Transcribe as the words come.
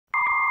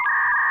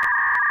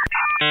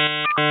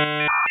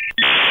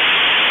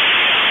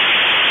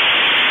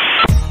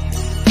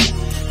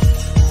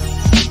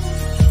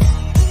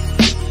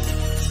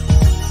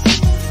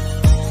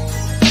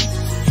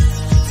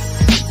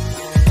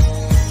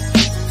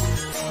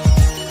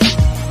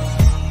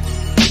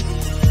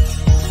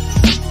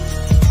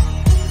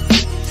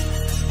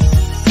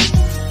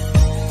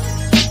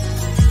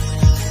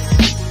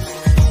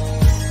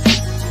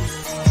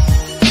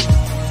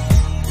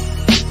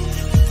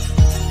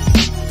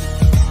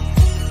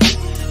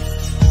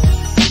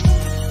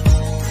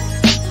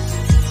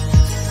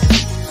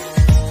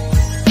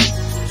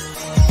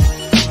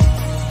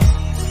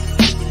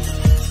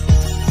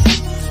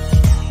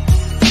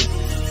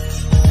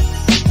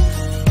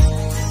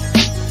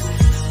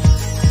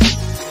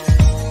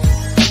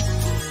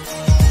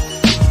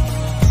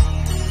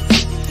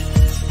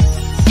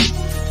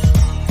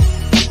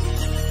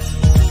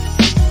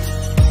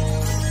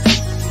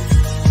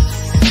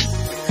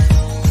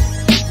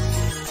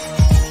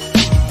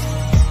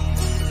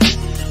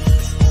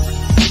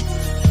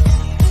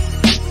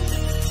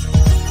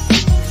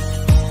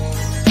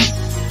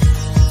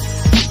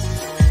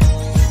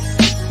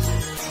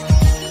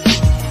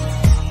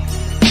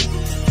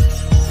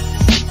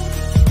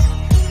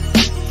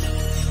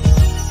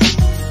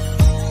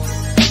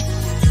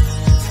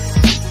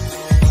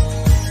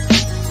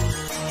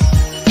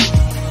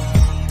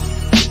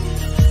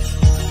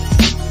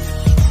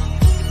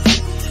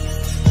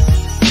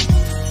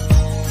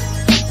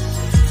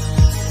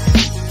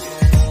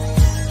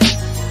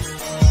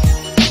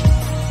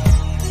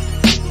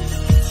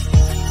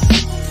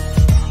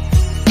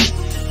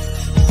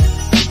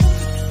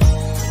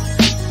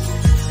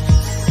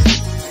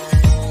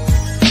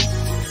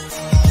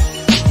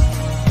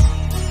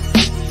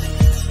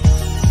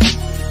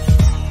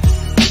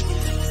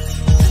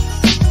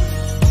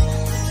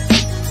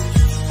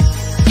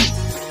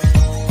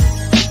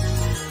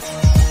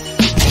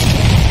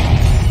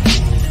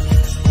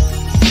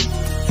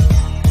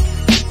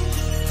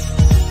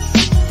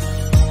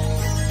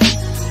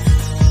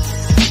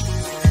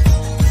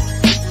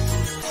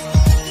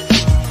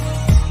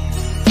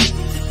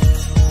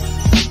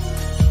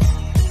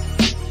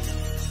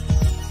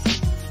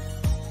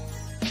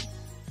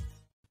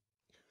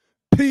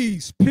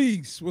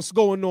Peace. What's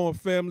going on,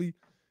 family?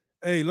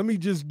 Hey, let me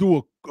just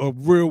do a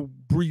real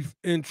brief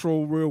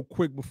intro real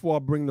quick before I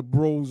bring the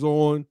bros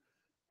on.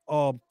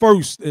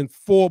 First and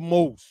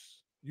foremost,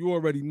 you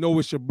already know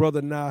it's your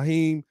brother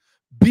Naheem,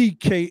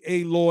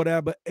 BKA Lord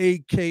Abba,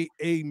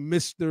 AKA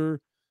Mr.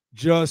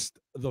 Just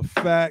the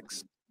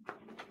Facts.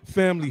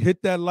 Family,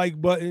 hit that like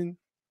button.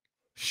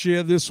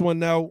 Share this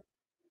one out.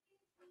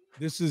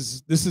 This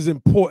is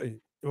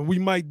important. And we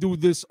might do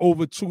this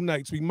over 2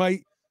 nights. We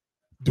might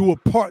do a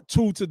part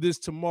 2 to this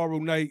tomorrow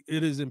night.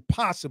 It is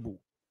impossible,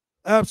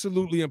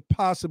 absolutely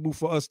impossible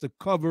for us to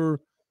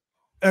cover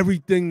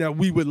everything that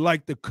we would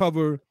like to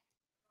cover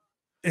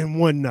in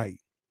one night.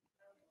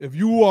 If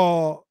you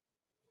are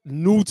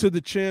new to the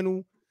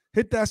channel,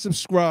 hit that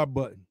subscribe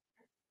button.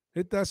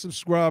 Hit that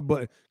subscribe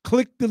button.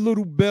 Click the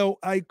little bell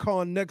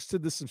icon next to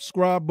the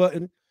subscribe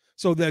button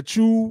so that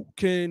you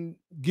can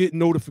get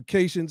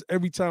notifications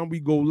every time we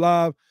go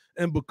live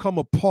and become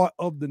a part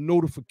of the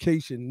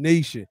notification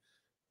nation.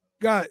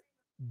 God,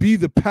 be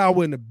the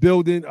power in the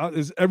building.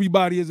 As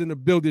everybody is in the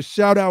building,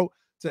 shout out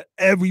to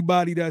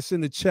everybody that's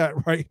in the chat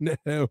right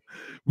now.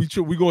 We're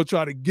going to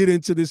try to get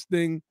into this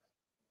thing.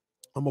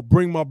 I'm going to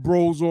bring my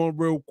bros on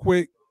real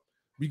quick.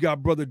 We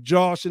got Brother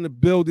Josh in the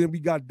building. We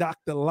got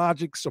Dr.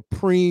 Logic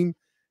Supreme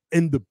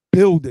in the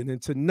building.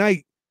 And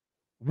tonight,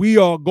 we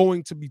are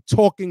going to be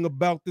talking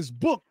about this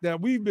book that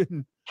we've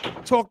been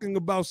talking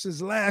about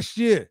since last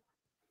year,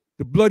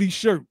 The Bloody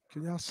Shirt.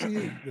 Can y'all see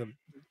it?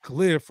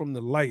 Clear from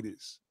the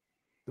lighters.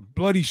 The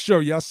Bloody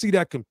Shirt. Y'all see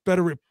that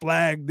Confederate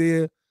flag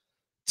there?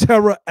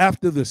 Terror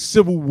after the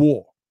Civil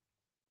War.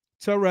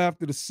 Terror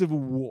after the Civil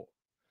War.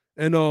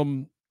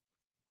 And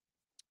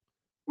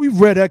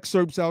we've read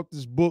excerpts out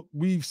this book.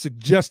 We've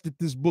suggested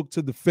this book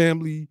to the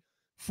family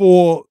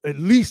for at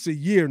least a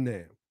year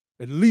now.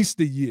 At least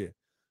a year.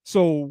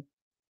 So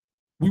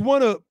we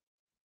want to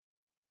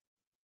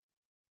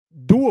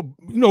do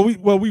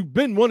we've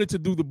been wanting to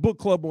do the book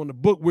club on the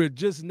book. We're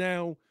just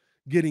now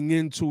getting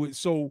into it.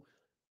 So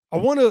I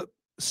want to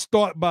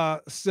start by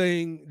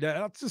saying that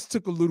I just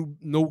took a little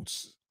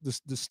notes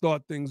to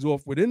start things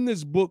off with. In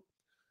this book,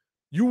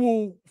 you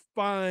will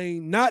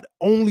find not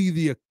only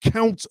the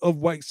accounts of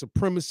white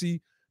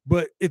supremacy,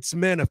 but its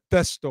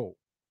manifesto,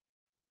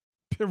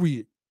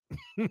 period.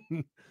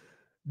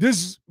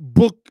 This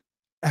book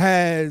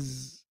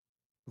has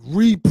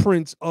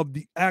reprints of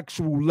the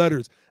actual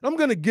letters. I'm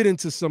going to get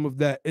into some of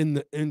that in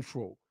the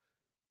intro.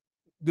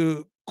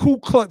 The Ku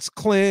Klux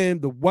Klan,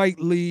 the White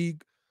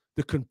League,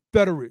 the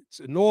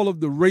Confederates, and all of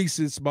the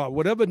racists, by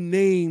whatever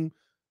name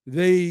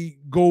they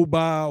go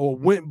by or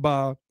went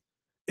by,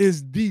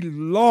 is the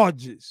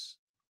largest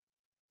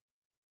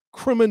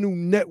criminal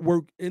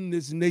network in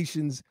this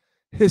nation's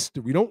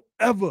history. Don't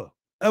ever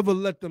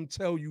let them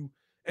tell you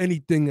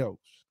anything else,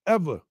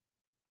 ever.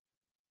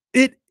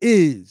 It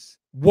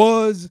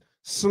was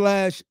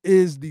slash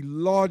is the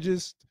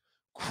largest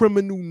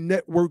criminal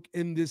network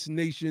in this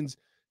nation's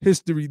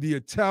history. The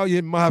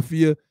Italian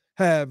mafia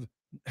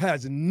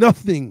has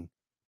nothing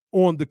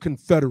on the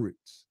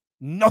Confederates,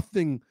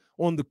 nothing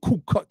on the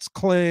Ku Klux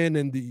Klan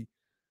and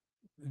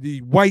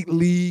the White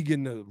League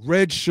and the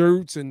red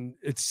shirts and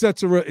et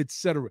cetera, et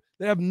cetera.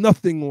 They have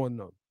nothing on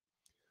them.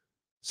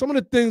 Some of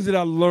the things that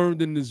I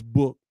learned in this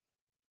book,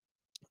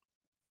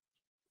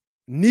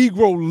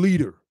 Negro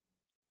leader,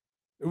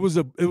 it was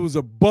a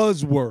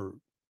buzzword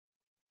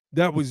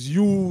that was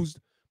used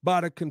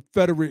by the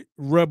Confederate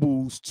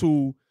rebels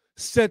to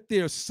set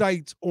their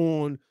sights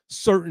on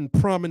certain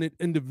prominent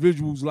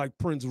individuals like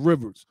Prince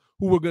Rivers,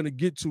 who we're going to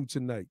get to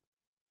tonight.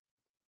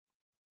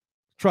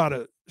 Try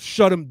to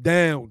shut him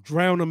down,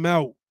 drown him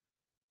out,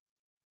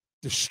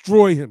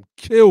 destroy him,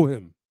 kill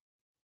him.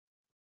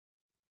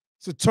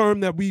 It's a term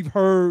that we've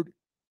heard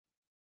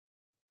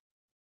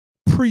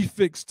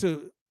prefixed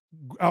to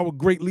our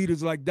great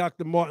leaders like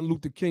Dr. Martin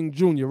Luther King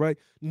Jr., right?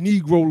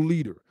 Negro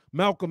leader.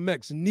 Malcolm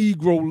X,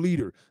 Negro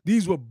leader.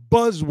 These were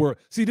buzzwords.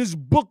 See, this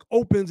book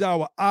opens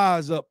our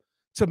eyes up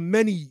to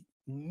many,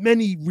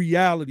 many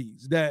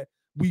realities that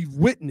we've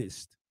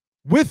witnessed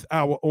with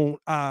our own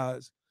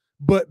eyes,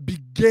 but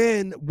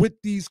began with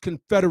these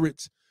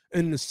Confederates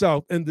in the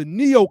South. And the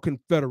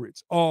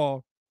neo-Confederates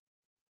are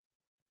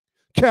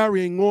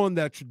carrying on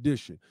that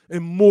tradition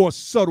in more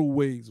subtle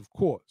ways, of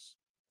course.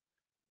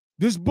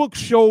 This book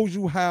shows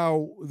you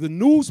how the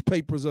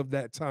newspapers of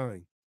that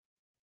time,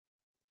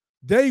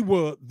 they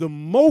were the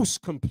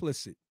most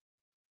complicit.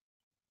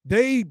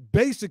 They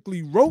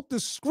basically wrote the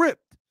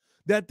script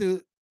that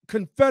the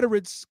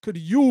Confederates could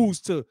use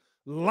to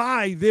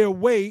lie their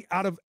way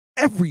out of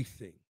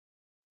everything.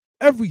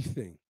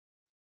 Everything.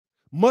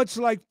 Much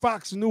like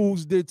Fox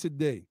News did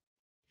today.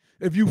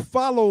 If you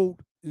followed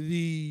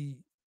the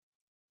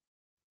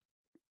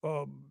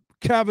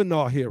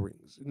Kavanaugh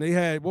hearings, and they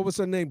had, what was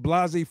her name?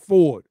 Blasey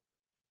Ford.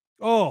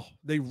 Oh,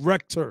 they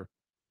wrecked her.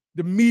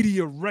 The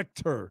media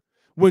wrecked her.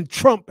 When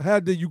Trump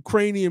had the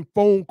Ukrainian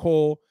phone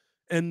call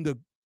and the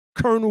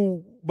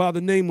colonel by the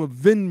name of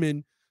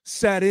Vindman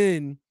sat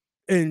in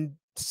and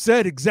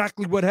said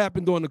exactly what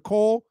happened on the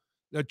call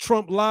that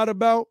Trump lied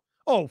about,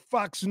 oh,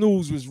 Fox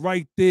News was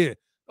right there.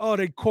 Oh,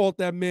 they called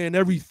that man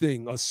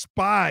everything, a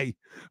spy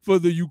for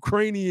the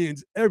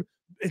Ukrainians.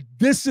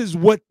 This is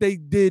what they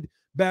did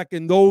back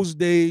in those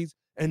days.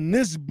 And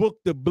this book,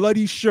 The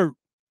Bloody Shirt,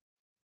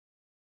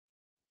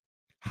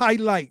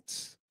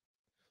 highlights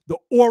the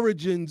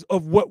origins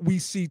of what we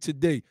see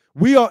today.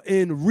 We are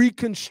in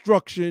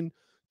Reconstruction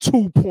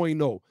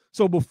 2.0.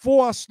 So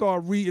before I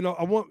start reading,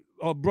 I want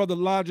Brother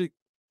Logic,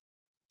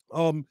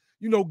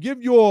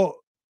 give your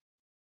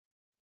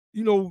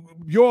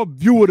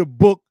view of the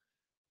book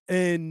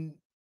and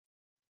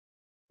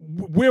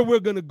where we're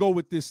going to go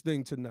with this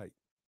thing tonight.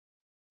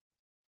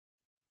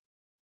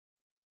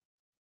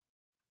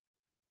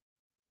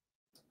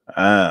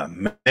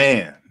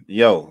 Man,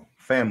 yo,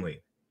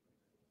 family,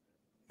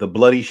 The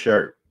Bloody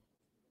Shirt.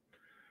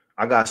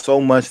 I got so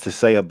much to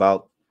say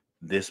about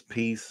this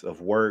piece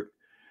of work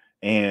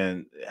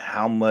and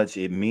how much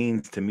it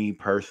means to me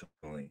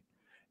personally.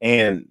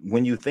 And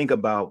when you think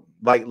about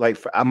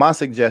my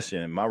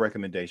suggestion, my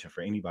recommendation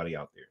for anybody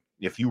out there,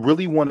 if you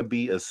really want to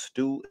be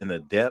astute and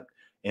adept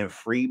in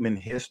Freedmen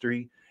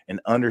history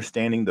and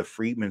understanding the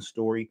Freedmen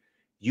story,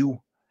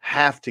 you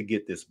have to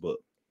get this book.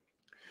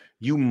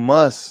 You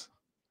must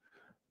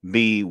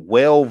be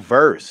well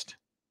versed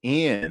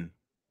in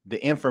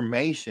the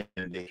information,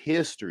 the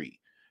history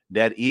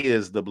that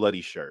is The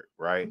Bloody Shirt,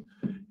 right?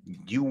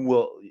 You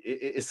will.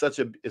 It's such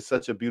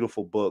a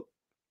beautiful book,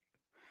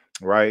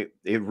 right?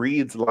 It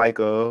reads like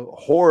a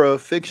horror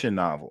fiction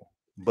novel,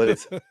 but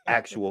it's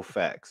actual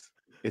facts.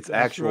 It's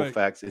actual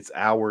facts. It's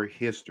our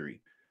history.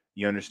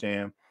 You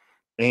understand?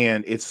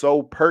 And it's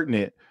so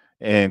pertinent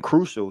and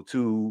crucial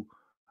to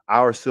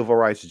our civil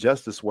rights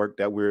justice work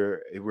that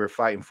we're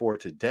fighting for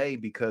today,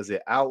 because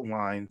it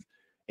outlines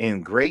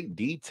in great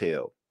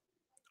detail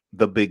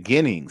the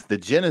beginnings, the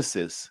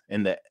genesis,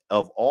 and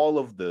of all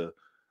of the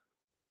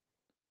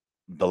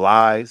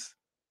lies,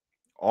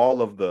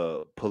 all of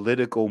the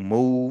political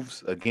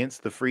moves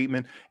against the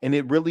freedmen, and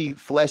it really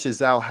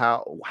fleshes out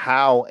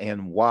how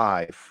and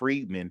why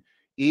freedmen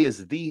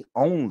is the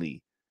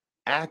only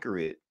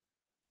accurate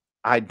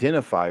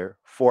identifier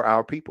for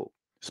our people,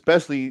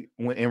 especially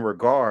when in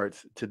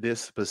regards to this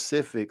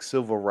specific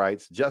civil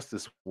rights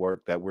justice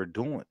work that we're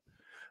doing,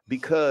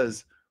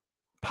 because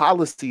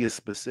policy is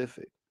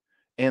specific,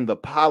 and the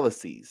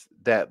policies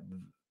that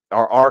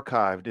are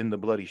archived in The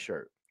Bloody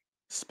Shirt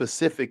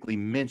specifically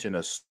mention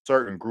a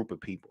certain group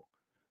of people,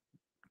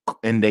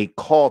 and they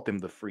called them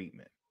the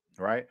freedmen,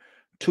 right?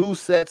 Two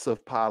sets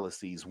of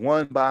policies,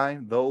 one by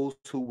those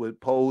who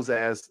would pose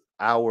as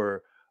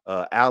our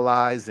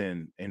allies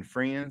and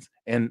friends,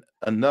 and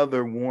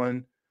another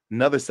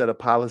set of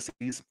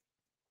policies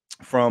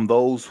from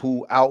those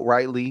who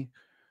outrightly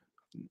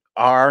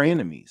are our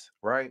enemies,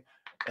 right?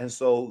 And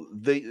so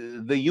the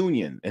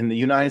Union and the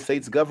United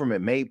States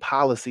government made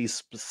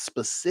policies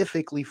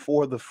specifically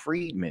for the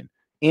freedmen,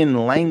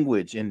 in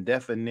language and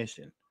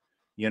definition.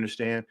 You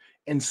understand?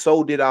 And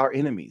so did our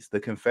enemies, the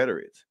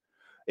Confederates.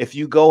 If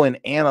you go and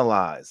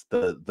analyze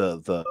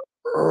the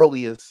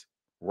earliest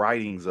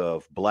writings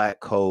of black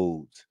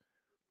codes,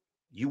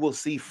 you will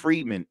see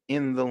freedmen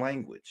in the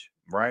language,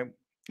 right?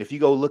 If you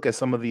go look at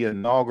some of the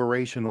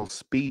inaugurational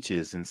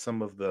speeches and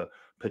some of the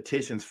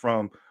petitions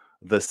from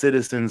the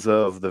citizens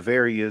of the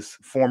various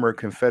former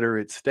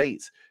Confederate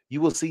states,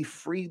 you will see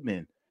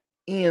freedmen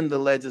in the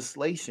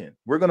legislation.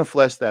 We're going to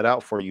flesh that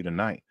out for you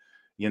tonight.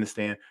 You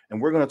understand?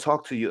 And we're going to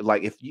talk to you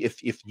like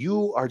if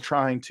you are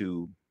trying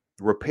to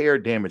repair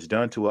damage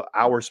done to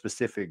our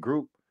specific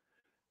group,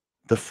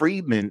 the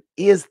freedmen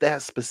is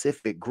that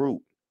specific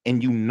group,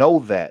 and you know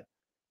that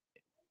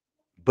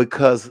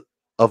because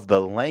of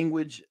the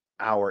language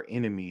our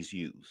enemies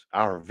use,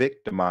 our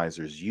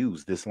victimizers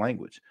use this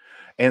language.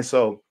 And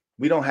so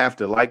we don't have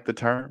to like the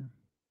term.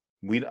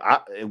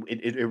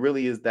 It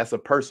really is, that's a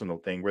personal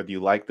thing, whether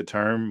you like the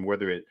term,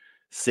 whether it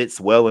sits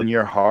well in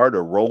your heart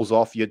or rolls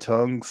off your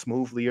tongue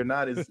smoothly or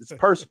not, it's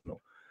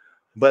personal.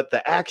 But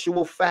the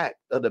actual fact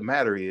of the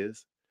matter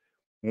is,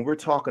 when we're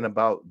talking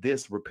about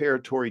this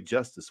reparatory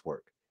justice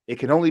work, it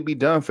can only be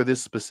done for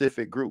this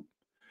specific group.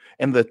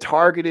 And the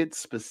targeted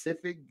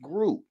specific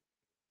group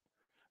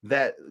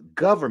that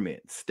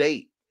government,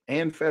 state,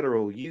 and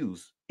federal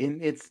use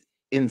in its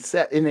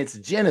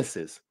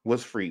genesis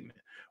was freedmen.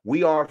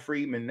 We are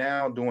freedmen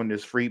now doing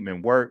this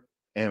freedmen work,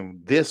 and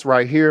this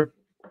right here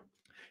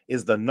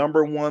is the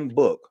 #1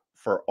 book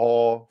for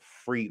all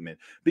freedmen,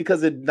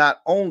 because it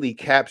not only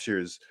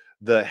captures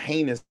the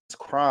heinous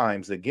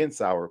crimes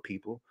against our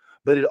people,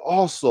 but it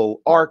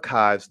also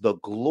archives the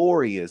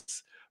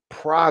glorious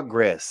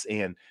progress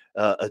and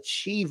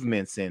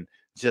achievements and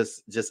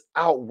just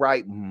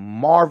outright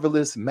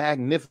marvelous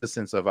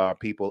magnificence of our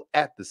people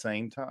at the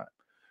same time.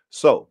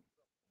 So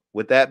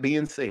with that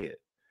being said,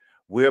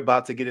 we're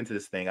about to get into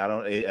this thing. I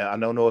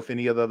don't know if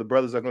any of the other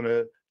brothers are going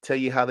to tell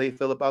you how they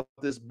feel about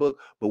this book,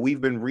 but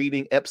we've been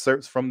reading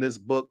excerpts from this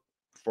book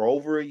for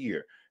over a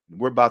year.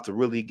 We're about to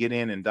really get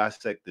in and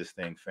dissect this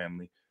thing,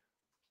 family.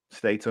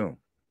 Stay tuned.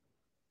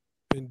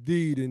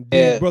 Indeed.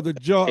 Yeah. Brother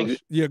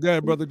Josh. Yeah, go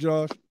ahead, Brother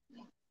Josh.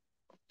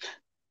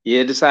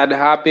 Yeah, decided to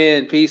hop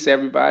in. Peace,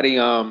 everybody.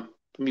 Let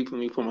me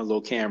put my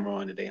little camera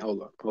on today.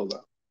 Hold up.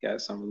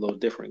 Got something a little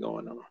different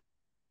going on.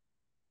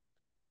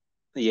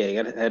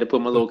 Yeah, had to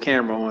put my little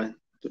camera on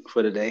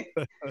for today.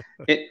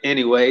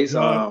 Anyways,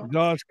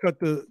 Josh cut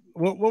the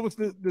what was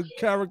the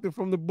character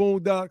from the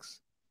Boondocks?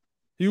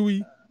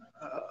 Huey.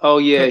 Oh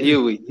yeah,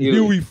 Huey.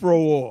 Huey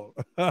throw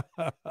off.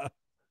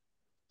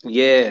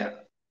 Yeah,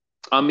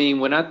 I mean,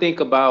 when I think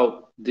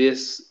about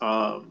this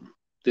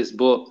this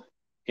book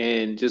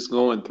and just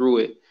going through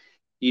it,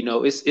 you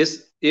know,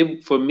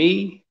 it for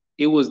me,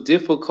 it was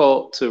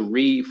difficult to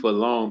read for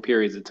long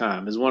periods of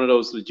time. It's one of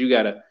those that you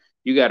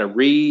gotta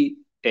read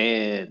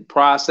and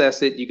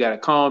process it. You gotta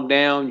calm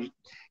down. You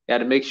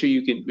gotta make sure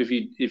you can,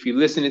 if you're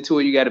listening to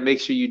it, you gotta make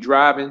sure you're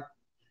driving.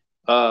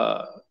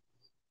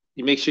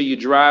 You make sure you're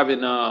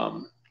driving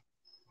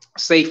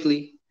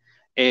safely,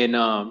 and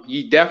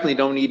you definitely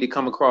don't need to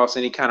come across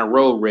any kind of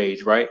road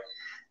rage, right?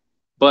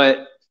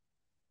 But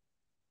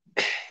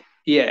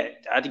yeah,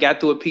 I got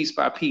through it piece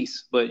by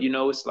piece. But you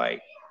know, it's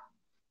like,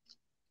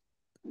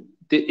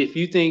 if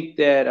you think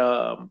that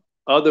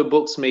other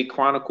books may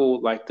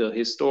chronicle like the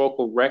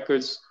historical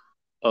records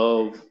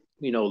of,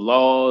 you know,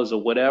 laws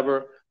or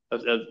whatever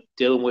of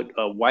dealing with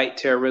white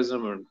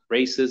terrorism or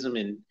racism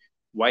and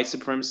white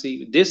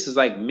supremacy, this is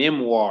like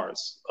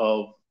memoirs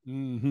of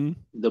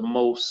the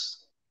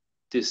most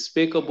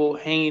despicable,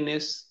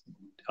 heinous,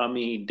 I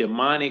mean,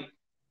 demonic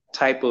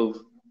type of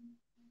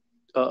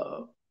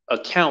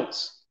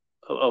accounts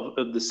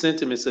of the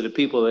sentiments of the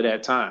people at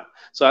that time.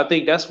 So I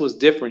think that's what's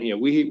different here.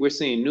 We're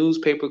seeing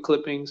newspaper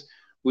clippings.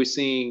 We're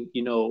seeing,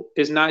 you know,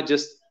 it's not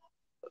just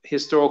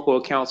historical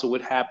accounts of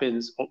what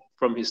happens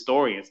from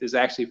historians. It's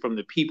actually from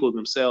the people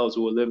themselves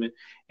who were living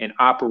and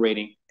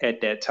operating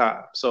at that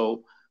time.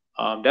 So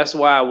that's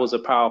why it was a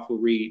powerful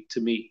read to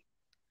me.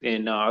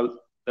 And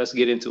let's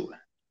get into it.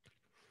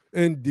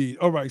 Indeed.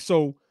 All right.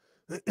 So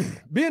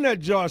being that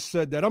Josh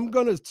said that, I'm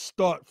going to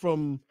start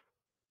from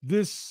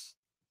this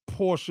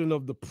portion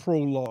of the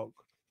prologue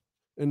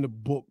in the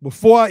book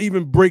before I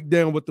even break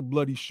down what the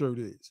bloody shirt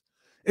is.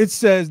 It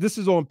says, this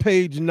is on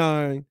page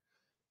 9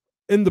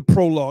 in the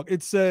prologue.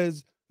 It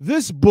says,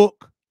 this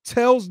book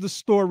tells the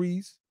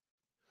stories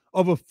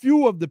of a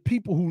few of the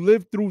people who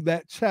lived through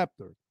that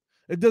chapter.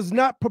 It does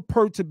not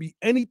purport to be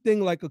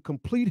anything like a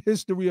complete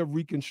history of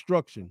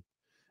Reconstruction.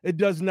 It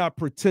does not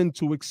pretend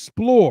to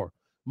explore,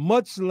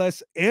 much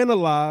less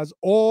analyze,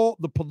 all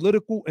the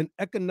political and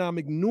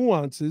economic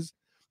nuances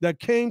that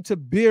came to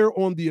bear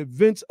on the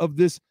events of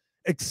this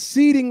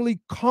exceedingly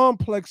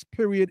complex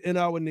period in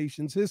our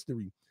nation's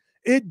history.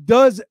 It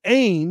does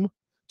aim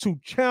to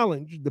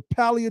challenge the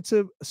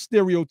palliative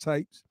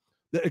stereotypes,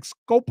 the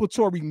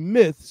exculpatory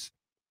myths,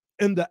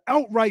 and the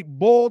outright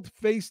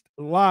bald-faced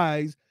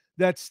lies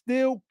that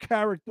still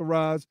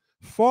characterize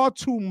far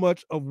too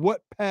much of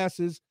what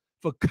passes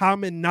for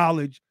common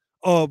knowledge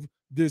of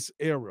this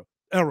era.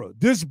 era.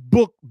 This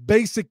book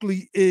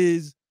basically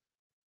is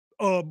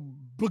a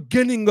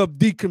beginning of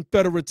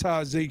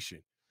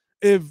deconfederatization.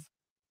 If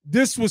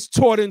this was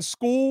taught in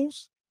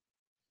schools,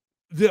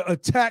 the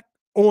attack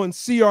on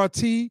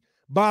CRT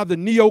by the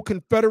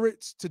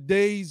neo-Confederates,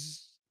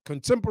 today's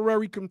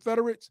contemporary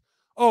Confederates,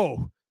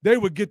 oh, they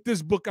would get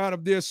this book out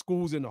of their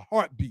schools in a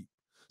heartbeat.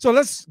 So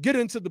let's get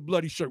into the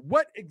Bloody Shirt.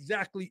 What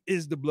exactly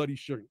is the Bloody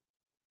Shirt?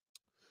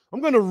 I'm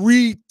going to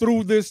read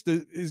through this.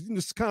 This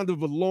is kind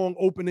of a long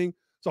opening,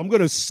 so I'm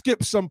going to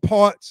skip some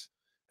parts,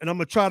 and I'm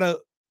going to try to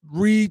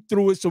read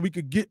through it so we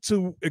could get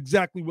to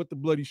exactly what the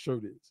Bloody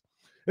Shirt is.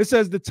 It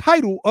says the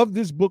title of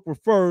this book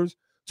refers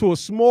to a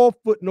small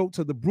footnote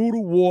to the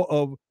brutal war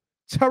of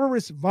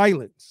terrorist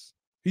violence.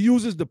 He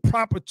uses the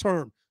proper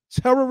term,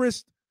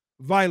 terrorist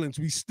violence.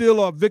 We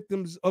still are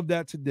victims of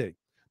that today.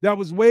 That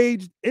was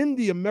waged in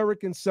the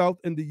American South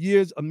in the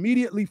years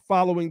immediately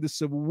following the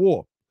Civil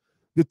War.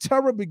 The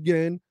terror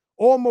began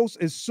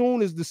almost as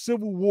soon as the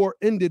Civil War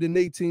ended in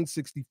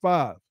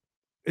 1865.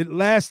 It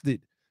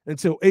lasted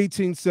until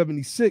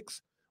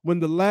 1876, when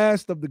the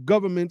last of the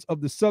governments of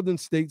the southern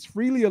states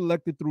freely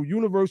elected through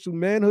universal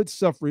manhood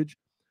suffrage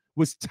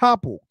was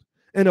toppled,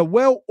 and a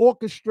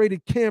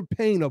well-orchestrated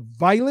campaign of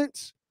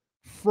violence,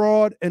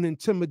 fraud, and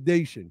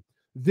intimidation,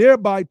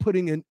 thereby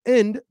putting an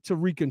end to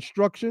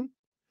Reconstruction,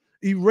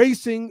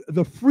 erasing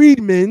the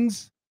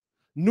Freedmen's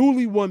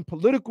newly won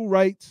political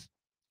rights,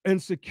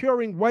 and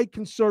securing white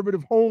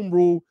conservative home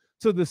rule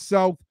to the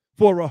South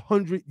for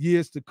 100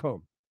 years to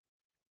come.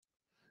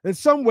 In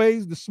some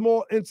ways, the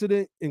small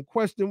incident in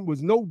question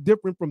was no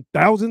different from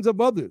thousands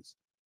of others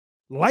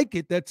like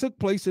it that took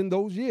place in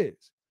those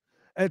years.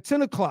 At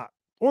 10 o'clock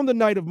on the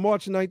night of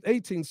March 9th,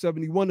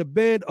 1871, a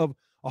band of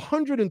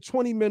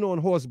 120 men on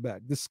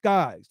horseback,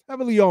 disguised,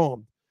 heavily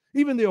armed,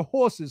 even their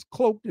horses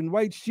cloaked in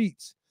white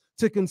sheets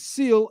to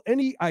conceal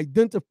any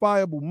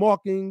identifiable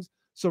markings,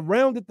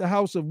 surrounded the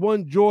house of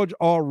one George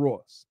R.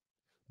 Ross.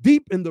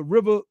 Deep in the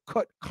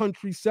river-cut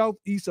country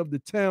southeast of the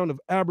town of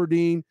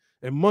Aberdeen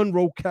in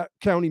Monroe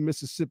County,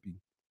 Mississippi,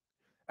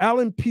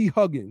 Allen P.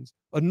 Huggins,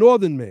 a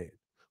northern man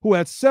who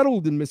had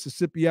settled in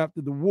Mississippi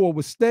after the war,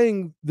 was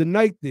staying the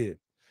night there,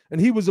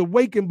 and he was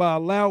awakened by a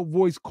loud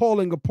voice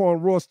calling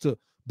upon Ross to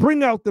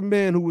bring out the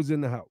man who was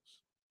in the house.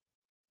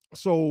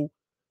 So,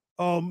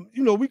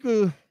 we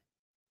could,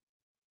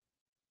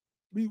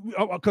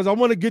 because I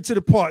want to get to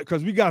the part,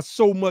 because we got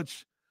so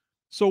much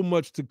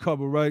to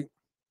cover, right?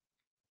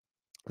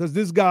 Because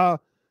this guy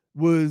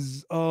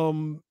was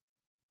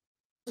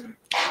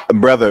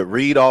brother,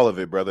 read all of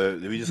it, brother.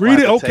 We just read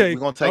it. Okay,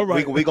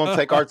 we're gonna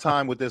take our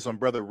time with this one,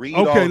 brother. Read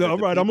all of it. All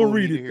right, I'm gonna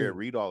read it here.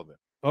 Read all of it.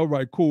 All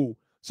right, cool.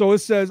 So it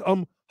says,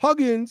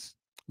 Huggins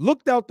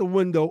looked out the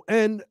window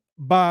and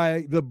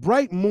by the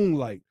bright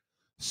moonlight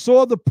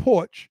saw the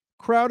porch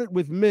crowded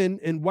with men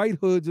in white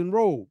hoods and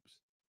robes.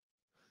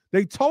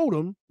 They told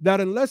him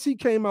that unless he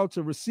came out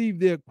to receive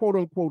their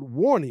quote-unquote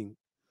warning,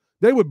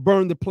 they would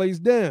burn the place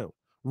down.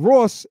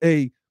 Ross,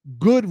 a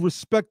good,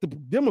 respectable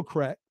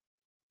Democrat,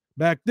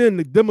 back then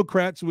the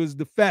Democrats was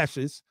the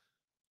fascists,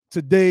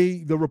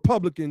 today the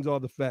Republicans are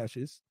the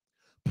fascists,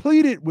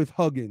 pleaded with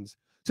Huggins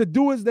to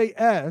do as they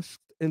asked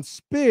and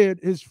spared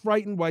his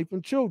frightened wife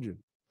and children.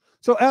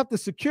 So after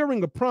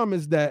securing a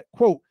promise that,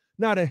 quote,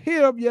 not a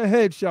hair of your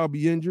head shall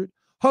be injured,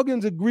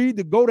 Huggins agreed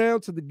to go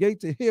down to the gate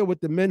to hear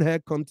what the men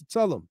had come to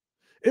tell him.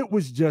 It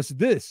was just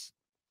this.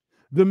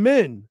 The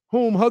men,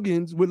 whom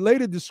Huggins would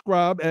later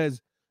describe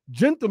as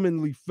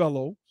gentlemanly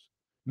fellows,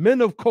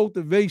 men of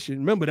cultivation,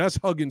 remember that's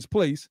Huggins'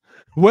 place,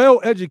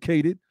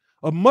 well-educated,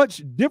 a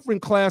much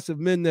different class of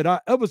men that I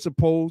ever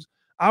supposed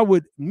I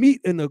would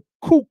meet in a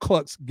Ku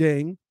Klux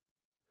gang,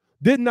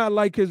 did not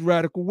like his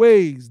radical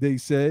ways, they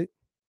said.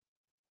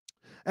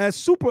 As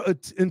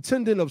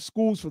superintendent of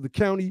schools for the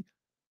county,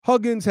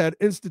 Huggins had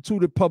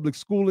instituted public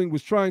schooling,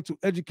 was trying to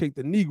educate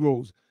the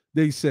Negroes,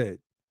 they said.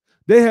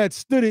 They had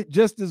stood it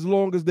just as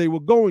long as they were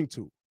going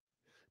to.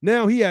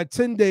 Now he had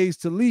 10 days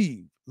to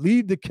leave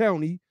the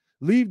county,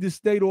 leave the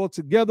state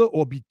altogether,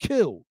 or be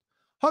killed.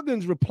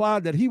 Huggins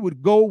replied that he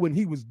would go when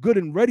he was good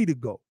and ready to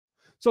go.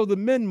 So the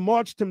men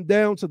marched him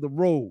down to the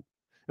road.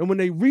 And when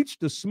they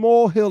reached a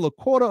small hill a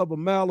quarter of a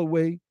mile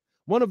away,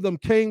 one of them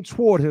came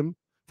toward him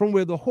from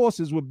where the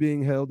horses were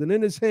being held, and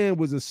in his hand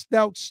was a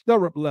stout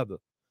stirrup leather.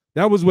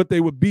 That was what they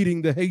were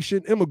beating the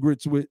Haitian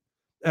immigrants with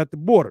at the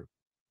border.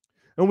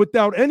 And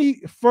without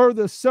any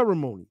further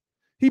ceremony,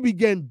 he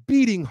began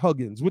beating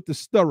Huggins with the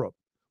stirrup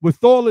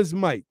with all his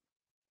might.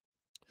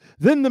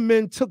 Then the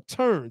men took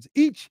turns,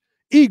 each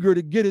eager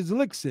to get his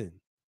licks in.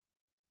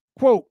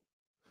 Quote,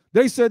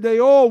 they said they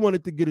all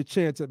wanted to get a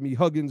chance at me,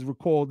 Huggins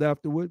recalled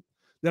afterward,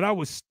 that I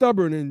was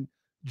stubborn and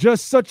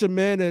just such a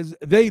man as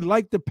they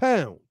liked to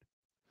pound.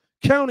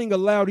 Counting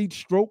aloud each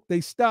stroke,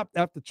 they stopped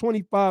after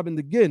 25 and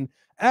again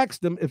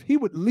asked him if he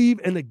would leave,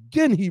 and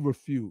again he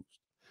refused.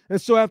 And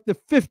so after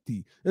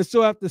 50, and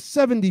so after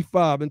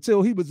 75,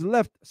 until he was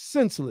left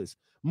senseless,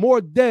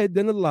 more dead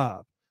than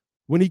alive.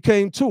 When he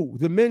came to,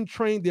 the men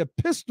trained their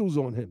pistols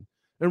on him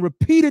and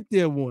repeated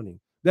their warning,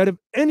 that if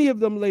any of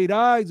them laid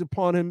eyes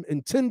upon him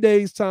in 10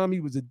 days' time, he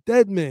was a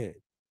dead man.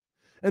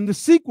 And the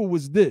sequel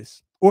was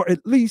this, or at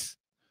least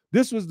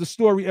this was the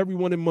story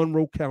everyone in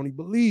Monroe County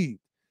believed.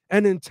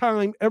 And in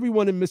time,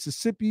 everyone in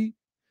Mississippi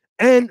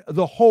and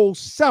the whole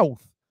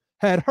South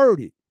had heard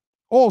it.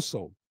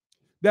 Also,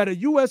 that a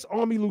U.S.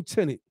 Army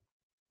lieutenant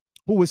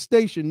who was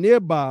stationed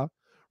nearby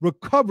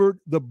recovered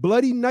the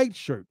bloody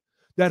nightshirt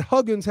that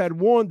Huggins had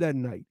worn that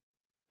night.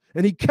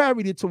 And he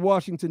carried it to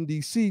Washington,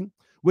 D.C.,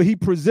 where he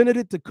presented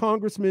it to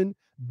Congressman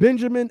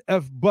Benjamin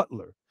F.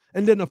 Butler.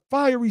 And then a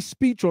fiery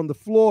speech on the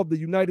floor of the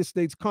United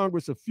States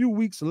Congress a few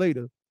weeks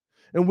later,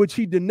 in which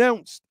he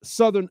denounced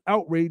Southern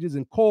outrages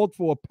and called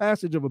for a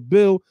passage of a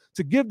bill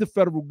to give the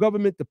federal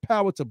government the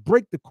power to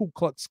break the Ku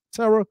Klux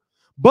terror.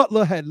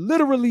 Butler had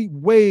literally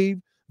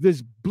waved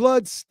this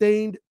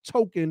blood-stained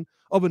token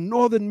of a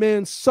Northern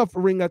man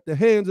suffering at the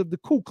hands of the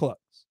Ku Klux.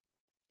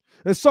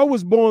 And so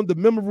was born the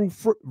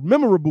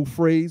memorable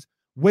phrase,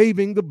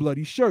 waving the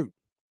bloody shirt.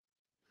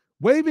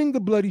 Waving the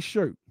bloody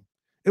shirt.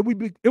 It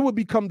would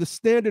become the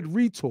standard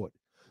retort,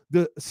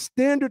 the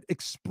standard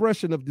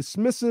expression of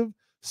dismissive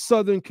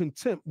Southern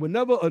contempt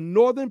whenever a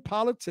Northern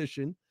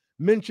politician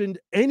mentioned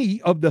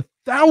any of the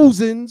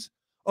thousands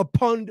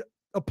upon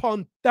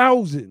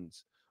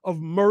thousands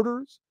of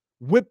murders,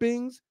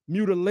 whippings,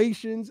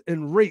 mutilations,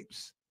 and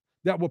rapes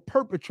that were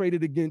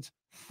perpetrated against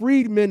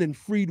freedmen and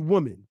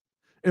freedwomen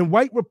and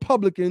white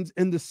Republicans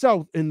in the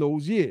South in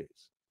those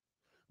years.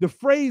 The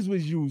phrase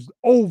was used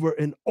over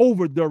and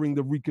over during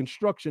the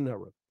Reconstruction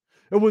era.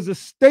 It was a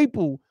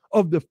staple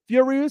of the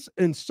furious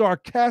and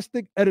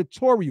sarcastic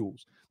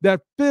editorials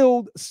that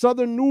filled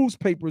Southern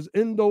newspapers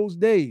in those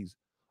days,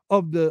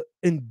 of the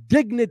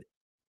indignant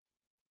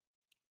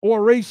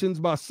orations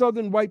by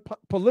Southern white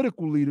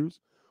political leaders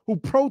who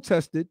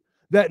protested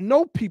that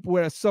no people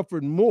had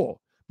suffered more,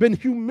 been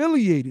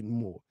humiliated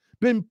more,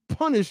 been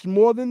punished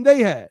more than they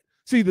had.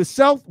 See, the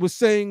South was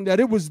saying that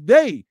it was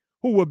they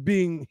who were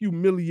being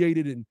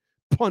humiliated and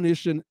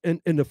punished and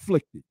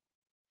afflicted.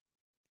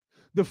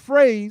 The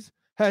phrase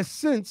has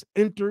since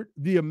entered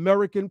the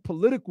American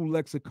political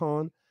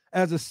lexicon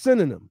as a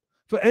synonym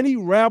for any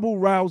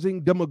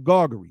rabble-rousing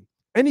demagoguery,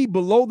 any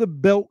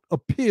below-the-belt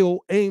appeal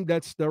aimed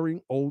at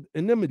stirring old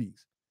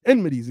enmities,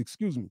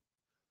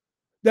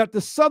 that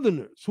the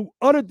Southerners who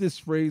uttered this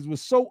phrase were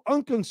so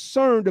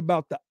unconcerned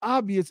about the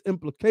obvious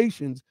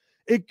implications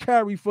it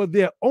carried for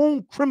their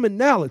own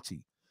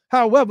criminality,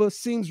 however,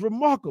 seems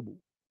remarkable.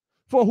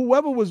 For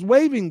whoever was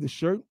waving the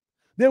shirt,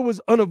 there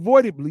was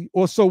unavoidably,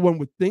 or so one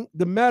would think,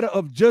 the matter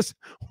of just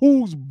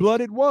whose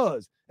blood it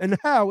was and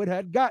how it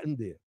had gotten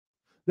there.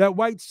 That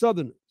white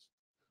Southerners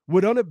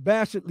would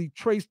unabashedly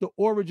trace the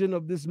origin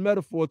of this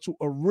metaphor to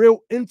a real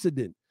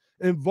incident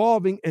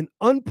involving an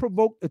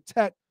unprovoked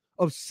attack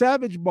of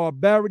savage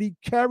barbarity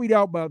carried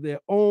out by their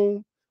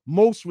own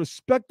most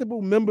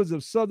respectable members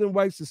of Southern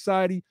white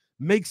society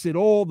makes it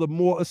all the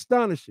more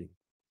astonishing.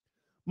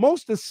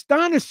 Most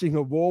astonishing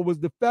of all was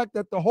the fact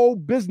that the whole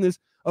business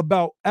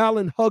about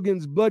Allen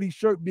Huggins' bloody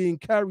shirt being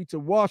carried to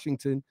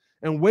Washington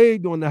and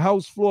waved on the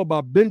House floor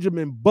by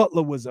Benjamin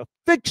Butler was a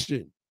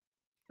fiction.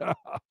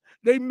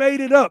 They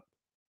made it up.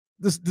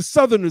 The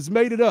Southerners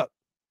made it up.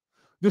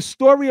 The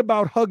story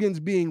about Huggins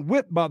being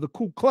whipped by the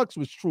Ku Klux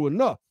was true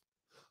enough.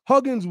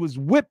 Huggins was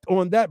whipped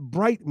on that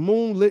bright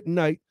moonlit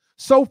night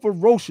so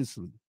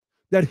ferociously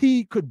that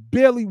he could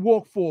barely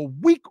walk for a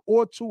week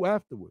or two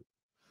afterward.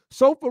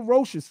 So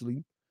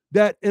ferociously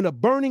that in a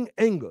burning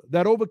anger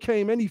that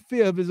overcame any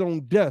fear of his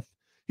own death,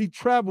 he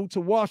traveled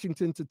to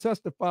Washington to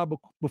testify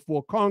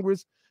before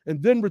Congress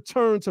and then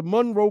returned to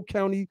Monroe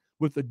County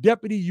with a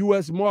deputy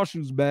U.S.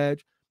 Marshal's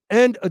badge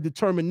and a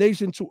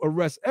determination to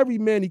arrest every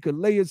man he could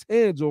lay his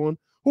hands on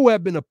who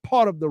had been a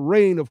part of the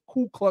reign of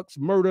Ku Klux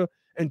murder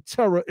and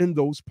terror in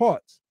those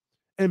parts.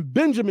 And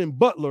Benjamin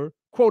Butler,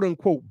 quote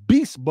unquote,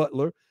 Beast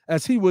Butler,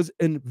 as he was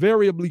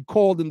invariably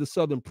called in the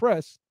Southern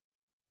press,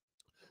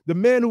 the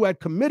man who had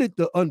committed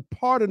the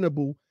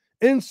unpardonable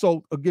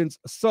insult against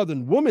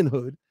Southern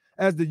womanhood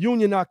as the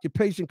Union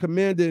occupation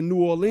commander in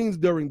New Orleans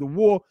during the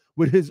war,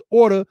 with his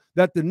order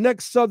that the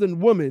next Southern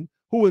woman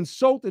who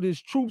insulted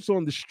his troops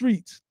on the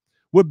streets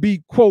would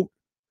be, quote,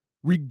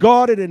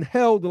 regarded and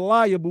held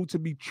liable to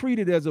be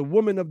treated as a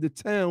woman of the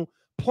town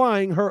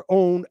plying her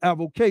own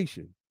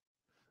avocation.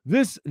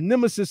 This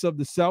nemesis of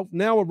the South,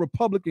 now a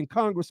Republican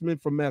congressman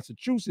from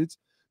Massachusetts,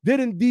 did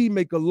indeed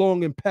make a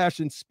long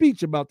impassioned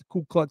speech about the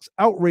Ku Klux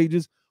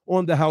outrages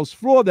on the House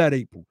floor that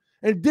April,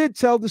 and did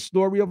tell the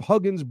story of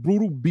Huggins'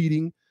 brutal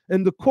beating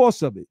in the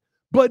course of it.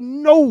 But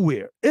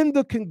nowhere in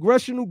the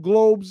Congressional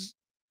Globe's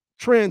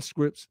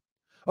transcripts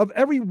of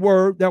every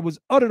word that was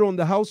uttered on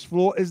the House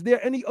floor is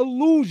there any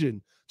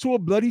allusion to a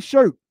bloody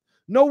shirt.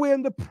 Nowhere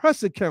in the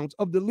press accounts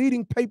of the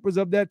leading papers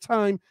of that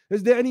time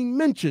is there any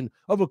mention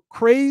of a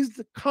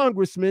crazed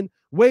congressman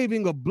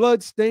waving a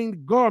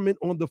blood-stained garment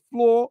on the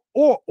floor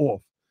or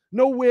off.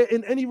 Nowhere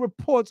in any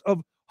reports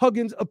of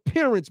Huggins'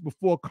 appearance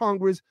before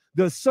Congress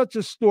does such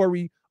a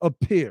story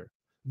appear.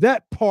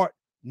 That part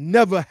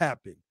never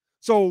happened.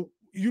 So,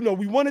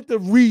 we wanted to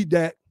read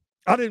that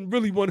I didn't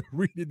really want to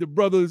read it. The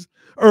brothers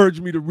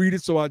urged me to read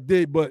it, so I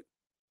did. But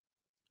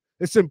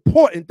it's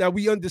important that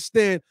we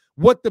understand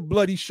what the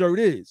bloody shirt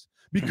is,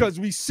 because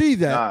we see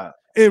that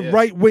in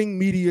right-wing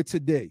media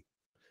today.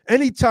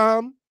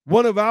 Anytime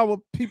one of our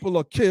people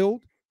are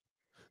killed,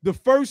 the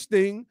first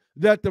thing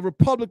that the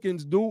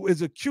Republicans do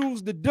is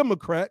accuse the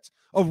Democrats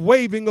of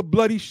waving a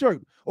bloody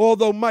shirt,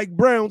 although Mike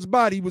Brown's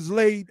body was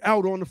laid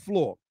out on the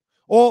floor,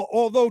 or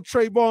although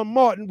Trayvon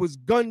Martin was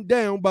gunned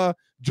down by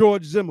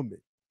George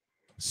Zimmerman,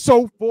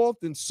 so forth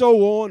and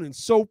so on and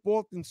so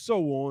forth and so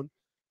on.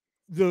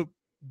 The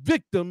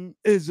victim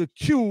is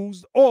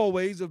accused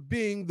always of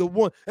being the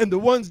one, and the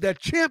ones that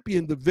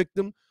champion the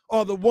victim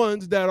are the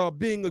ones that are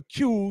being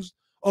accused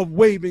of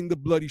waving the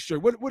bloody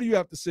shirt. What do you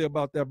have to say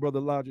about that, Brother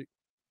Logic?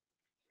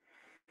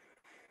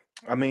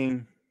 I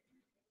mean,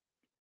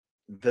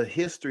 the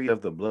history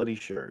of the bloody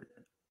shirt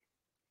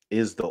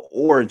is the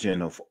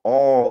origin of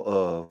all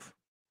of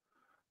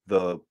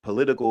the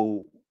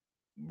political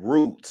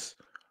roots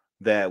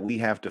that we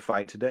have to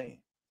fight today.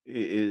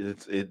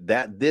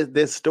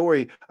 This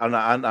story,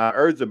 I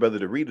urge the brother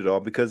to read it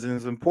all, because it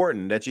is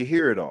important that you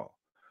hear it all.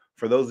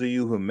 For those of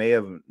you who may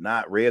have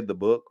not read the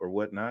book or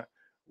whatnot,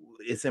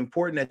 it's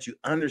important that you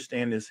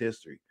understand this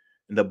history.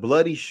 And the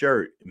bloody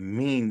shirt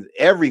means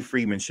every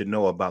freedman should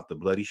know about the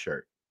bloody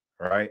shirt,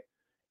 right?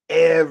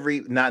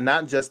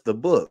 Not just the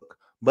book,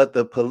 but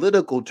the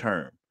political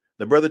term.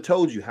 The brother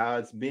told you how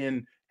it's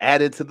been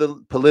added to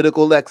the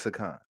political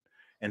lexicon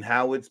and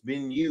how it's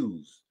been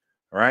used,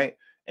 right?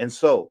 And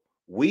so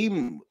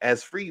we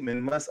as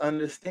freedmen must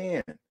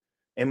understand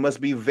and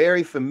must be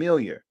very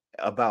familiar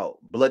about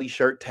bloody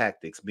shirt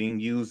tactics being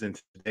used in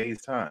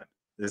today's time.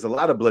 There's a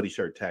lot of bloody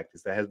shirt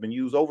tactics that has been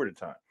used over the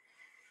time.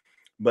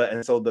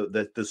 And so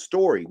the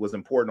story was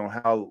important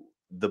on how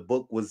the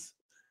book was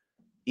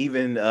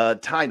even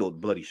titled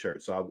Bloody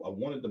Shirt. So I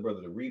wanted the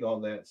brother to read all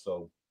that.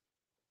 So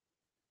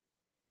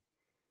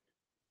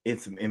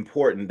it's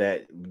important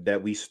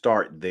that we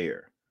start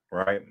there,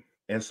 right?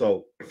 And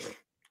so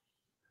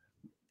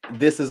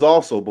this is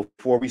also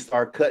before we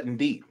start cutting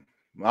deep.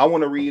 I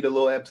want to read a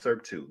little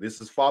excerpt too. This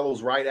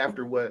follows right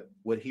after what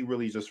he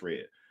really just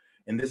read.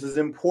 And this is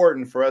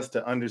important for us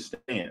to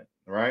understand,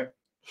 right?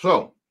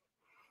 So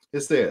it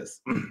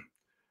says, in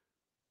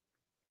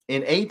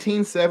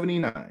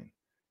 1879,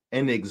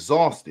 an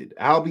exhausted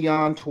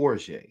Albion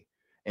Tourget,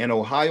 an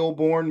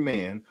Ohio-born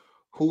man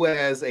who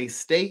as a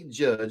state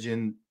judge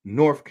in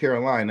North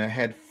Carolina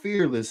had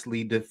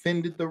fearlessly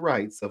defended the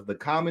rights of the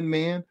common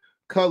man,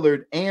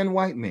 colored, and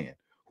white man,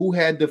 who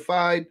had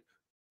defied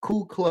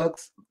Ku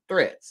Klux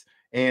threats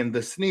and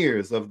the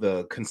sneers of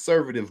the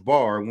conservative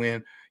bar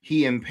when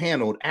he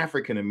impaneled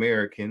African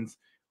Americans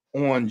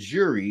on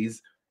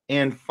juries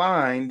and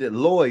fined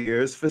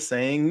lawyers for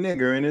saying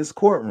nigger in his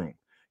courtroom,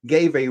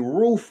 gave a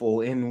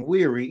rueful and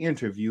weary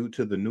interview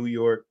to the New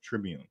York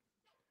Tribune.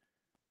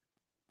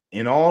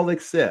 In all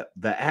except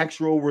the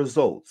actual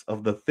results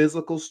of the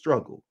physical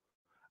struggle,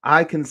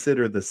 I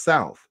consider the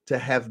South to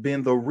have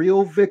been the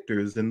real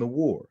victors in the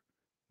war.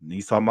 And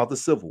he's talking about the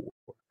Civil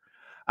War.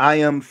 I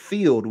am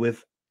filled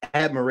with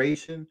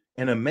admiration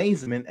and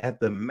amazement at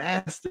the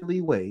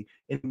masterly way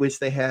in which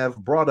they have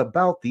brought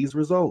about these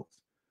results.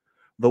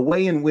 The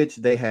way in which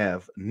they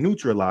have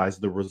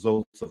neutralized the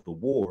results of the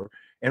war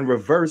and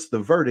reversed the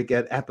verdict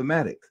at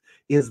Appomattox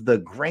is the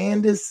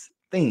grandest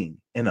thing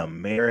in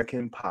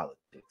American politics.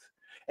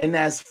 And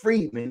as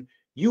freedmen,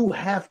 you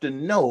have to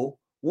know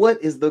what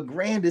is the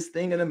grandest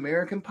thing in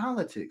American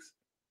politics.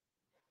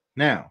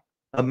 Now,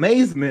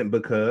 amazement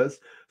because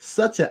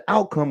such an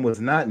outcome was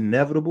not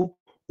inevitable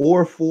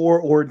or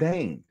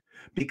foreordained,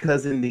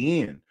 because in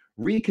the end,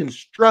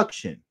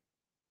 Reconstruction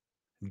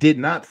did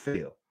not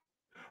fail,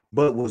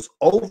 but was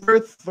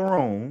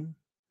overthrown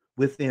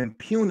with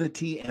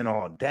impunity and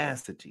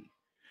audacity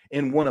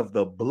in one of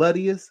the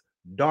bloodiest,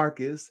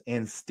 darkest,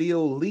 and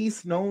still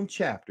least known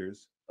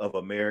chapters of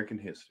American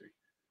history.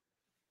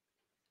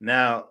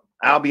 Now,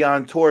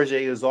 Albion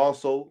Tourget is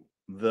also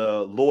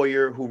the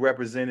lawyer who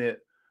represented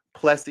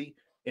Plessy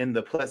in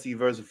the Plessy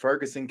versus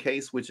Ferguson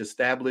case, which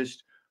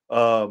established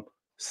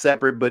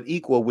separate but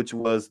equal, which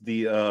was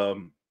the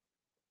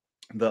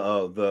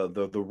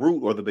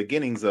root or the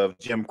beginnings of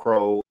Jim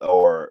Crow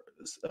or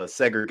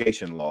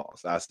segregation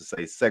laws. I have to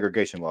say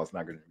segregation laws,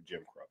 not going to be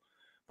Jim Crow.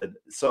 But,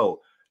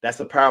 so that's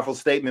a powerful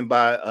statement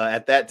by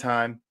at that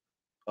time.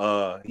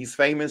 He's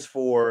famous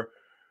for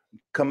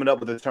coming up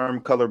with the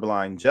term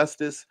colorblind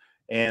justice,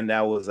 and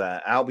that was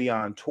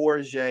Albion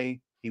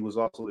Tourget. He was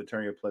also the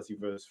attorney of Plessy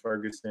versus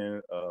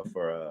Ferguson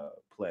for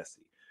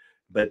Plessy.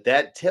 But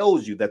that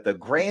tells you that the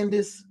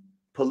grandest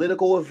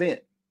political event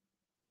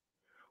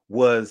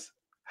was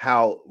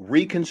how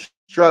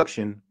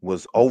Reconstruction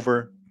was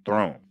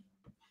overthrown.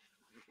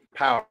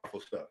 Powerful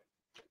stuff.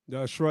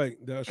 That's right.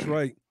 That's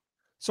right.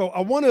 So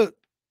I want to,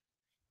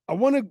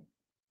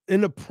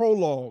 in the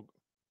prologue,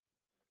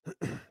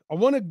 I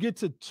want to get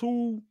to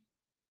two.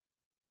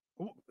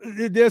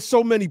 There's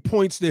so many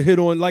points to hit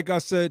on. Like I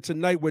said,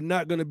 tonight we're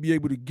not going to be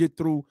able to get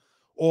through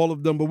all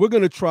of them, but we're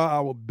going to try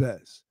our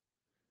best.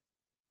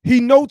 He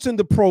notes in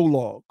the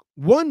prologue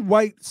One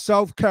white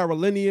South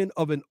Carolinian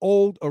of an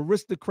old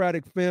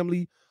aristocratic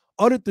family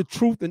uttered the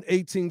truth in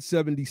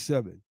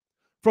 1877.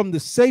 From the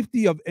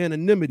safety of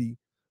anonymity,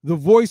 the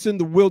voice in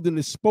the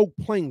wilderness spoke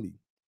plainly.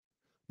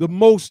 The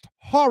most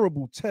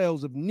horrible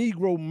tales of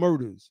Negro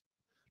murders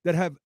that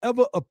have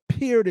ever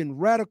appeared in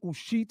radical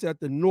sheets at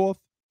the North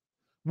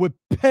would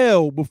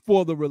pale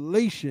before the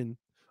relation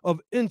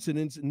of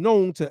incidents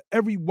known to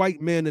every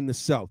white man in the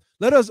South.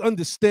 Let us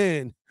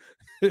understand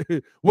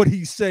what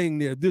he's saying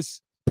there,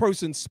 this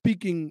person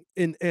speaking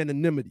in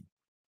anonymity.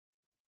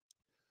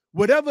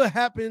 Whatever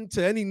happened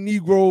to any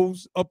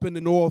Negroes up in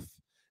the North,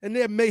 and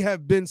there may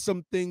have been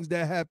some things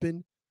that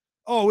happened,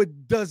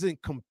 it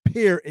doesn't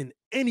compare in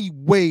any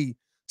way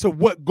to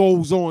what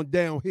goes on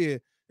down here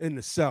in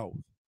the South.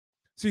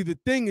 See, the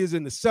thing is,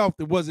 in the South,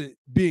 it wasn't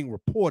being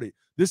reported.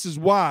 This is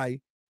why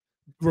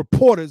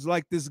reporters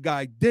like this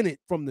guy Dennett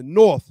from the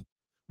North,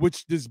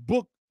 which this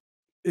book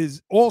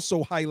is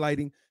also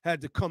highlighting,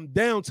 had to come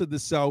down to the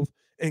South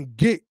and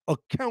get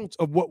accounts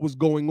of what was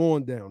going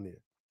on down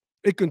there.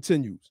 It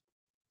continues.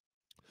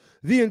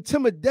 The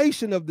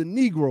intimidation of the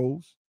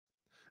Negroes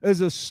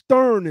is a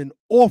stern and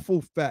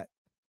awful fact.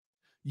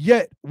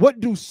 Yet, what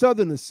do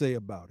Southerners say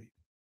about it?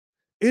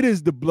 It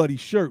is the bloody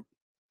shirt,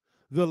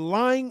 the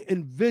lying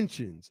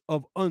inventions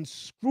of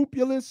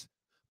unscrupulous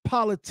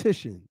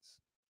politicians,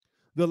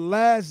 the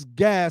last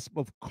gasp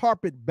of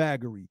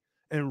carpetbaggery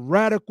and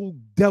radical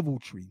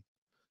deviltry.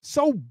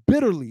 So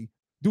bitterly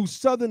do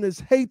Southerners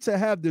hate to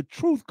have the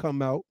truth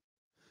come out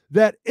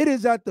that it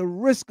is at the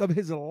risk of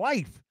his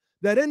life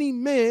that any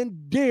man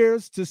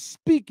dares to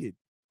speak it.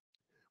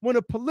 When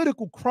a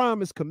political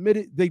crime is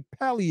committed, they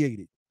palliate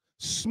it,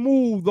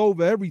 smooth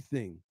over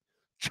everything,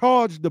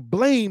 charge the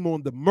blame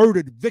on the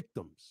murdered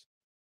victims.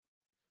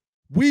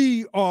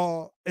 We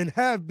are and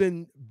have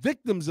been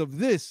victims of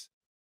this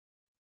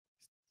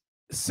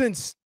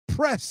since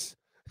press,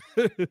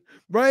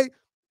 right?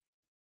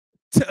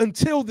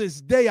 Until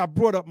this day, I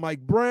brought up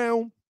Mike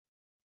Brown.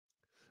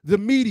 The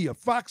media,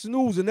 Fox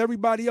News and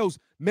everybody else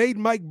made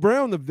Mike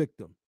Brown the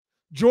victim.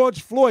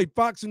 George Floyd,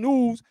 Fox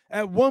News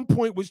at one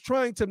point was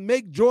trying to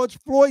make George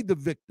Floyd the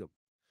victim.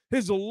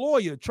 His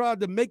lawyer tried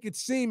to make it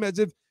seem as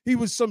if he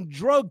was some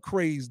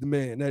drug-crazed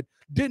man that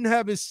didn't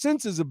have his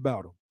senses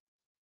about him.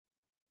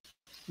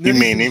 You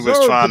mean he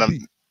was trying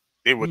to,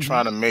 they were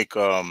trying to make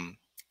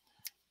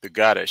the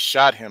guy that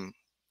shot him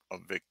a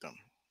victim?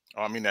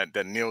 I mean,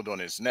 that kneeled on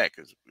his neck.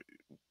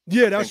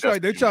 Yeah, that's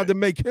right. They tried to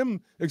make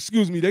him,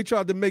 they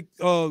tried to make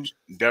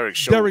Derek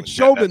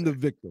Chauvin the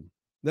victim.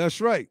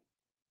 That's right.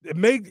 It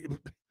made,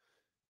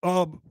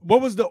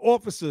 what was the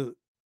officer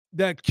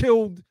that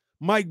killed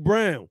Mike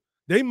Brown?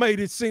 They made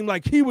it seem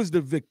like he was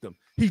the victim.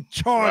 He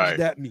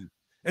charged at me.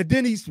 And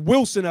then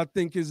Wilson, I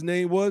think his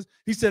name was,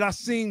 he said, I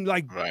seen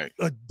like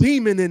a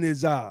demon in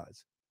his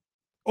eyes.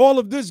 All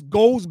of this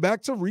goes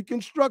back to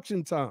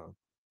Reconstruction time.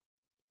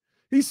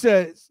 He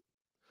says,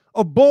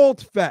 a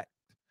bald fact,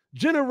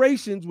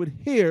 generations would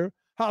hear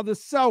how the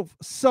South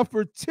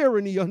suffered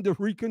tyranny under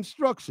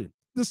Reconstruction.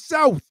 The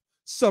South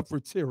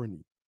suffered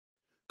tyranny.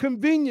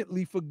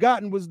 Conveniently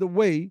forgotten was the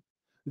way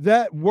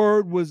that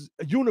word was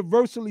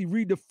universally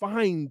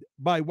redefined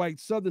by white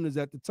Southerners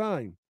at the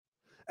time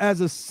as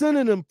a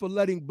synonym for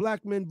letting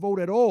black men vote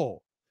at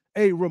all,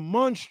 a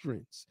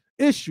remonstrance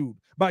issued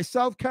by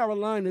South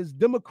Carolina's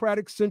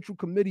Democratic Central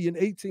Committee in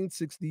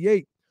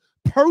 1868,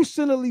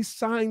 personally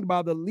signed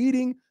by the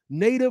leading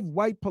native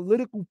white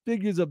political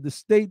figures of the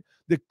state,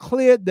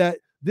 declared that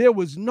there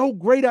was no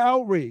greater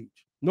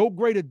outrage, no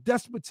greater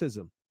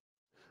despotism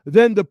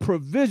than the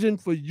provision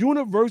for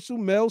universal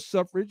male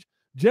suffrage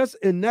just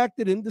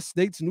enacted in the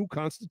state's new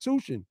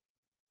constitution.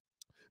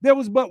 There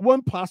was but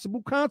one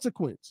possible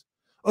consequence.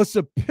 A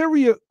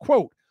superior,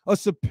 quote, a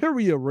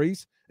superior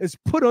race is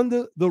put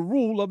under the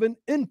rule of an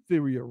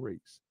inferior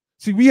race.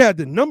 See, we had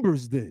the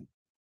numbers then.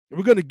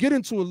 We're going to get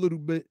into a little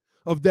bit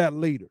of that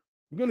later.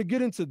 We're going to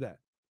get into that.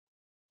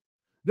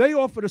 They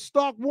offered a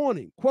stark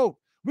warning, quote,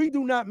 we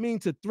do not mean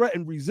to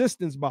threaten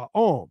resistance by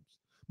arms,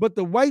 but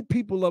the white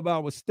people of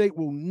our state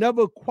will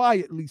never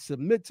quietly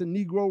submit to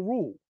Negro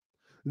rule.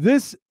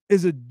 This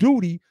is a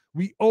duty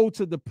we owe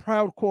to the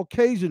proud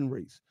Caucasian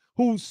race,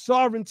 whose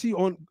sovereignty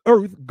on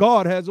earth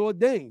God has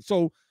ordained.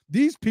 So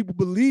these people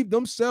believe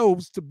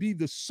themselves to be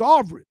the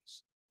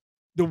sovereigns,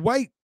 the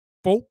white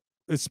folk,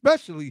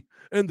 especially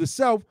in the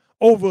South,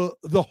 over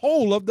the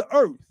whole of the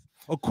earth,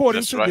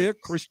 according to their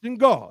Christian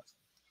God.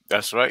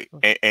 That's right.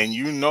 And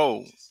you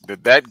know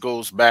that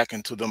goes back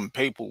into them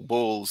papal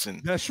bulls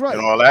and, that's right,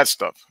 and all that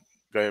stuff.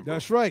 Go ahead, bro.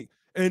 That's right.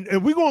 And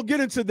we're going to get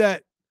into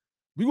that.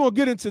 We're going to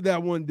get into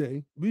that one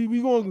day.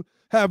 We're going to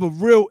have a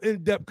real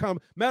in-depth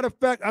comment. Matter of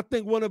fact, I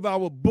think one of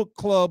our book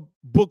club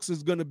books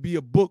is going to be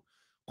a book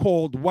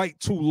called White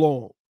Too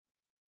Long.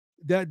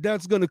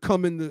 That's going to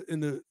come in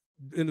the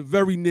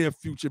very near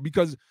future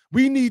because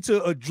we need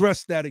to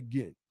address that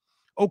again.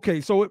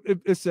 Okay, so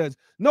it says,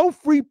 no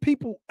free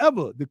people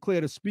ever,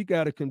 declared a speaker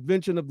at a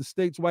convention of the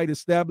state's white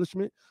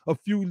establishment a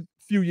few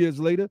years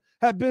later,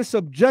 had been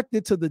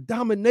subjected to the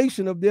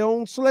domination of their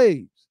own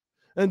slaves.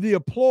 And the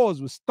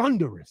applause was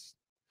thunderous.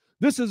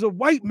 This is a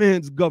white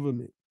man's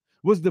government,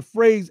 was the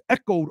phrase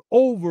echoed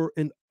over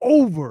and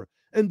over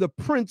in the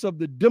prints of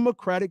the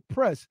Democratic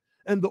press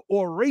and the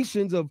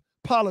orations of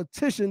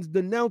politicians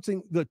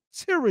denouncing the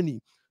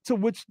tyranny to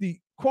which the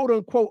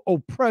quote-unquote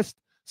oppressed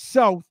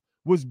South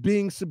was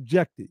being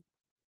subjected.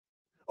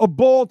 A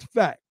bald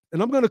fact,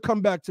 and I'm going to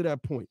come back to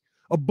that point,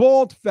 a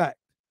bald fact,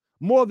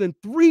 more than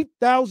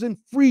 3,000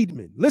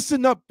 freedmen,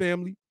 listen up,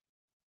 family,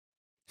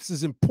 this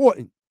is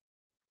important,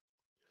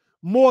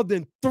 more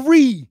than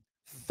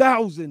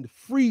 3,000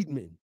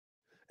 freedmen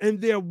and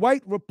their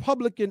white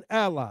Republican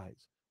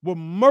allies were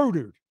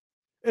murdered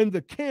in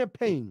the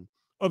campaign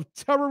of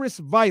terrorist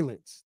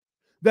violence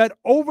that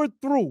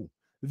overthrew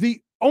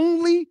the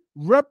only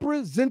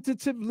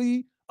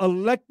representatively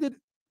elected,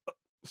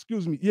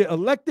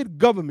 elected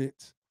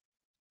government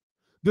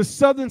the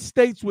Southern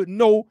states would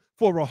know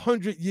for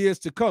 100 years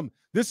to come.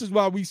 This is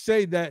why we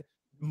say that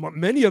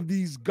many of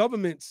these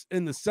governments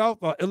in the South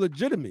are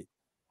illegitimate.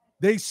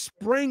 They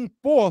spring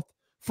forth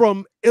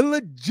from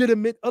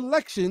illegitimate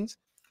elections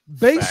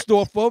based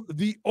off of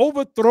the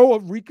overthrow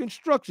of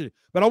Reconstruction.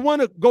 But I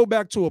want to go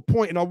back to a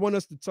point, and I want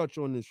us to touch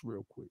on this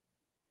real quick.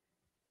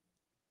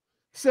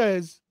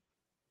 Says,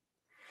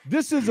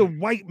 this is a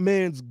white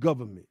man's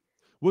government,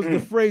 was the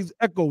phrase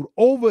echoed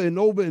over and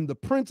over in the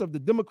prints of the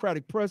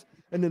Democratic press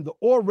and in the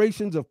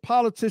orations of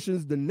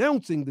politicians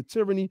denouncing the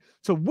tyranny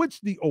to which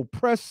the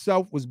oppressed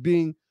South was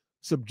being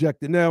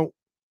subjected. Now,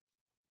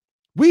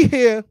 we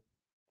hear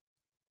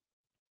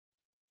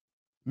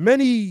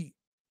many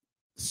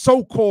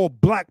so-called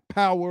Black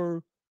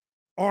Power,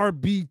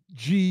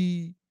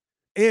 RBG,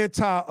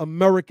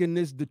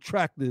 anti-Americanist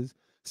detractors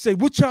say,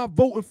 what y'all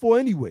voting for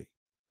anyway?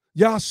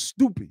 Y'all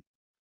stupid.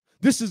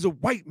 This is a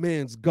white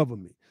man's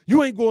government.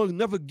 You ain't going to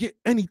never get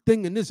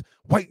anything in this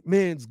white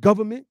man's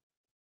government.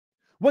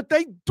 What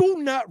they do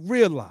not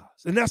realize,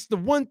 and that's the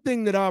one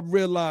thing that I've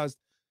realized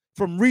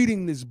from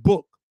reading this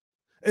book,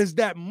 is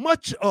that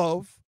much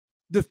of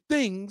the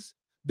things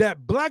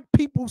that Black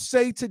people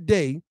say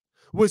today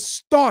was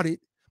started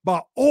by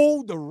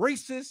all the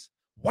racist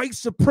white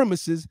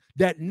supremacists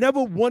that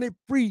never wanted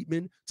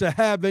freedmen to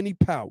have any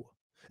power.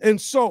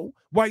 And so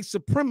white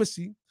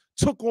supremacy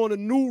took on a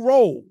new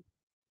role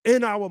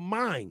in our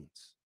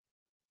minds.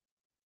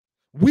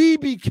 We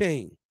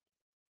became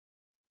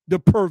the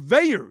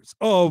purveyors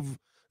of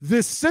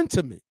this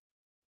sentiment.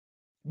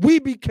 We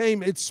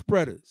became its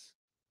spreaders.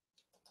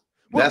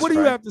 What do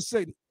you have to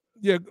say?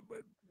 Yeah,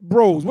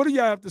 bros, what do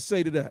y'all have to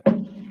say to that?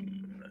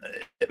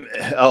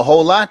 A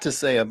whole lot to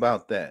say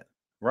about that,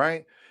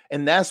 right?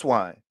 And that's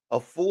why a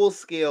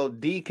full-scale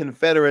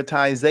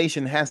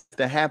deconfederatization has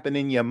to happen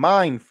in your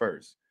mind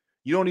first.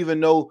 You don't even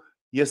know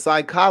your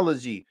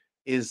psychology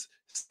is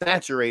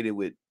saturated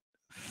with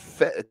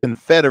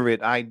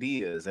Confederate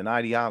ideas and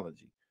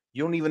ideology.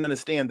 You don't even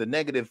understand the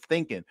negative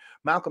thinking.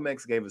 Malcolm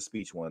X gave a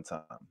speech one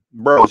time.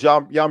 Bro,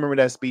 y'all remember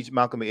that speech?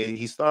 Malcolm,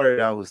 he started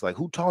out, was like,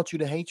 who taught you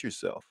to hate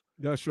yourself?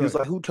 That's right. He was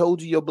like, who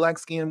told you your black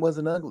skin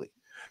wasn't ugly?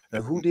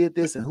 And who did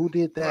this and who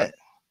did that? Right.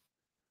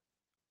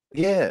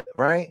 Yeah,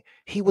 right?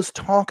 He was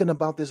talking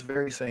about this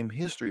very same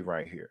history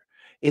right here.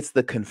 It's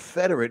the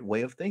Confederate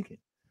way of thinking.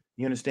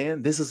 You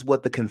understand? This is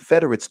what the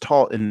Confederates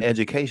taught in the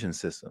education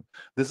system.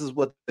 This is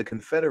what the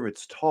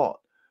Confederates taught,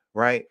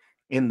 right?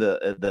 In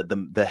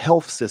the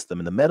health system,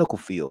 in the medical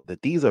field,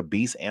 that these are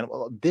beast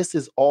animals. This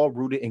is all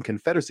rooted in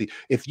Confederacy.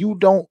 If you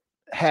don't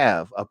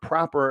have a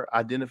proper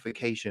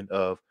identification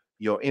of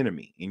your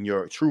enemy, in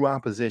your true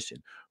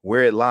opposition,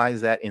 where it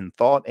lies at in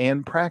thought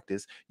and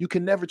practice, you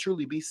can never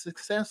truly be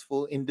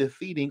successful in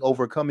defeating,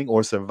 overcoming,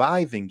 or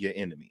surviving your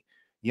enemy.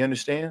 You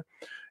understand?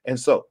 And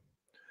so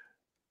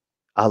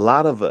a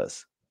lot of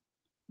us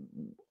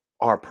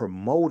are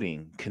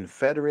promoting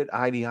Confederate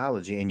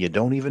ideology and you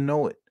don't even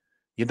know it.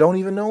 You don't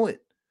even know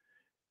it.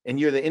 And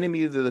you're the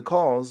enemy to the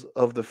cause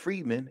of the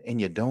freedmen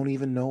and you don't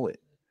even know it.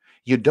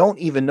 You don't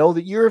even know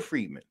that you're a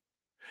freedman.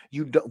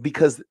 You don't,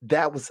 because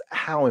that was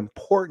how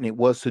important it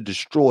was to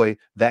destroy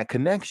that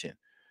connection.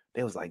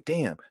 They was like,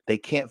 damn, they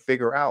can't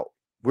figure out.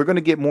 We're going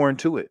to get more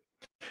into it.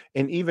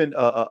 And even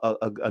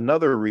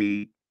another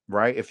read,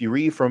 right? If you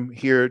read From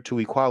Here to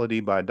Equality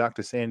by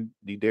Dr. Sandy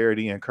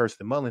Darity and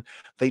Kirsten Mullen,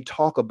 they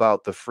talk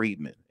about the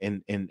freedmen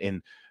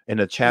in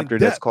a chapter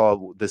that's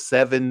called The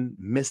 7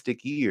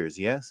 Mystic Years.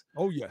 Yes.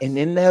 Oh, yes. And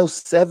in those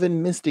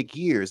 7 mystic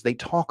years, they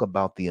talk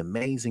about the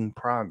amazing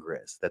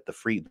progress that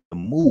the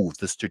moves,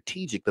 the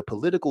strategic, the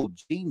political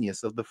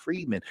genius of the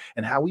freedmen,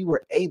 and how we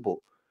were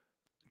able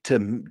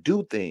to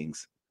do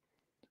things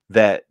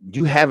that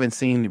you haven't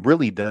seen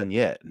really done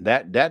yet.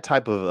 That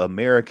type of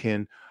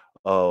American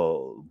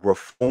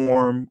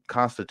reform,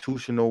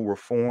 constitutional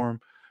reform,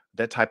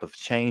 that type of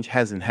change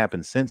hasn't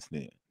happened since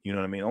then. You know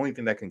what I mean? The only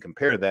thing that can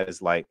compare to that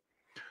is like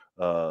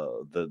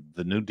the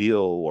New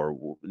Deal,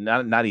 or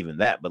not even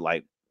that, but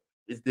like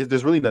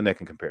there's really nothing that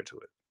can compare to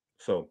it.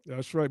 So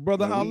that's right,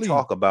 brother when Ali. we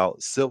talk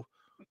about civil,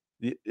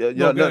 go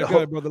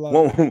ahead, brother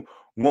Ali.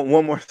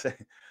 One more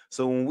thing.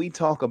 So when we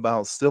talk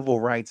about civil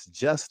rights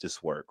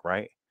justice work,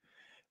 right?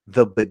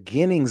 The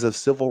beginnings of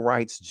civil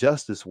rights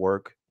justice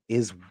work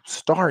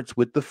starts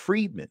with the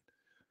freedmen.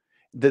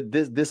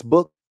 this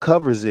book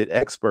covers it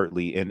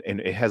expertly, and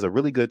it has a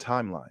really good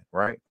timeline,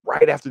 right?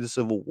 Right after the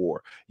Civil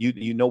War,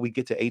 you know, we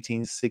get to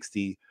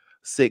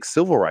 1866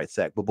 Civil Rights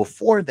Act, but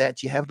before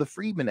that, you have the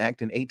Freedmen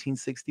Act in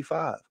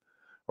 1865,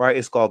 right?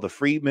 It's called the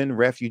Freedmen,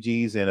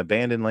 Refugees, and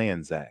Abandoned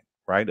Lands Act,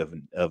 right, of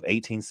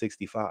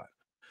 1865.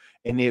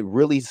 And it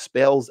really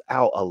spells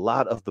out a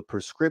lot of the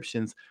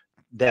prescriptions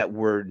that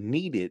were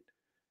needed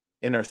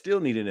and are still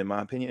needed, in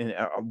my opinion,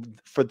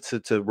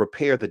 to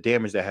repair the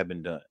damage that had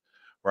been done,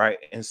 right?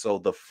 And so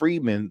the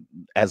freedmen,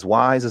 as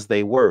wise as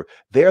they were,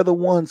 they're the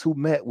ones who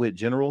met with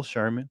General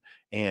Sherman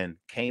and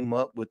came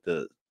up with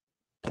the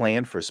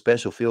plan for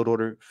Special Field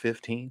Order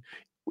 15.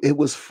 It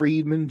was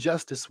freedmen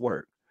justice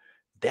work.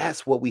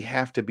 That's what we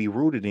have to be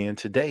rooted in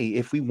today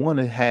if we want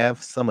to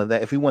have some of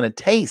that, if we want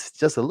to taste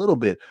just a little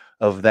bit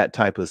of that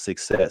type of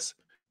success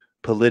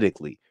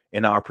politically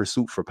in our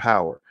pursuit for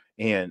power,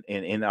 and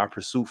in our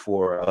pursuit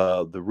for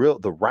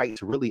the right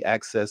to really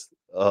access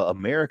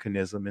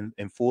Americanism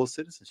and full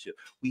citizenship.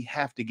 We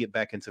have to get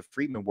back into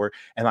freedmen work,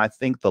 and I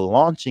think the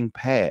launching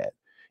pad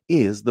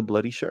is the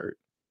bloody shirt.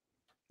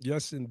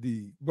 Yes,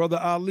 indeed, Brother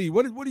Ali.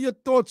 What are your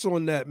thoughts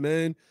on that,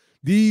 man?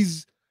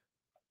 These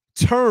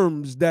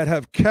terms that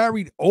have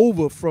carried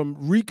over from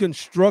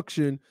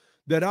Reconstruction,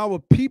 that our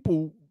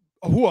people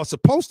who are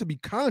supposed to be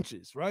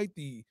conscious, right,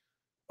 the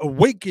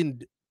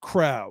awakened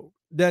crowd,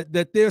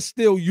 that they're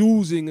still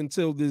using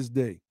until this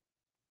day.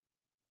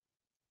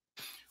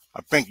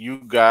 I think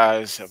you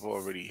guys have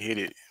already hit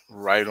it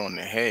right on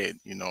the head.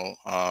 You know,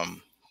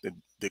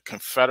 the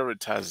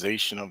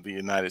Confederatization of the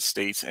United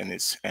States and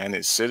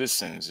its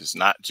citizens is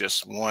not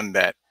just one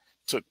that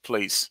took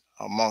place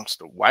amongst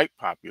the white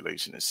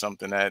population. It's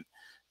something that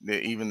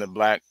even the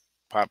black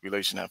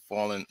population have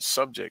fallen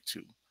subject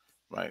to,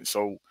 right?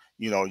 So,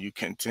 you know, you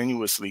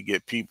continuously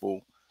get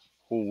people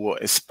who will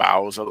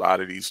espouse a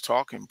lot of these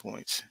talking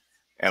points.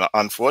 And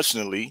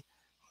unfortunately,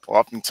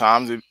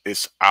 oftentimes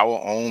it's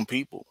our own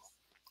people.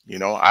 You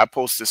know, I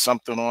posted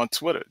something on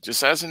Twitter,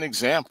 just as an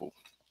example.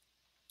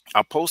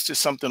 I posted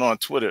something on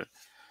Twitter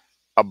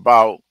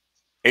about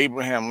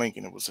Abraham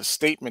Lincoln. It was a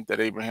statement that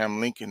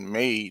Abraham Lincoln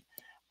made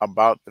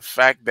about the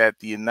fact that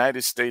the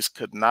United States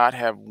could not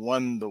have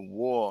won the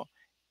war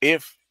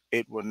if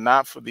it were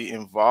not for the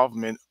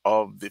involvement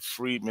of the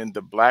freedmen,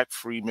 the black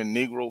freedmen,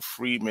 Negro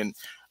freedmen,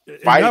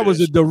 fighters. And that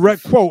was a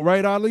direct quote,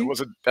 right, Ali?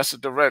 That's a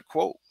direct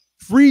quote.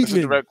 Freedmen,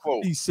 that's a direct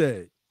quote. He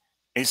said.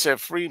 He said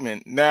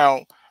freedmen.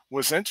 Now,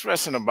 what's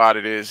interesting about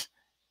it is,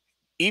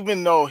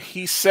 even though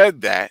he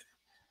said that,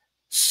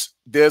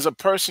 there's a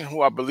person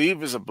who I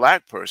believe is a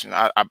black person.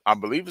 I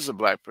believe is a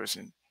black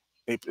person.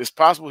 It's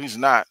possible he's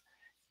not.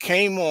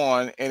 Came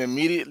on and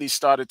immediately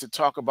started to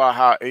talk about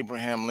how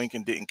Abraham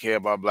Lincoln didn't care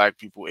about black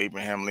people.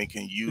 Abraham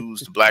Lincoln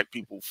used black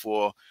people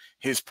for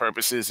his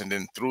purposes and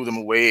then threw them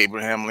away.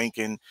 Abraham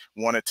Lincoln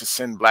wanted to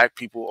send black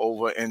people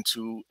over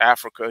into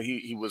Africa.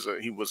 He was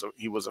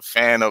a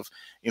fan of,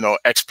 you know,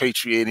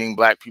 expatriating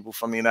black people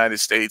from the United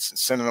States and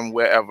sending them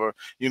wherever.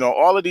 You know,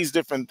 all of these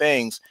different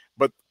things.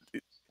 But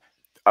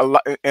a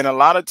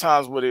lot of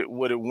times what it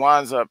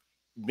winds up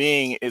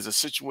being is a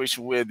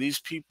situation where these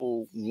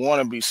people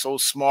want to be so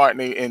smart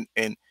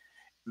and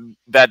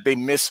that they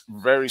miss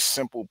very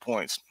simple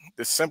points.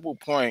 The simple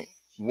point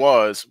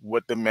was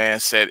what the man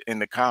said in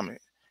the comment.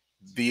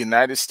 The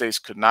United States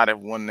could not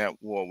have won that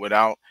war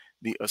without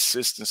the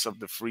assistance of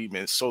the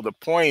freedmen. So the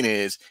point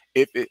is,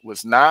 if it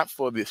was not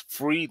for the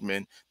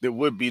freedmen, there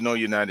would be no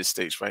United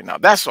States right now.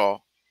 That's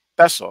all.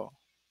 That's all.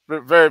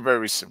 Very,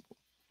 very simple.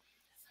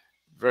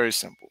 Very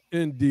simple.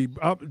 Indeed.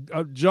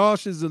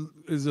 Josh is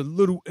a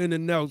little in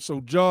and out.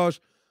 So, Josh,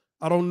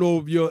 I don't know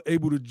if you're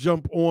able to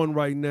jump on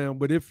right now,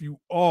 but if you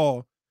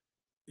are,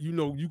 you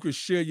know, you could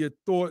share your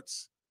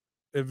thoughts.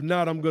 If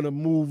not, I'm going to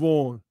move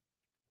on.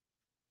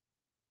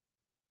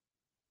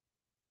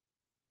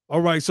 All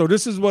right, so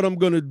this is what I'm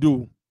going to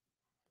do.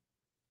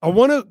 I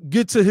want to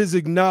get to his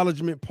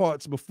acknowledgement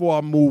parts before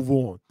I move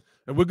on.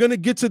 And we're going to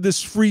get to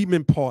this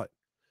freedman part.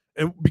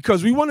 And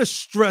because we want to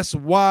stress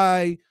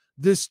why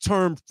this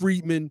term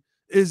freedman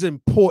is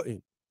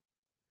important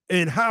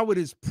and how it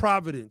is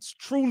providence,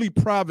 truly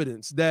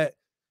providence, that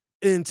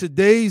in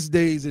today's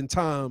days and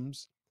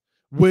times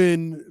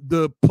when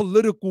the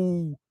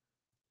political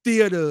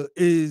theater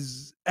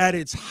is at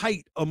its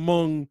height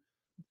among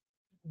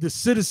the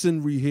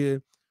citizenry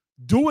here,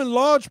 due in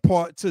large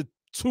part to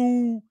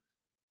two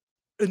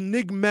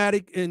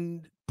enigmatic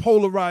and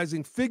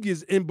polarizing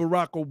figures in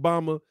Barack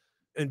Obama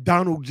and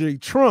Donald J.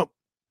 Trump,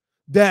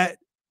 that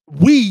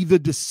we, the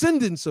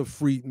descendants of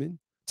freedmen,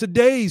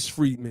 today's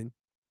freedmen,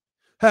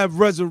 have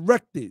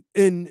resurrected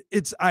in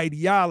its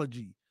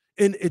ideology,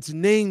 in its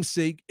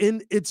namesake,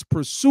 in its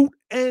pursuit,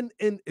 and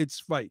in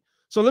its fight.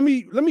 So let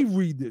me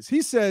read this.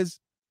 He says,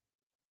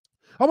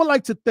 I would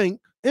like to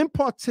thank, in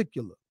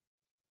particular,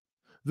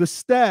 the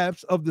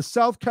staffs of the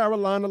South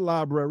Carolina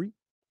Library,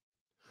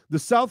 the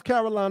South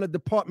Carolina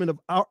Department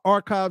of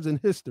Archives and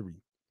History,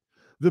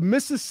 the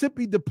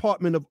Mississippi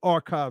Department of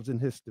Archives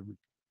and History,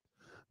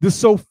 the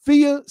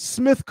Sophia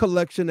Smith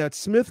Collection at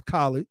Smith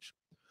College,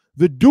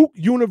 the Duke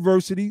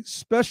University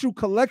Special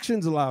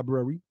Collections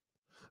Library,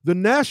 the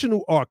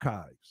National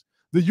Archives,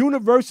 the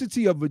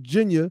University of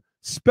Virginia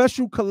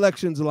Special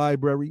Collections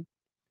Library,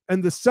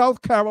 and the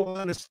South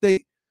Carolina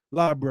State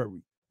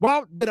Library.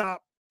 Why did I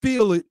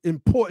feel it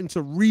important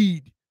to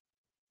read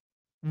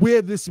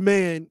where this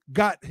man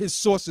got his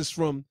sources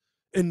from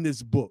in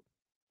this book?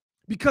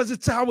 Because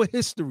it's our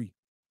history.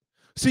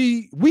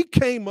 See, we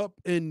came up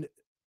in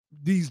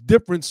these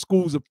different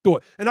schools of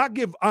thought, and I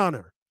give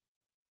honor.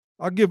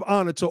 I give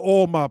honor to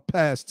all my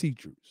past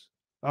teachers.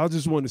 I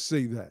just want to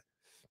say that.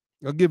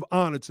 I give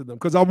honor to them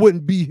because I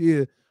wouldn't be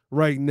here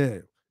right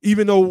now.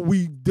 Even though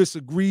we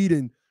disagreed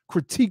and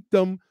critiqued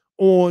them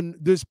on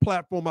this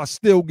platform, I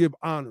still give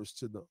honors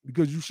to them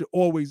because you should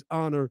always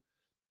honor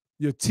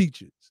your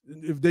teachers.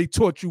 If they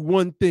taught you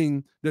one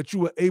thing that you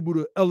were able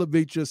to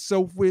elevate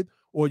yourself with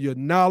or your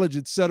knowledge,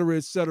 et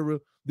cetera,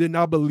 then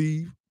I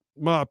believe,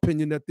 my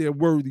opinion, that they're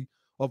worthy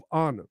of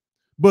honor.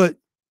 But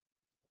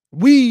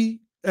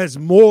we, as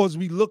Moors,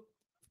 we look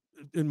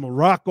in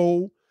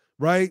Morocco,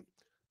 right?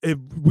 If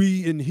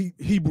we in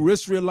Hebrew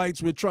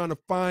Israelites, we're trying to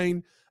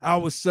find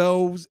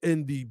ourselves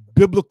in the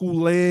biblical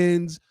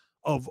lands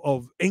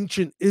of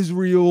ancient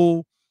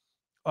Israel.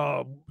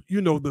 The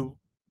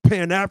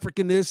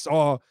Pan-Africanists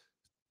are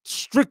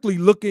strictly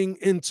looking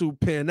into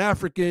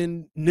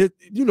Pan-African,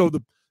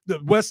 the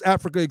West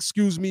Africa,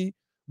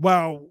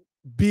 while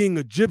being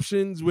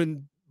Egyptians,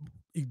 when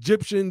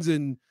Egyptians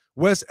and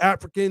West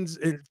Africans,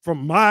 and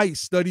from my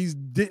studies,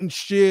 didn't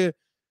share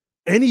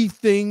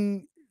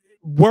anything,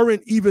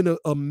 weren't even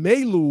a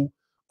melu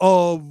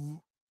of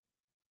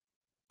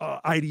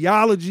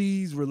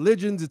ideologies,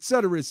 religions, et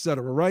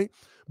cetera, right?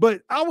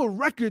 But our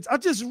records, I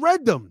just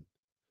read them.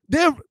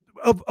 They're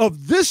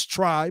of this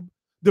tribe,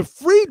 the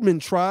Freedmen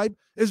tribe,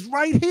 is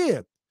right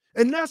here.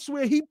 And that's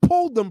where he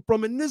pulled them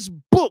from. And this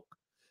book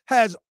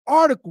has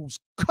articles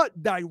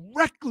cut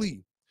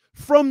directly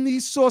from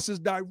these sources,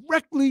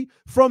 directly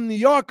from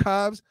the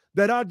archives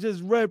that I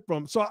just read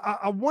from. So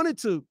I wanted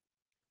to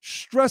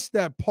stress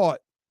that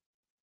part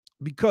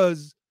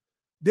because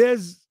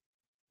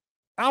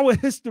our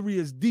history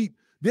is deep.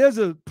 There's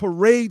a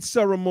parade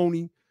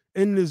ceremony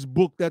in this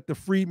book that the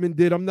Freedmen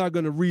did. I'm not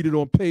going to read it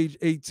on page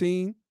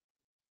 18.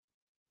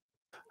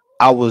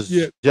 I was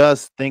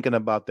just thinking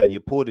about that. You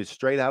pulled it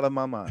straight out of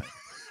my mind.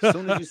 As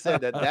soon as you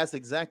said that, that's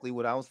exactly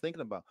what I was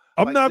thinking about.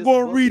 I'm not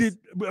going to read it.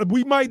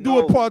 We might do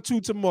a part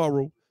 2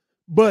 tomorrow,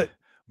 but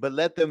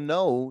let them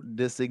know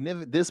the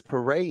significant. This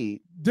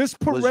parade was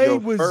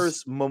your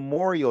first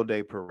Memorial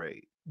Day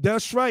parade.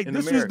 That's right.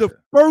 This was the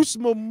first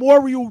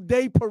Memorial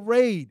Day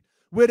parade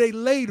where they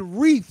laid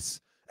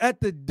wreaths at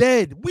the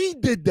dead. We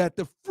did that.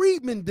 The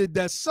Freedmen did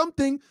that.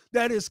 Something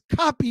that is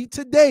copied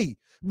today.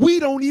 We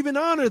don't even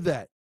honor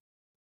that.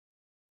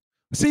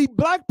 See,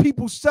 Black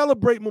people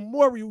celebrate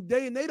Memorial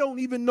Day and they don't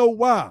even know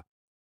why.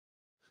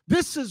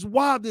 This is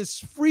why this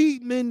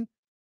Freedmen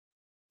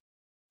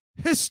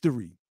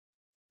history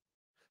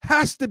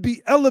has to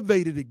be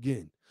elevated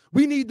again.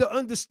 We need to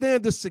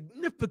understand the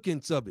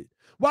significance of it.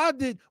 Why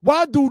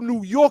do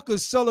New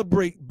Yorkers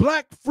celebrate,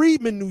 Black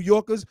Freedmen New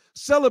Yorkers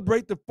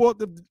celebrate the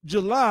 4th of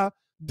July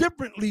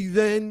differently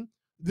than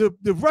the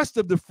rest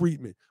of the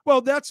Freedmen? Well,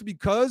 that's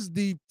because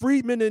the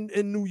Freedmen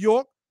in New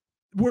York,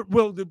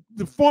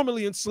 the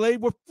formerly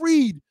enslaved were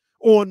freed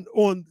on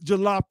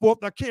July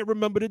 4th. I can't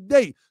remember the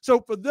date.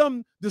 So for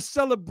them, the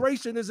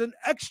celebration is an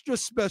extra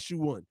special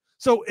one.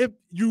 So if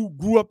you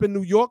grew up in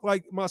New York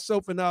like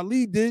myself and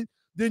Ali did,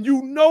 then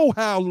you know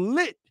how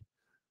lit,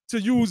 to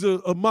use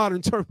a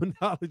modern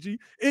terminology,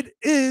 it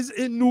is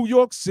in New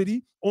York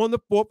City on the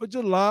 4th of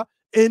July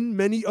in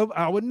many of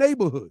our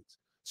neighborhoods.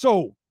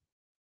 So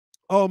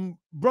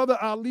Brother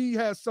Ali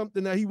has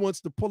something that he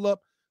wants to pull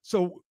up.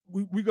 So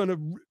we're going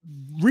to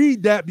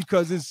read that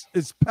because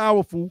it's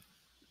powerful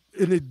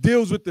and it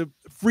deals with the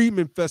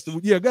Freedmen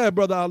Festival. Yeah, go ahead,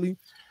 Brother Ali.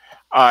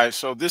 All right,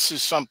 so this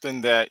is something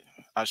that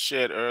I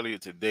shared earlier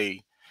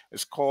today.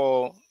 It's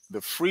called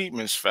the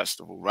Freedmen's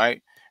Festival,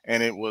 right?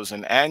 And it was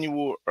an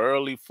annual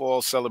early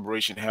fall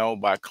celebration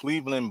held by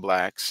Cleveland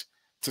Blacks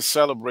to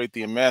celebrate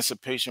the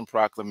Emancipation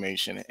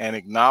Proclamation and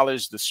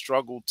acknowledge the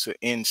struggle to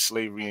end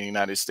slavery in the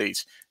United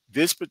States.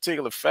 This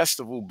particular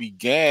festival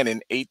began in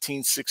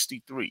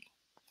 1863.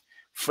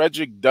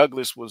 Frederick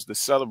Douglass was the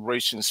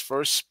celebration's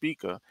first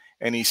speaker,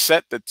 and he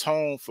set the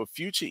tone for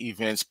future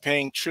events,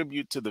 paying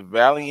tribute to the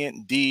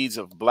valiant deeds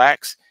of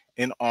Blacks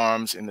in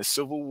arms in the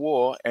Civil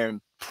War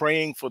and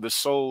praying for the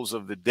souls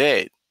of the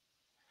dead.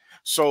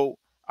 So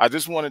I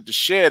just wanted to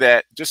share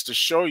that just to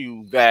show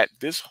you that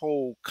this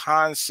whole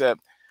concept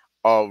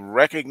of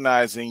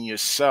recognizing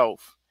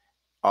yourself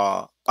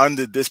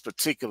under this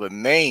particular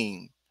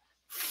name,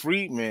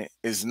 Freedmen,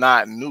 is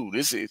not new.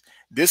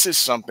 This is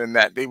something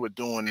that they were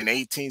doing in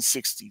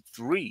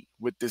 1863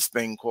 with this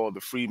thing called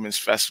the Freedmen's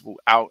Festival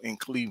out in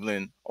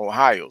Cleveland,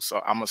 Ohio. So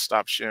I'm gonna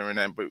stop sharing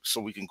that, but so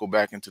we can go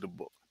back into the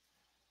book.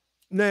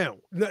 Now,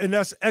 and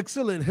that's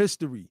excellent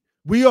history.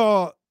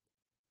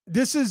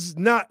 This is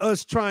not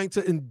us trying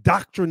to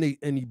indoctrinate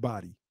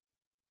anybody.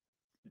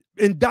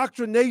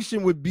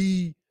 Indoctrination would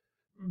be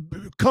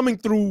coming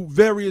through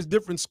various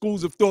different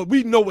schools of thought.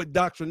 We know what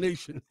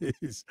doctrination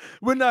is.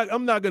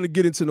 I'm not going to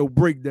get into no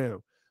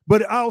breakdown,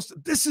 but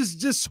this is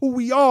just who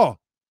we are.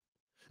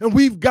 And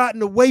we've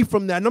gotten away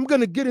from that. And I'm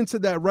going to get into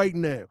that right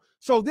now.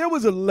 So there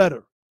was a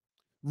letter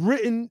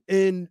written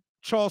in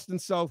Charleston,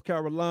 South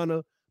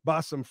Carolina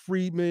by some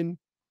freedmen.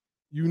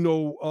 You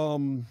know,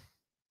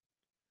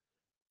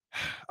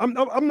 I'm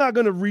not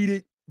going to read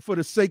it for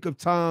the sake of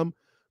time,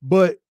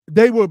 but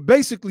they were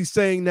basically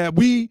saying that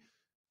we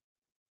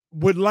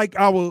would like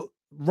our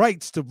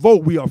rights to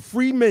vote. We are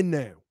free men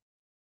now.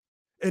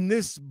 And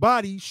this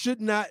body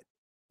should not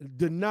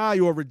deny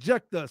or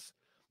reject us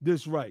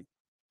this right.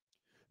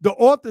 The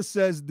author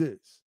says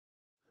this: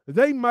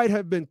 they might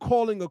have been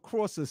calling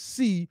across a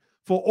sea,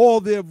 for all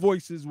their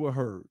voices were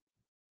heard.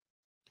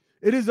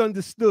 It is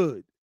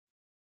understood,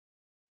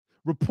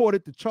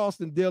 reported the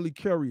Charleston Daily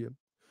Courier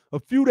a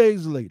few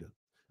days later,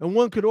 and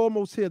one could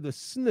almost hear the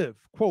sniff,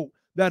 quote,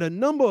 that a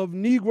number of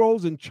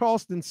Negroes in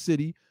Charleston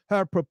City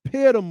have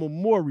prepared a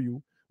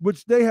memorial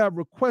which they have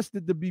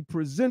requested to be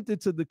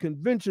presented to the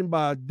convention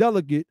by a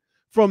delegate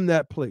from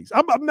that place.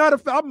 Matter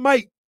of fact, I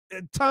might,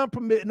 time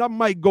permitting, I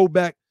might go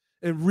back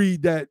and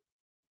read that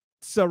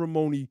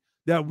ceremony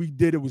that we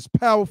did. It was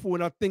powerful,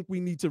 and I think we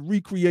need to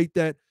recreate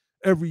that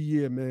every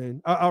year,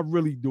 man. I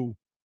really do.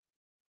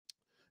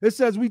 It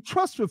says, we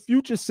trust for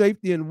future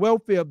safety and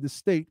welfare of the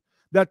state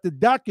that the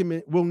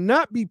document will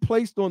not be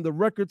placed on the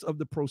records of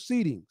the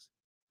proceedings.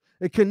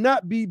 It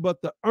cannot be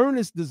but the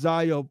earnest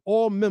desire of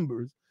all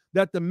members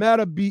that the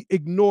matter be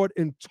ignored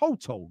in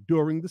toto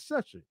during the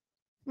session.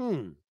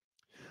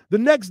 The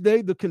next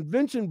day, the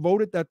convention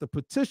voted that the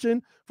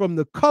petition from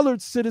the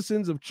colored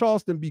citizens of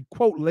Charleston be,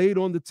 quote, laid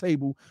on the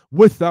table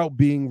without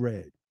being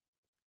read.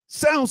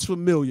 Sounds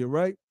familiar,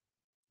 right?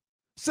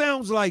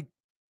 Sounds like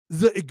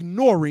the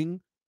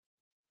ignoring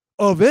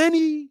of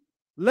any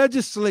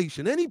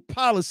legislation, any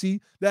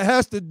policy that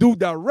has to do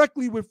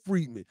directly with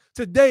freedmen.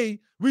 Today,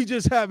 we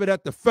just have it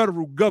at the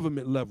federal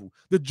government level.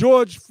 The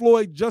George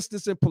Floyd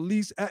Justice and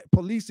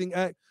Policing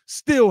Act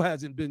still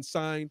hasn't been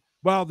signed,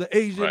 while the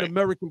Asian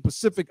American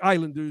Pacific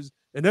Islanders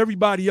and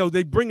everybody else,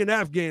 they bringing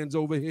Afghans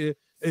over here,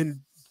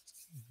 and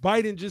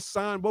Biden just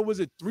signed, what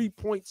was it,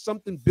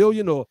 3-point-something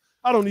billion, or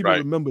I don't even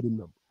remember the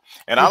number.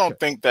 And I don't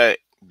think that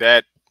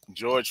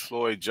George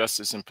Floyd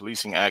Justice and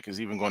Policing Act is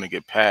even going to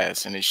get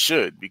passed, and it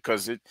should,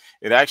 because it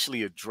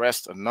actually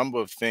addressed a number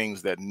of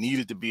things that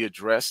needed to be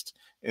addressed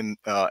in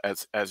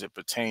as it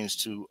pertains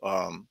to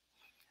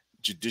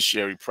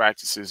judiciary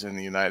practices in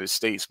the United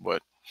States.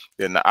 But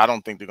then I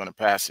don't think they're going to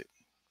pass it.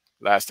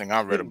 Last thing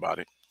I read about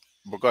it.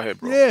 But go ahead,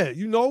 bro. Yeah,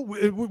 you know,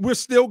 we're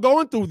still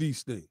going through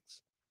these things.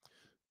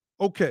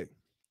 Okay,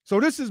 so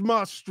this is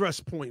my stress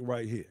point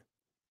right here.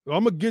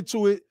 I'm going to get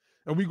to it,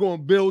 and we're going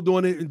to build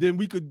on it, and then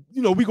we could,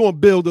 you know, we're going to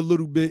build a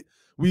little bit.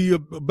 We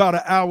about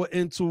an hour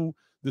into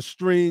the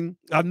string.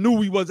 I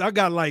knew I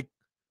got like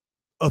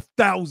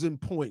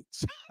 1,000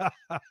 points.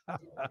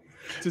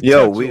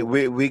 Yo,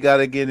 we got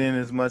to get in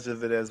as much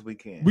of it as we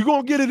can. We're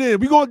going to get it in.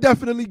 We're going to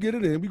definitely get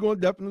it in. We're going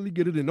to definitely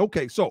get it in.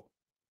 Okay, so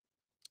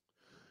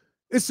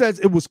it says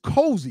it was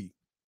cozy,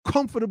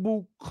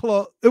 comfortable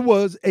club. It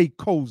was a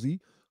cozy,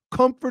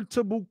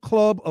 comfortable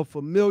club of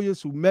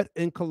familiars who met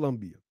in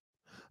Columbia.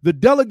 The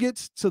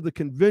delegates to the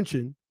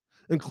convention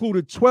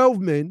included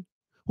 12 men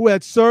who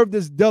had served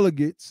as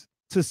delegates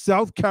to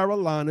South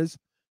Carolina's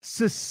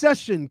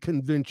secession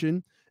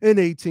convention in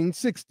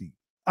 1860,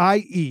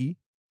 i.e.,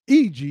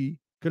 e.g.,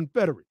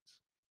 Confederates.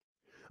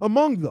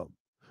 Among them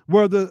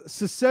were the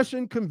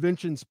secession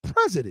convention's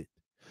president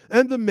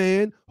and the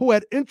man who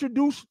had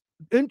introduced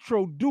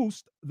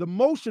the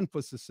motion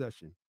for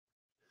secession.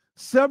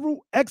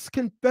 Several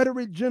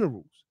ex-Confederate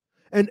generals,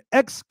 an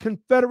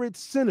ex-Confederate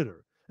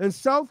senator, and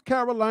South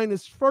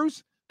Carolina's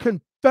first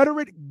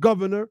Confederate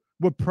governor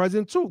were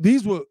present too.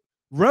 These were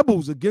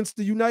rebels against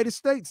the United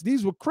States.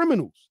 These were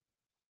criminals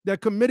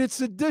that committed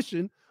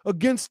sedition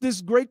against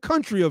this great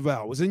country of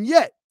ours. And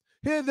yet,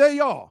 here they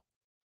are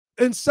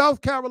in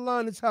South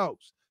Carolina's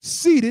house,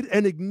 seated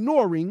and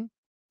ignoring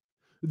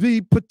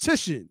the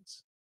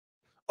petitions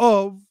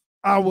of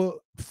our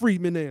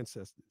freedmen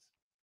ancestors.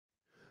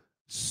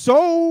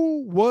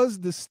 So was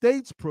the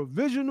state's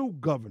provisional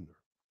governor,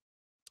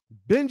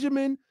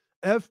 Benjamin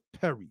F.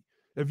 Perry.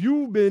 If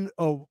you've been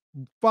a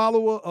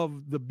follower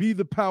of the Be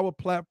the Power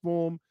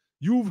platform,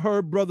 you've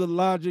heard Brother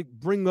Logic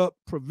bring up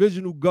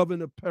Provisional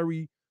Governor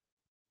Perry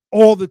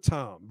all the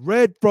time.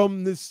 Read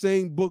from this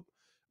same book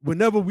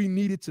whenever we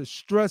needed to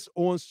stress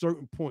on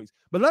certain points.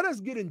 But let us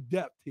get in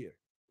depth here.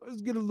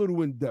 Let's get a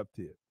little in depth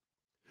here.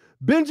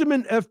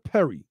 Benjamin F.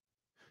 Perry,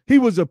 he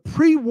was a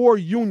pre-war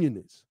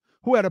Unionist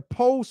who had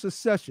opposed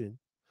secession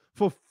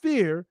for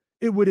fear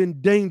it would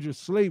endanger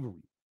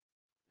slavery.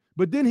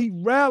 But then he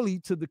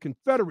rallied to the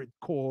Confederate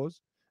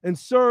cause and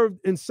served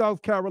in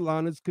South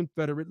Carolina's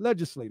Confederate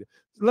legislature.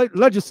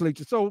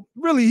 So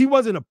really, he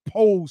wasn't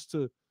opposed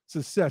to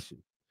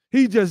secession.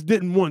 He just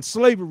didn't want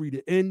slavery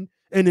to end.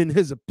 And in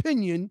his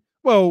opinion,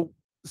 well,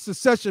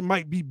 secession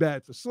might be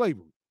bad for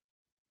slavery.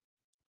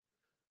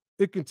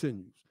 It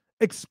continues.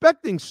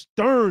 Expecting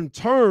stern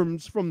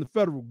terms from the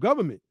federal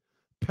government,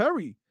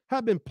 Perry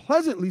had been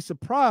pleasantly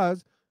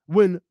surprised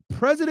when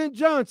President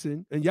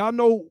Johnson, and y'all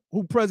know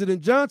who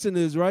President Johnson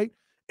is, right?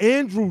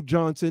 Andrew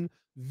Johnson,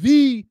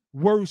 the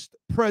worst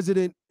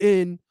president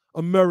in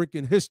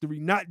American history,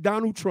 not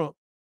Donald Trump,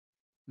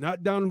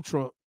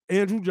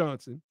 Andrew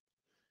Johnson.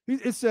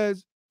 It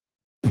says,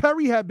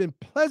 Perry had been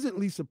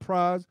pleasantly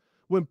surprised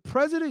when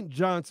President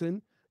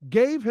Johnson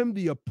gave him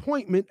the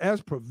appointment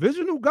as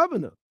provisional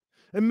governor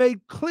and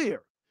made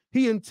clear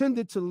he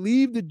intended to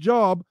leave the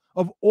job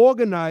of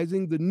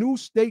organizing the new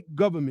state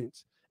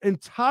governments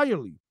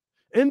entirely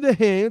in the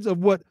hands of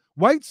what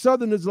white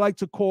Southerners like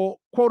to call,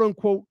 quote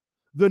unquote,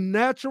 the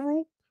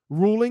natural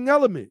ruling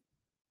element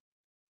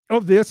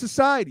of their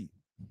society.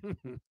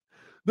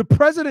 The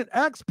president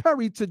asked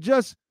Perry to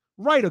just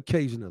write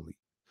occasionally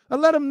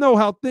and let him know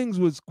how things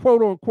was,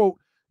 quote unquote,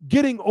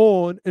 getting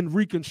on and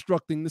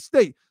reconstructing the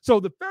state. So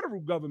the federal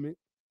government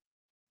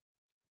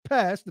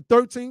passed the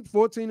 13th,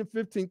 14th, and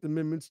 15th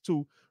Amendments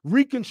to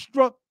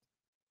reconstruct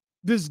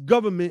this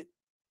government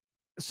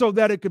so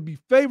that it could be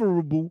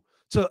favorable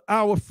to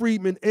our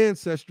freedmen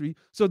ancestry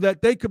so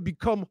that they could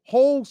become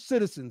whole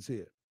citizens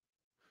here.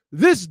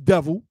 This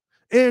devil,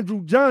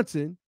 Andrew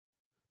Johnson,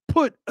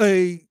 put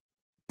a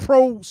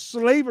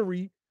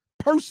pro-slavery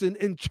person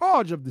in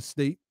charge of the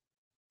state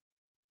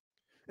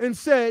and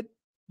said,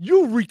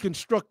 you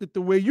reconstruct it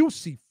the way you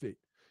see fit.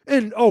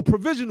 And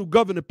provisional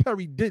Governor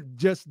Perry did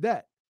just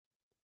that.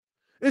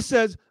 It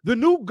says the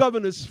new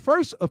governor's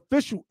first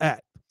official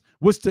act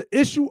was to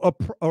issue a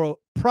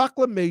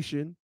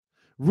proclamation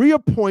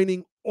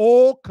reappointing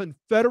all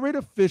Confederate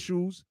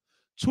officials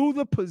to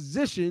the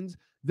positions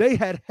they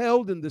had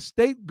held in the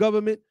state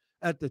government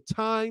at the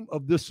time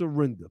of the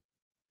surrender.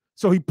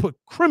 So he put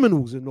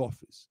criminals in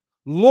office,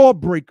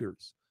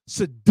 lawbreakers,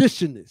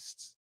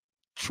 seditionists,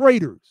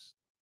 traitors.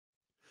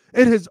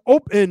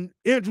 And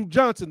Andrew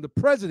Johnson, the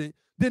president,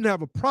 didn't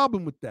have a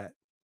problem with that.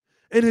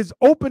 In his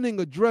opening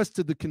address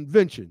to the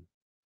convention,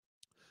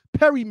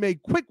 Perry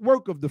made quick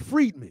work of the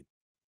freedmen.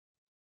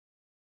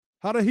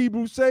 How the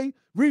Hebrews say?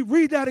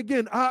 Read that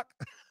again, Ak.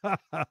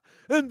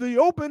 In the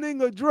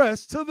opening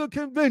address to the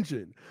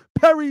convention,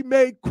 Perry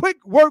made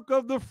quick work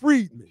of the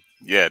freedmen.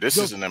 Yeah, this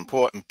is an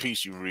important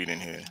piece you're reading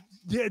here.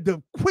 Yeah,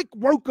 the quick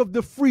work of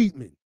the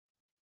freedmen.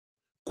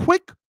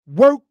 Quick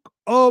work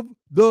of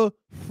the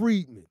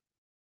freedmen.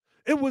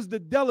 It was the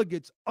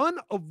delegates'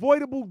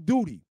 unavoidable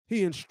duty,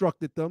 he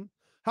instructed them,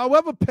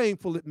 however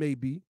painful it may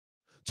be,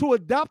 to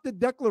adopt a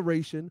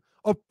declaration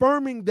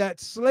affirming that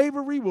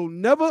slavery will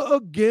never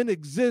again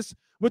exist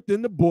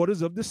within the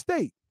borders of the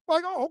state.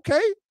 Like, oh,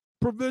 okay,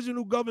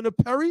 Provisional Governor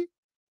Perry.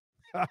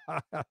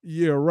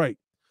 Yeah, right.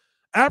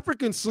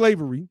 African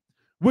slavery,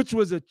 which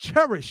was a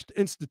cherished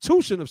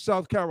institution of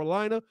South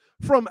Carolina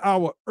from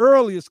our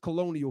earliest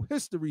colonial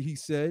history, he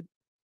said,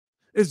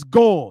 is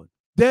gone,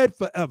 dead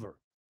forever,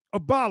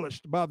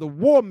 abolished by the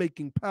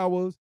war-making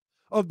powers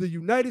of the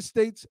United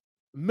States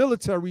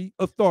military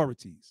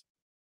authorities.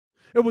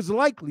 It was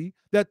likely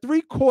that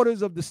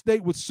 3/4 of the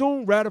state would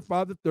soon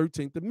ratify the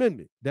 13th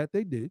Amendment, that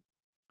they did,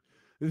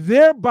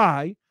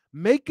 thereby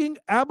making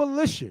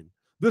abolition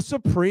the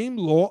supreme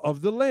law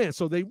of the land.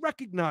 So they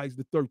recognized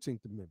the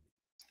 13th Amendment.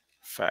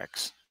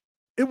 Facts.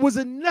 It was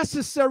a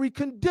necessary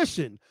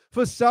condition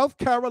for South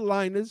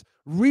Carolina's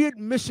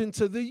readmission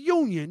to the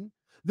Union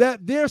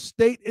that their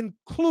state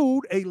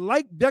include a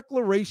like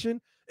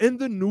declaration in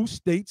the new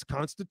state's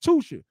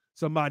constitution.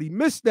 Somebody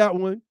missed that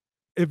one.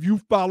 If you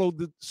follow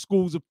the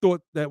schools of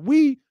thought that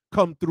we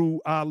come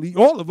through, Ali,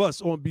 all of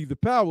us on Be the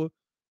Power,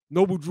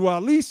 Noble Drew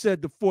Ali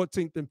said the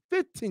 14th and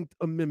 15th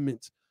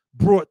Amendments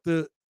brought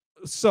the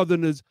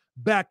Southerners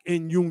back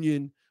in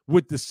union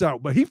with the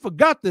South. But he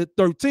forgot the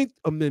 13th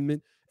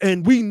Amendment,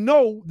 and we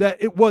know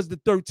that it was the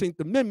 13th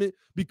Amendment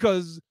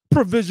because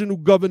Provisional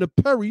Governor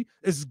Perry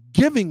is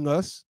giving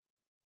us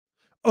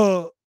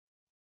a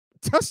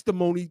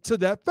testimony to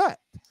that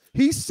fact.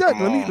 He said,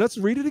 let's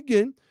read it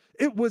again.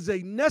 It was a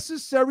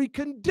necessary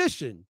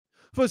condition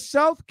for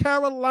South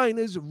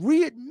Carolina's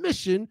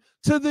readmission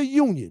to the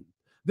Union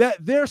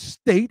that their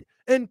state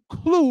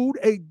include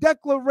a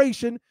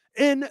declaration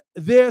in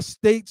their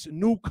state's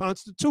new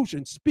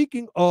constitution.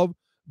 Speaking of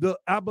the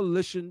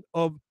abolition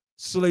of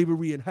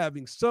slavery and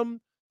having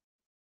some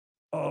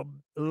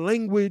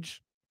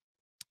language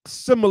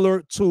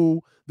similar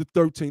to the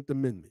 13th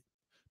Amendment.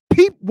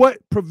 Peep what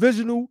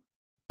Provisional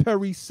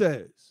Perry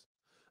says.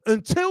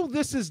 Until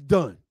this is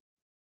done,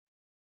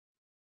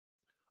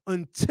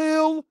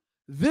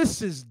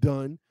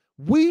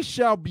 we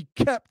shall be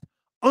kept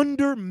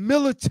under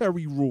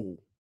military rule.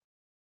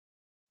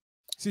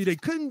 See, they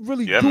couldn't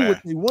really do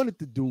what they wanted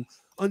to do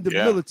under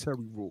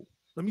military rule.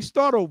 Let me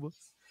start over.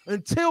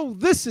 Until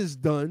this is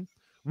done,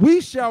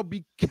 we shall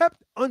be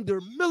kept under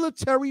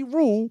military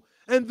rule,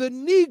 and the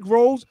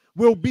Negroes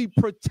will be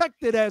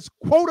protected as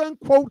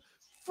quote-unquote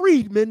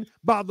freedmen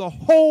by the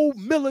whole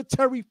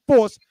military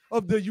force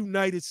of the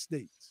United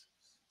States.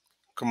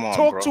 Come on,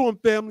 Talk bro. to him,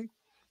 family.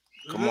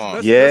 Come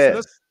on.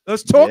 Yes.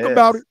 Let's talk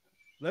about it.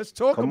 Let's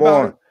talk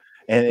about it.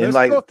 And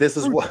like, this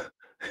is what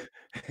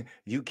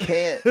You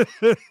can't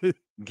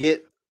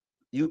get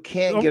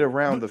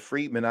around the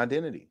freedman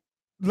identity.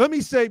 Let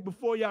me say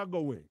before y'all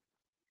go in.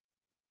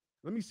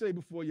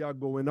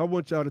 I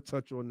want y'all to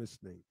touch on this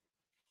thing.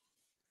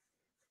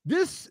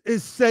 This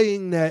is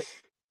saying that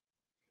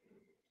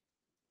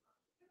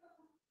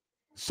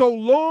so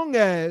long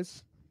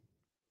as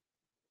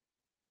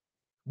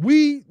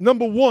we,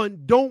 number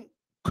one, don't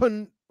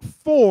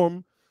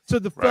conform to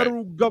the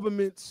federal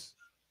government's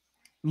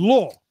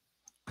law,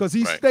 because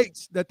he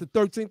states that the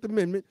 13th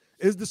Amendment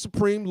is the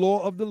supreme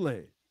law of the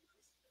land,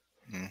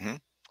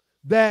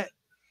 that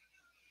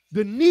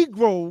the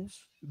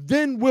Negroes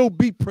then will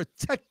be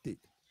protected.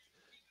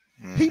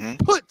 He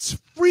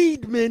puts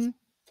freedmen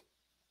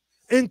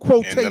in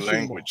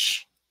quotation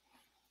marks.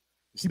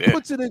 He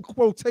puts it in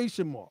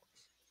quotation marks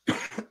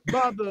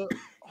by the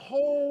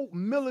whole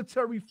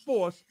military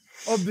force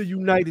of the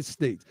United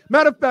States.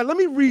 Matter of fact, let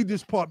me read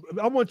this part.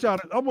 I want y'all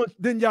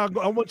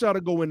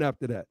to go in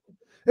after that.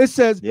 It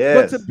says,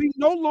 but to be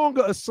no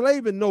longer a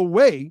slave in no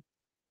way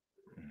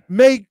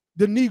make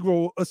the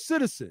Negro a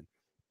citizen.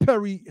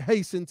 Perry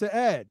hastened to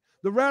add.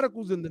 The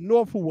radicals in the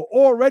North, who were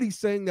already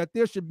saying that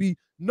there should be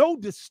no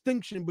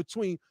distinction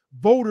between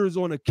voters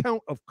on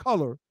account of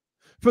color,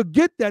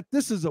 forget that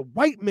this is a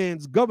white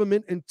man's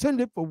government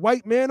intended for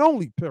white man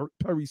only,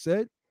 Perry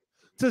said.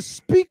 To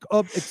speak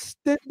of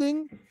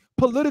extending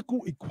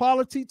political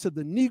equality to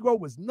the Negro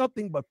was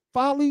nothing but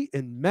folly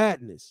and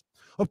madness.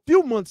 A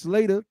few months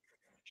later,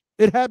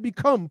 it had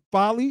become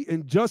folly,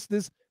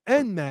 injustice,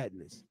 and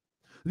madness.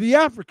 The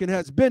African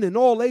has been in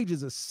all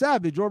ages a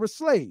savage or a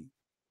slave,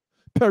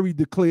 Perry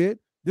declared.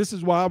 This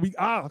is why we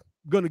are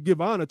going to give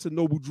honor to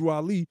Noble Drew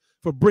Ali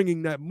for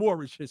bringing that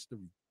Moorish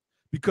history,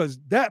 because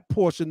that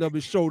portion of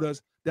it showed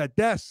us that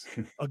that's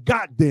a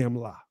goddamn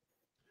lie.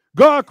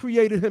 God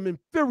created him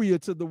inferior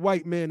to the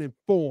white man in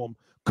form,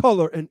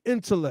 color, and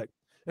intellect,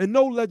 and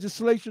no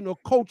legislation or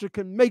culture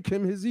can make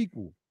him his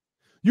equal.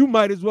 You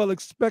might as well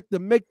expect to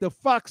make the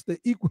fox the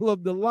equal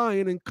of the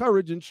lion in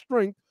courage and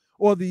strength,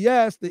 or the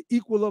ass the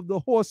equal of the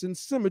horse in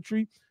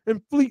symmetry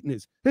and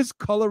fleetness. His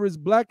color is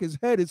black, his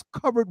head is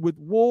covered with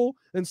wool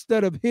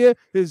instead of hair,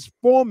 his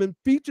form and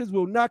features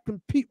will not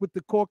compete with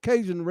the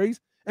Caucasian race,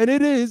 and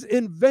it is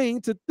in vain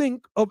to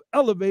think of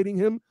elevating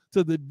him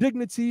to the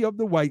dignity of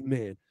the white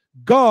man.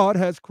 God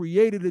has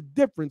created a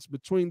difference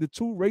between the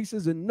two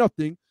races, and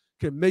nothing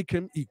can make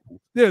him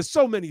equal. There's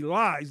so many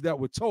lies that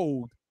were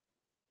told.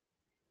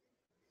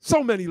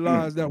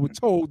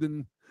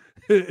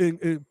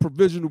 In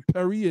Provisional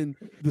Perry and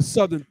the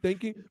Southern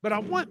thinking. But I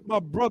want my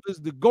brothers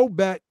to go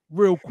back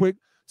real quick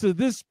to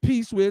this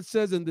piece where it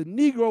says, and the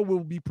Negro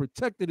will be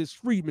protected as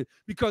freedmen,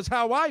 because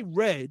how I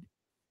read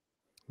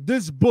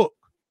this book,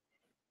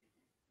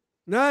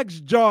 and I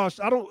asked Josh,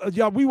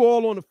 we were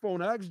all on the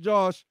phone. I asked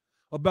Josh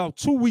about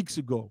 2 weeks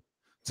ago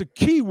to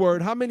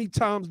keyword how many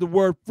times the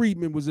word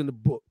freedman was in the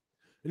book.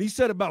 And he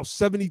said about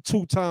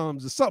 72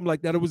 times or something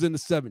like that. It was in the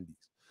 70s.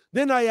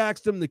 Then I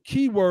asked him the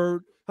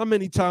keyword how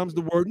many times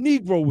the word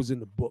Negro was in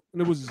the book.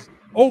 And it was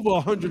over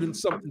 100 and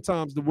something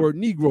times the word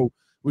Negro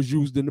was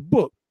used in the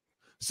book.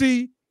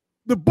 See,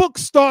 the book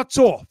starts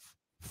off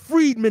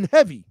freedmen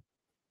heavy,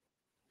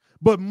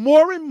 but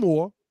more and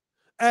more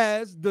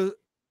as the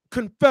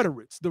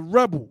Confederates, the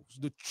rebels,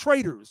 the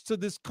traitors to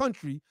this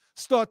country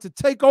start to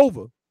take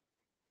over,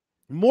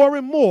 more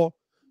and more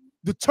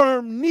the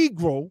term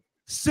Negro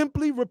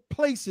simply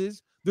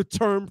replaces the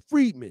term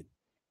freedman.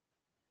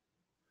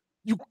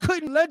 You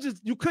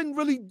couldn't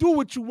really do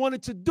what you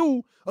wanted to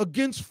do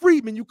against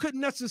freedmen. You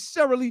couldn't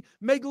necessarily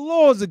make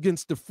laws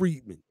against the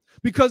freedmen,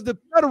 because the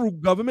federal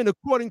government,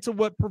 according to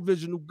what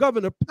Provisional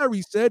Governor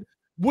Perry said,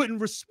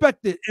 wouldn't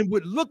respect it and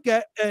would look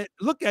at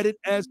it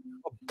as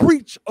a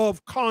breach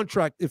of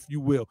contract, if you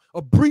will,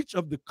 a breach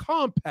of the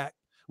compact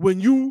when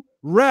you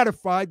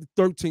ratified the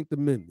 13th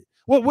Amendment.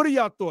 What are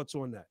y'all thoughts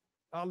on that?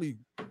 I'll leave.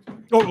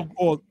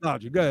 Oh,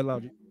 Logic. Go ahead,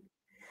 Logic.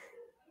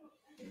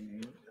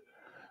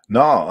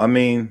 No, I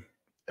mean,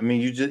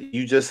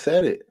 you just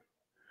said it.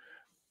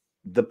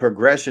 The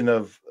progression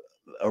of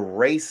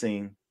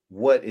erasing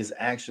what is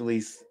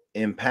actually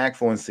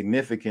impactful and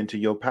significant to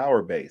your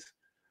power base.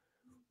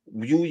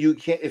 You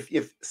can't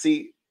if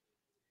see,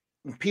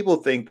 people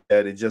think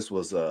that it just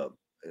was a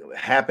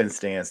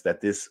happenstance that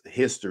this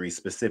history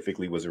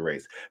specifically was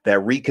erased,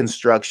 that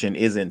Reconstruction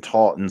isn't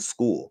taught in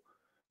school.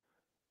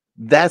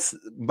 That's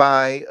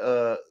by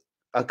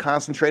a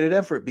concentrated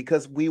effort,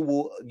 because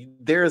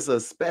there's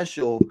a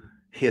special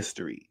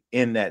history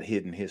in that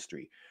hidden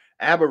history.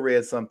 Abba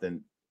read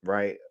something,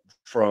 right,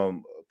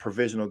 from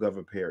Provisional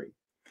Governor Perry.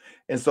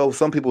 And so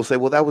some people say,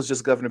 well, that was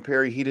just Governor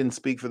Perry. He didn't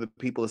speak for the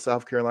people of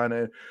South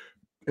Carolina.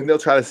 And they'll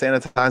try to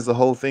sanitize the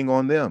whole thing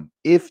on them.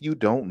 If you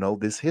don't know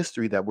this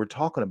history that we're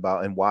talking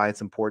about and why it's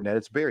important that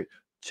it's buried,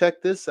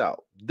 check this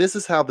out. This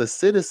is how the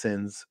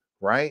citizens,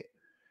 right,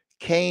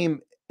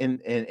 came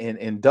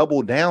and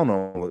doubled down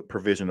on what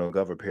Provisional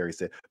Governor Perry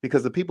said,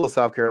 because the people of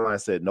South Carolina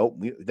said, nope,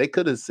 they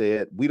could have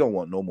said, we don't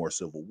want no more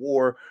civil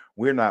war.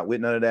 We're not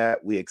with none of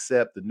that. We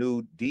accept the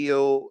New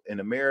Deal in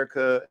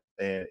America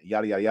and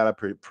yada, yada, yada.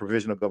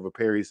 Provisional Governor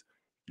Perry's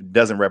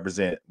doesn't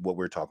represent what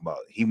we're talking about.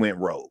 He went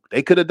rogue.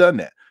 They could have done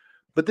that.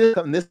 But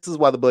this is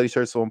why the bloody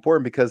shirt is so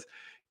important, because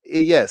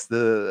yes,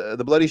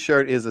 the bloody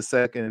shirt is it's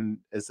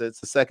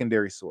a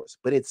secondary source,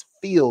 but it's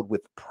filled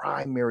with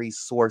primary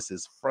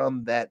sources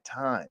from that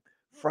time,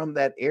 from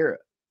that era.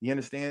 You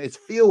understand? It's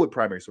filled with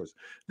primary sources.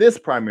 This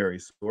primary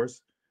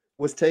source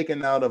was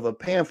taken out of a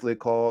pamphlet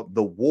called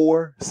 "The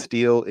War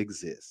Still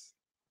Exists."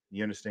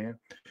 You understand?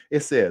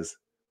 It says,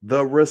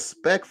 "The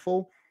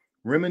respectful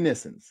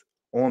reminiscence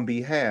on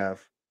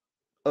behalf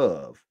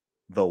of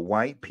the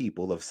white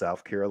people of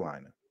South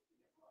Carolina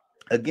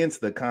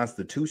against the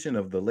Constitution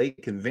of the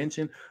late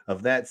convention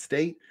of that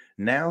state,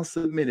 now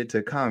submitted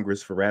to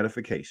Congress for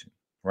ratification."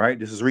 Right?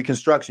 This is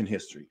Reconstruction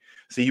history.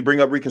 See, you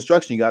bring up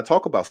Reconstruction, you got to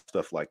talk about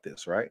stuff like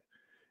this, right?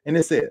 And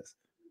it says,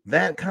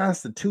 "That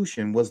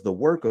Constitution was the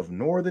work of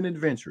Northern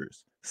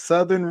adventurers,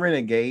 Southern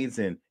renegades,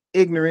 and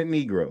ignorant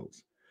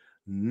Negroes.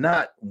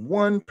 Not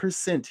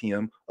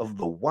 1% of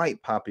the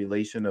white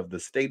population of the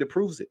state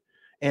approves it,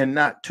 and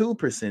not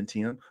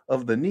 2%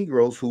 of the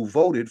Negroes who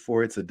voted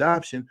for its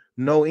adoption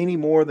know any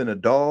more than a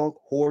dog,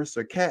 horse,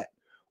 or cat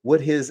what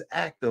his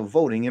act of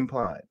voting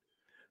implied.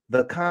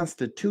 The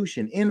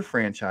Constitution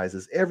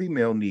enfranchises every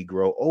male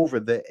Negro over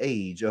the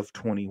age of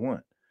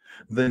 21,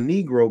 the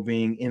Negro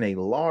being in a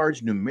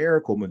large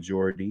numerical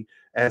majority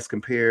as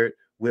compared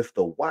with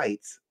the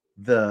whites.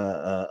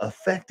 The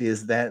effect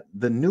is that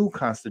the new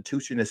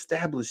Constitution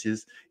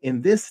establishes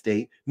in this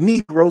state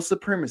Negro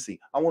supremacy."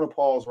 I want to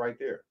pause right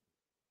there.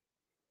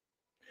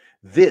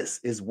 This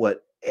is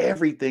what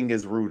everything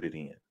is rooted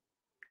in.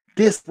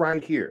 This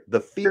right here,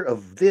 the fear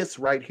of this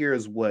right here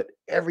is what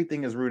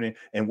everything is rooted in,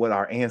 and what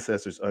our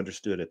ancestors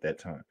understood at that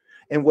time,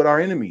 and what our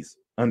enemies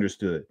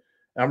understood.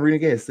 I'm reading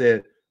again. It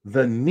said,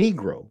 "The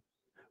Negro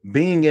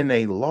being in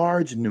a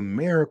large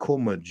numerical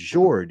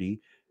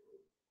majority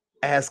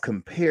as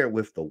compared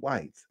with the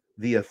whites,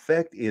 the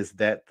effect is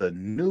that the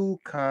new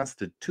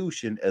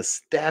Constitution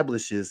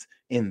establishes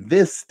in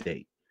this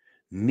state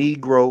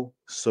Negro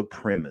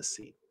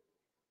supremacy."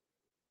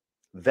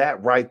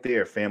 That right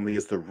there, family,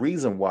 is the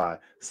reason why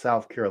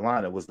South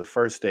Carolina was the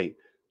first state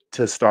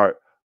to start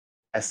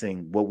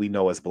passing what we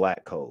know as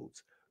black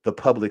codes, the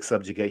public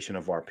subjugation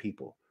of our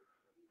people,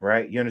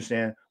 right? You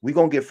understand? We're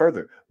going to get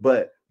further.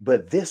 But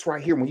this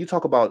right here, when you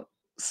talk about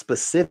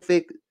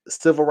specific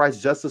civil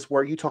rights justice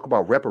work, you talk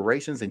about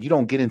reparations, and you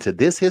don't get into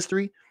this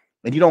history,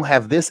 and you don't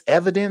have this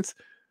evidence,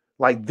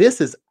 like, this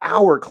is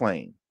our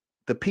claim.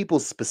 The people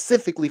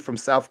specifically from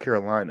South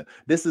Carolina.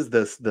 This is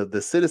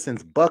the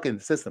citizens bucking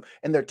the system,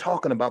 and they're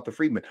talking about the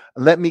freedmen.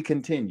 Let me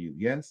continue.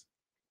 Yes,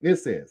 it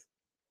says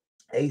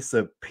a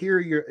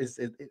superior.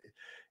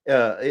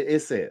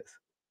 It says,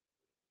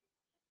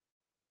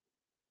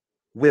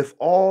 "With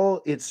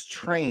all its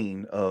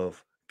train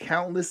of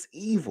countless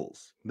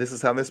evils," this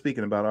is how they're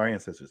speaking about our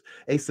ancestors,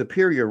 "a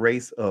superior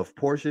race of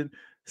portion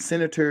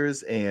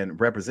senators and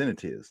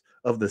representatives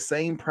of the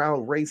same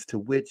proud race to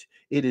which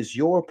it is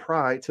your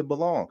pride to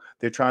belong."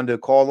 They're trying to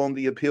call on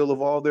the appeal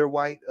of all their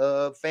white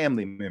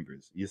family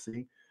members. You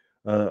see,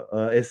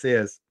 it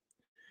says,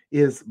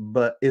 is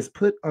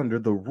put under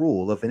the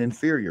rule of an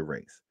inferior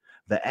race,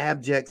 the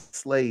abject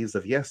slaves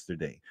of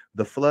yesterday,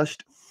 the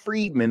flushed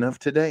freedmen of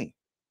today.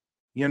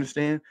 You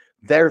understand?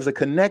 There's a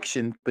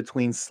connection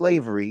between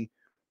slavery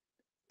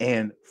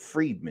and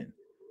freedmen.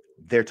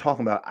 They're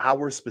talking about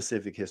our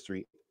specific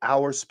history,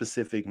 our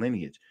specific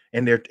lineage,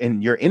 and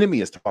your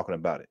enemy is talking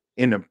about it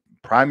in the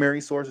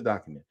primary source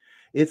document.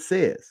 It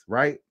says,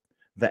 right,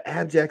 the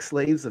abject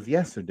slaves of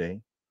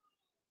yesterday,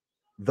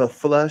 the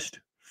flushed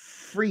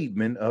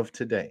freedmen of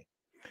today.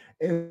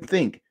 And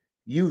think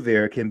you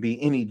there can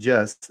be any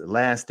just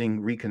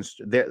lasting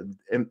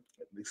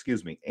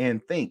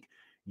and think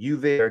you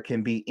there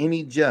can be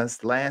any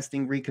just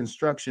lasting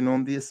reconstruction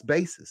on this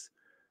basis.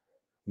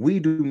 We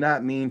do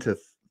not mean to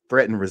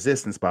threaten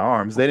resistance by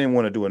arms. They didn't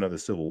want to do another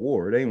civil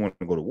war. They didn't want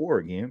to go to war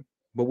again.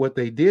 But what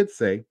they did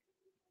say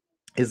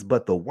is,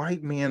 "But the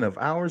white man of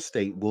our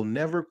state will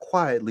never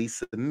quietly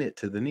submit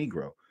to the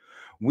Negro.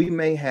 We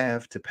may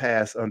have to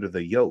pass under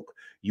the yoke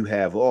you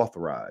have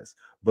authorized,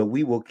 but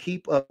we will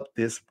keep up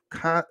this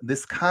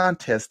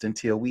contest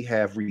until we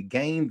have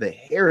regained the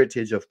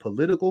heritage of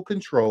political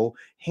control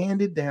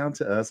handed down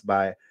to us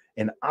by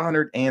an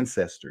honored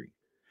ancestry.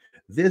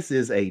 This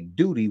is a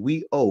duty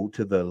we owe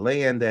to the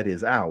land that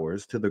is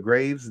ours, to the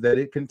graves that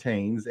it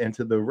contains, and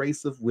to the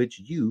race of which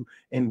you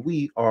and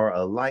we are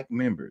alike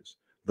members,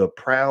 the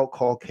proud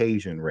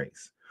Caucasian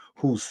race,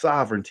 whose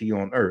sovereignty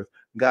on earth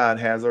God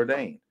has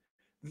ordained."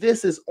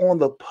 This is on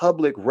the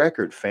public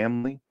record,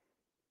 family.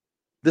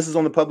 This is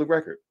on the public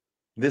record.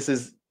 This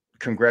is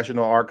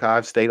Congressional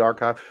Archive, State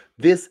Archive.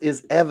 This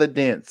is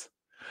evidence.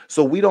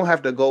 So we don't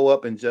have to go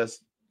up and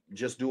just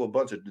do a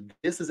bunch of,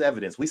 this is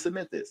evidence. We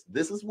submit this.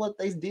 This is what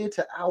they did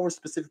to our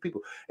specific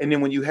people. And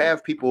then when you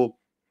have people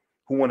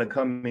who want to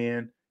come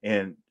in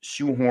and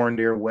shoehorn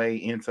their way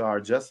into our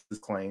justice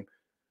claim,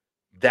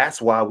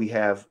 that's why we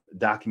have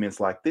documents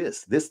like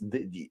this.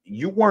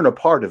 You weren't a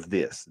part of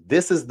this.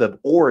 This is the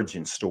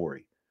origin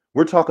story.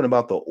 We're talking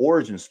about the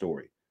origin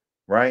story,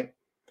 right?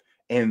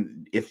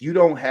 And if you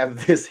don't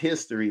have this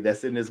history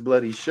that's in this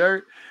bloody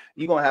shirt,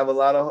 you're gonna have a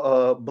lot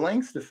of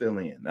blanks to fill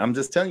in. I'm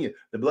just telling you,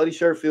 the bloody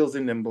shirt fills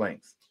in them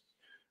blanks.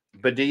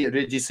 But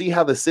did you see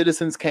how the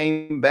citizens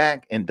came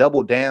back and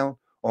doubled down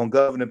on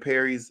Governor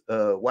Perry's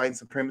white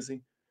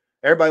supremacy?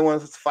 Everybody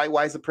wants to fight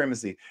white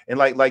supremacy, and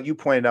like you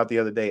pointed out the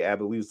other day,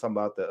 Abbott, we was talking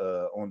about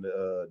the on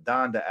the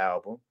Donda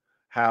album,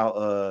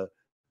 how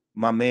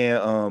my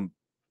man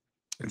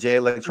Jay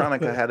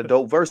Electronica had a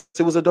dope verse.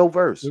 It was a dope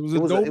verse. It was a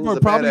dope verse.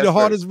 Probably the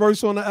hardest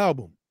verse on the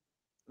album.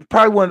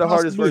 Probably one of the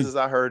hardest verses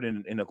I heard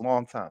in a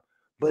long time.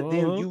 But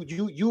then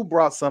you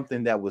brought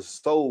something that was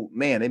so,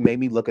 man, it made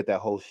me look at that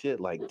whole shit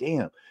like,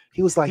 damn.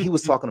 He was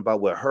talking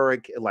about what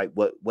hurricane, like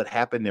what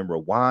happened in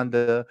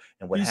Rwanda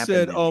and what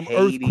happened in Haiti.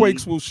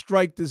 Earthquakes will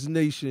strike this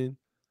nation.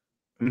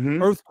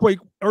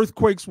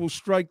 Earthquakes will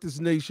strike this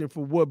nation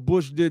for what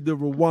Bush did to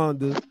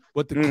Rwanda,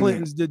 what the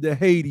Clintons did to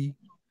Haiti,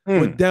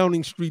 what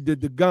Downing Street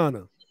did to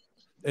Ghana.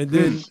 And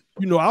then,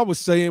 you know, I was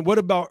saying, what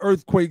about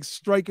earthquakes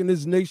striking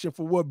this nation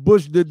for what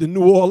Bush did to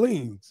New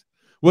Orleans?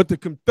 What the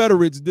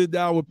Confederates did to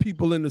our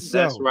people in the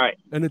South. That's right.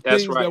 And the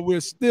things that we're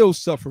still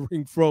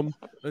suffering from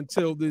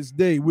until this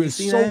day. We're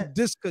so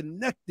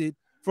disconnected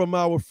from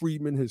our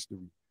freedmen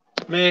history.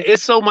 Man,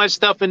 it's so much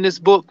stuff in this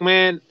book,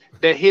 man,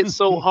 that hits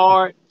so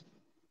hard.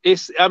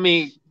 I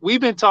mean,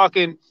 we've been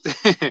talking,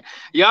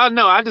 y'all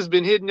know, I just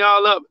been hitting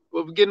y'all up.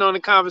 We're getting on the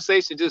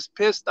conversation, just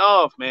pissed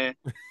off, man.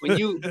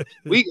 When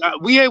we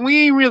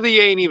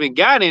ain't even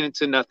got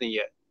into nothing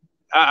yet.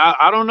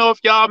 I don't know if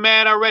y'all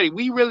mad already.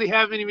 We really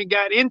haven't even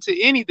got into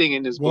anything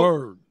in this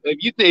book.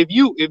 If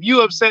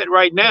you upset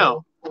right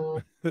now,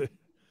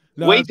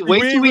 wait till we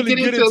get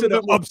into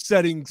the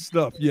upsetting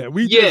stuff. Yeah,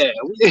 we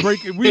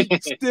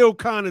still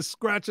kind of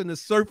scratching the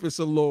surface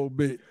a little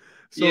bit.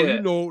 So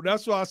you know,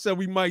 that's why I said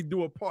we might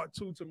do a part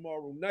 2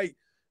 tomorrow night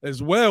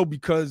as well,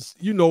 because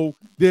you know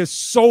there's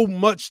so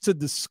much to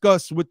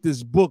discuss with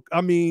this book.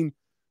 I mean,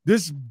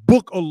 this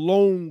book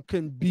alone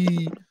can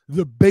be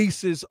the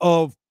basis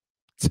of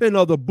 10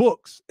 other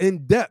books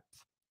in depth.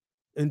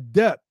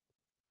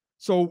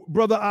 So,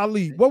 Brother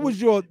Ali, what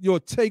was your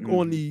take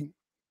on the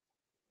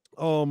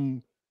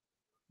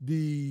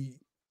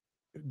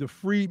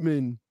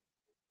Freedmen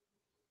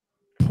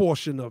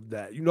portion of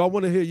that? You know, I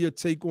want to hear your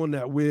take on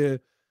that, where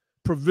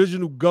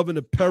Provisional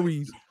Governor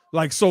Perry's,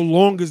 like, so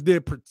long as they're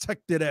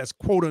protected as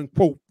quote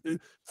unquote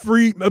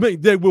free, I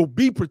mean, they will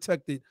be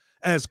protected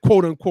as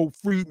quote unquote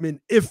freedmen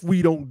if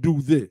we don't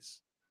do this.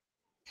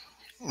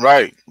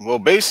 Right. Well,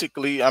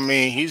 basically, I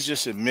mean, he's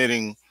just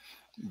admitting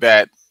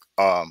that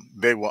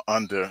they were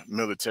under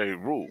military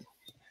rule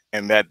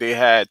and that they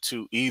had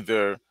to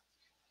either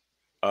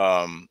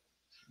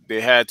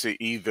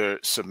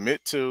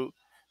submit to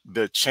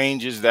the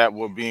changes that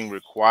were being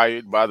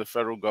required by the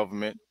federal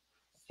government,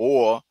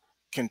 or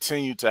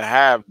continue to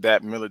have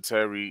that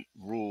military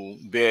rule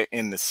there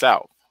in the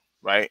South,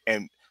 right?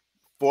 And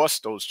force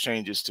those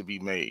changes to be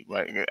made,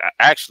 right?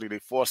 Actually, they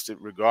forced it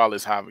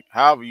regardless,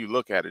 however you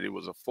look at it. It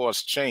was a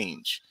forced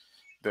change,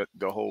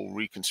 the whole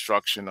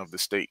reconstruction of the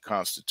state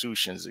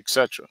constitutions,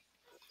 etc.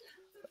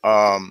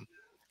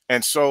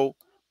 And so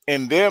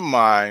in their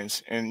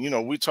minds, and you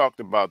know, we talked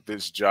about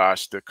this,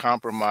 Josh, the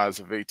Compromise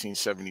of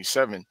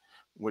 1877,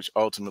 which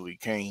ultimately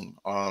came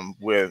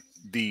where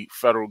the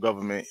federal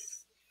government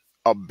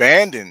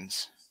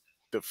abandons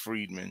the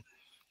freedmen.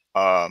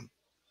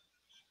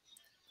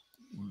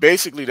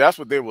 Basically, that's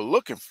what they were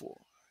looking for.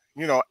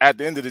 You know, at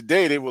the end of the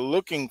day, they were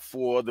looking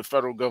for the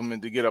federal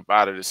government to get up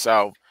out of the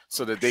South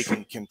so that they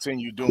can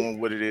continue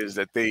doing what it is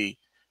that they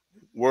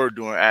were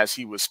doing, as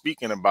he was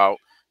speaking about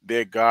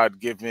their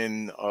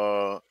God-given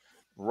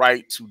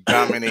right to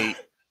dominate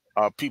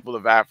people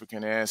of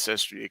African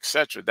ancestry,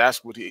 etc.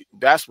 That's what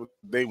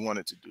they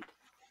wanted to do.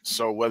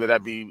 So whether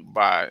that be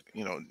by,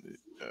 you know,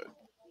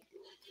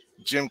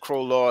 Jim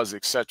Crow laws,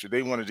 etc.,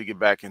 they wanted to get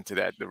back into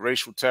that. The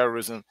racial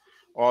terrorism,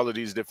 all of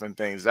these different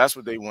things, that's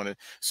what they wanted.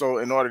 So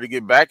in order to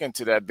get back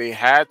into that, they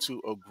had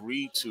to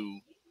agree to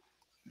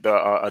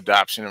the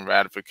adoption and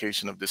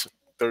ratification of this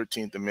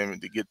 13th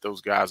Amendment to get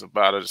those guys up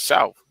out of the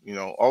South, you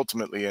know,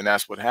 ultimately, and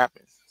that's what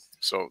happened.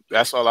 So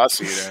that's all I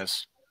see it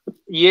as.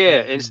 Yeah,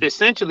 and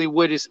essentially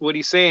what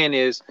he's saying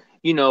is,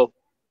 you know,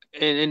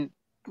 and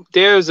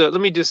there's a, let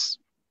me just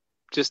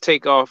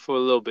take off for a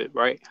little bit,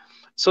 right?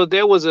 So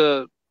there was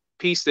a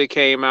piece that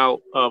came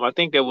out. I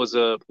think there was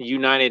a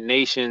United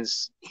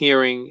Nations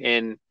hearing,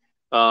 and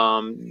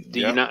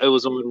it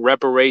was on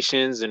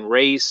reparations and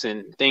race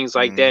and things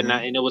like that.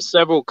 And there was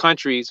several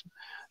countries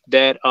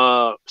that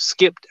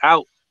skipped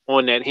out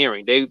on that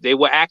hearing. They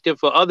were active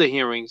for other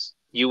hearings,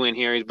 UN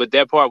hearings, but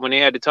that part when they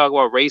had to talk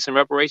about race and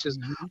reparations,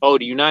 the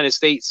United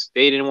States,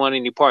 they didn't want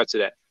any parts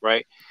of that,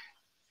 right?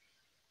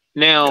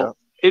 Now,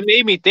 it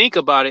made me think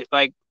about it,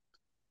 like,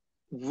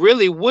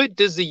 really, what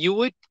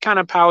kind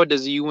of power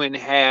does the UN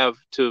have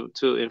to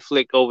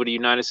inflict over the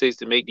United States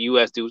to make the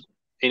U.S. do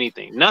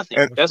anything?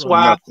 Nothing. That's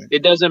why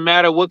it doesn't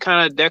matter what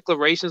kind of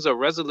declarations or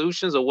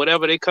resolutions or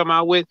whatever they come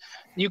out with.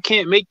 You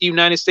can't make the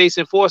United States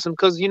enforce them,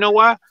 because you know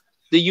why?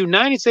 The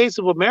United States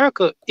of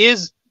America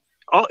is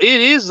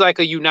it is like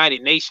a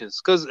United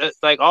Nations, because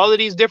like all of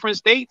these different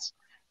states,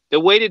 the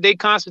way that their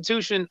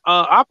constitution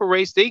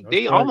operates, they That's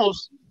right.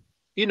 almost,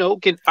 you know,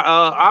 can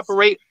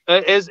operate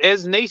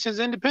as nations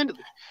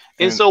independently.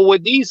 And And so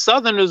what these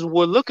Southerners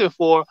were looking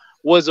for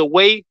was a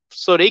way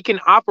so they can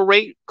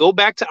operate, go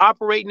back to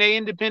operating their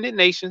independent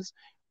nations,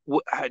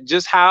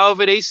 just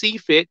however they see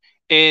fit,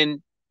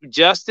 and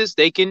justice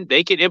they can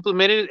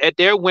implement it at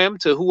their whim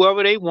to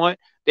whoever they want.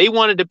 They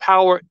wanted the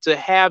power to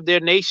have their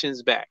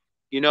nations back,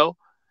 you know,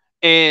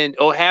 and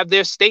or have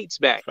their states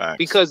back, facts.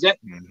 because that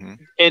Hmm.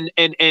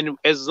 and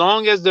as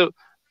long as the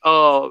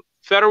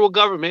federal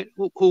government,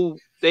 who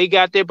they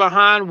got their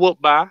behind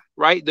whooped by,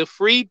 right, the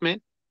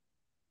freedmen,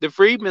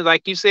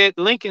 like you said,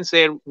 Lincoln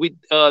said, we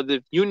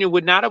the Union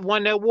would not have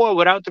won that war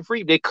without the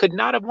freedmen. They could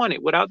not have won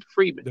it without the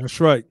freedmen. That's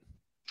right.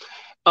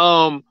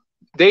 um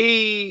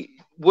they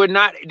would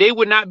not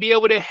be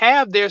able to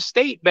have their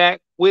state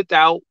back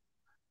without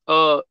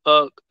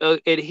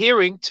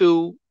adhering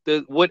to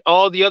the what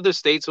all the other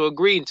states are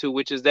agreeing to,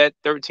 which is that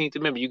 13th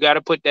Amendment. You got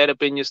to put that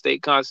up in your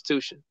state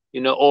constitution,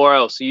 you know, or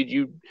else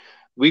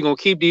we gonna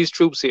keep these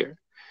troops here.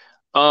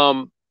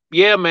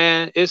 Yeah,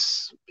 man,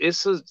 it's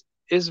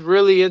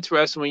really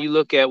interesting when you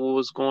look at what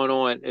was going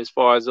on as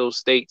far as those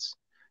states.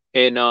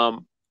 And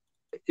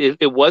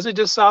it wasn't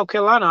just South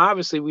Carolina.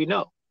 Obviously, we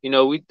know. You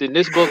know, we in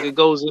this book it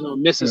goes in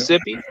on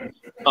Mississippi.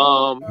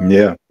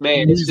 Yeah.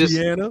 Man, it's just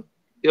Louisiana.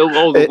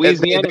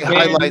 Louisiana, They man.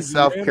 highlight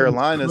South Louisiana is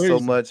Carolina so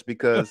crazy. much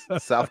because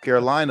South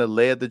Carolina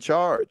led the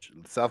charge.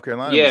 South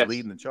Carolina was Yes.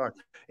 leading the charge.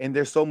 And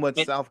there's so much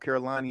And- South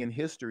Carolinian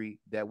history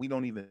that we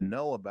don't even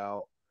know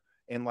about.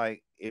 And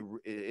like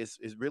it's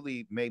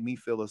really made me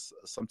feel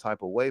some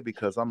type of way,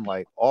 because I'm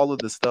like, all of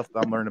the stuff that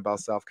I'm learning about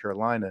South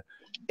Carolina,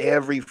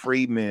 every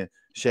freedman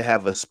should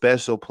have a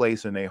special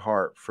place in their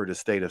heart for the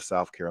state of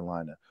South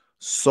Carolina.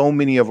 So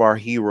many of our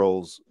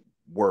heroes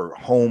were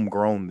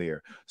homegrown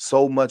there.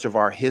 So much of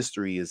our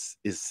history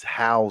is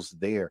housed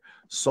there.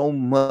 So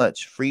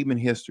much freedmen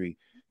history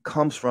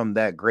comes from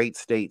that great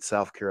state,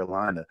 South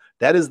Carolina.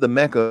 That is the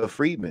Mecca of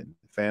freedmen,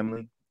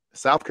 family.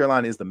 South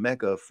Carolina is the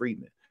Mecca of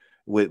freedmen,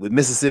 with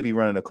Mississippi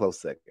running a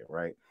close second,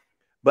 right?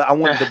 But I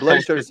want the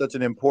Bloody Shirt is such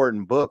an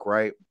important book,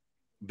 right?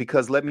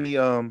 Because let me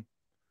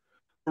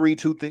read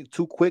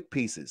two quick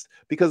pieces,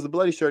 because the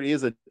Bloody Shirt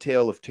is a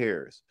tale of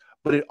terrors,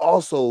 but it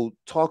also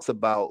talks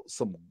about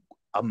some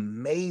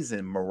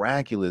amazing,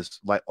 miraculous,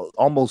 like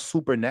almost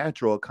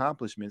supernatural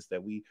accomplishments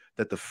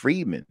that the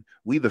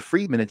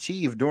freedmen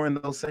achieved during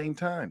those same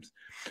times.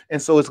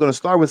 And so it's going to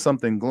start with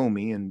something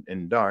gloomy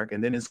and dark,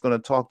 and then it's going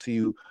to talk to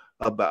you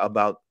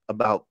about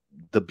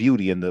the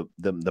beauty and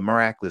the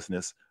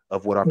miraculousness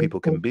of what our people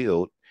can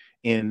build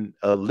in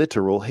a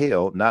literal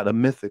hell, not a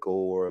mythical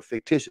or a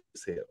fictitious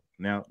hell.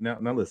 Now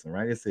listen,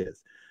 right? It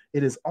says,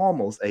 it is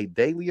almost a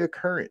daily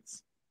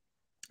occurrence.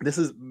 This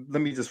is,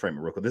 let me just frame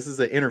it real quick. This is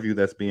an interview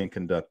that's being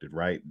conducted,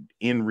 right,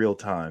 in real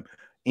time,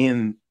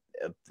 in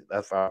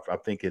I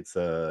think it's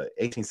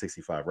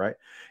 1865, right?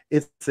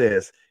 It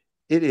says,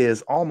 it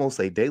is almost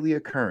a daily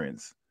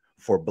occurrence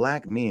for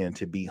Black men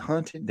to be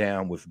hunted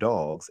down with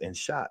dogs and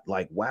shot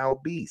like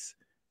wild beasts.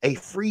 A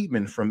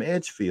freedman from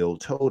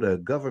Edgefield told a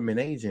government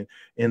agent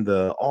in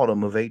the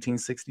autumn of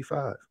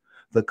 1865.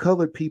 The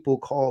colored people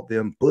called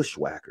them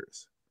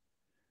bushwhackers.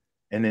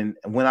 And then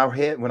when I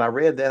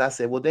read that, I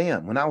said, well,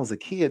 damn, when I was a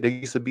kid, there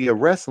used to be a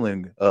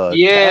wrestling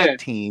tag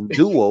team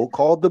duo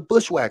called the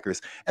Bushwhackers.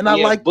 And I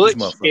like these Butch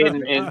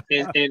motherfuckers.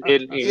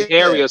 and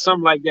Harry or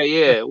something like that.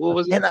 Yeah. What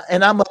was it?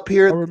 And I'm up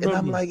here and I'm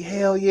remember. like,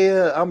 hell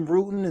yeah, I'm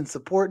rooting and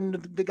supporting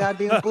the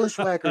goddamn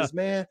Bushwhackers,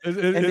 man. And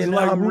It's then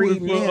like now I'm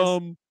rooting reading for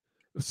this.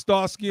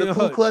 Starsky The and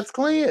Ku Hutch. Klux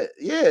Klan, Right?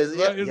 It's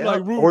yeah.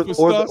 like rooting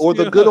for or Starsky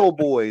the and good Hutch. old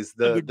boys,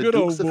 the good Dukes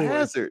old of boys.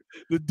 Hazzard,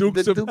 The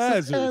Dukes of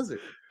Hazzard.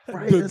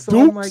 right? The And so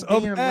I'm Dukes like,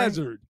 of damn, right?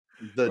 Hazzard.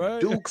 The Right?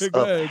 Dukes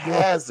Go of ahead, bro.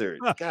 Hazzard.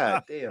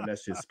 God damn,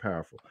 that's just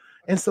powerful.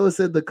 And so it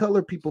said the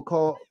colored people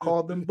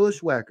called them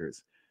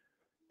bushwhackers.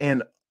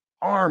 And an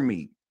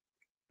army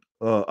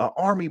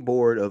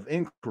board of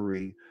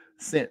inquiry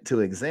sent to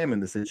examine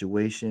the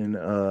situation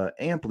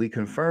amply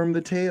confirmed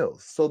the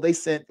tales. So they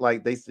sent,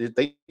 like, they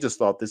just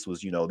thought this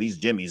was, these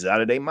Jimmies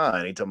out of their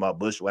mind. They talking about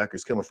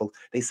bushwhackers killing folks.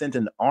 They sent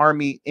an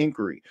army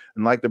inquiry,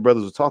 and like the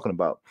brothers were talking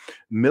about,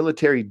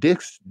 military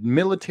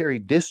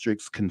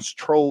districts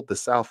controlled the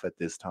South at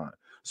this time.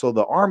 So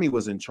the army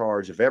was in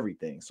charge of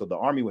everything. So the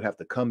army would have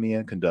to come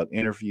in, conduct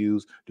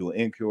interviews, do an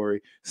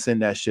inquiry,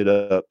 send that shit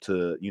up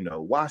to,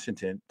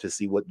 Washington to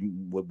see what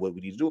we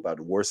need to do about it.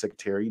 The war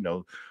secretary,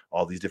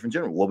 all these different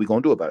generals. What are we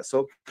going to do about it?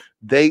 So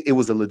it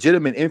was a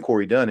legitimate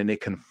inquiry done, and it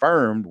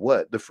confirmed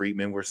what the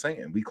freedmen were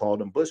saying. We called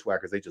them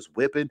bushwhackers. They just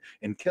whipping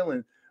and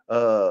killing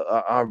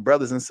our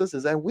brothers and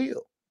sisters at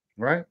will,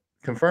 right?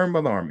 Confirmed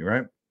by the army,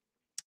 right?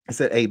 It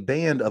said a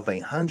band of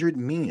 100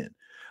 men,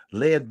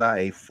 led by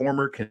a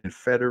former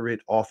Confederate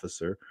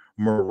officer,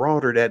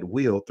 marauded at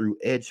will through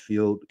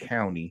Edgefield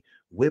County,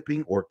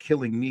 whipping or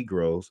killing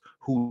Negroes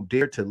who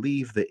dared to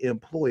leave the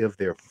employ of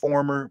their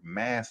former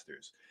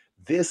masters.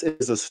 This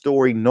is a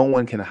story no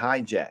one can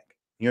hijack.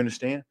 You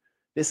understand?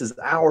 This is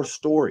our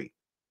story,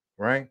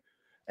 right?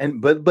 And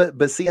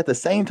but see, at the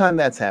same time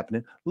that's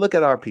happening, look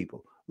at our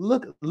people.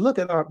 Look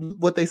at our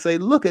what they say.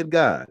 Look at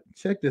God.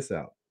 Check this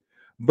out.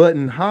 But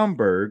in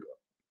Hamburg,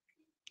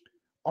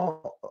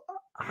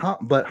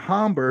 but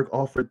Hamburg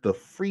offered the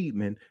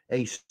freedmen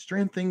a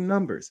strength in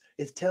numbers.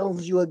 It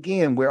tells you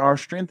again where our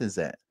strength is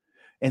at,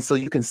 and so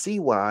you can see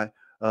why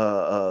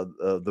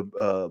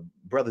the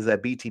brothers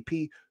at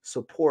BTP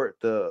support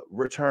the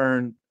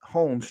return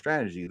home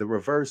strategy, the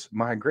reverse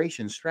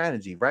migration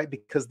strategy, right?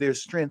 Because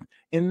there's strength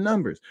in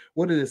numbers.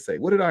 What did it say?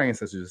 What did our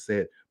ancestors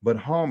say? But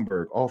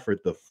Hamburg offered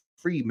the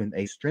freedmen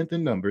a strength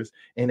in numbers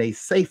and a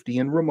safety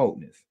in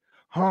remoteness.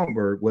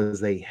 Hamburg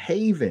was a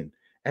haven,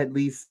 at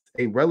least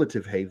a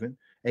relative haven,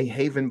 a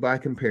haven by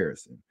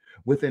comparison.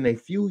 Within a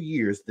few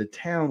years, the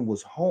town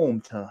was home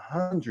to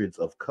hundreds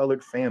of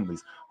colored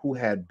families who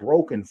had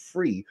broken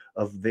free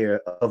of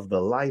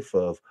the life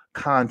of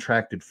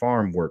contracted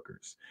farm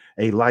workers,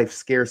 a life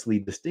scarcely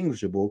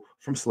distinguishable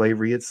from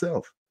slavery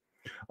itself.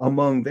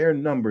 Among their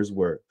numbers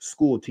were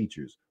school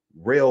teachers,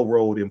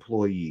 railroad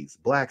employees,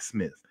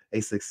 blacksmith,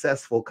 a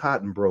successful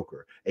cotton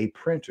broker, a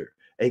printer,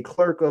 a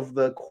clerk of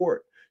the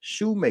court,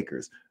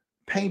 shoemakers,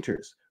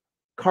 painters,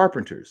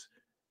 carpenters,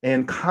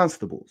 and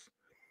constables.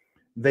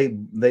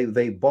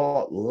 They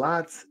bought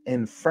lots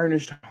and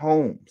furnished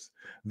homes.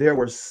 There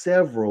were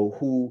several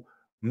who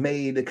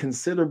made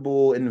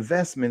considerable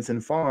investments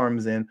in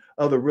farms and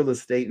other real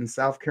estate in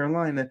South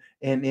Carolina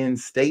and in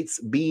states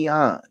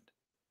beyond.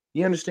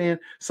 You understand?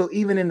 So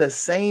even in the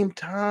same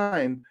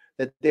time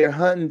that they're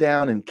hunting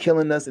down and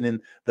killing us, and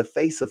in the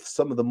face of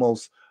some of the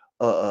most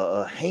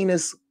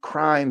heinous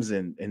crimes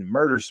and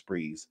murder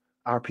sprees,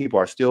 our people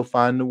are still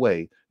finding a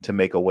way to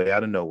make a way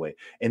out of no way.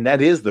 And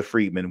that is the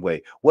Freedman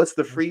way. What's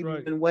the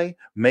Freedman way?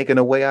 Making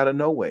a way out of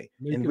no way.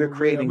 And we're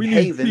creating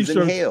havens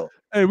in hell.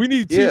 Hey, we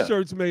need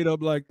t-shirts made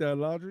up like that,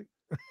 Logic.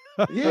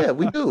 Yeah,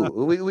 we do.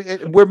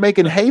 We're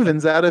making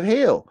havens out of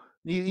hell.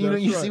 You know,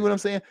 you see what I'm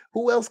saying?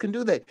 Who else can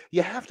do that?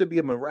 You have to be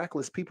a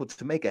miraculous people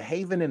to make a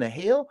haven in a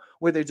hell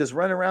where they're just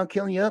running around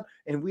killing you up,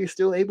 and we're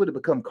still able to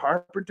become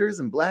carpenters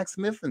and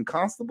blacksmiths and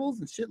constables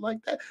and shit like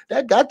that.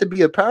 That got to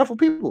be a powerful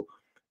people.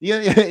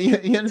 Yeah,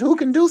 who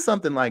can do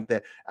something like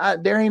that?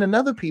 There ain't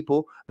another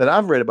people that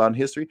I've read about in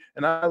history,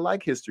 and I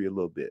like history a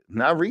little bit,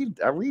 and I read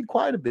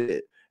quite a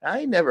bit. I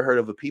ain't never heard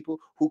of a people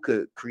who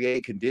could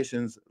create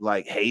conditions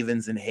like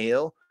havens in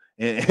hell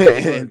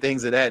and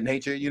things of that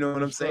nature. You know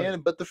what I'm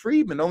saying?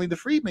 Right. But only the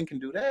freedmen can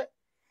do that.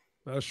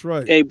 That's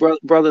right. Hey,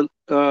 brother,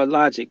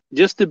 Logic.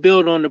 Just to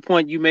build on the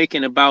point you're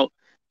making about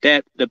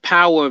that, the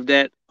power of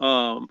that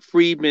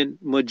freedmen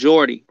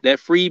majority,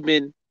 that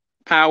freedmen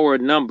power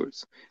of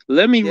numbers.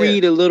 Let me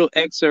read a little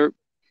excerpt.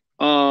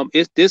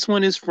 This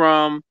one is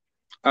from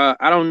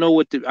I don't know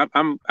what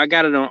I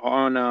got it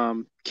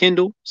on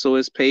Kindle, so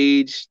it's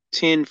page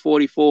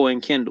 1044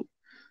 in Kindle.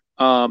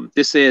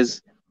 This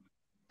says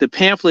the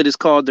pamphlet is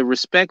called The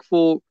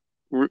Respectful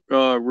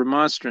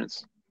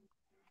Remonstrance.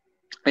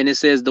 And it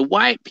says the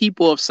white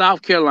people of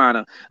South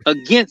Carolina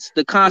against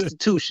the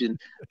Constitution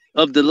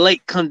of the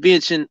late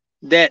convention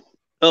that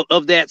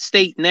of that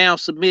state now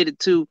submitted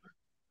to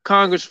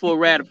Congress for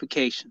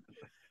ratification.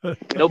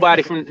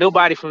 Nobody from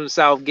the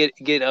South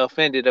get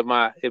offended at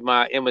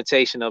my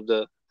imitation of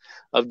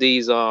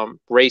these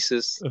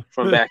racists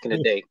from back in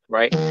the day,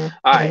 right? All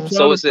right.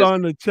 So it says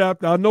the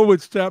chapter. I know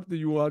which chapter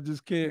you are. I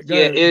just can't.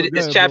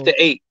 It's chapter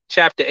 8.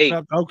 Chapter 8.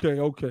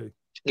 Okay.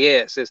 Yeah,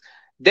 it says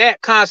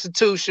that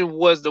Constitution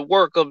was the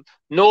work of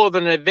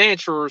Northern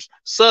adventurers,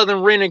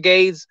 Southern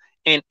renegades,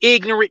 and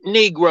ignorant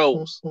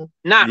Negroes.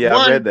 Not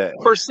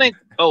 1%.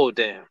 Oh,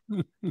 damn.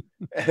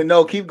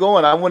 No, keep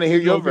going. I want to hear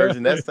your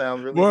version. That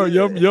sounds really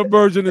good. Your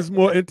version is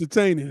more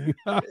entertaining.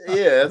 Yeah,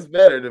 that's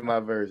better than my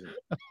version.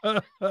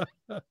 Come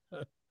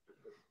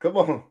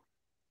on.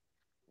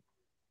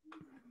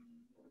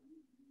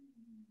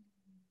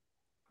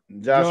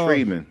 Josh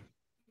Freedman.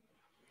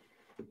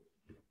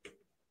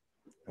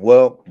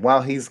 Well,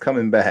 while he's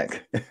coming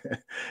back,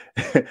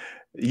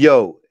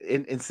 yo,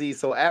 and see,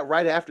 so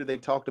right after they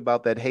talked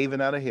about that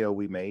haven out of hell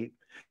we made,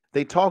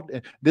 they talked.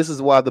 This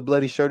is why the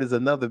bloody shirt is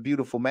another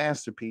beautiful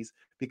masterpiece,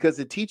 because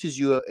it teaches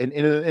you, and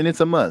it's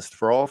a must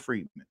for all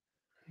freedmen,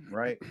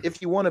 right? If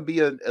you want to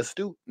be an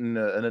astute and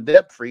an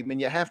adept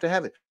freedman, you have to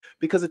have it,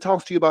 because it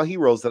talks to you about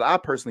heroes that I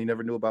personally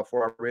never knew about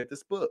before I read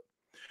this book.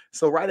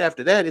 So right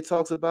after that, it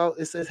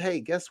says, hey,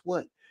 guess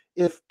what?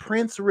 If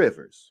Prince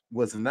Rivers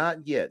was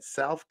not yet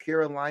South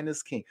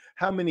Carolina's king,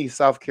 how many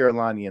South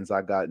Carolinians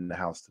I got in the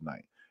house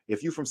tonight?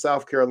 If you from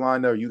South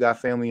Carolina or you got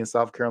family in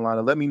South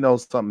Carolina, let me know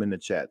something in the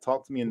chat.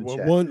 Talk to me in the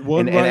chat.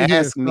 And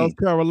ask me. South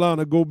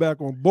Carolina go back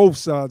on both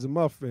sides of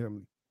my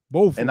family.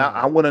 Both. And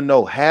I want to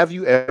know, have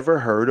you ever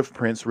heard of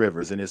Prince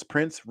Rivers? And is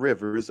Prince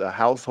Rivers a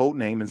household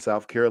name in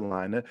South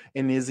Carolina?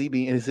 And is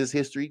his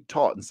history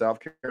taught in South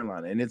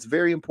Carolina? And it's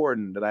very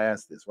important that I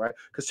ask this, right?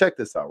 Because check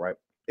this out, right?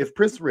 If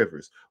Prince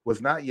Rivers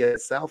was not yet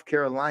South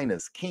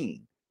Carolina's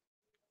king,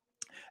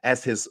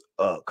 as his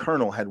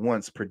colonel had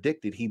once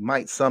predicted he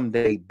might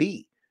someday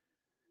be,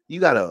 you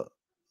got a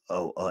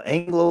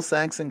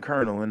Anglo-Saxon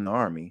colonel in the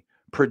army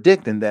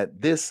predicting that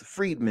this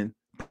freedman,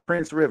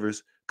 Prince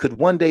Rivers, could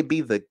one day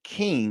be the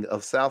king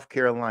of South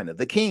Carolina,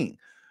 the king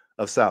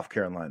of South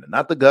Carolina,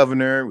 not the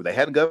governor. They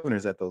had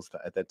governors at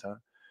that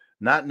time.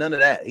 Not none of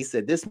that. He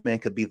said this man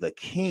could be the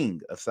king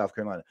of South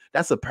Carolina.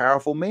 That's a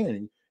powerful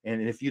man.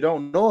 And if you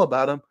don't know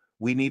about him,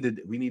 we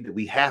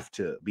have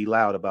to be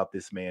loud about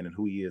this man and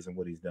who he is and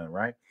what he's done,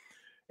 right?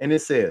 And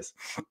it says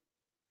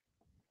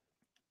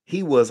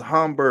he was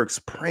Hamburg's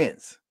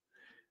prince.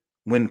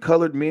 When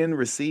colored men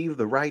received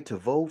the right to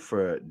vote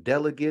for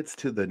delegates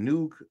to the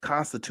new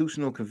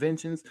constitutional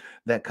conventions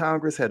that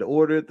Congress had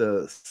ordered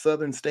the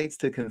southern states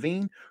to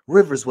convene,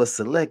 Rivers was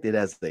selected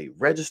as the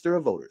register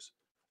of voters.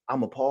 I'm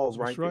going to pause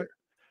right there.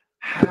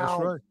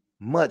 How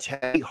much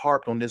have we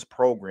harped on this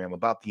program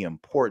about the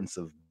importance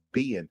of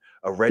being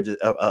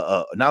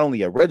not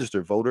only a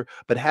registered voter,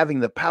 but having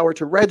the power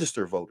to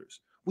register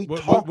voters?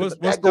 What's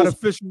that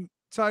official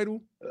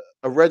title?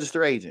 A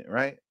register agent,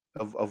 right?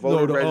 A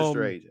voter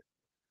register agent.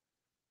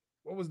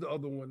 What was the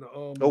other one?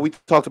 We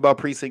talked about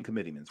precinct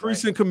committeemen.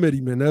 Precinct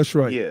committeemen, that's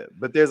right. Yeah,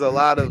 but there's a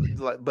lot of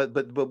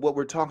but what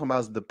we're talking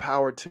about is the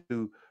power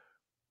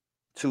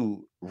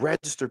to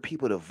register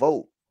people to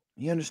vote.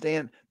 You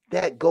understand?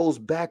 That goes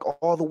back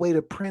all the way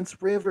to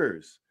Prince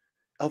Rivers.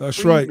 That's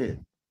Freedmen, right.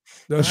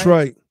 That's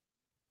right.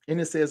 And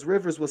it says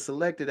Rivers was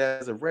selected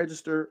as a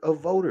register of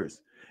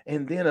voters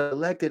and then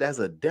elected as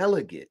a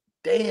delegate.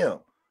 Damn.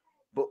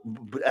 But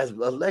as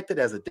elected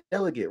as a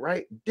delegate,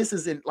 right? This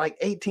is in like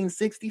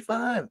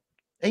 1865,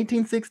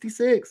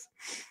 1866,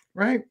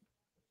 right?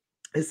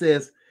 It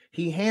says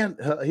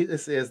it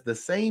says the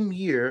same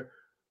year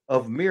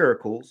of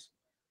miracles,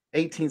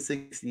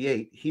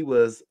 1868, he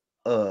was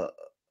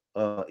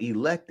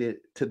elected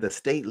to the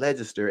state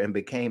legislature and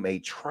became a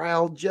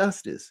trial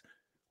justice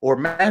or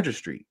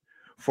magistrate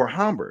for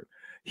Hamburg.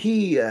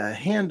 He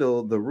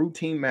handled the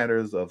routine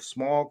matters of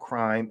small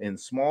crime and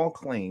small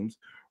claims,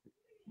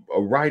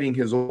 writing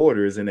his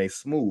orders in a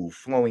smooth,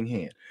 flowing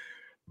hand.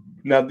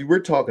 Now,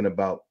 we're talking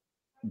about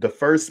the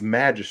first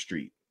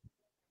magistrate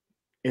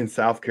in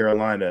South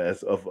Carolina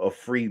as of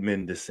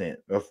freedmen descent,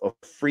 of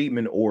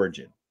freedmen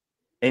origin.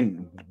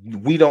 And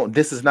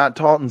this is not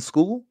taught in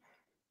school.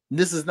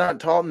 This is not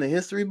taught in the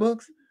history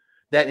books.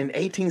 That in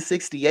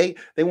 1868,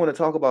 they want to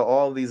talk about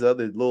all these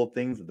other little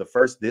things, the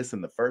first this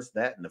and the first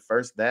that and the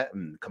first that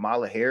and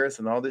Kamala Harris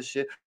and all this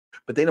shit.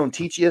 But they don't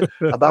teach you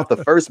about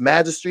the first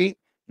magistrate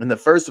and the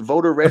first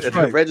voter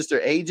register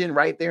agent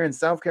right there in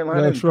South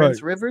Carolina and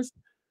Prince Rivers.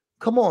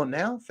 Come on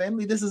now,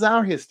 family. This is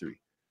our history.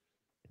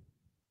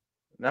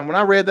 Now, when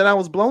I read that, I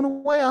was blown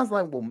away. I was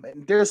like, well,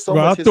 man, there's so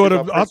much history.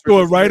 I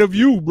thought right of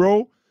you,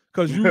 bro.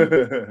 Because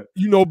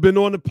you been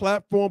on the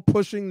platform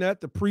pushing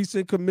that, the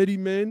precinct committee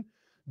men,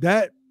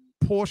 that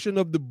portion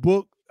of the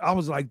book, I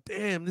was like,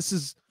 damn, this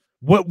is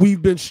what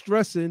we've been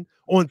stressing,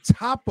 on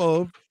top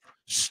of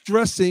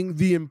stressing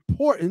the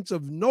importance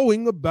of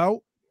knowing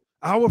about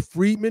our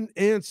freedman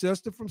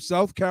ancestor from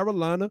South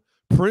Carolina,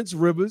 Prince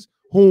Rivers,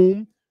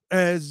 whom,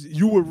 as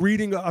you were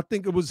reading, I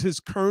think it was his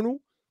colonel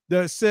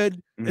that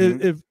said,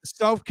 if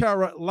South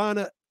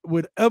Carolina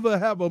would ever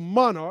have a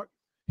monarch,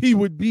 he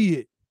would be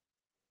it.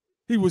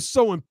 He was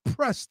so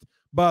impressed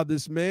by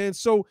this man.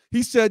 So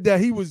he said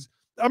that he was,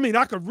 I mean,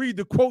 I could read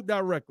the quote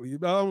directly.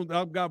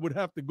 God would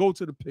have to go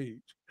to the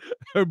page.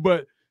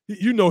 But,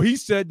 he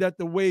said that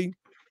the way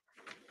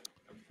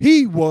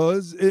he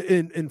was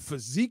in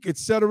physique,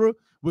 etc.,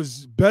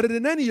 was better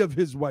than any of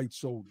his white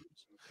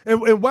soldiers.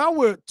 And while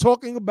we're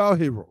talking about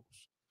heroes,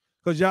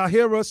 because y'all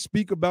hear us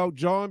speak about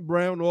John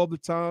Brown all the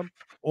time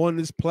on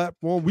this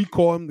platform, we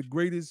call him the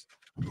greatest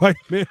white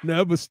man to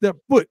ever step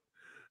foot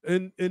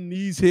in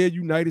these here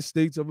United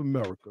States of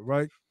America,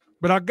 right?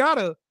 But I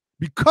gotta,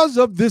 because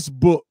of this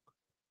book,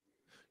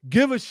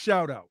 give a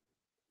shout out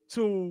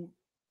to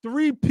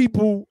 3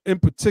 people in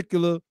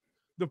particular.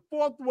 The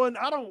fourth one,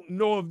 I don't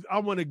know if I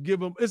want to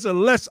give him, it's a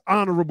less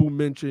honorable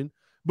mention,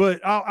 but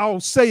I'll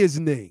say his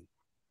name.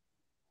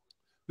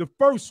 The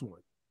first one,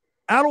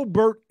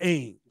 Albert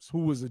Ames,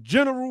 who was a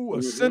general,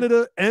 a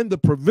senator, and the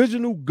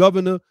provisional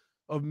governor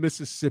of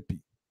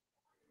Mississippi.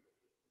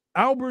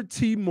 Albert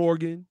T.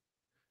 Morgan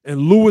and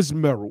Lewis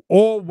Merrill,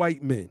 all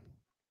white men.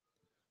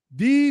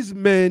 These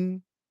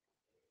men,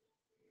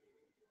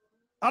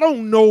 I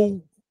don't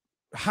know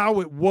how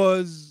it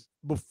was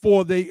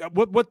before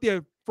what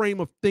their frame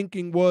of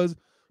thinking was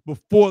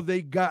before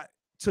they got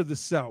to the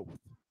South.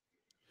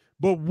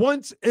 But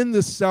once in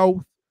the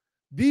South,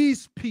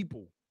 these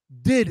people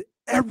did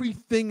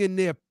everything in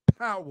their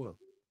power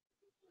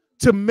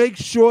to make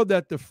sure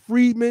that the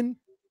freedmen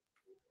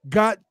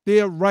got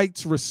their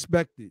rights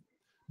respected.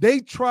 They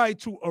tried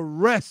to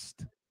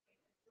arrest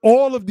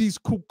all of these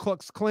Ku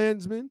Klux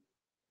Klansmen.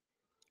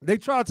 They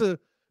tried to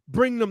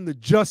bring them to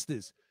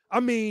justice. I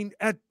mean,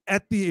 at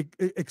the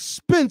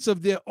expense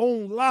of their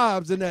own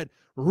lives and at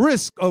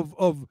risk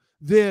of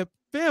their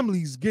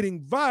families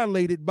getting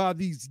violated by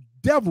these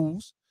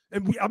devils.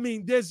 And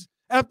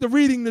after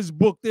reading this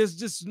book, there's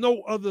just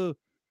no other,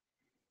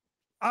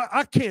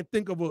 I can't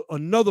think of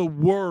another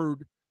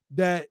word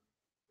that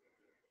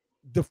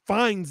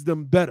defines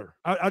them better.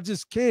 I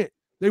just can't.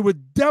 They were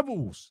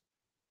devils.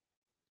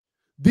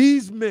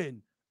 These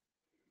men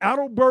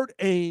Adelbert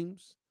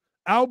Ames,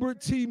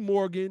 Albert T.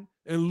 Morgan,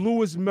 and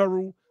Lewis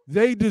Merrill,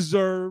 they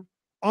deserve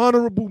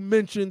honorable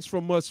mentions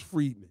from us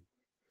freedmen.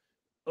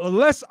 A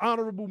less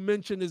honorable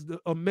mention is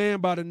a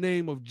man by the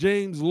name of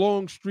James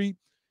Longstreet.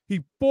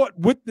 He fought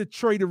with the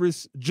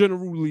traitorous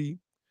General Lee,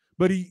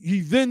 but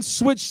he then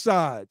switched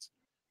sides.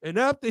 And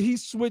after he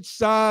switched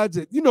sides,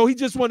 he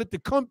just wanted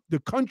the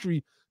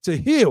country to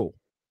heal.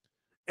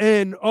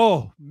 And,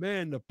 oh,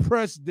 man, the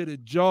press did a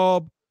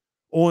job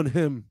on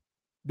him.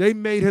 They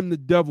made him the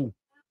devil.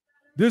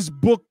 This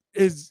book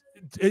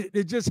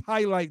it just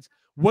highlights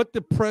what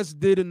the press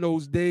did in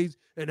those days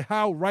and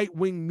how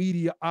right-wing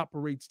media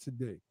operates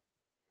today.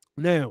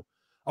 Now,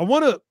 I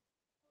want to,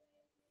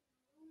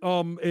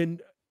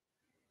 and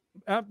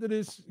after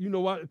this,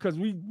 because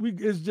we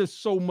it's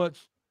just so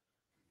much,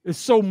 it's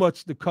so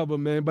much to cover,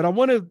 man. But I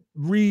want to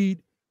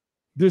read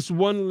this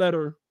one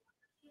letter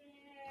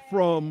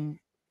from,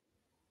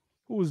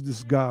 who is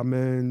this guy,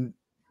 man?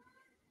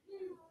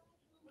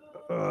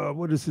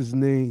 What is his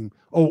name?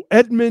 Oh,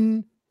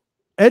 Edmund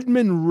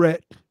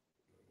Rhett.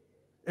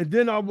 And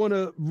then I want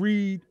to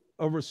read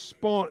a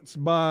response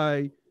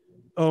by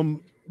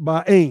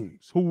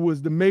Ames, who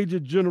was the Major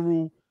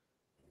General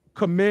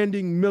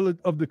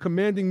of the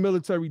commanding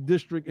military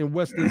district in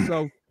Western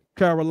South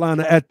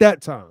Carolina at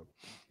that time.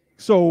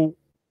 So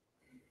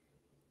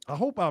I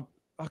hope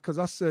because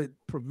I said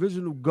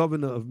provisional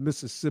governor of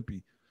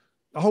Mississippi.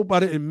 I hope I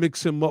didn't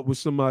mix him up with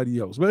somebody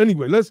else. But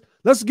anyway,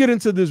 let's get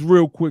into this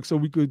real quick so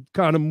we could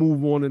kind of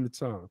move on in the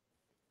time.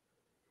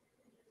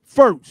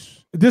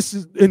 First, this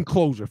is in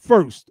closure.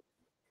 First,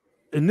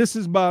 and this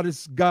is by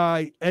this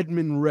guy,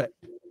 Edmund Rhett.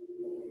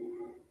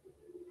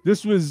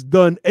 This was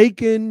done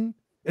in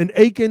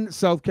Aiken,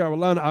 South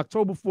Carolina,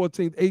 October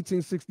 14th,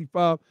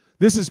 1865.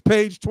 This is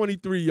page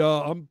 23,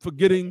 y'all. I'm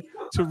forgetting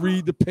to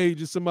read the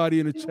pages. Somebody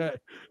in the chat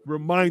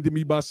reminded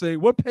me by saying,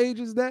 what page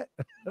is that?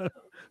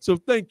 So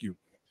thank you.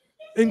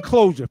 In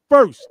closure,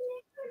 first,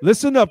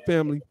 listen up,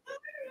 family.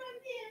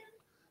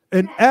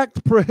 An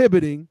act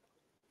prohibiting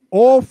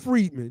all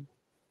freedmen.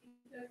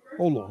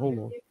 Hold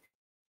on.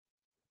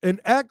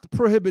 An act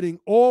prohibiting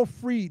all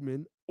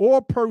freedmen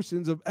or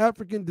persons of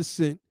African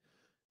descent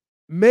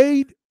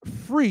made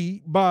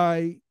free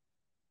by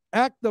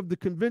act of the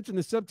convention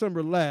in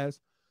September last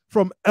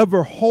from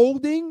ever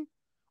holding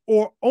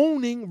or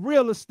owning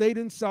real estate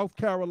in South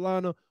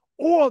Carolina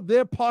or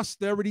their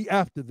posterity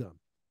after them.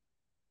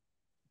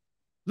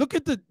 Look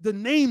at the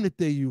name that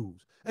they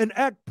use. An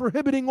act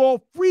prohibiting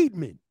all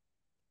freedmen.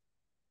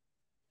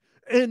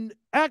 An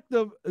act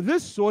of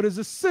this sort is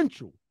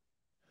essential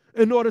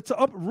in order to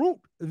uproot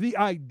the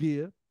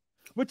idea,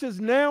 which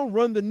has now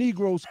run the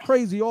Negroes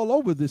crazy all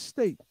over this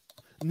state,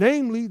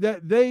 namely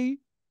that they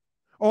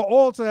are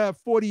all to have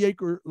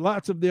 40-acre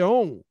lots of their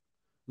own.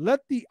 Let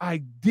the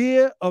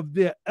idea of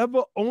their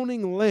ever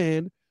owning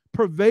land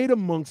pervade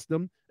amongst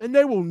them, and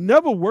they will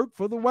never work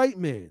for the white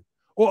man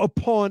or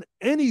upon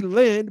any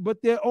land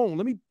but their own.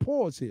 Let me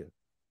pause here.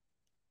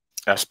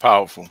 That's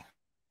powerful.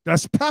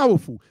 That's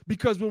powerful,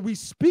 because when we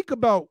speak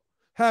about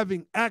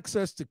having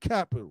access to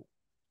capital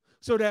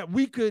so that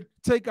we could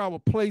take our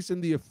place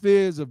in the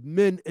affairs of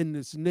men in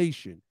this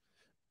nation,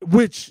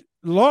 which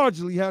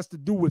largely has to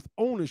do with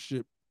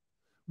ownership,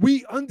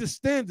 we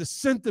understand the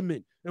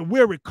sentiment and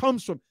where it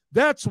comes from.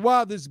 That's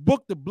why this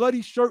book, The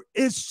Bloody Shirt,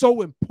 is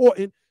so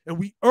important, and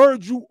we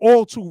urge you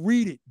all to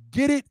read it.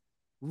 Get it,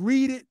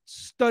 read it,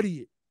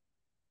 study it.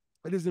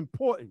 It is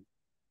important.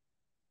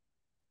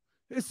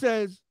 It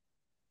says,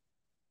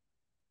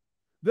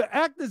 the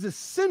act is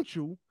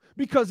essential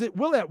because it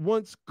will at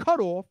once cut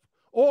off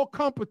all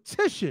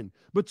competition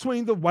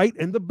between the white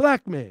and the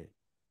black man.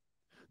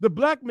 The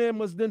black man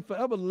must then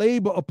forever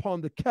labor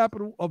upon the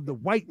capital of the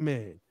white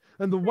man.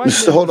 And the white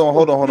man hold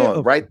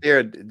on. Right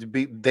there,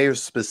 they're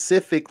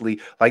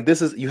specifically, like,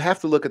 this is, you have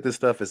to look at this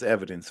stuff as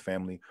evidence,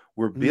 family.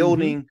 We're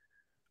building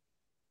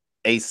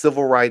a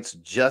civil rights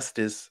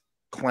justice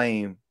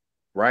claim,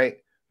 right?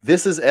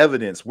 This is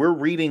evidence. We're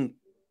reading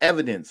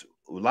evidence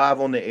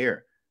live on the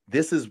air.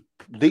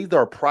 These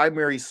are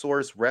primary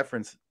source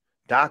reference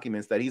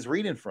documents that he's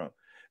reading from.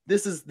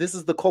 This is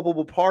the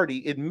culpable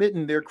party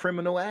admitting their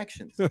criminal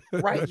actions.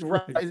 Right.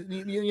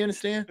 You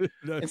understand?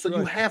 And so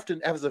you have to,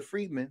 as a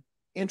freedman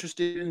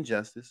interested in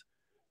justice,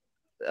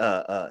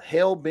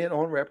 hell bent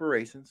on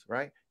reparations,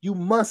 right? You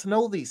must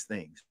know these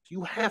things.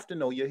 You have to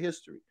know your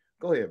history.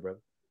 Go ahead,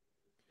 brother.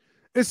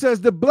 It says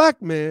the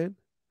black man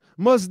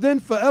must then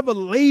forever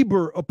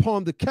labor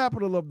upon the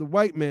capital of the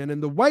white man,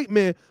 and the white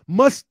man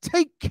must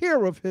take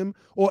care of him,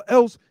 or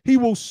else he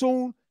will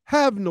soon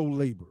have no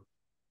labor.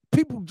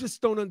 People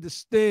just don't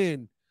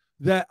understand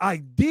that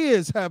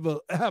ideas have a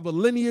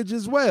lineage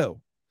as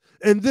well.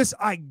 And this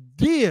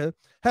idea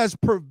has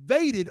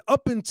pervaded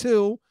up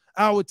until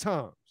our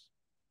times.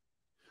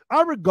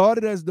 I regard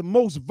it as the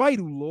most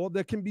vital law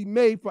that can be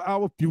made for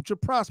our future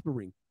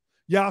prospering.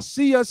 Y'all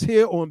see us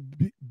here on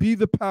Be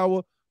the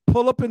Power,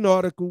 pull up an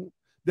article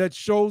that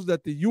shows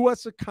that the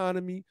U.S.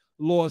 economy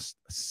lost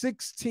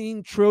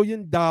 $16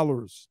 trillion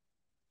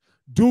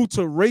due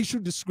to racial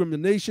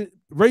discrimination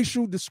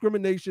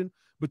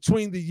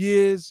between the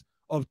years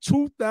of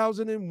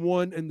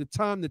 2001 and the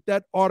time that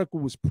that article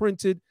was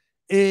printed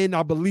in,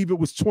 I believe it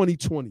was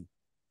 2020.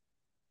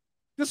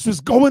 This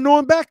was going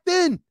on back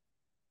then.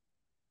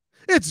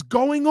 It's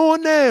going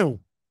on now.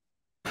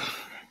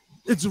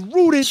 It's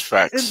rooted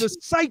in the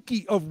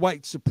psyche of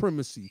white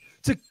supremacy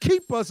to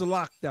keep us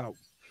locked out,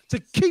 to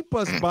keep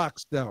us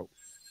boxed out,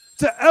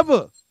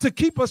 to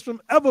keep us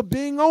from ever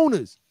being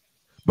owners.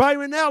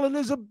 Byron Allen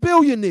is a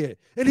billionaire,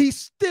 and he's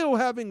still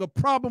having a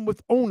problem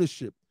with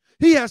ownership.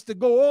 He has to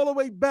go all the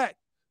way back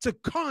to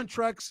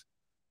contracts,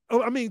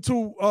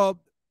 to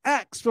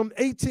acts from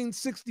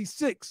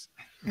 1866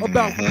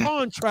 about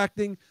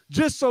contracting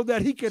just so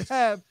that he could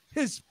have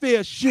his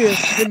fair share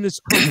in this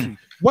country.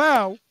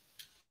 Wow.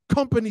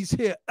 Companies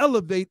here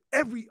elevate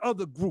every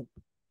other group.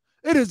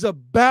 It is a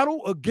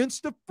battle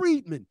against the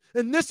freedmen.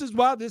 And this is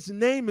why this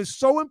name is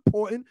so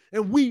important,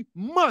 and we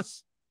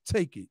must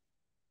take it.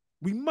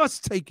 We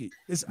must take it.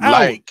 It's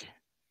like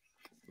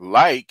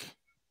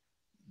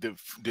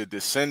the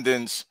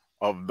descendants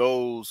of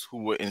those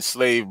who were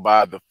enslaved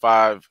by the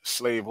 5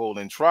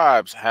 slaveholding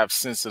tribes have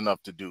sense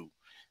enough to do.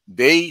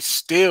 They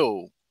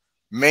still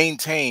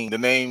maintain the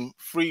name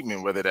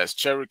Freedmen, whether that's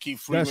Cherokee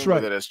Freedmen,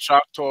 whether that's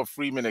Choctaw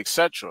Freedmen,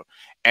 etc.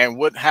 And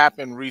what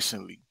happened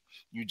recently?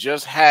 You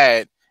just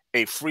had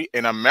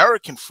an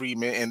American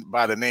freedman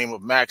by the name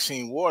of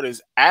Maxine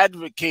Waters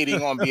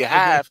advocating on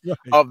behalf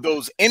of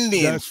those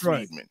Indian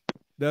freedmen.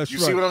 That's you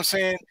see what I'm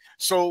saying?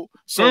 So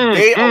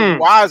they are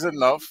wise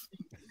enough.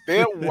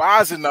 They're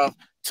wise enough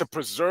to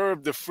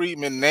preserve the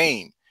freedman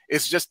name.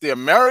 It's just the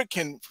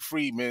American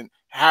freedmen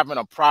having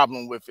a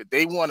problem with it.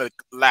 They want to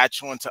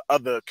latch on to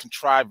other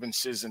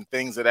contrivances and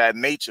things of that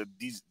nature,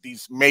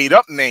 these made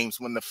up names,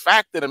 when the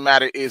fact of the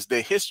matter is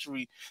the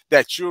history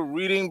that you're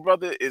reading,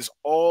 brother, is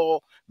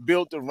all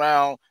built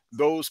around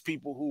those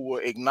people who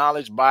were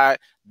acknowledged by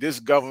this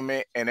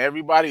government and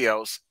everybody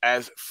else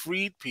as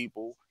freed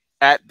people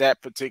at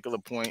that particular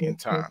point in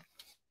time.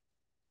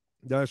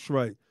 That's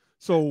right.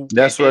 So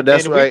that's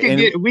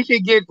right. We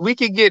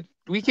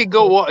could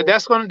go.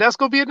 That's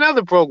gonna be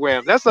another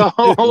program. That's a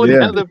whole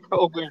another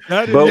program.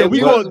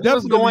 We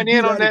was going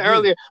in on that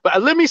earlier.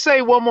 But let me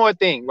say one more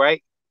thing,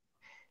 right?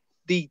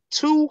 The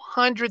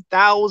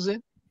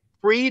 200,000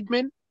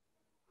 freedmen,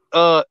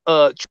 you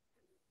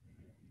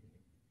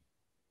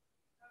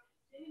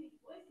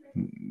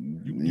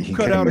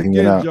cut out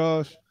again,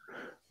 Josh.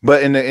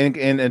 But in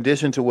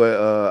addition to what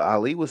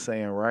Ali was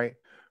saying, right,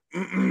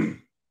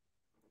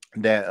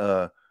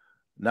 that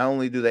not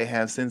only do they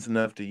have sense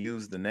enough to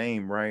use the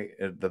name, right,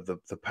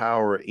 the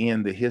power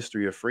in the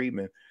history of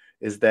freedmen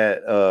is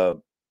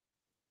that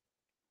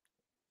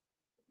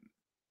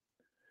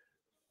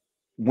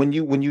when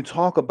you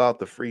talk about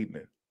the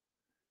freedmen,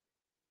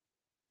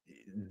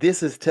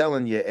 this is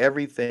telling you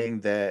everything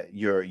that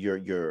your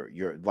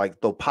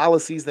like the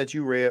policies that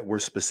you read were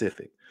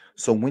specific.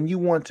 So when you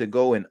want to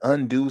go and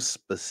undo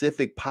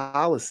specific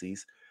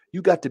policies,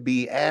 you got to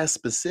be as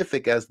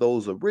specific as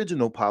those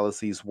original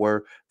policies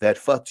were that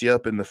fucked you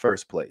up in the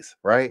first place,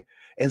 right?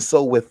 And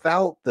so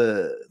without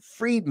the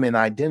freedman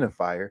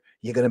identifier,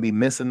 you're going to be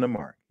missing the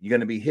mark. You're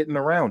going to be hitting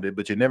around it,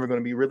 but you're never going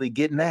to be really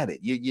getting at it.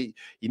 You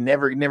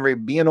never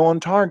being on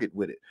target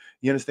with it.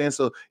 You understand?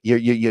 So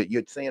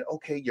you're saying,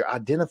 okay, you're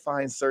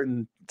identifying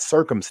certain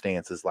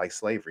circumstances like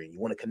slavery. You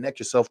want to connect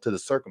yourself to the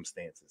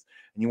circumstances,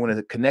 and you want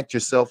to connect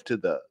yourself to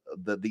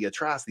the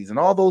atrocities, and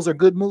all those are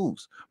good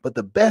moves. But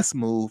the best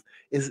move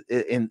is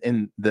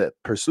in the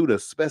pursuit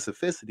of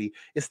specificity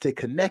is to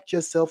connect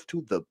yourself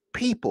to the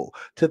people,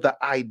 to the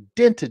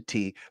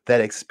identity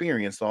that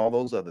experienced all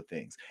those other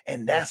things.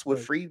 And that's what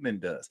Freedmen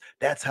does.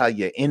 That's how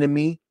your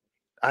enemy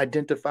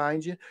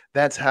identified you.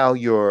 That's how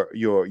your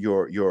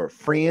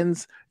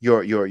friends,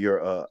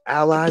 your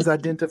allies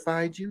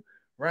identified you,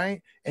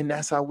 right? And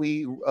that's how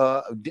we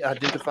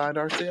identified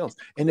ourselves.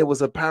 And it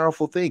was a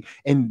powerful thing.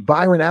 And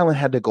Byron Allen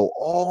had to go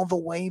all the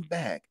way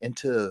back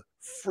into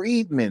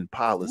Freedmen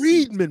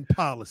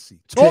policy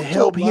to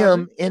help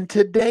him in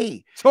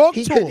today.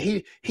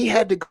 He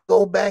had to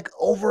go back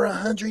over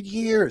 100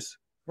 years,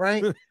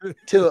 right,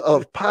 to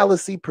a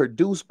policy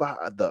produced by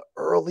the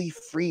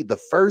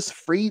first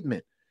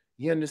freedmen.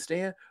 You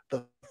understand?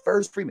 The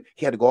first freedman.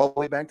 He had to go all the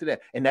way back to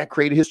that, and that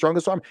created his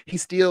strongest army. He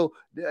still,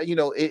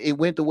 it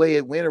went the way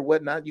it went or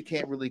whatnot. You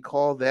can't really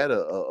call that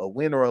a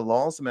win or a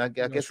loss. I mean, I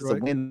guess it's a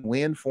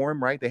win-win for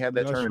him, right? They have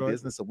that term in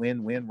business, a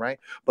win-win, right?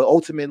 But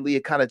ultimately,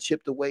 it kind of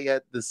chipped away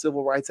at the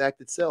Civil Rights Act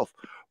itself.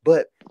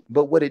 But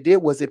what it did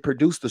was it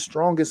produced the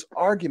strongest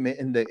argument,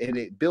 and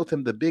it built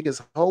him the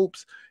biggest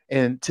hopes,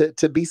 and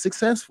to be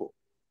successful.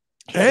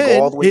 He had to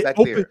go all the way back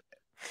there.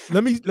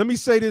 Let me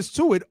say this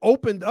too. It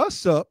opened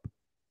us up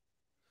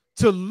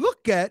to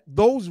look at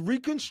those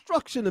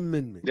Reconstruction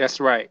amendments.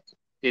 That's right.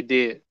 It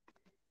did.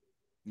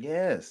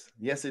 Yes,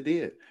 it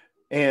did.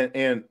 And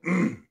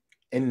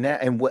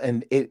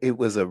it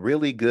was a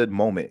really good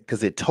moment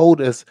because it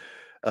told us,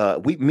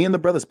 me and the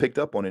brothers picked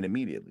up on it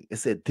immediately. It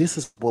said, this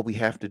is what we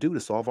have to do to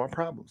solve our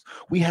problems.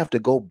 We have to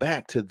go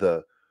back to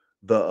the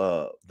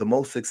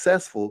most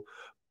successful,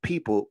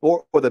 people,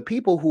 or the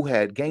people who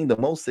had gained the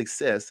most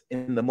success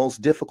in the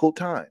most difficult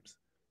times.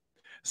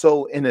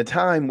 So in a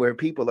time where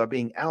people are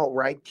being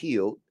outright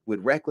killed with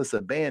reckless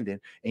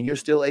abandon, and you're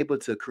still able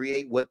to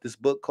create what this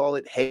book call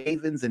it,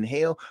 havens in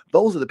hell,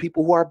 those are the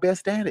people who are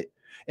best at it.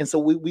 And so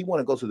we want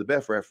to go to the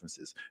best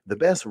references. The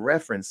best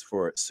reference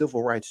for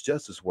civil rights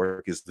justice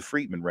work is the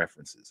Freedmen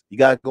references. You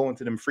got to go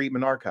into them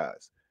Freedmen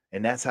archives.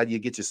 And that's how you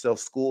get yourself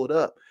schooled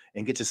up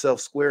and get yourself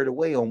squared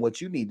away on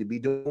what you need to be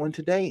doing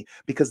today.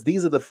 Because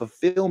these are the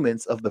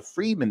fulfillments of the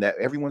freedmen that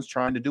everyone's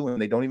trying to do,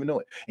 and they don't even know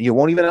it. And you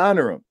won't even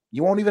honor them.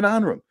 You won't even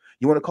honor them.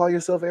 You want to call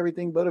yourself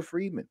everything but a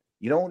freedman.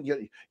 You don't.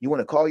 You want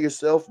to call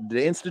yourself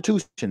the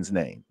institution's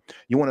name.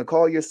 You want to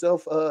call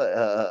yourself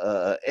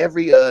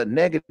every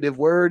negative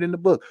word in the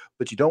book,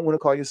 but you don't want to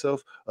call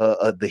yourself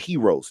the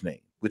hero's name,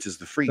 which is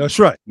the freedman. That's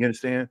right. You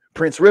understand?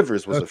 Prince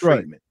Rivers was a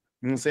freedman. Right.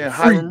 You know what I'm saying?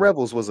 Hiram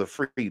Revels was a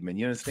freedman.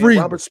 You understand?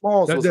 Freedman. Robert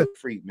Smalls was a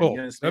freedman. You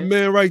understand? That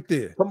man right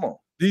there. Come on.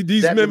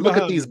 These men look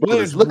at these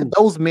brothers. Look at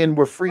those men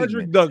were freedmen.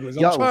 Frederick Douglass.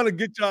 I'm trying to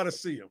get y'all to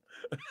see him.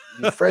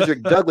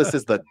 Frederick Douglass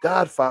is the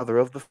godfather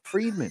of the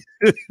freedmen.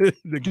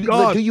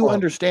 Do you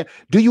understand?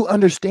 Do you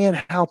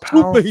understand how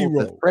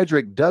powerful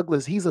Frederick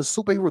Douglass? He's a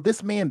superhero.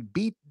 This man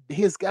beat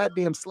his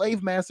goddamn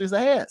slave master's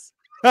ass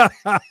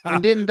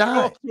and didn't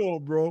die. Talk to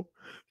him, bro.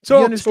 You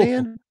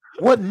understand?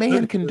 What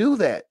man can do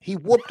that? He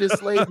whooped his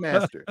slave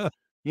master.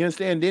 You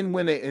understand? Then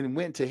when they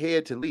went to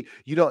head to leave,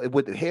 you know,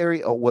 with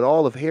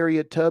all of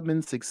Harriet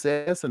Tubman's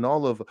success and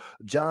all of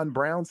John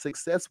Brown's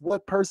success,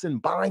 what person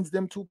binds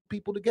them two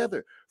people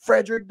together?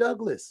 Frederick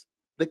Douglass,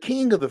 the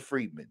king of the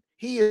freedmen.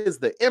 He is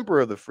the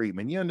emperor of the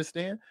freedmen. You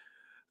understand?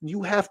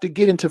 You have to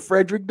get into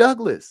Frederick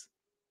Douglass.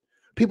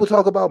 People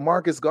talk about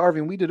Marcus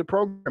Garvey, and we did a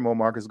program on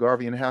Marcus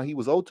Garvey and how he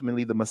was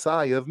ultimately the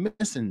messiah of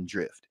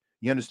Drift.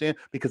 You understand?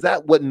 Because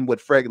that wasn't what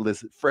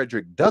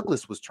Frederick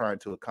Douglass was trying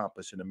to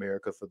accomplish in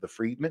America for the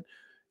freedmen.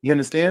 You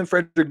understand?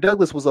 Frederick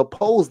Douglass was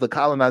opposed the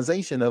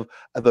colonization of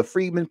the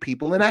freedmen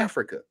people in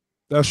Africa.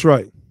 That's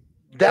right.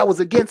 That was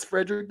against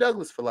Frederick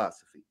Douglass'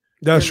 philosophy.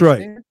 That's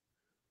right.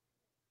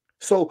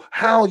 So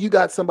how you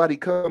got somebody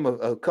come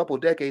a couple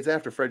of decades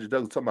after Frederick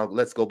Douglass talking about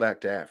let's go back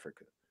to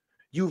Africa?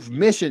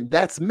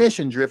 That's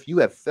mission drift. You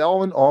have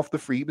fallen off the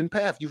freedman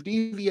path. You've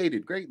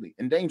deviated greatly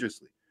and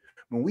dangerously.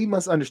 And we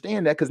must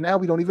understand that, because now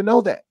we don't even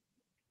know that.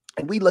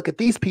 And we look at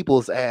these people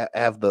as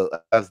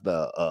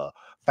the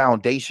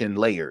foundation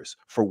layers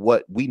for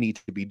what we need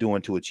to be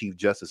doing to achieve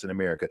justice in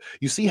America.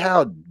 You see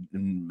how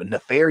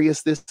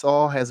nefarious this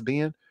all has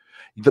been?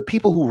 The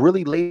people who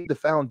really laid the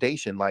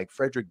foundation, like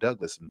Frederick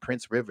Douglass and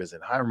Prince Rivers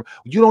and Hiram,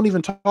 you don't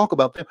even talk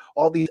about them.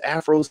 All these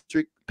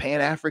Afrocentric,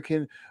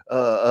 Pan-African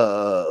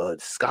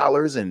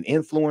scholars and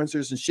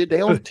influencers and shit, they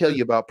don't tell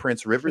you about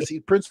Prince Rivers.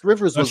 Prince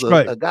Rivers was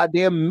a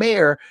goddamn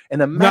mayor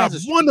and a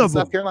magistrate in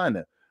South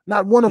Carolina.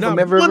 Not one of them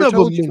ever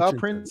told you about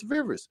Prince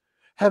Rivers.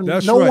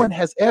 No one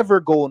has ever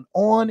gone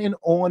on and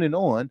on and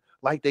on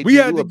like they. We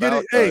had to get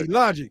it. Hey,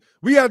 Logic.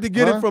 We had to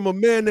get it from a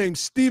man named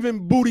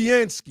Stephen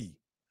Budiansky.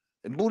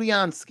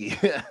 Budiansky,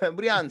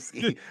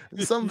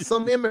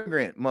 some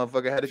immigrant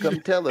motherfucker had to come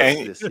tell us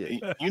this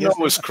shit. You know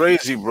what's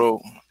crazy, bro?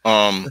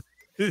 The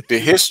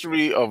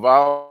history of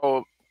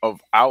our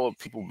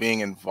people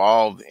being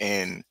involved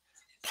in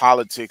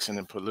politics and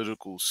the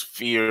political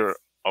sphere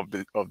of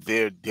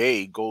their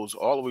day goes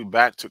all the way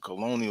back to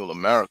colonial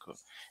America,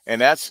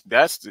 and that's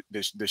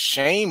the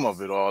shame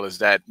of it all, is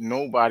that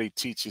nobody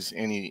teaches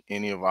any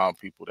of our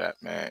people that,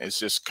 man. It's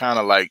just kind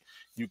of like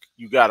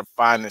you got to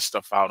find this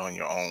stuff out on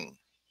your own.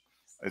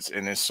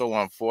 It's so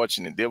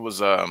unfortunate. There was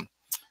a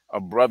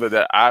brother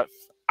that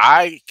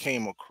I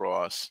came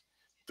across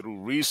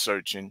through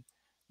researching,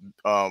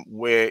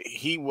 where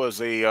he was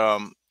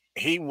a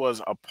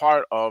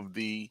part of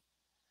the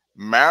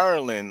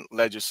Maryland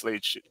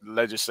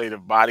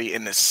legislative body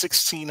in the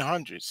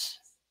 1600s.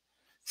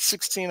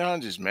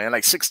 1600s, man,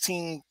 like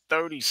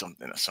 1630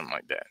 something or something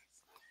like that.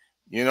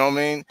 You know what I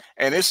mean?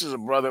 And this is a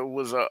brother who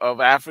was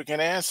of African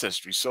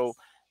ancestry. So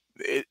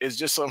it's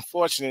just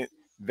unfortunate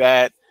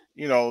that,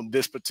 you know,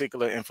 this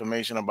particular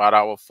information about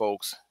our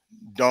folks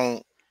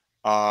doesn't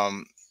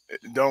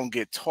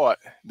get taught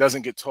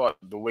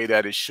the way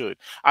that it should.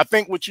 I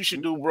think what you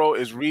should do, bro,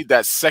 is read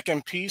that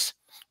second piece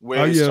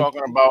where it's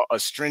talking about a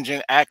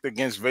stringent act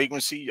against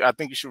vagrancy. I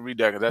think you should read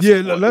that. That's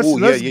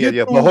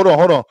But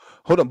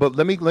hold on. But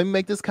let me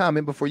make this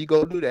comment before you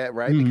go do that,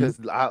 right? Because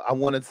I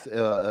wanted,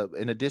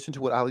 in addition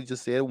to what Ali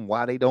just said,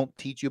 why they don't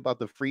teach you about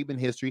the freedmen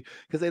history,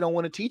 because they don't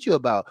want to teach you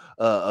about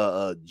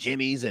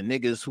jimmies and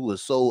niggas who were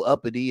so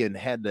uppity and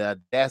had the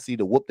audacity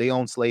to whoop their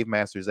own slave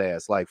master's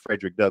ass, like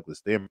Frederick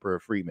Douglass, the Emperor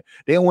of Freedmen.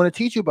 They don't want to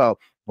teach you about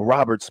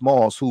Robert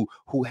Smalls, who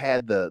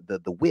had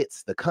the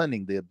wits, the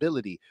cunning, the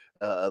ability,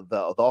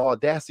 the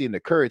audacity and the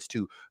courage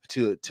to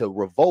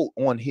revolt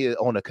on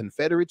a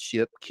Confederate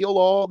ship, killed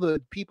all the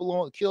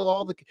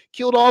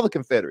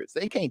Confederates.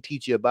 They can't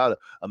teach you about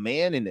a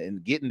man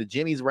and getting the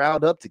jimmies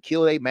riled up to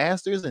kill their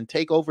masters and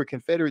take over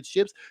Confederate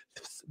ships.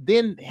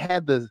 Then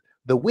had the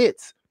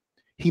wits.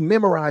 He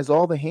memorized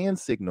all the hand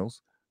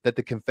signals that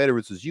the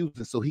Confederates was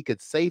using, so he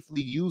could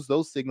safely use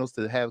those signals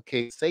to have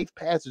safe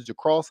passage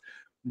across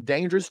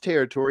dangerous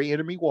territory,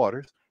 enemy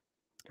waters,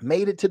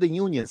 made it to the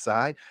Union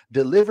side,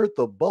 delivered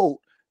the boat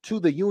to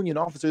the Union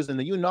officers, and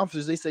the Union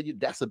officers, they said,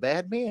 that's a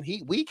bad man.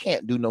 We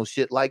can't do no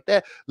shit like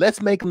that.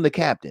 Let's make him the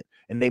captain.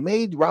 And they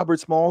made Robert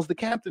Smalls the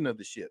captain of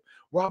the ship.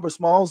 Robert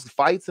Smalls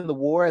fights in the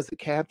war as the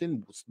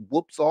captain,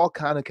 whoops all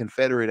kind of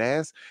Confederate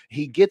ass.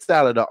 He gets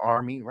out of the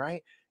army,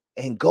 right?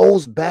 And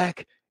goes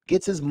back,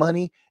 gets his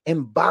money,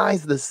 and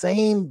buys the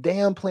same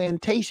damn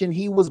plantation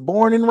he was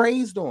born and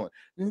raised on.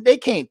 They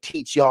can't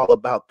teach y'all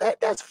about that.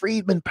 That's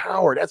freedman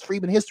power. That's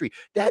freedman history.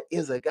 That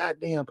is a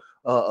goddamn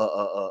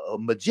a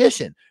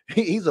magician.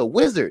 He's a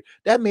wizard.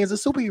 That man's a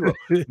superhero.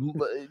 These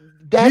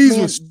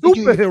were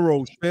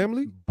superheroes,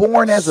 family.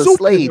 Born as a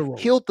slave,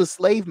 killed the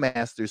slave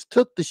masters,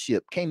 took the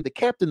ship, came the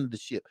captain of the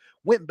ship,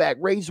 went back,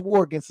 waged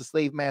war against the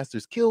slave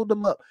masters, killed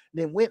them up,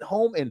 then went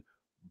home and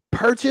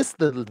purchased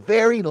the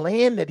very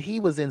land that he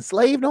was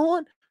enslaved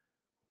on.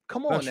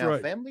 Come on now,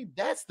 family.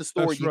 That's the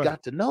story you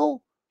got to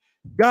know.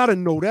 Gotta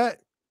know that.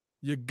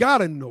 You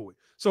gotta know it.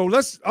 So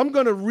I'm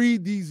gonna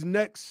read these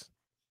next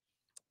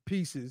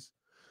pieces,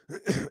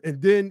 and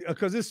then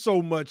because it's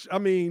so much. I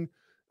mean,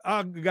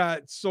 I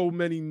got so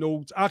many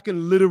notes. I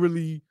can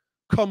literally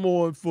come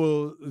on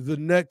for the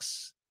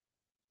next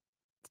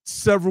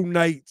several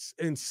nights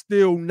and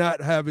still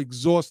not have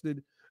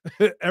exhausted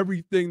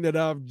everything that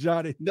I've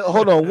jotted. No,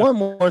 hold on one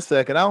more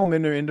second. I don't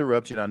mean to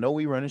interrupt you. I know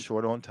we running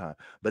short on time,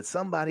 but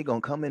somebody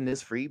gonna come in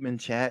this Freedmen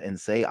chat and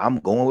say, I'm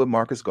going with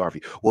Marcus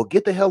Garvey. Well,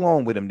 get the hell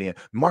on with him then.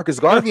 Marcus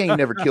Garvey ain't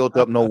never killed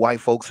up no white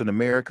folks in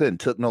America and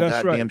took no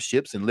goddamn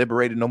ships and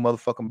liberated no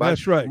motherfucking body.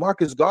 That's right.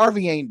 Marcus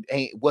Garvey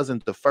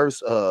wasn't the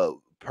first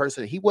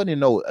person. He wasn't in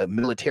no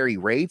military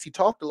raids. He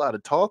talked a lot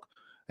of talk.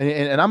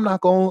 And I'm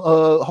not going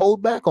to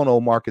hold back on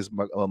old Marcus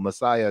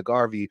Messiah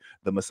Garvey,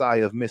 the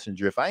Messiah of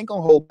Messenger. I ain't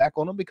going to hold back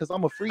on him because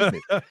I'm a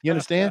freedman. You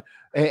understand?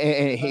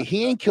 And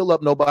he ain't kill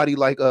up nobody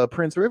like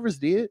Prince Rivers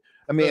did.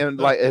 I mean, and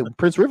like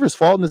Prince Rivers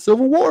fought in the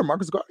Civil War.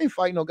 Marcus Garvey ain't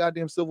fighting no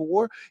goddamn Civil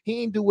War.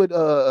 He ain't do what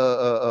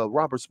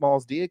Robert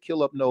Smalls did,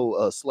 kill up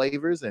no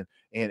slavers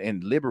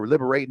and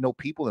liberate no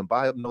people and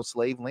buy up no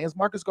slave lands.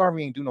 Marcus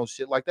Garvey ain't do no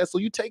shit like that. So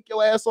you take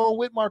your ass on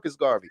with Marcus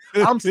Garvey.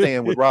 I'm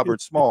staying with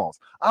Robert Smalls.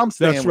 I'm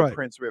staying with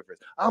Prince Rivers.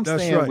 I'm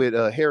staying with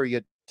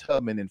Harriet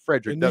Tubman and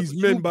Frederick and Douglass.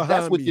 These men behind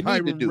that's what me, you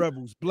need to do.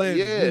 Rebels,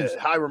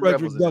 Hiram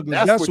Frederick Rebels.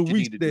 Douglass. That's what you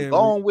need to do. Go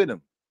on with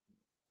him.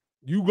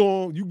 You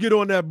get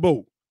on that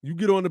boat. You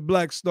get on the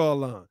Black Star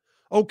Line.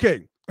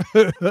 Okay.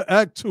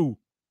 Act 2.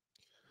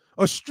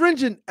 A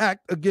stringent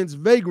act against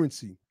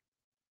vagrancy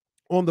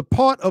on the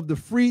part of the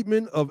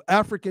freedmen of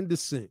African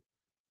descent.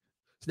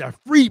 It's that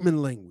freedmen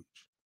language.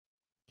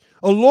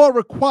 A law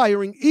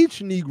requiring each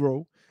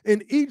Negro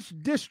in each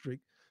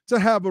district to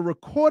have a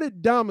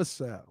recorded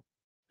domicile,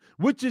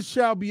 which it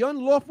shall be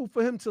unlawful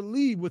for him to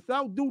leave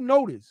without due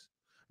notice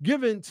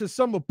given to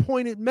some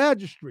appointed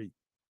magistrate.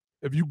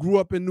 If you grew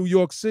up in New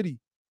York City,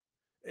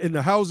 in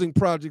the housing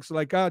projects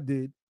like I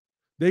did,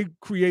 they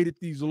created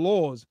these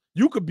laws.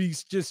 You could be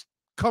just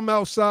come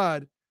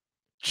outside,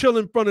 chill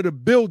in front of the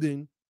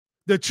building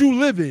that you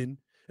live in,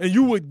 and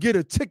you would get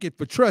a ticket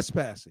for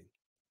trespassing.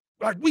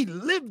 Like, we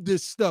lived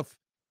this stuff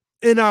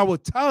in our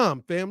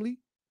time, family.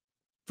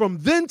 From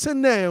then to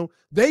now,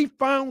 they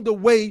found a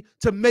way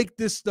to make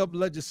this stuff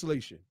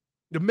legislation,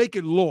 to make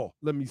it law,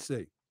 let me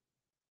say.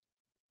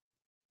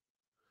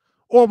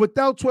 Or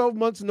without 12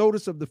 months'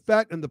 notice of the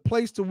fact and the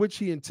place to which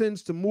he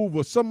intends to move,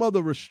 or some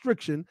other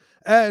restriction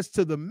as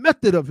to the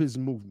method of his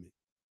movement.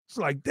 It's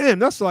like, damn,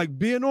 that's like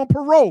being on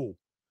parole,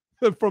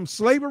 from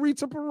slavery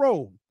to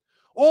parole.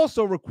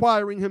 Also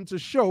requiring him to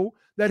show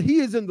that he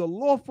is in the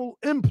lawful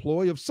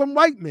employ of some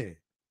white man.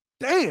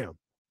 Damn.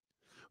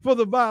 For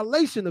the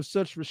violation of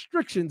such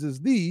restrictions as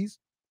these,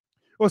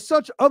 or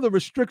such other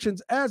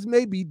restrictions as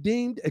may be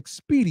deemed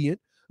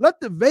expedient, let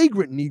the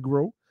vagrant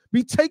Negro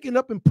be taken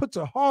up and put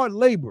to hard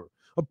labor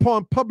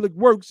upon public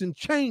works and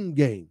chain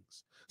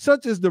gangs,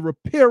 such as the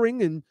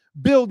repairing and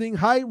building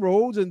high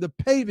roads and the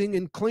paving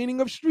and cleaning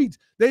of streets.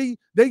 They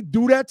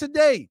do that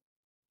today.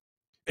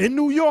 In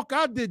New York,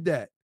 I did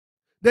that.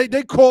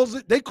 They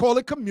call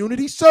it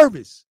community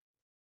service.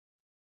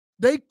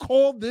 They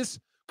call this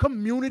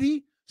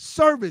community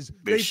service.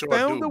 They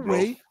found a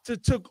way to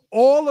take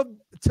all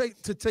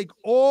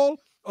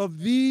of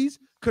these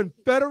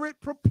Confederate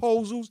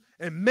proposals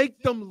and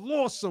make them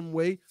law some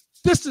way.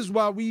 This is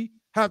why we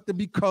have to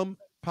become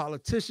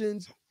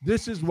politicians.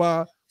 This is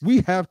why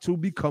we have to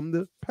become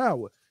the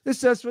power. It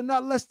says for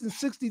not less than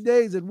 60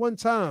 days at one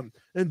time,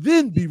 and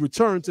then be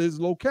returned to his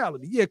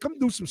locality. Yeah, come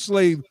do some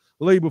slave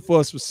labor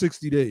for us for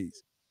 60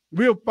 days.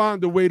 We'll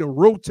find a way to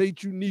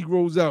rotate you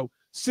Negroes out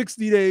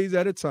 60 days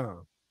at a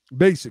time,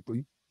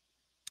 basically.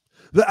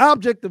 The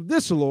object of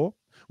this law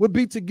would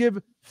be to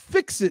give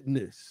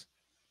fixedness.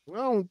 I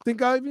don't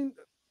think I even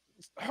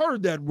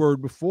heard that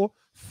word before.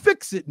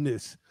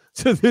 Fixedness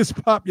to this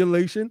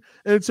population,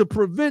 and to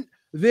prevent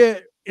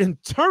their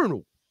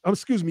eternal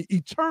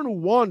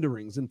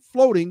wanderings and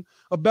floating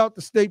about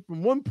the state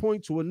from one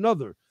point to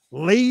another.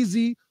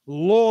 Lazy,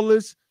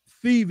 lawless,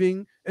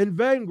 thieving, and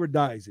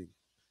vanguardizing.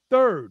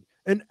 Third,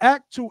 an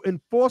act to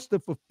enforce the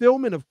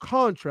fulfillment of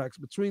contracts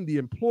between the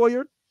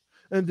employer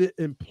and the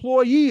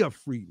employee of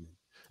freedmen,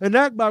 an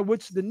act by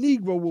which the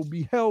Negro will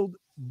be held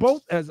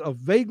both as a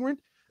vagrant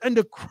and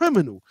a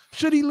criminal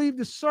should he leave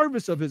the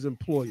service of his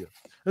employer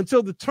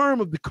until the term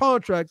of the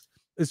contract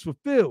is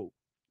fulfilled,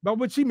 by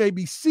which he may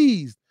be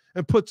seized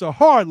and put to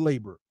hard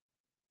labor,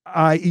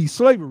 i.e.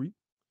 slavery,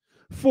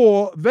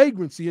 for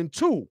vagrancy. And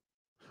two,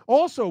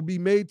 also be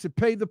made to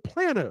pay the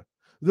planter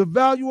the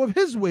value of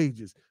his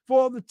wages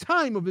for the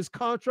time of his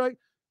contract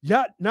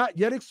yet not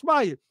yet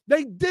expired.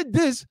 They did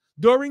this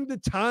during the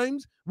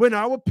times when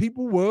our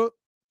people were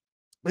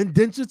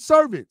indentured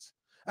servants.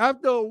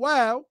 After a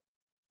while,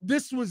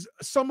 this was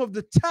some of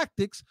the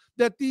tactics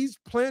that these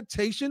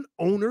plantation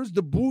owners,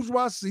 the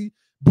bourgeoisie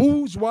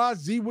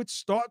would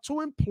start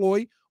to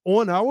employ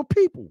on our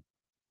people.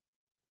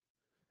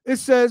 It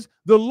says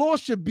the law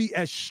should be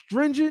as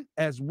stringent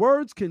as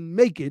words can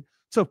make it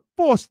to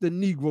force the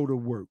Negro to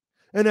work,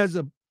 and as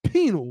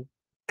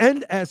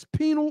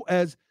penal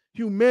as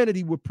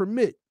humanity would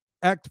permit.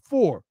 Act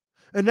 4,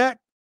 an act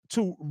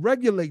to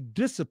regulate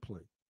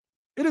discipline.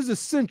 It is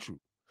essential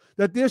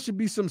that there should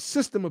be some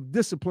system of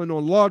discipline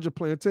on larger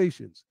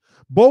plantations,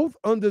 both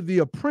under the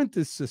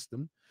apprentice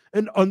system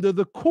and under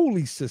the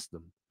coolie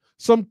system.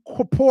 Some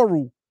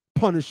corporal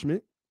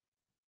punishment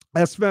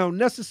as found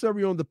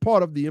necessary on the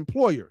part of the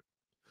employer.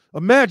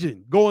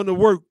 Imagine going to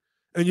work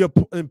and your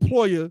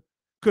employer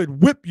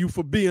could whip you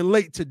for being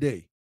late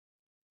today.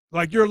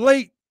 Like, you're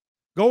late,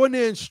 go in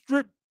there and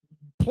strip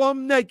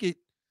plumb naked,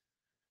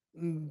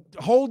 and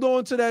hold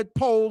on to that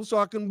pole so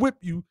I can whip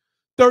you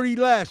 30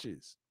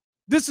 lashes.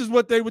 This is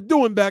what they were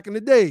doing back in the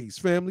days,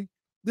 family.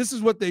 This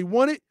is what they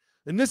wanted,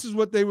 and this is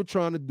what they were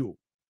trying to do.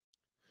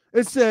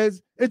 It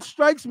says, it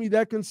strikes me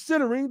that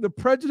considering the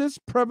prejudice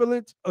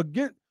prevalent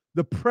against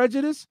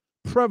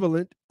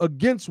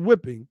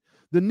whipping,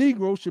 the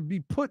Negro should be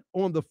put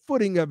on the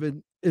footing of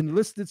an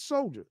enlisted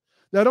soldier,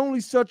 that only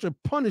such a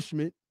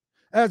punishment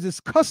as is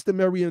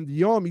customary in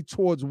the army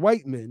towards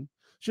white men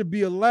should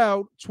be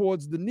allowed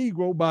towards the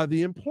Negro by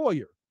the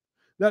employer,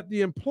 that the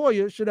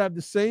employer should have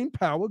the same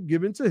power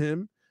given to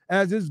him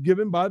as is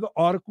given by the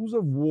Articles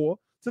of War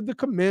to the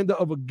commander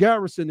of a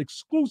garrison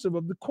exclusive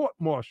of the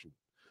court-martial.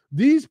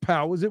 These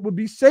powers it would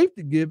be safe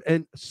to give,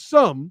 and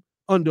some,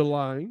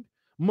 underlined,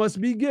 must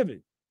be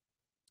given.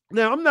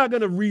 Now, I'm not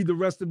going to read the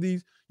rest of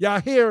these. Y'all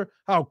hear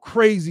how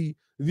crazy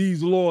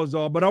these laws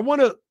are, but I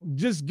want to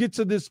just get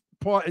to this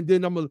part, and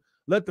then I'm going to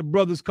let the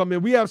brothers come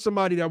in. We have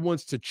somebody that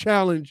wants to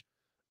challenge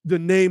the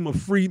name of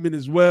Freedmen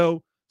as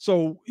well.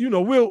 So, you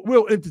know,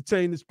 we'll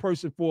entertain this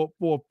person for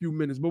a few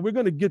minutes, but we're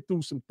going to get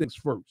through some things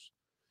first.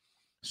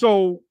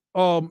 So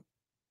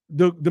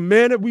the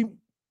man that we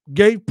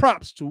gave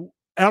props to,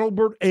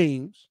 Albert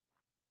Ames,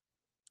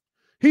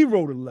 he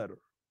wrote a letter.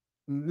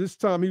 And this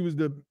time he was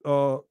the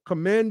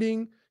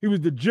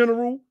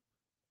general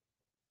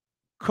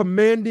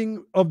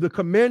commanding of the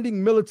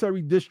commanding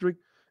military district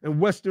in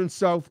Western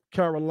South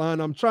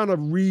Carolina. I'm trying to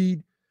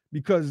read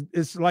because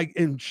it's like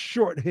in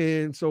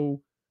shorthand, so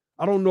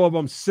I don't know if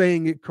I'm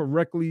saying it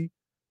correctly.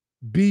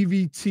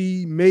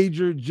 BVT,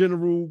 Major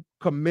General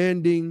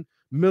Commanding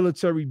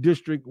Military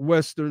District,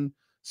 Western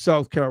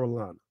South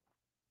Carolina.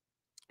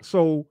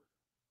 So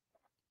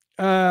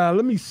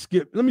let me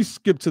skip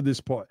to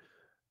this part.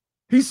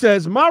 He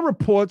says, my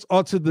reports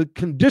are to the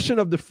condition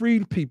of the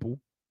freed people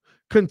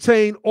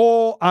contain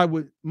all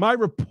my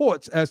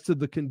reports as to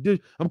the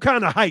condition. I'm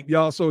kind of hyped,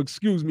 y'all, so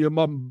excuse me.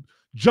 I'm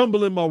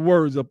jumbling my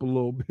words up a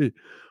little bit.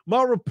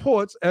 My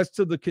reports as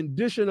to the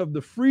condition of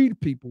the freed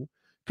people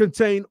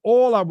contain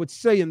all I would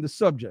say in the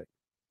subject.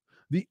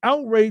 The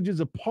outrages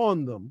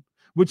upon them,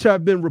 which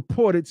have been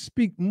reported,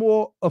 speak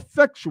more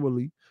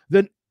effectually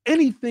than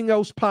anything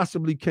else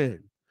possibly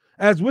can.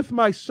 As with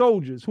my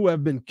soldiers who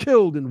have been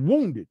killed and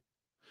wounded,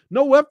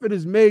 no effort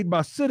is made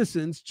by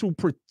citizens to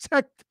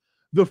protect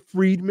the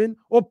freedmen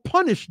or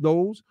punish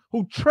those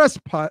who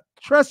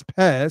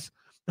trespass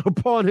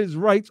upon his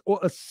rights or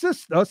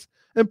assist us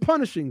in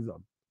punishing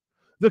them.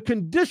 The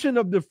condition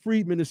of the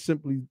freedman is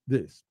simply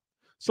this: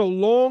 so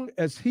long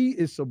as he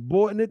is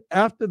subordinate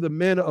after the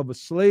manner of a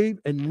slave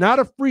and not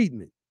a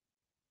freedman.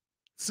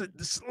 So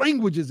this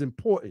language is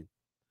important,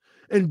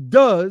 and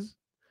does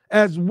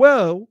as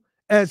well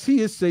as he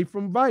is safe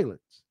from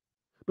violence.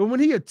 But when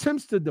he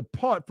attempts to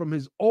depart from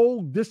his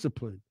old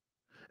discipline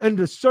and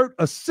assert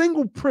a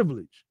single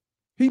privilege,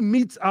 he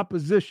meets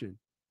opposition,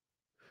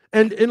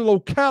 and in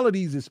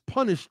localities is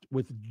punished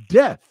with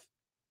death.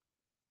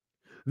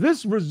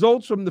 This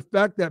results from the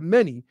fact that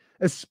many,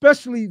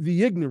 especially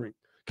the ignorant,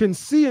 can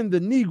see in the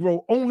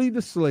Negro only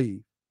the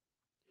slave.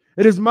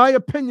 It is my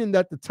opinion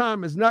that the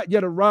time has not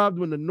yet arrived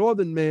when the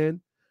northern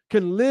man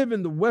can live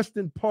in the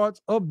western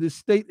parts of this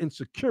state in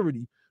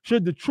security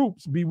should the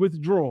troops be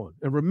withdrawn.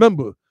 And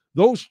remember,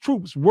 those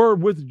troops were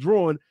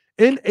withdrawn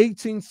in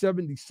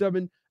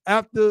 1877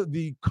 after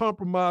the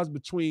compromise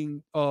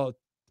between, who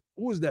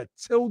was that,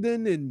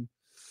 Tilden and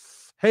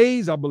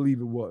Hayes, I believe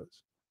it was.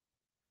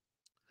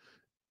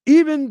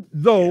 Even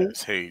though,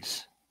 yes,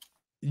 Hayes.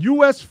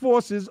 U.S.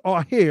 forces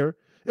are here,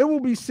 it will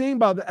be seen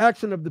by the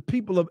action of the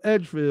people of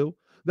Edgefield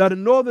that a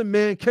northern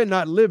man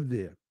cannot live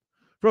there.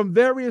 From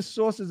various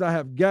sources, I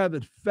have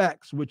gathered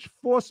facts which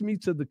force me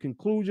to the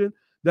conclusion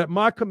that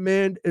my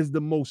command is the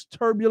most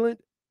turbulent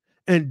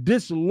and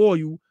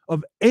disloyal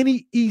of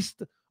any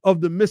east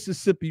of the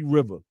Mississippi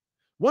River.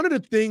 One of the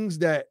things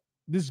that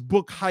this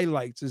book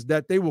highlights is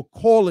that they were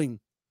calling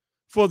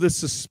for the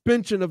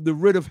suspension of the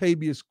writ of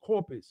habeas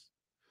corpus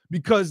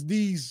because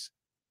these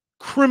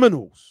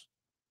criminals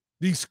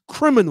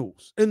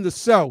in the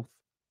South,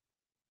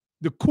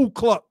 the Ku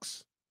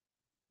Klux,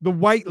 the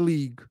White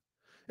League,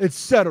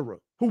 etc.,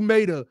 who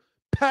made a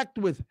pact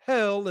with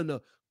hell and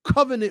a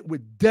covenant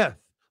with death.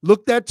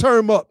 Look that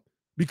term up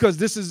because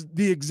this is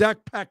the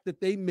exact pact that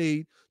they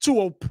made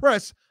to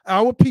oppress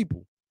our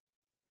people.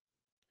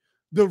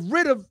 The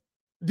writ of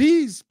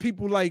these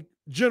people, like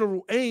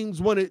General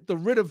Ames, wanted the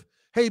writ of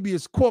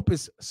habeas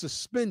corpus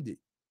suspended.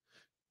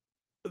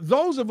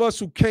 Those of us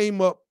who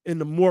came up in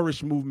the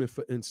Moorish movement,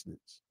 for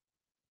instance,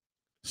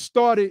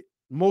 started,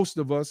 most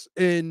of us,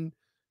 in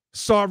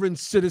sovereign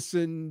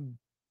citizen,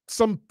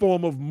 some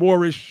form of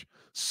Moorish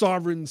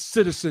sovereign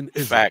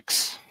citizenism.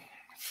 Facts.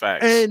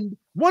 And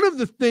one of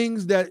the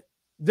things that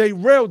they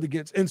railed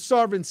against in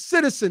sovereign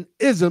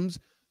citizenisms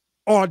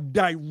are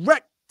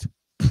direct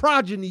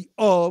progeny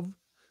of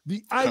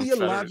the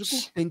ideological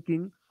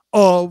thinking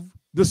of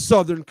the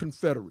Southern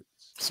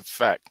Confederates. It's a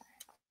fact.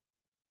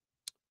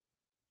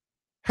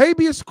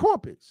 Habeas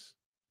corpus.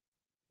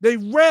 They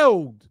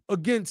railed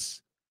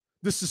against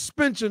the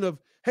suspension of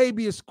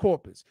habeas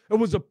corpus. It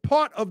was a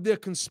part of their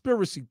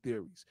conspiracy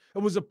theories. It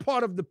was a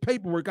part of the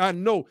paperwork. I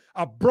know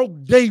I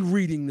broke day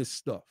reading this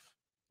stuff,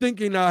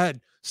 thinking I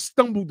had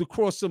stumbled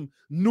across some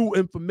new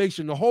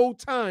information. The whole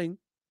time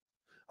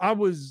I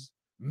was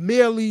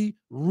merely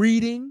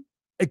reading,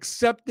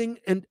 accepting,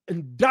 and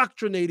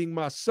indoctrinating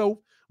myself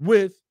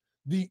with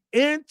the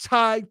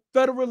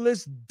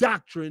anti-federalist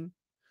doctrine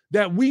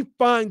that we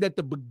find at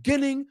the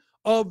beginning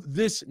of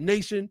this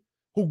nation,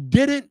 who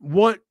didn't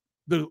want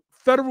the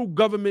federal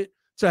government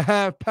to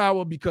have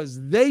power because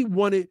they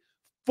wanted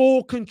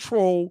full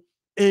control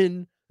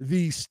in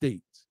these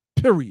states.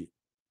 Period.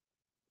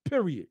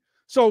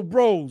 So,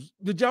 bros,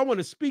 did y'all want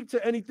to speak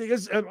to anything?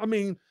 I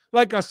mean,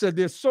 like I said,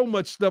 there's so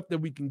much stuff that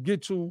we can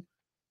get to.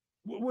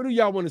 What do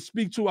y'all want to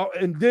speak to?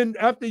 And then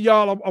after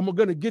y'all, I'm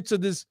going to get to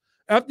this.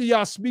 After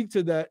y'all speak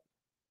to that,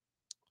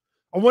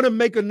 I want to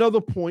make another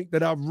point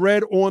that I've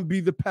read on Be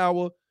the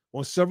Power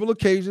on several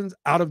occasions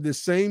out of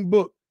this same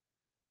book,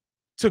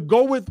 to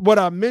go with what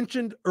I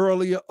mentioned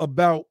earlier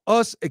about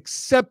us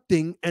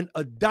accepting and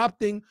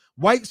adopting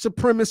white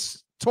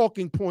supremacist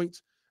talking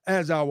points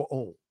as our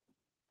own.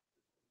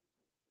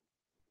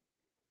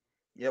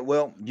 Yeah,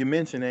 well, you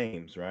mentioned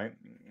Ames, right?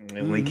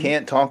 And we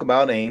can't talk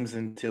about Ames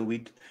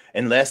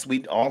unless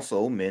we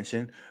also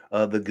mention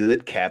the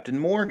good Captain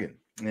Morgan.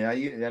 Yeah,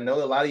 I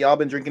know a lot of y'all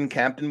been drinking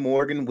Captain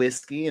Morgan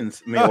whiskey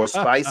or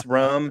spice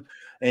rum,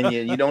 and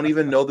you don't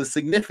even know the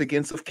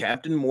significance of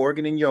Captain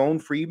Morgan in your own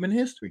Freedmen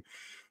history.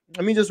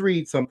 Let me just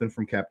read something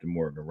from Captain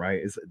Morgan,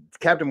 right?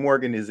 Captain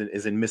Morgan is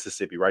in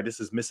Mississippi, right? This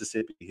is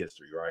Mississippi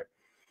history, right?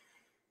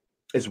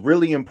 It's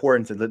really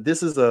important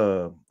this is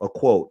a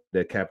quote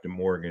that Captain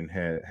Morgan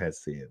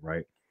has said,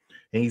 right?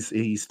 And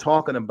he's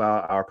talking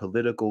about our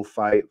political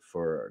fight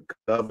for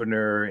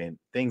governor and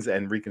things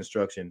and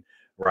Reconstruction,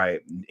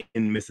 right?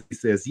 In Mississippi, he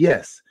says,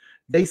 yes,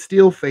 they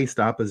still faced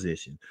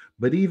opposition,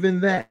 but even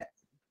that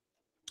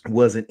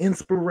was an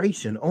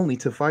inspiration only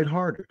to fight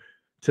harder,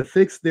 to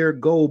fix their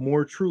goal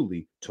more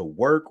truly, to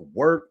work.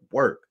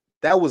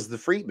 That was the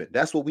Freedmen.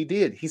 That's what we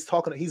did. He's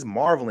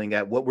marveling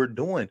at what we're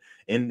doing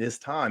in this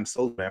time,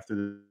 so after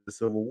the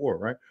Civil War,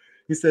 right?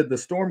 He said, the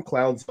storm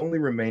clouds only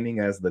remaining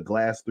as the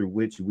glass through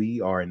which we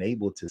are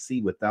enabled to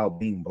see without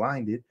being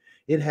blinded.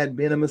 It had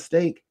been a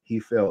mistake, he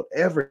felt,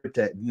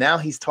 now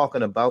he's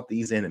talking about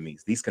these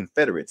enemies, these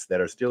Confederates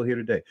that are still here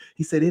today.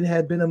 He said it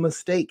had been a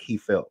mistake, he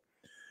felt,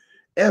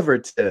 ever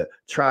to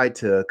try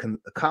to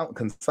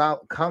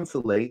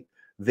consolate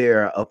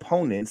their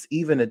opponents,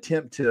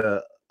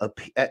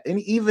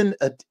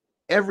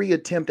 every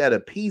attempt at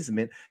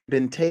appeasement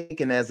been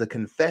taken as a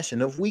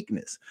confession of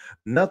weakness.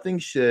 Nothing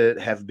should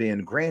have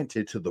been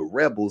granted to the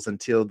rebels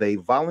until they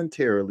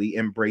voluntarily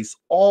embrace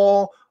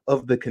all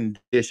of the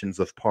conditions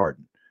of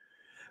pardon.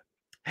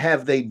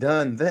 Have they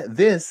done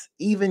this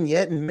even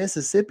yet in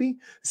Mississippi?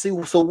 See,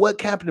 so what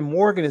Captain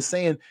Morgan is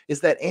saying is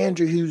that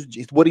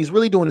what he's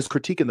really doing is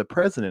critiquing the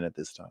president at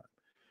this time.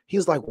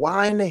 He's like,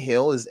 why in the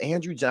hell is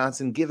Andrew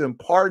Johnson giving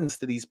pardons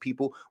to these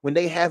people when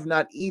they have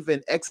not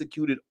even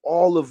executed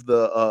all of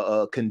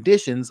the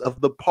conditions of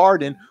the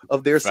pardon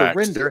of their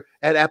surrender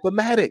at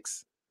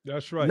Appomattox?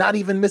 That's right. Not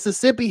even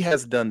Mississippi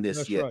has done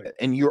this yet. Right.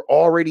 And you're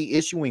already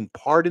issuing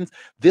pardons.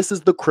 This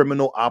is the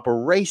criminal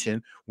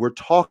operation we're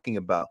talking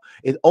about.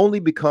 It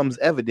only becomes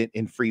evident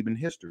in Freedmen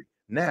history.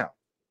 Now,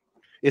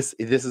 this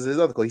is his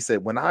other quote. He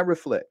said, when I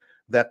reflect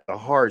that the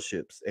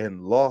hardships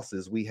and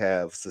losses we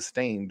have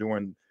sustained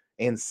during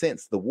and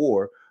since the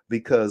war,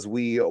 because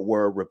we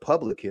were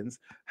Republicans,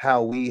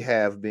 how we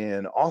have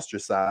been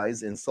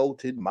ostracized,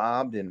 insulted,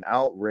 mobbed, and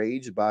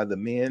outraged by the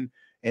men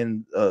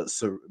and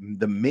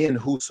the men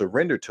who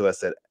surrendered to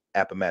us at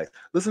Appomattox.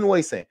 Listen to what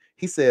he's saying.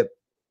 He said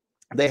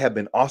they have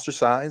been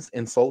ostracized,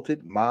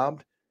 insulted,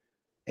 mobbed,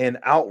 and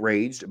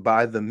outraged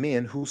by the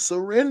men who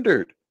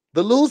surrendered,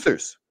 the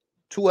losers,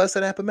 to us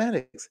at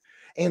Appomattox,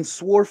 and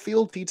swore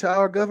fealty to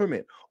our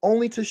government,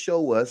 only to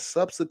show us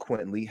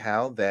subsequently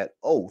how that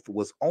oath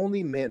was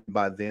only meant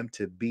by them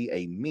to be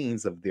a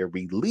means of their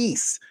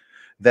release,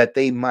 that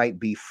they might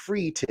be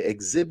free to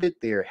exhibit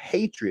their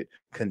hatred,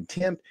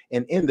 contempt,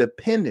 and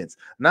independence,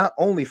 not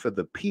only for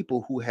the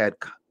people who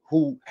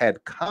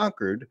had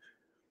conquered,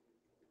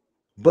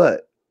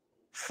 but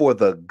for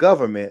the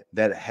government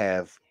that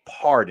have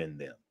pardoned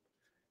them.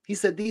 He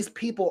said, these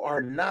people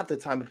are not the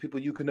type of people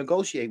you can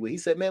negotiate with. He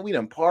said, man, we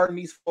done pardon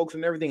these folks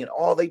and everything, and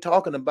all they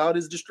talking about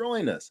is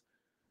destroying us.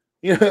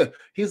 You know,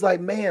 he's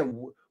like,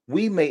 man,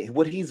 we made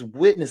what he's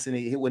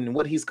witnessing,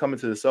 what he's coming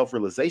to the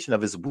self-realization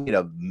of is we made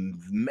a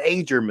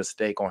major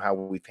mistake on how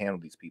we've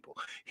handled these people.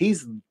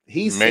 He's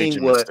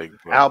seeing what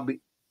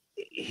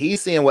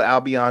he's seeing what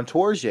Albion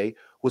Tourget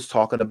was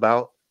talking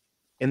about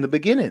in the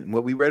beginning,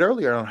 what we read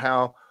earlier on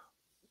how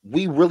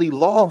we really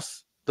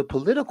lost the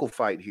political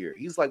fight here.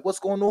 He's like, what's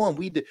going on?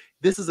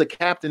 This is a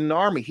captain in the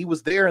army. He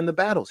was there in the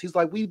battles. He's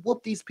like, we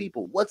whooped these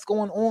people. What's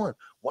going on?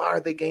 Why are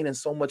they gaining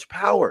so much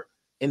power?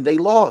 And they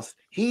lost.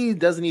 He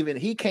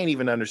can't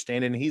even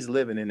understand it. And he's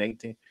living in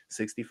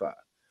 1865.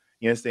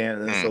 You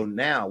understand? And so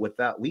now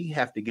we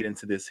have to get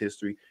into this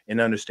history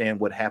and understand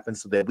what happened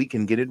so that we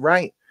can get it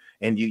right.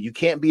 And you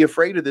can't be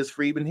afraid of this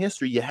Freedmen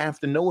history. You have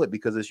to know it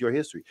because it's your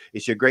history.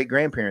 It's your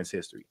great-grandparents'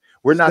 history.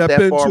 We're not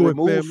that far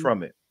removed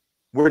from it.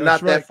 We're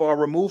not that far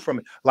removed from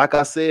it. Like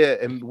I said,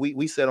 and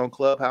we said on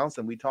Clubhouse,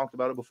 and we talked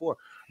about it before.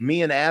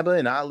 Me and Abba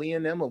and Ali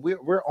and them,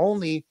 we're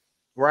only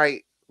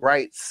right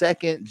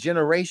second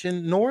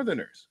generation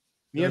Northerners.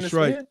 You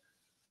understand? Right.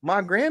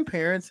 My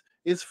grandparents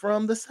is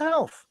from the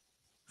South,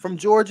 from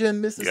Georgia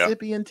and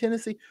Mississippi and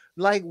Tennessee.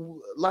 Like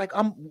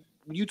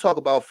you talk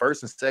about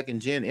first and second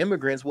gen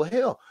immigrants. Well,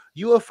 hell,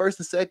 you are first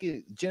and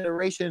second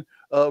generation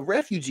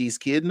refugees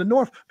kid in the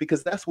North,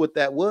 because that's what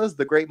that was.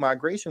 The Great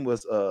Migration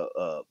was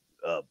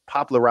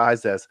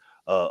popularized as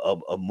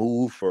a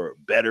move for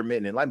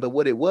betterment in life, but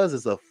what it was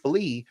is a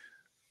flee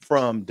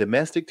from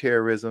domestic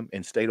terrorism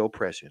and state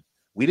oppression.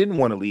 We didn't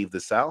want to leave the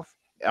South.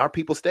 Our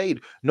people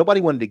stayed. Nobody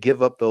wanted to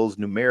give up those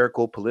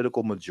numerical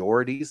political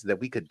majorities that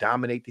we could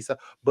dominate these,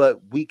 but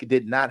we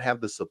did not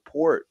have the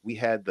support. We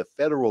had the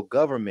federal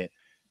government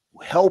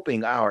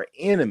helping our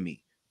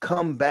enemy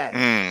come back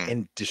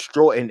and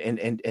destroy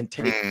and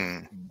take.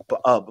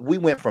 We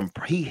went from,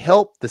 he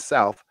helped the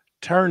South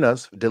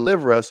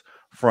deliver us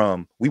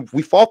from,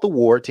 we fought the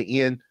war to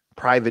end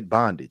private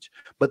bondage,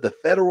 but the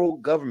federal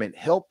government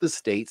helped the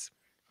states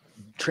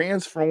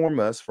transform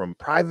us from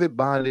private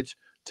bondage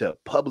to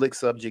public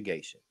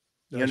subjugation.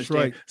 You understand?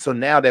 Right. So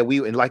now that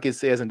and like it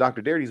says in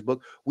Dr. Darry's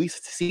book, we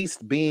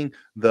ceased being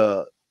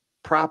the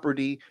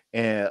property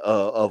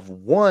of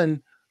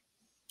one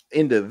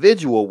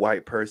individual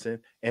white person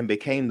and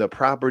became the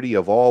property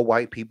of all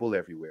white people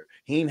everywhere.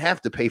 He didn't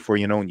have to pay for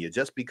your own.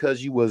 Just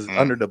because you was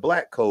under the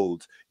black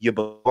codes, you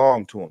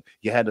belonged to him.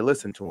 You had to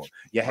listen to him.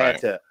 You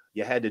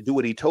had to do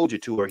what he told you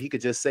to, or he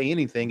could just say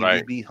anything and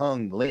you'd be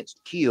hung,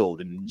 lynched,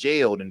 killed, and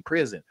jailed in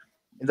prison.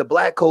 And the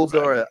black codes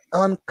are an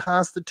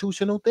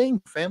unconstitutional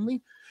thing,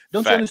 family.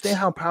 Don't you understand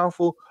how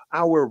powerful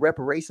our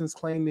reparations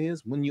claim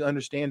is when you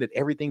understand that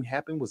everything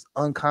happened was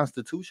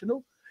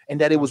unconstitutional? And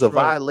that it was a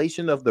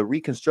violation of the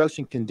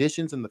Reconstruction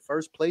conditions in the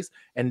first place,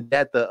 and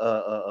that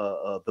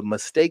the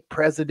mistake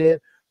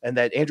president, and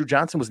that Andrew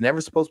Johnson was never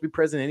supposed to be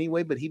president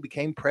anyway, but he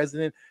became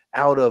president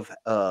out of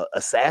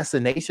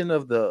assassination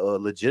of the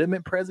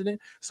legitimate president.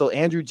 So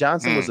Andrew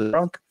Johnson was a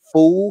drunk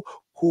fool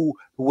who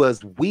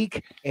was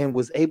weak and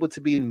was able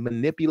to be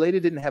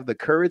manipulated, didn't have the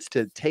courage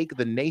to take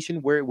the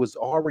nation where it was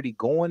already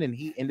going, and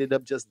he ended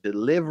up just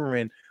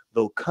delivering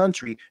the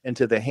country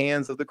into the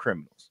hands of the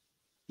criminals.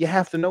 You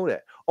have to know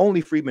that.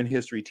 Only Freedmen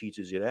history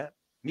teaches you that.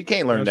 You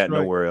can't learn that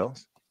nowhere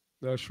else.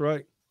 That's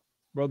right.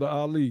 Brother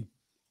Ali.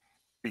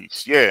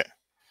 Peace. Yeah.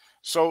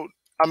 So,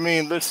 I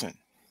mean, listen,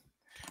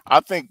 I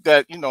think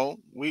that,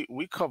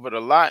 we covered a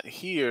lot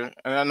here,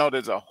 and I know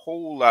there's a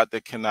whole lot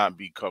that cannot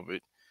be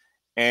covered.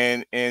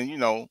 And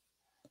I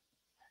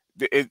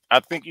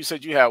think you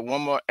said you had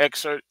one more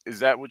excerpt. Is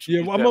that what you?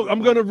 Yeah, well,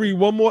 I'm going to read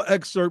one more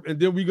excerpt, and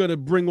then we're going to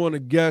bring on a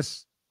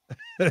guest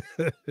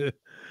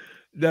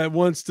that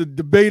wants to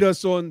debate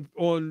us on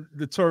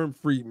the term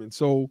Freedmen.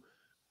 So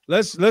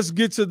let's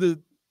get to the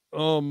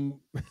I'm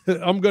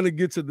going to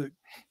get to the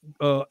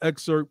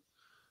excerpt.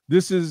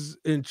 This is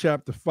in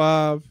chapter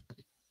 5.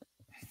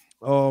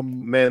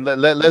 Man,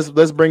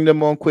 let's bring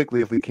them on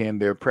quickly if we can.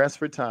 They're pressed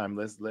for time.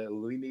 We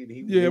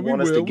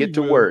want us to get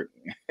to work.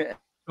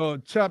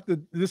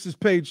 This is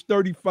page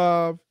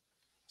 35.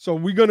 So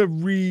we're gonna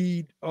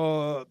read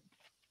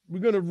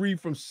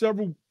from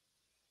several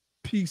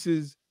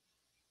pieces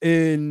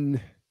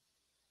in,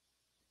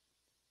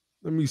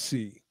 let me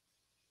see.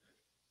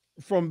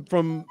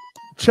 from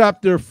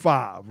chapter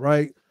 5,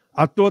 right?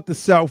 I thought the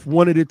South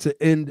wanted it to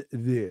end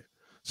there.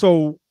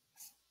 So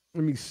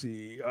let me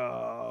see.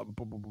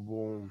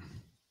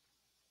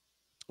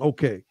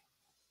 Okay.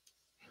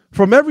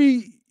 From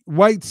every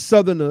white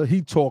Southerner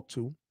he talked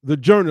to, the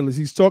journalist,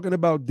 he's talking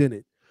about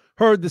Dennett,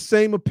 heard the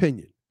same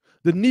opinion.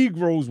 The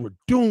Negroes were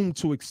doomed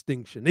to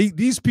extinction.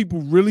 These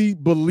people really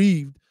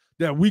believed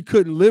that we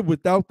couldn't live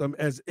without them,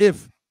 as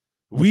if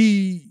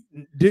we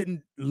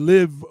didn't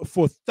live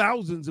for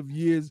thousands of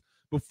years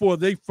before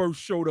they first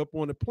showed up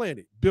on the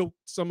planet, built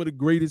some of the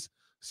greatest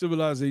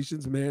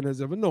civilizations man has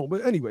ever known.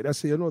 But anyway,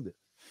 that's here nor there.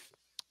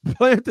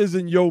 Planters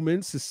and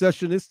yeomen,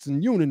 secessionists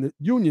and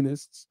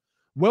unionists,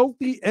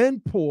 wealthy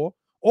and poor,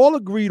 all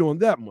agreed on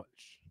that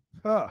much.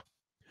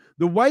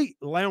 The white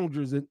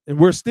loungers, and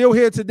we're still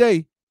here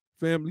today,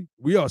 family.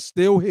 We are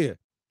still here.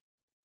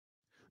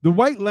 The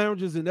white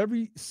loungers in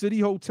every city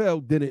hotel,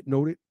 Dennett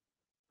noted,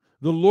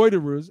 the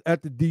loiterers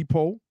at the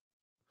depot,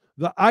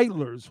 the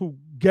idlers who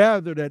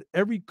gathered at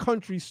every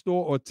country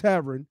store or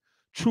tavern,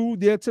 chewed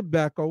their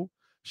tobacco,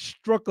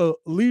 struck a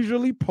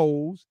leisurely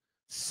pose,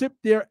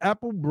 sipped their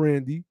apple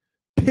brandy,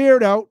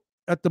 peered out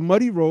at the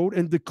muddy road,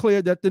 and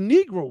declared that the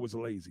Negro was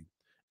lazy,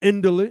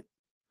 indolent,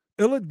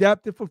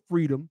 ill-adapted for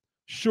freedom,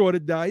 sure to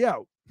die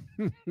out.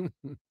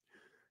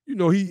 You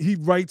know, he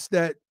writes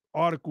that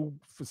article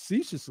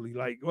facetiously,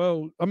 like,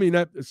 well, I mean,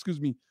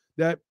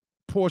 that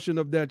portion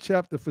of that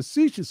chapter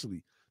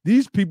facetiously.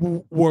 These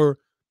people were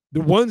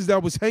the ones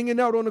that was hanging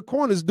out on the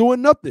corners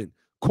doing nothing,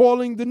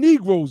 calling the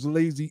Negroes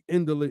lazy,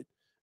 indolent,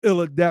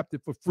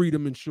 ill-adapted for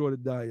freedom and sure to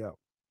die out.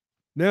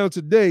 Now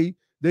today,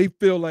 they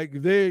feel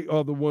like they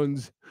are the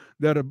ones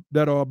that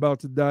are about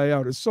to die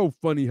out. It's so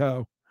funny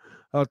how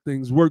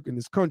things work in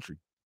this country.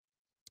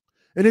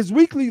 In his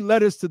weekly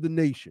letters to the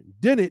nation,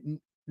 Dennett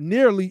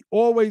nearly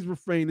always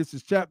refrained, this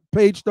is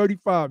page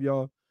 35,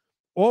 y'all,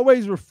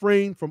 always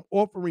refrained from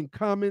offering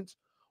comments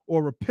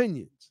or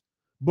opinions.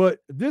 But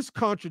this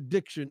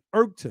contradiction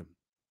irked him.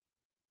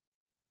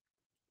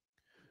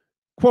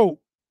 Quote,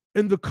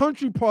 in the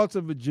country parts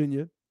of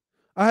Virginia,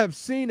 I have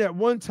seen at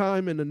one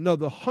time and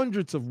another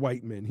hundreds of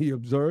white men, he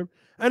observed,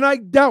 and I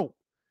doubt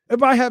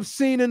if I have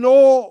seen in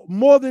all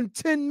more than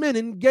 10 men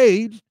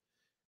engaged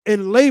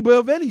in labor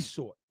of any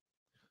sort.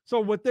 So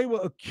what they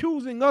were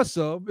accusing us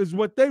of is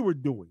what they were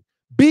doing,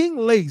 being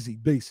lazy,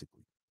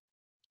 basically.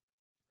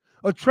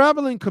 A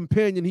traveling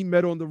companion he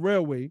met on the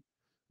railway,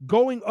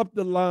 going up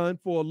the line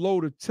for a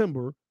load of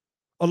timber,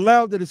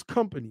 allowed that his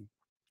company,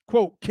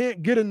 quote,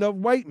 can't get enough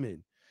white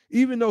men,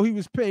 even though he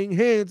was paying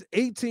hands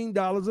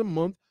 $18 a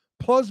month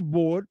plus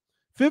board,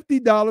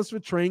 $50 for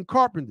trained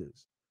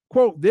carpenters.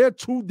 Quote, they're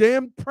too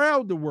damn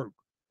proud to work,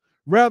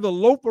 rather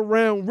loaf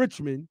around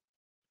Richmond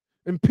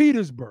and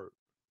Petersburg.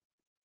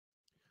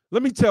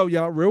 Let me tell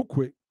y'all real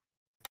quick,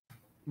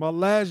 my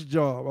last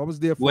job, I was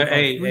there for about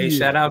 3 years.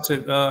 Shout out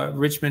to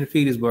Richmond,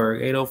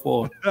 Petersburg,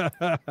 804. No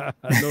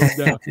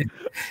doubt.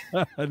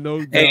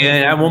 No doubt.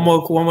 Hey, one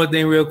more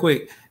thing real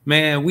quick.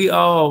 Man,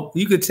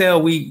 you could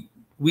tell we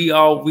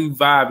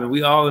vibing.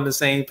 We all on the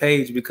same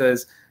page,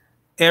 because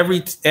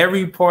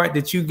every part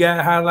that you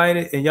got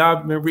highlighted and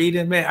y'all been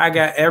reading, man, I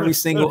got every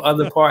single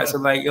other part. So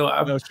like, yo,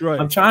 that's right.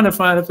 I'm trying to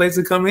find a place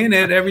to come in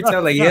at every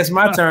time. Like, yeah, it's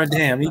my turn.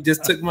 Damn, he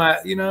just took my,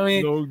 you know what I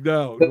mean? No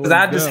doubt. Because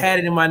I just had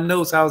it in my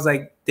notes. I was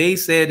like, they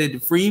said that the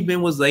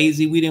Freedmen was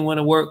lazy. We didn't want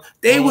to work.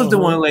 They was the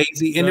one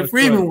lazy, and the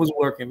Freedmen was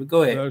working. But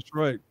go ahead. That's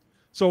right.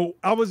 So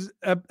I was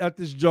at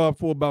this job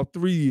for about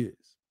 3 years,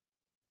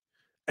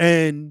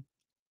 and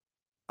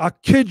I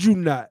kid you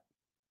not,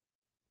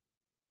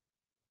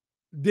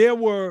 there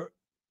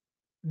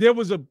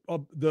was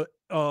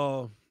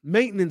the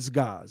maintenance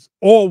guys,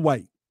 all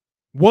white,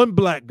 one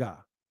black guy,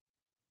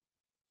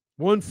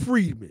 one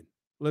freedman,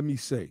 let me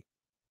say,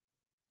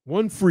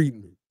 one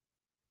freedman.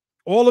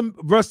 All the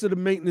rest of the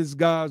maintenance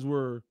guys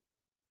were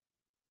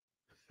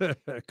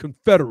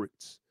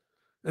Confederates.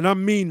 And I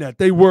mean that.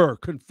 They were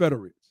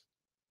Confederates.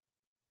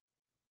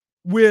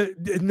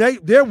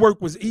 Their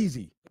work was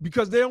easy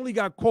because they only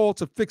got called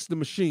to fix the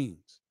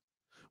machines,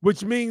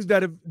 which means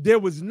that if there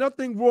was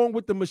nothing wrong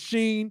with the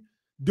machine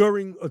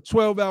during a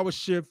 12-hour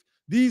shift,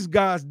 these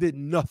guys did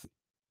nothing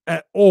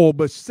at all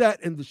but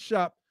sat in the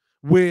shop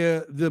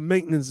where the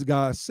maintenance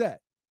guys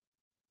sat.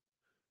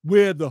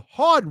 Where the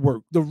hard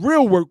work, the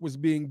real work was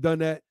being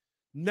done at,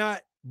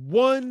 not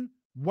one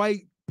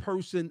white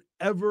person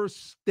ever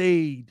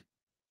stayed.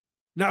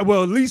 Not,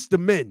 well, at least the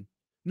men,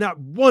 not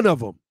one of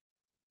them.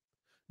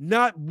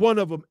 Not one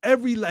of them.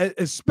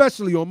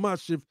 Especially on my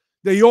shift,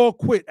 they all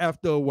quit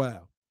after a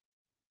while.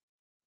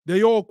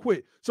 They all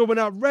quit. So when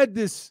I read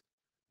this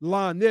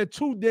line, they're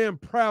too damn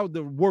proud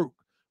to work,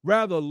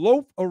 rather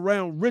loaf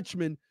around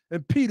Richmond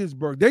and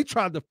Petersburg. They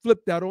tried to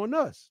flip that on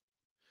us.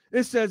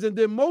 It says, and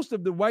then most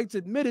of the whites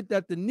admitted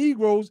that the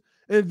Negroes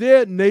in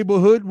their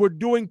neighborhood were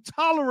doing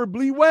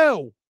tolerably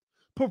well,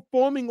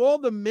 performing all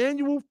the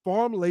manual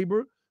farm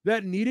labor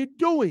that needed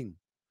doing.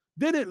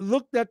 Then it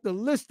looked at the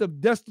list of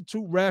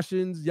destitute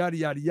rations, yada,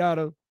 yada,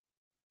 yada.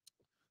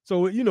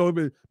 So, you know,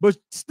 but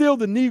still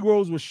the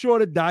Negroes were sure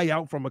to die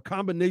out from a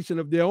combination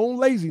of their own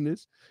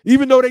laziness,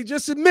 even though they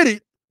just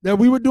admitted that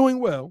we were doing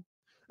well,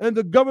 and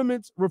the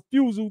government's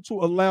refusal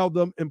to allow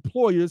them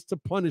employers to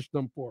punish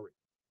them for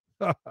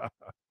it.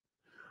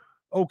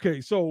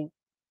 Okay, so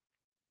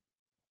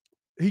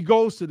he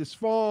goes to this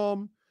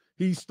farm.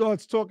 He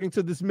starts talking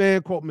to this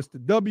man called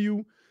Mr.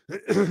 W.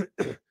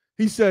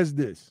 He says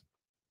this.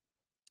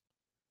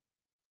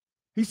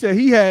 He said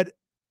he had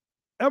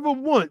ever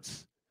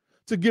once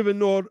to give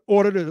an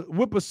order to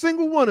whip a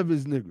single one of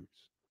his niggers.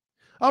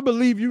 I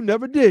believe you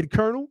never did,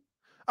 Colonel.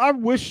 I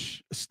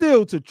wish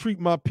still to treat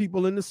my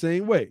people in the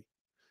same way.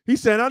 He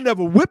said, I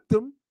never whipped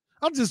them.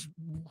 I just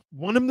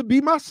want them to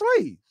be my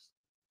slaves.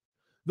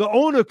 The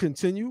owner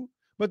continued,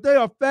 but they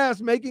are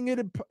fast making it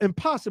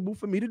impossible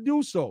for me to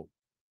do so.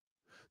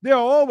 There are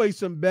always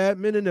some bad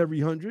men in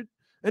every 100,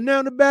 and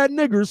now the bad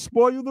niggers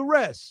spoil the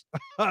rest.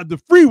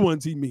 The free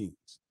ones, he means,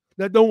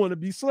 that don't want to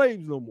be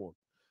slaves no more.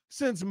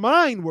 Since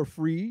mine were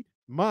freed,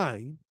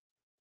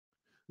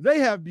 they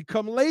have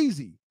become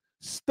lazy,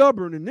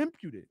 stubborn, and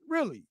impudent.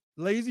 Really,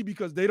 lazy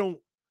because they don't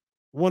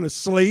want to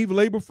slave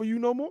labor for you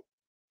no more,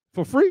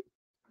 for free.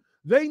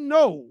 They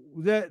know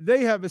that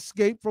they have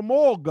escaped from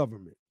all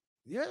government.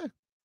 Yeah.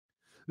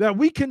 That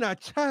we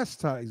cannot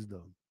chastise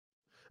them.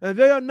 And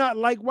they are not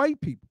like white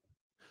people.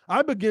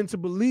 I begin to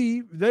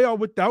believe they are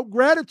without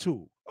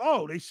gratitude.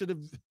 Oh, they should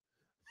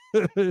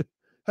have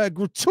had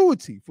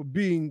gratuity for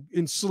being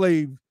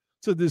enslaved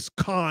to this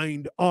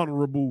kind,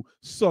 honorable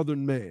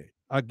Southern man,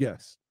 I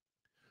guess.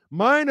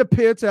 Mine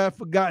appear to have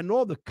forgotten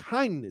all the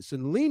kindness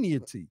and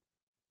leniency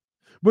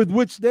with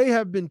which they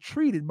have been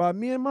treated by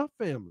me and my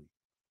family.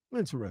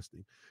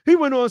 Interesting. He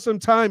went on some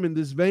time in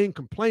this vein,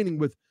 complaining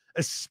with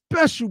a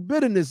special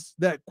bitterness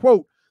that,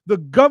 quote, the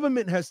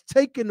government has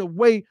taken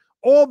away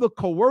all the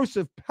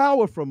coercive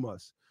power from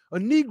us. A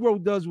Negro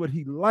does what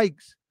he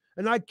likes,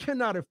 and I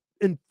cannot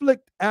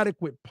inflict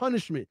adequate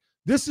punishment.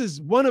 This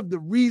is one of the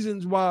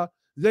reasons why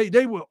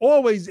they were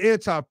always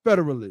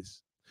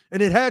anti-federalists,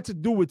 and it had to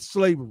do with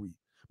slavery.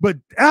 But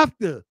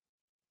after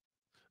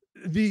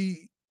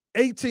the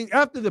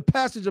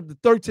passage of the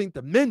 13th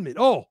Amendment,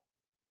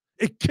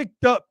 it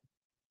kicked up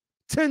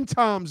 10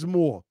 times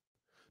more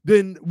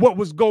than what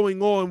was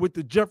going on with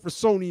the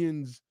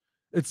Jeffersonians,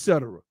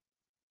 etc.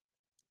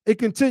 It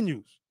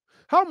continues.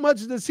 How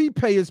much does he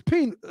pay his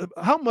people?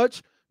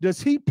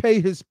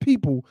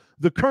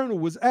 The colonel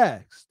was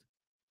asked.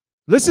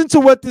 Listen to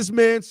what this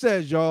man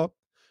says, y'all.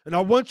 And I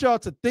want y'all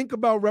to think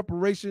about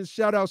reparations.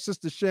 Shout out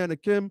Sister Shanna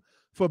Kim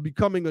for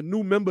becoming a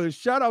new member. And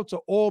shout out to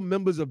all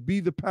members of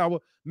Be the Power.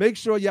 Make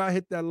sure y'all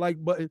hit that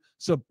like button.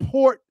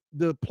 Support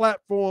the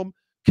platform.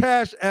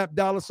 Cash App,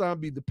 $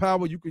 Be the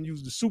Power. You can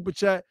use the super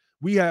chat.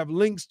 We have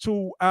links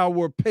to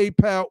our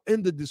PayPal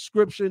in the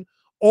description.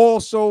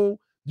 Also,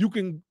 you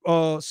can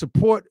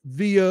support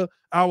via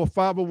our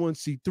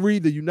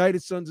 501c3, the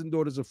United Sons and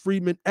Daughters of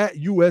Freedmen, at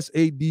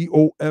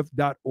usadof.org.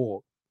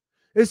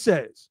 It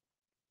says,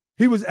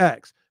 he was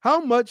asked, how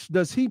much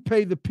does he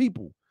pay the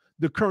people?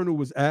 The colonel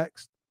was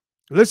asked.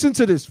 Listen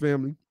to this,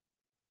 family.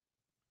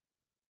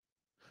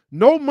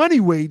 No money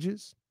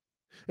wages.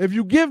 If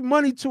you give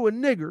money to a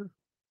nigger,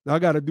 I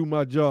got to do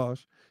my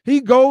Josh, he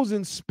goes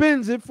and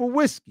spends it for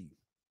whiskey.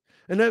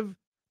 And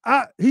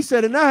he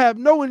said, and I have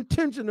no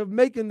intention of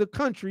making the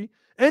country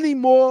any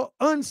more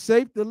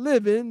unsafe to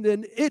live in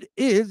than it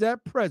is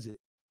at present.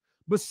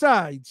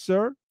 Besides,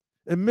 sir,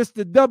 and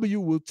Mr. W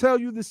will tell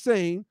you the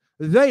same,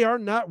 they are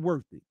not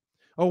worth it.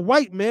 A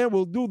white man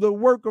will do the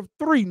work of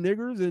 3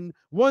 niggers, and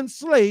 1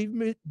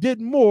 slave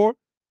did more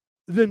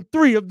than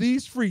 3 of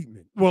these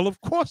freedmen. Well, of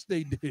course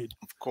they did.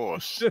 Of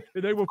course.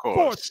 They were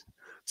forced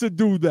to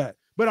do that.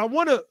 But I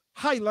want to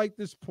highlight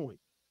this point.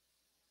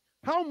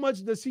 How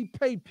much does he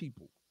pay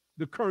people?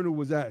 The colonel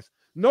was asked.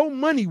 No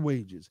money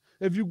wages.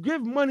 If you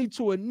give money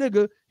to a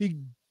nigger, he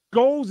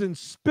goes and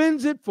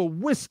spends it for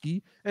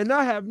whiskey, and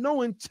I have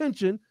no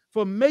intention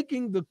for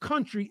making the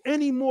country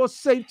any more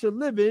safe to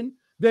live in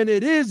than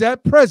it is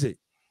at present.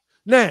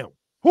 Now,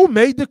 who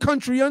made the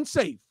country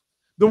unsafe?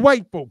 The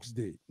white folks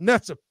did, and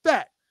that's a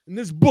fact. And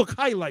this book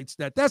highlights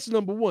that. That's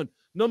number 1.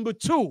 Number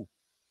 2,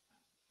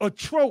 a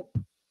trope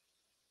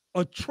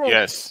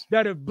yes,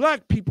 that if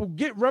black people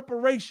get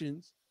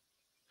reparations,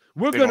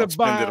 we're going to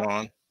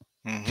buy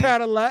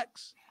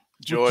Cadillacs,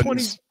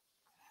 Jordans,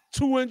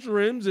 22-inch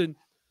rims, and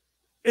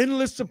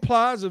endless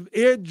supplies of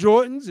Air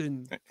Jordans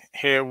and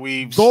hair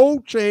weaves,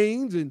 gold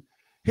chains and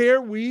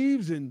hair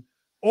weaves and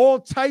all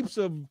types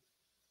of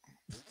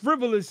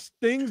frivolous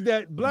things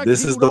that black people.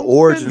 This is the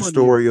origin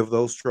story of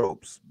those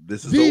tropes.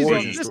 This is the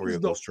origin story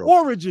of those tropes.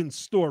 Origin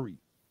story.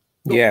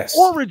 Yes.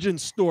 Origin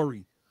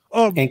story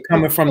of and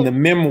coming from the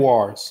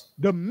memoirs.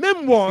 The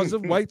memoirs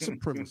of white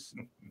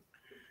supremacy.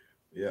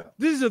 Yeah.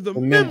 These are the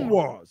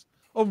memoirs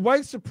of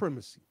white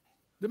supremacy.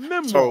 The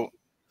memoirs.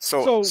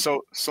 So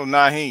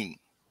Naheem.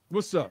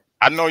 What's up?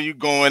 I know you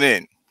going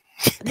in.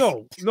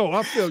 No,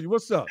 I feel you.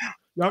 What's up?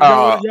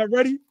 Y'all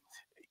ready?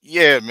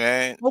 Yeah,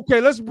 man.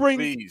 Okay, let's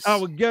bring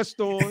our guest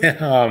on.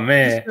 Oh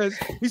man.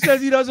 He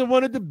says he doesn't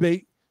want to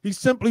debate. He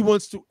simply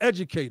wants to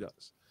educate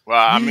us. Well,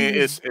 I mean,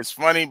 it's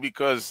funny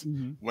because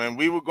when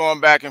we were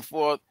going back and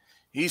forth,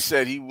 he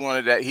said he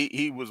wanted that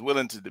he was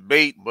willing to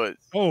debate, but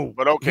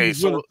okay,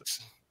 so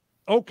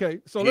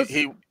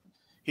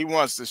he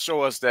wants to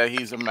show us that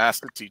he's a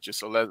master teacher.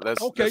 So let's let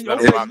him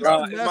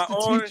master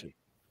teacher.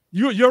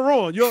 You're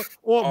on. You're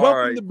on. Welcome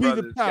right, to Be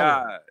the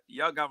Power. God,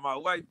 y'all got my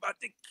wife about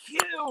to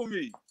kill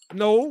me.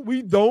 No,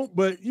 we don't.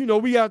 But you know,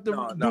 we have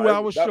to do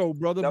our show,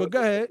 brother. But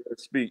go ahead.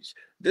 Speech.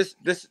 This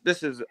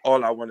is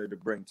all I wanted to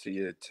bring to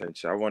your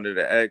attention. I wanted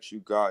to ask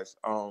you guys,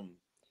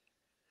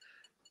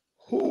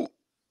 who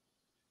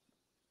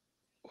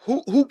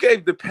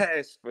gave the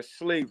pass for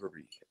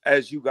slavery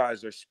as you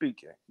guys are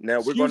speaking? Now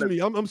Excuse me.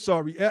 I'm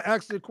sorry.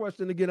 Ask the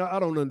question again. I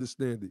don't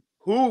understand it.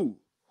 Who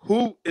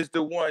is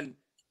the one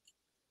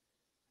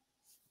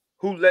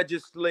who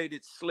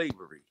legislated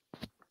slavery?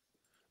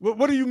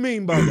 What do you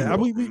mean by that?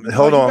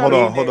 Hold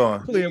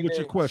on. Clear with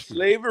your question.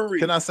 Slavery.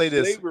 Can I say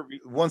this?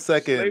 Slavery. 1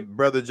 second,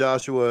 Brother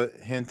Joshua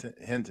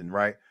Hinton,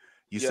 right?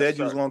 You said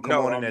you was going to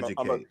come on and educate.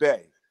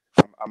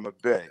 I'm a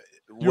bay.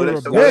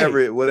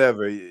 Whatever,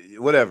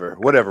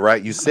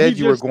 right? You said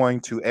you were going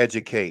to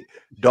educate.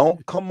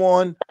 Don't come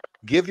on,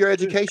 give your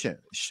education.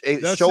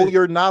 Show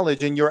your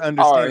knowledge and your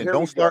understanding.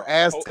 Don't start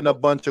asking a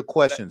bunch of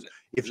questions.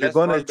 If you're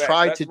going to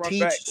try to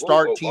teach,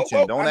 start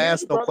teaching. Don't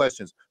ask no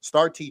questions.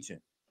 Start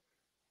teaching.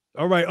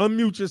 All right,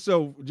 unmute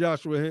yourself,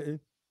 Joshua Hinton.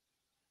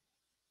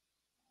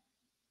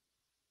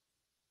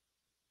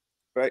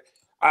 Right.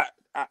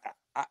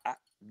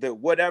 The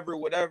whatever,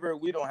 we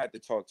don't have to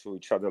talk to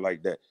each other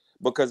like that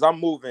because I'm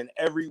moving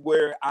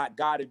everywhere. I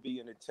gotta be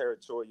in the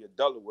territory of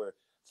Delaware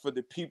for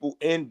the people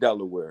in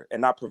Delaware,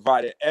 and I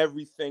provided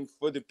everything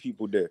for the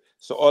people there.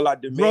 So all I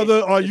demand,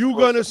 brother, are you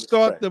gonna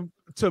start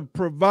to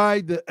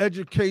provide the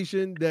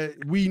education that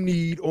we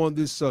need on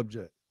this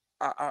subject?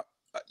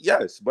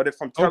 Yes, but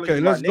if I'm telling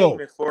you my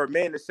name and for a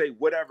man to say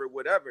whatever,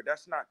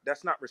 that's not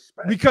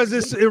respect. Because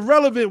it's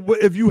irrelevant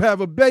if you have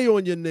a bay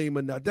on your name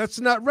or not. That's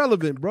not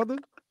relevant, brother.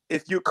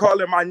 If you're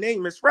calling my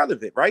name, it's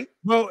relevant, right?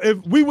 Well, if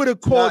we would have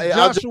called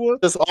Joshua,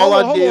 all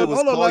I did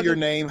was call your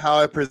name,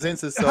 how it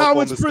presents itself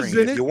on the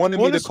screen. If you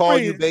wanted me to call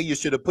you bay, you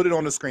should have put it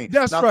on the screen.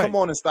 That's right. Now come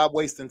on and stop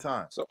wasting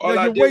time. So all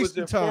I did was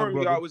inform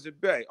you I was a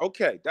bay.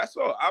 Okay, that's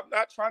all. I'm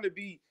not trying to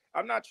be.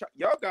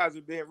 Y'all guys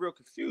are being real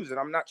confused, and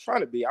I'm not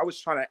trying to be. I was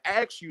trying to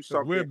ask you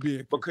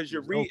something because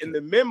you're reading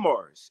the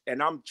memoirs,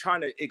 and I'm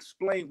trying to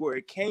explain where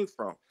it came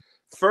from.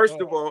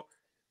 First of all,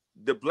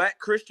 the Black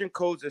Christian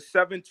codes of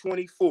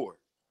 724.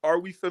 Are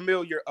we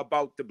familiar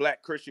about the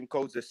Black Christian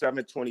codes of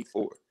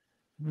 724?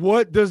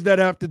 What does that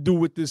have to do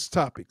with this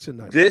topic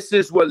tonight? This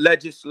is what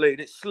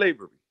legislated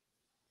slavery.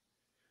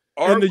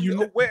 Are we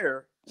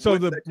aware? So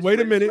wait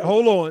a minute.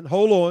 Hold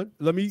on.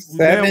 Let me.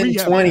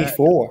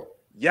 724.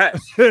 Yes.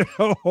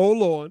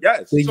 Hold on.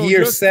 Yes. The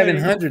year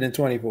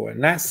 724,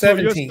 not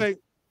 17.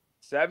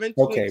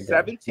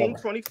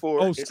 1724.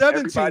 Oh, 1724.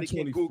 Everybody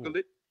can Google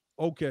it.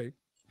 Okay.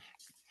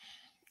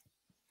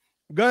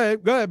 Go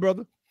ahead,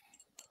 brother.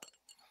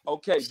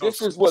 Okay,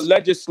 this is what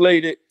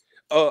legislated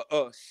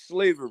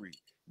slavery.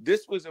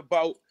 This was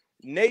about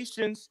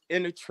nations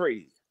in a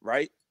trade,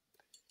 right?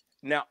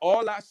 Now,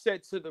 all I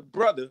said to the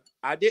brother,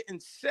 I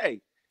didn't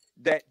say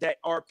that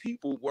our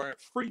people weren't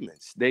freemen.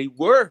 They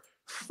were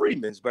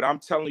freemen, but I'm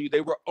telling you,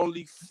 they were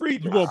only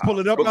freemen. You gonna pull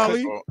it up,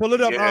 Ali? Pull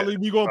it up, Ali.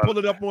 We gonna pull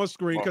it up on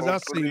screen because I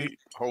see it.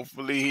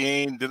 Hopefully he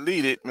ain't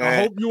deleted, man. I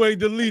hope you ain't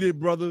deleted,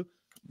 brother.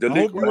 I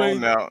hope you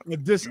ain't a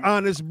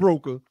dishonest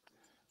broker.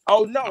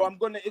 Oh no, I'm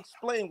gonna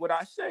explain what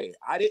I said.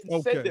 I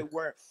didn't say they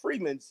weren't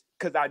freemen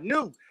because I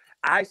knew.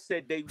 I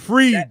said they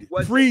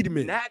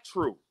freedmen.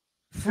 Natural.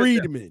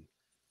 Freedmen.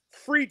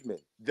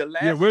 The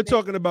last we're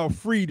talking about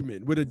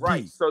freedmen with a D.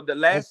 Right. So the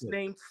last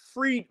name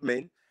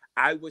Freedmen,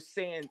 I was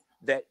saying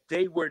that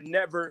they were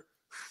never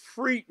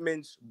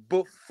freedmen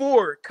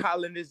before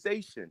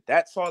colonization.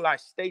 That's all I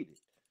stated.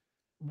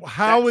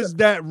 How is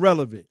that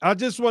relevant? I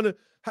just want to.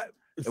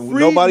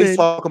 Nobody's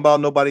talking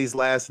about nobody's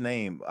last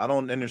name. I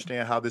don't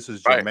understand how this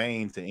is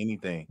germane to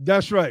anything.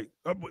 That's right.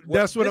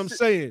 That's what I'm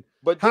saying.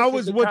 But how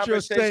is what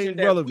you're saying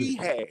relevant? We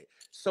had.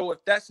 So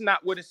if that's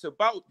not what it's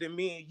about, then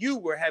me and you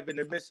were having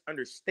a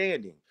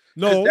misunderstanding.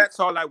 No, that's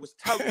all I was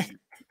telling you.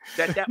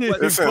 That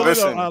wasn't.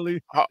 Listen,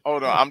 Ali.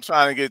 Hold on. I'm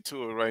trying to get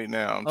to it right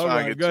now. I'm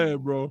trying to get to it,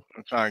 bro.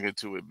 I'm trying to get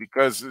to it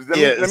because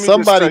let me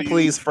somebody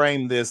please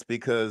frame this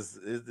because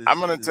I'm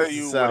going to tell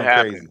you what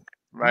happened.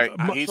 Right?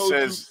 He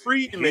says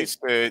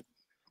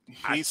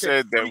he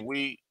said that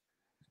we.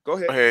 Go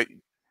ahead.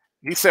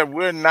 He said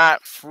we're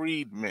not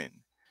freedmen.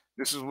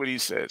 This is what he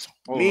says.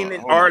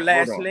 Meaning our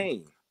last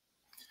name.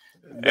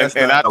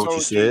 And I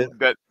told you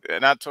that,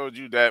 and I told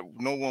you that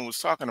no one was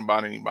talking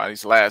about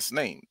anybody's last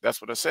name.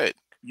 That's what I said.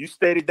 You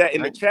stated that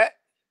in the chat.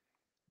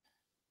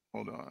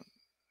 Hold on,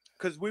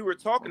 because we were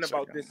talking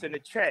about this in the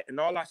chat, and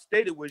all I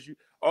stated was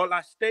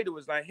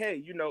like,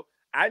 hey,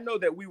 I know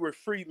that we were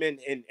freedmen,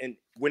 and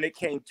when it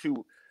came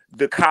to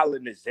the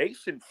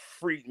colonization,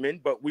 freedmen,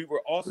 but we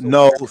were also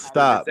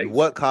stop.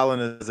 What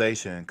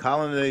colonization?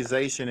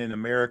 Colonization in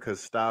America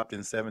stopped in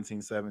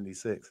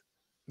 1776.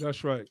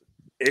 That's right.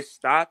 It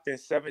stopped in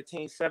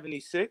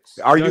 1776.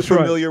 Are you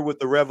familiar with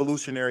the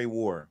Revolutionary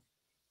War?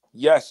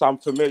 Yes, I'm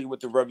familiar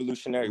with the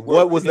Revolutionary War.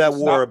 What was that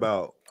war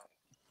about?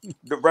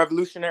 The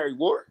Revolutionary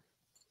War?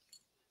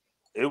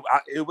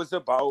 It was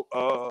about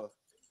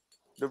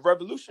the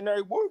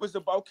Revolutionary War was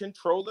about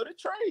control of the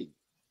trade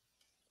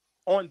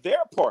on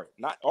their part,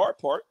 not our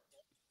part.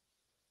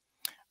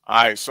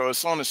 All right, so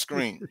it's on the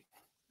screen.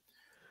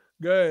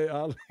 Go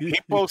ahead, he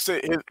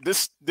posted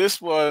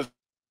this was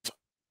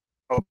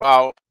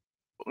about,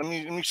 let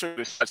me show you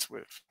this that's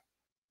with.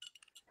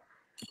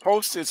 He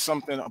posted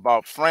something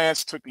about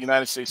France took the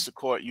United States to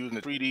court using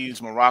the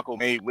treaties Morocco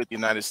made with the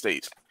United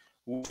States.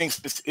 Who thinks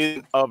this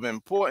is of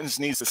importance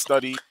needs to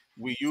study.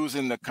 We're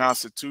using the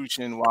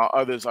Constitution while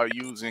others are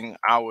using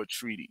our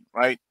treaty,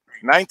 right?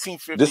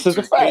 1952 this is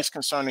a fact. Case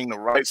concerning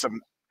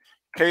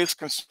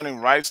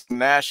rights of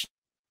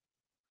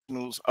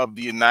nationals of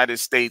the United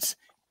States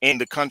in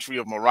the country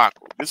of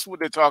Morocco. This is what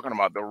they're talking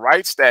about. The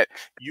rights that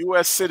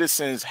U.S.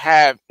 citizens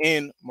have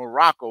in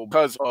Morocco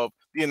because of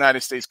the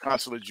United States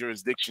consular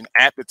jurisdiction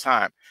at the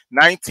time.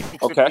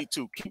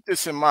 1952. Okay. Keep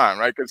this in mind,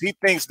 right? Because he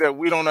thinks that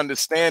we don't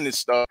understand this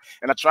stuff.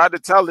 And I tried to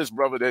tell this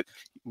brother that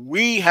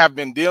we have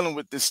been dealing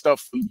with this stuff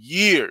for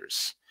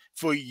years.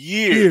 For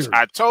years.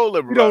 I told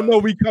him, you don't know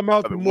we come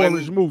out the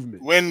Moorish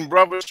movement. When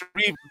brother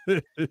Sharif, come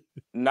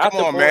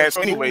on, man. So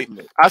anyway,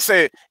 I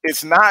said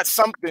it's not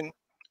something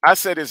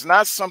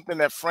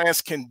that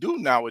France can do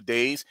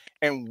nowadays.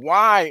 And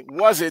why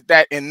was it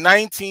that in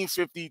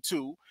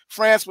 1952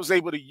 France was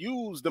able to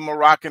use the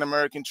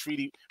Moroccan-American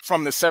Treaty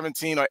from the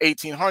 17 or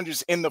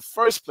 1800s in the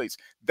first place?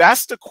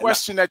 That's the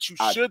question that you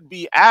should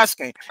be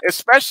asking,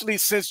 especially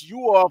since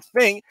you all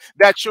think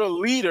that your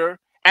leader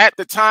at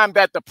the time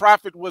that the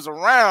Prophet was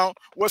around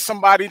was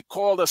somebody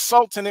called a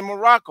sultan in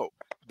Morocco.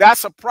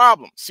 That's a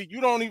problem. See,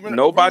 you don't even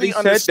nobody really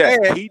said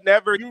understand. That. He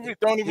never. You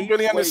don't even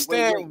really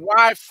understand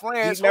why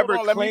France. Hold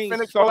on, let me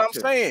finish what I'm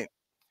saying.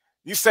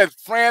 You said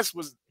France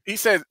was. He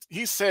says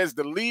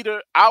the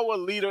leader, our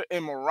leader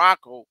in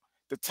Morocco.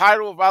 The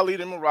title of our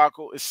leader in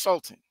Morocco is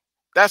Sultan.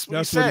 That's what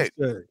he said.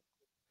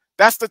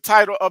 That's the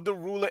title of the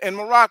ruler in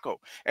Morocco.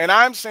 And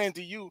I'm saying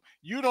to you,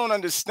 you don't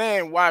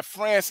understand why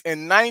France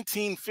in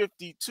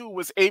 1952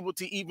 was able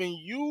to even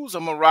use a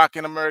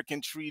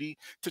Moroccan-American treaty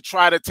to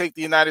try to take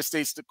the United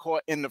States to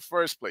court in the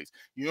first place.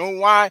 You know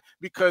why?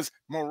 Because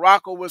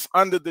Morocco was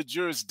under the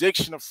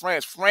jurisdiction of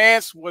France.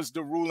 France was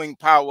the ruling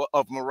power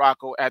of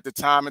Morocco at the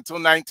time until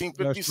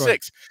 1956.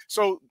 Right.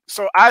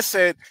 So I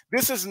said,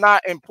 this is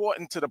not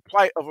important to the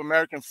plight of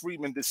American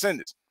freedmen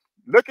descendants.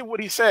 Look at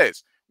what he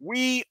says.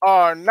 We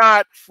are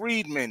not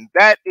freedmen.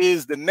 That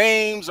is the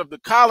names of the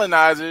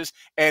colonizers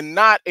and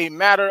not a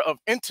matter of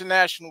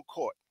international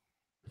court.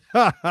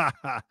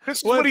 This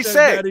is what he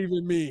said. What does that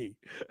even mean?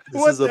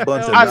 This is a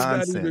bunch of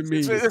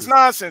nonsense. It's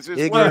nonsense. It's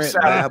ignorant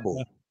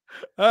babble.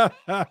 So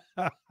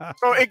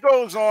it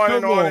goes on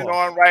and on and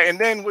on, right? And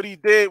then what he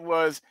did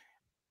was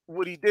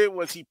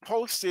he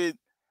posted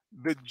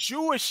the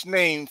Jewish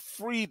name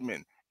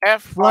Freedman,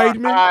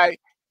 F-R-I-E-D-M-A-N.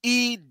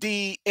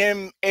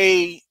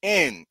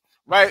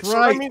 Right, so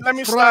let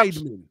me stop.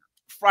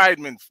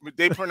 Friedman,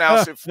 they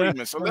pronounce it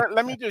Freedman. So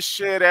let me just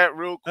share that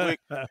real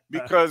quick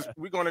because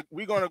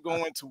we're gonna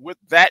go into what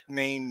that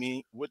name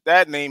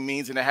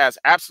means, and it has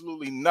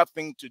absolutely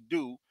nothing to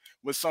do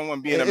with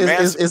someone being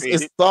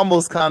emancipated. It's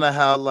almost kind of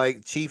how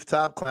like Chief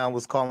Top Clown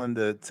was calling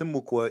the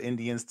Timucua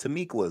Indians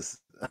Tamiquas.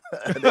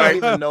 They don't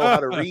even know how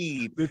to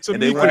read,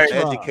 and they want to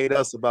educate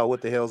us about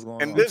what the hell's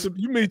going on.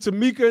 You mean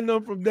Tamika and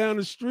them from down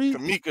the street?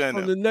 Tamika and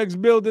from the next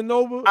building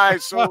over? All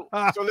right, so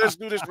let's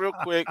do this real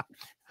quick.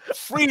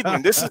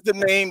 Friedman, this is the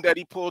name that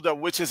he pulled up,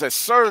 which is a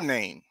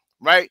surname,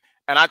 right?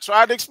 And I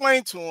tried to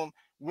explain to him,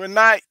 we're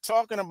not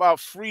talking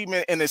about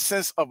Freedman in the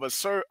sense of a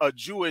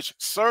Jewish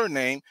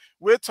surname.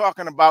 We're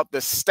talking about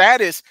the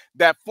status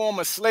that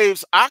former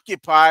slaves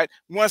occupied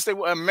once they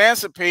were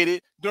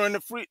emancipated during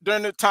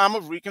the time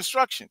of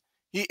Reconstruction.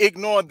 He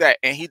ignored that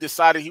and he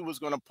decided he was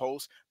going to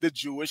post the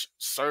Jewish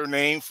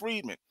surname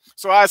Freedman.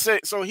 So I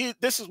said,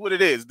 this is what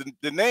it is.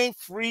 The name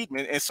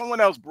Freedman, and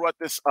someone else brought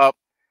this up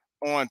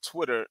on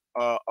Twitter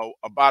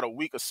about a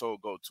week or so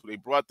ago too. They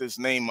brought this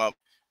name up.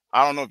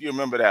 I don't know if you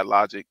remember that,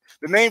 Logic.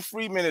 The name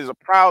Freedman is a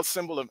proud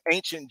symbol of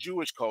ancient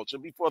Jewish culture.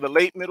 Before the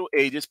late Middle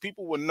Ages,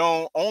 people were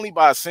known only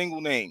by a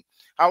single name.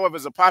 However,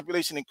 as the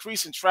population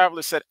increased and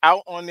travelers set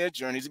out on their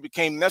journeys, it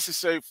became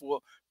necessary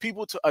for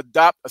people to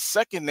adopt a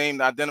second name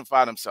to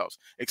identify themselves,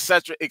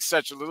 etc.,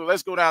 etc. So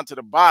let's go down to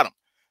the bottom.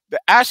 The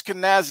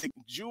Ashkenazic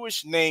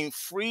Jewish name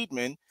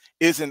Freedman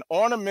is an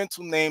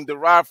ornamental name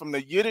derived from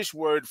the Yiddish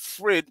word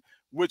Frid,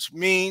 which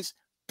means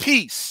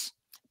peace.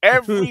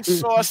 Every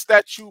source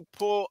that you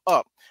pull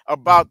up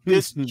about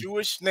this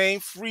Jewish name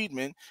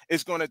Freedman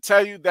is going to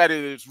tell you that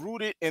it is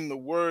rooted in the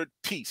word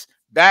peace.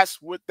 That's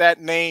what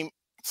that name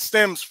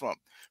stems from.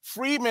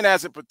 Freedmen,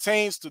 as it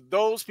pertains to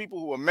those people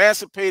who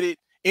emancipated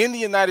in the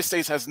United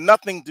States, has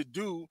nothing to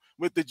do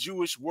with the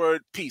Jewish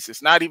word peace.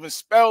 It's not even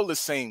spelled the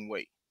same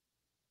way.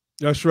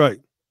 That's right.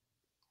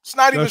 It's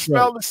not even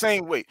spelled the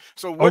same way.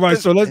 So what all right,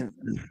 so let's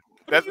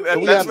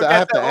I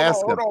have to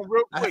ask him. Hold on,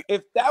 real quick.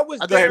 If that was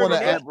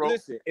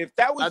listen, if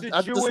that was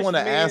a Jewish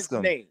man's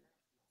name,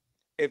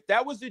 if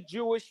that was a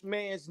Jewish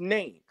man's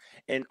name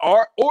and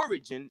our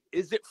origin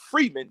is it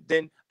Freeman,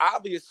 then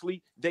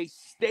obviously they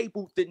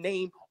stapled the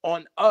name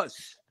on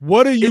us.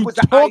 What are you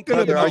talking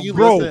about,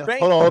 bro?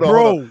 Hold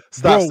on.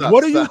 Stop.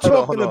 What are you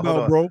talking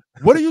about, bro?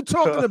 What are you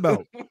talking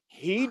about?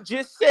 He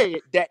just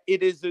said that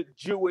it is a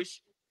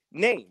Jewish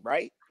name,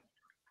 right?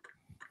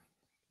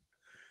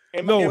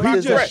 No, he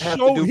just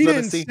showed. He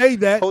didn't say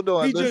that.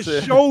 He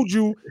just showed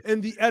you in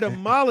the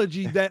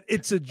etymology that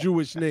it's a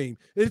Jewish name.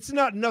 It's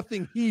not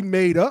nothing he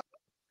made up.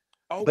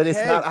 Okay, but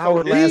it's not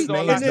our last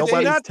name.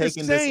 Nobody's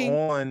taking this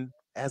on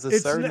as a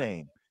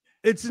surname.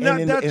 It's not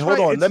that. Hold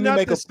on, let me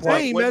make a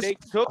point.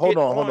 Hold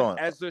on.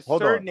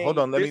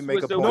 Let me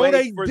make a point. No,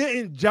 they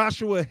didn't.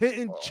 Joshua, hit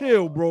and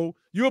chill, bro.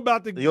 You're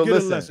about to get a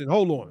lesson.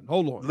 Hold on.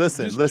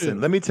 Listen.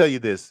 Let me tell you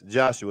this,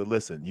 Joshua.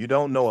 Listen, you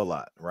don't know a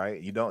lot,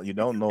 right? You don't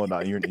know a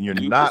lot. You're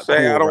not cool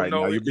right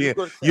now.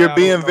 You're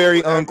being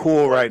very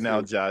uncool right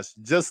now, Josh.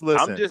 Just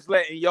listen. I'm just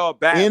letting y'all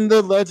back. In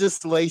the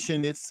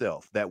legislation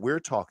itself that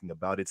we're talking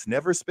about, it's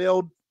never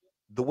spelled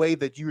the way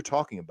that you're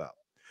talking about.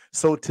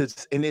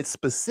 And it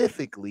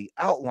specifically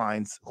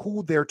outlines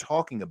who they're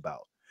talking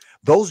about.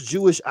 Those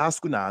Jewish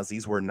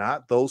Ashkenazis were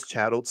not those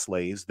chattel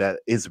slaves that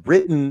is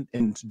written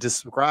and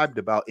described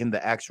about in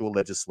the actual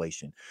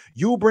legislation.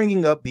 You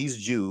bringing up these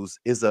Jews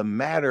is a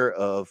matter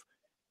of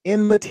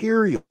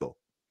immaterial.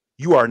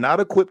 You are not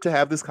equipped to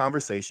have this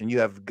conversation. You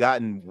have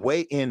gotten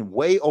way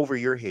over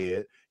your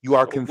head. You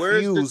are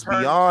confused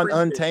beyond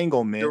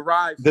entanglement.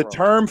 The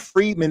term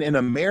freedman in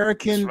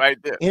American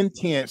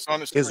intent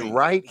is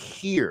right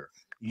here.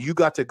 You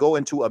got to go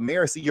into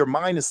America. See, your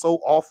mind is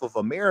so off of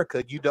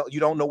America, you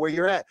don't know where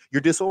you're at.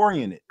 You're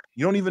disoriented.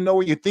 You don't even know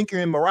where you think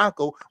you're in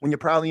Morocco when you're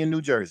probably in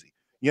New Jersey.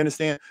 You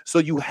understand? So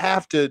you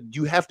have to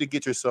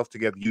get yourself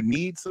together. You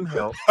need some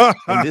help.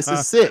 And this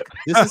is sick.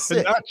 You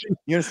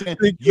understand?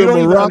 You don't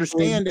even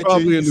understand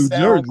that you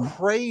sound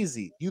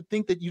crazy. You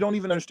think that you don't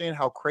even understand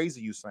how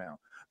crazy you sound.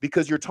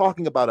 Because you're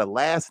talking about a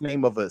last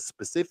name of a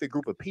specific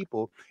group of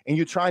people, and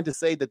you're trying to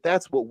say that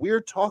that's what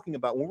we're talking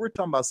about when we're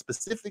talking about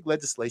specific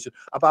legislation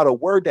about a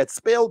word that's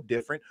spelled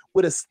different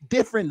with a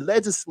different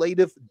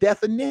legislative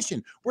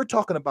definition. We're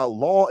talking about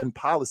law and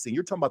policy.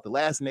 You're talking about the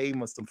last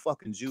name of some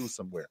fucking Jews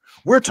somewhere.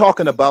 We're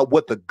talking about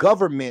what the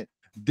government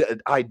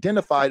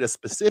identified a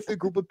specific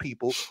group of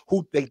people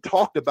who they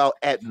talked about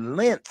at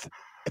length.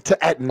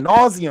 Ad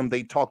nauseum,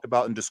 they talked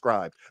about and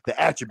described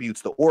the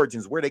attributes, the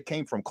origins, where they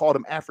came from, called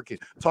them African,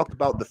 talked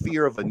about the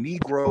fear of a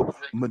Negro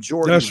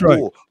majority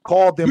rule,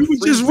 called them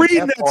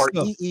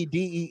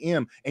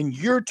F-R-E-E-D-E-M, and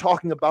you're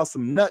talking about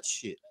some nut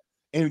shit.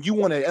 And you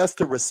wanted us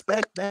to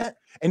respect that.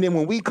 And then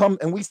when we come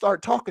and we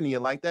start talking to you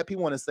like that,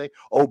 people want to say,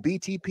 oh,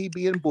 BTP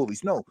being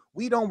bullies. No,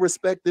 we don't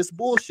respect this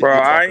bullshit. Bro,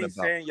 you're I talking ain't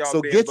about. saying y'all So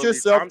get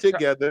yourself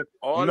together.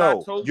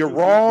 No, you're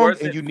wrong.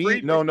 And you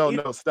need, no,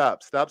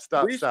 stop.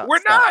 We're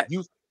not.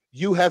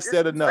 You have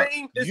said enough.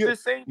 It's the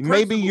same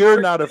maybe you're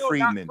not a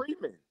freedman.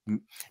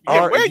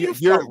 Where you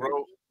from,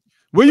 bro?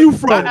 Where you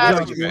from?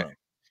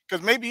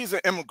 Because maybe he's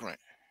an immigrant.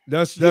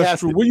 That's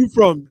true. Where you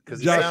from?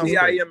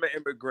 I am an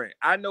immigrant.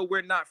 I know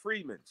we're not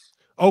freedmen.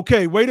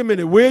 Okay, wait a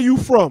minute. Where you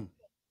from?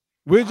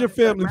 Where's your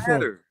family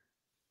from?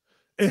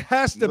 It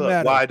has to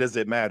matter. Why does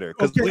it matter?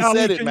 Because we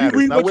said it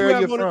matters. Now, where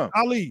are you from?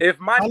 Ali, if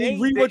my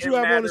name read what you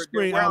have on the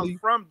screen, where Ali. I'm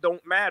from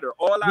don't matter.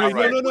 All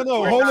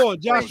No. Hold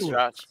on,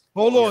 Joshua.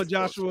 Hold on,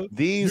 Joshua.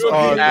 These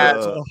are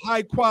a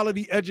high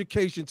quality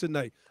education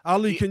tonight.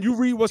 Ali, can you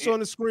read what's on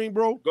the screen,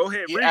 bro? Go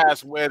ahead. He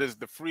asked, where does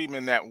the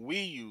freedman that we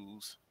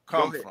use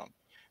come from?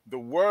 The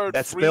word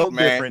that's spelled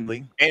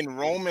differently in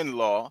Roman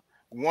law,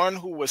 one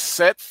who was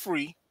set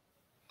free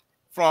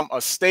from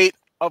a state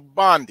of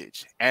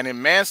bondage, an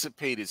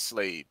emancipated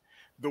slave.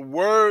 The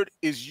word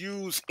is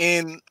used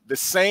in the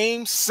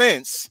same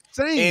sense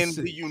in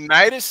the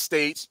United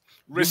States,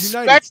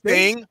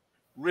 respecting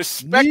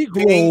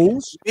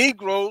Negroes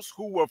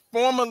who were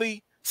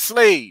formerly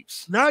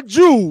slaves, not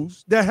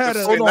Jews that had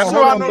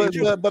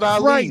a. But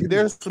Ali,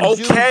 there's some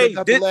Jews that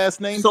got the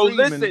last name. So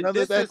Freeman. listen,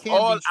 this is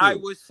all I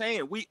was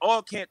saying. We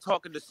all can't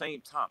talk at the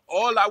same time.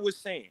 All I was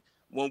saying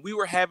when we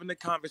were having the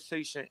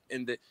conversation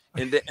in the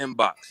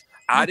inbox,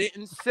 I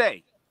didn't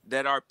say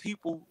that our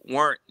people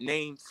weren't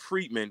named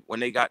freedmen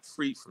when they got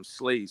freed from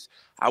slaves.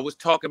 I was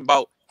talking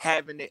about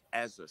having it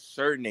as a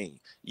surname.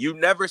 You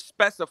never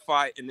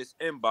specify in this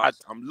inbox.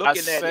 I'm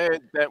looking at it. I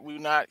said that we're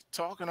not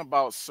talking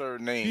about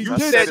surnames. You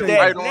said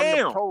that right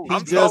now.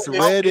 He just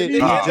read it. He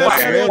just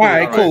read it. All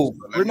right, cool.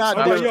 We're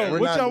not dealing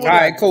with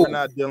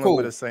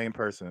the same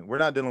person. We're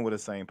not dealing with the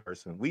same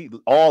person. We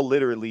all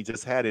literally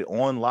just had it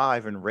on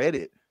live and read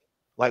it.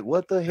 Like,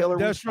 what the hell are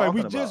we talking about?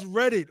 We just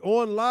read it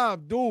on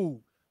live,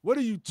 dude. What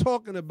are you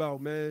talking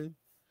about, man?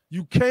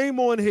 You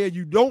came on here.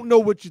 You don't know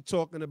what you're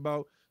talking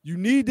about. You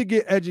need to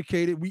get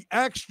educated. We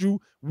asked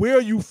you, where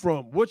are you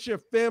from? What's your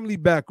family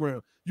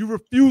background? You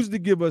refuse to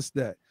give us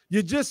that.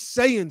 You're just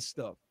saying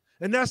stuff.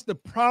 And that's the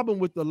problem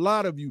with a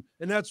lot of you.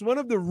 And that's one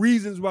of the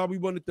reasons why we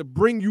wanted to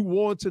bring you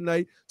on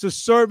tonight, to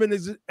serve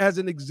as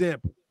an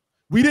example.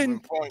 We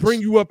didn't bring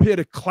you up here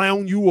to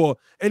clown you or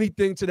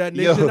anything to that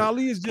nature.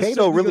 Ali is just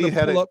Cato really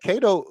had a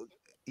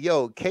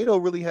Cato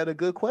really had a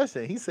good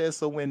question. He says,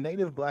 so when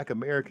Native Black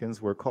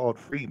Americans were called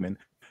freedmen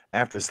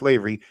after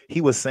slavery,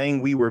 he was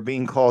saying we were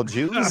being called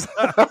Jews.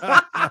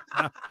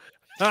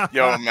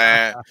 Yo,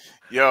 man.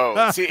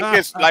 Yo, see, it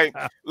gets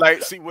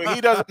see, what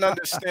he doesn't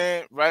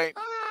understand, right?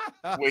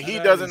 What he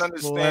doesn't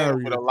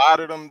understand, what a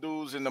lot of them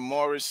dudes in the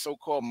Moorish,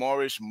 so-called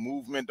Moorish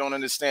movement don't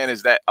understand,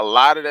 is that a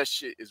lot of that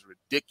shit is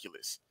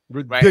ridiculous.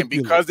 Right? And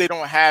because they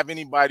don't have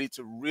anybody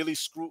to really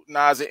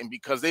scrutinize it, and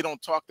because they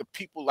don't talk to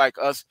people like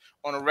us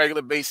on a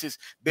regular basis,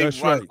 they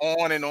run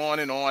on and on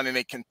and on, and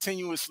they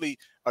continuously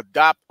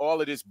adopt all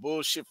of this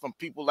bullshit from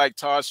people like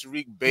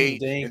Tariq Bey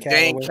and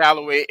Dane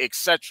Calloway,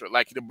 etc.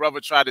 Like the brother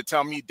tried to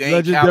tell me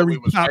Dane Calloway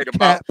was right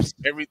about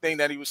everything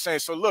that he was saying.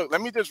 So look,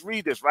 let me just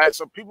read this, right?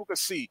 So people can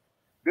see.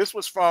 This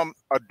was from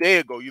a day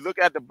ago. You look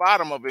at the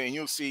bottom of it and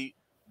you'll see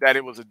that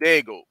it was a day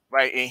ago,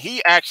 right? And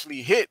he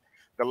actually hit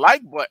the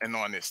like button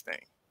on this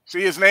thing.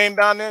 See his name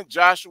down there,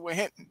 Joshua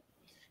Hinton.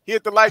 He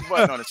hit the like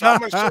button on it. So I'm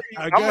going to show you.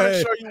 I'm going to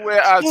show you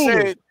where I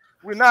said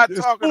we're not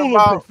talking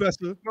about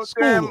no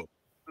damn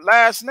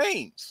last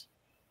names.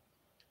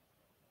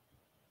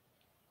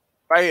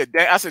 Right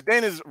here, I said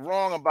Dana's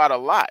wrong about a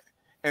lot,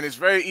 and it's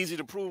very easy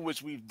to prove,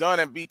 which we've done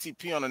at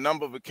BTP on a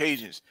number of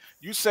occasions.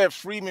 You said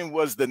Freedmen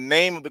was the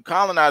name of the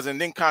colonizer,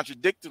 and then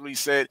contradictorily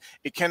said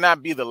it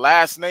cannot be the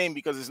last name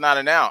because it's not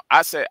a noun.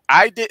 I said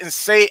I didn't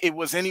say it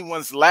was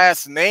anyone's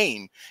last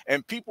name,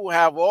 and people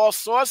have all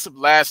sorts of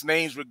last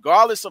names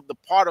regardless of the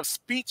part of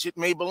speech it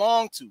may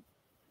belong to.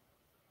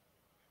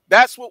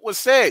 That's what was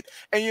said.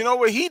 And you know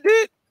what he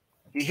did?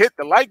 He hit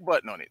the like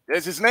button on it.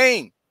 There's his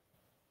name.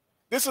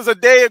 This is a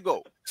day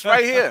ago. It's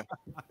right here.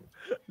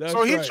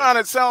 So he's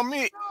trying to tell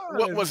me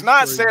what was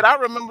not said. I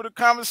remember the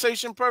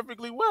conversation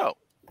perfectly well.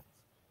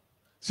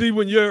 See,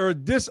 when you're a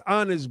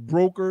dishonest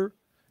broker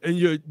and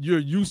you're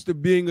used to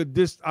being a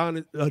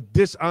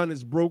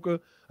dishonest broker,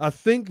 I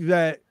think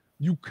that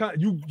you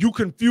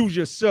confuse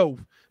yourself.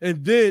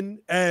 And then,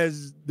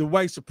 as the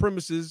white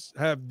supremacists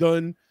have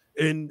done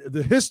in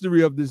the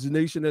history of this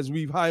nation, as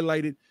we've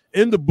highlighted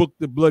in the book,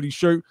 The Bloody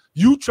Shirt,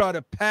 you try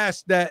to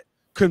pass that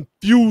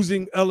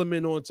confusing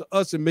element onto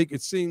us and make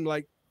it seem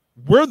like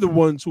we're the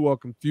ones who are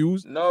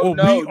confused. We are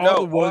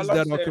the ones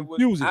that are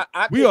confusing.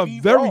 We are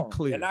very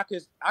clear, and I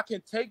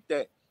can take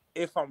that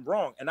if I'm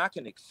wrong, and I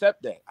can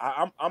accept that.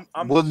 I'm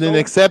well, then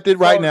accept it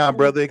right now,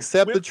 brother.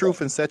 Accept the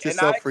truth and set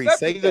yourself free.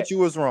 Say that you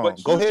was wrong.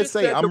 Go ahead,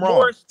 say I'm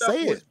wrong.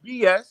 Say it.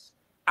 BS.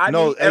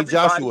 No, hey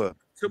Joshua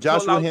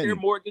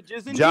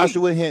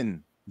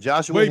Hinton.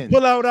 Joshua Hinton.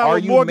 Pull out our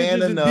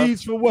mortgages and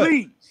deeds for what?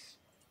 Please.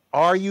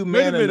 Are you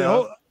man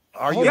enough?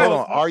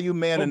 Are you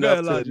man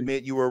enough to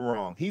admit you were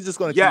wrong? He's just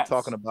going to keep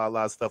talking about a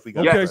lot of stuff we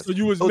got. Okay, so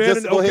you was man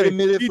enough. Go ahead and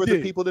admit it for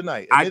the people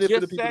tonight. Admit it for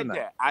the people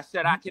tonight. I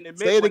said I can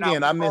admit. Say it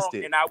again. I missed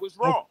it. And I was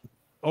wrong.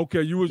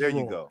 Okay, you was wrong.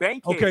 There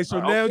you go. Okay,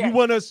 so now you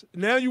want us.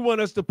 Now you want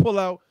us to pull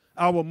out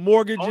our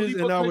mortgages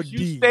and our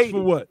deeds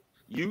for what?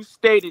 You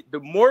stated the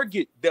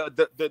mortgage,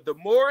 the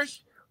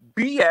Moorish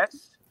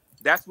BS.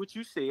 That's what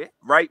you said,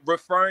 right?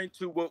 Referring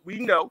to what we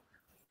know,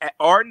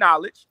 our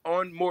knowledge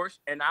on Moorish,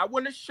 and I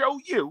want to show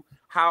you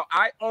how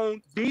I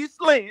own these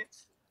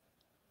lands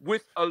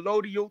with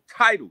allodial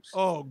titles.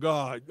 Oh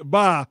God,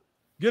 bye.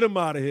 Get him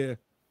out of here.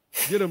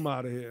 Get him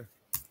out of here.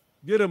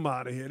 Get him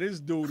out of here. This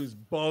dude is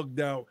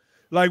bugged out.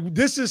 Like,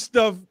 this is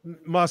stuff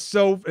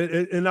myself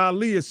and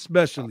Ali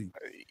especially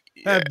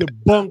have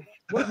debunked.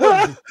 What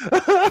was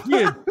it?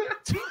 Yeah,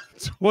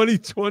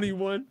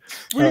 2021.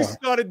 We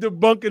started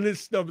debunking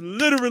this stuff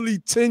literally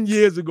 10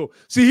 years ago.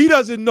 See, he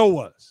doesn't know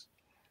us.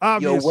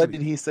 Obviously. Yo, what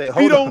did he say?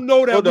 We don't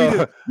know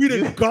that we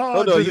the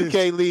gods. Hold on, you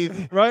can't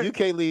leave, right? You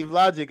can't leave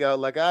logic out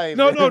like I ain't.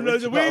 No,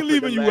 we ain't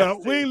leaving you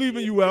out. We ain't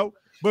leaving you out.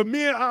 But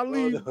me and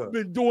Ali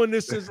been doing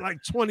this since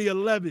like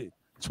 2011,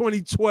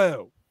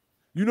 2012.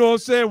 You know what I'm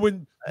saying?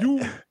 When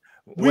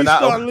we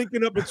started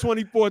linking up in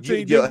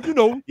 2014,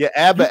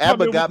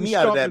 Abba got me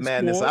out of that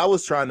madness. I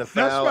was trying to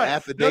file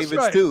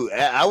affidavits too.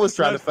 I was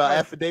trying to file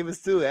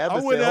affidavits too. I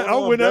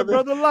went at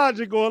Brother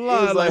Logic online.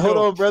 He was like, hold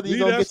on, brother, you're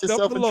gonna get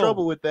yourself in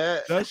trouble with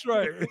that. That's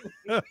right.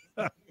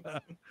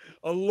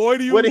 A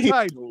loyal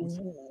title.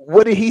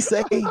 What did he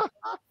say?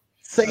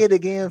 Say it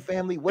again,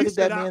 family. What did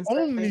that man say? I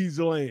own these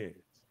lands.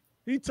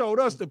 He told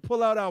us to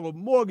pull out our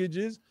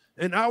mortgages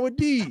and our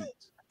deeds,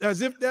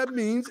 as if that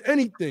means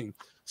anything.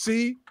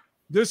 See,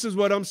 this is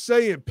what I'm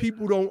saying.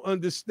 People don't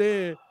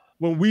understand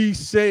when we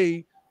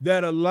say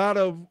that a lot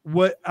of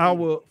what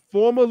our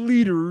former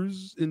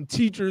leaders and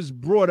teachers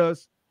brought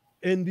us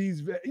in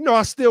these,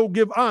 I still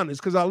give honest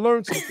because I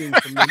learned some things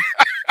from them,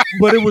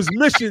 but it was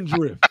mission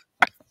drift.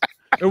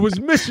 It was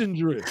mission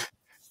drift.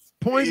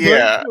 Point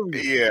blank.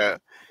 Yeah.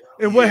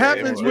 And what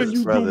happens when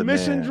you do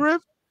mission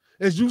drift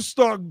is you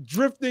start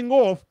drifting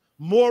off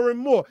more and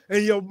more,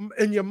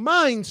 and your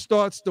mind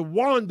starts to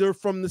wander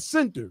from the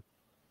center.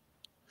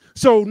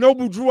 So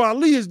Noble Drew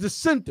Ali is the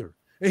center,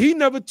 and he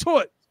never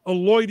taught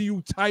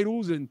alloidial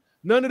titles and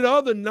none of the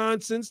other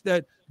nonsense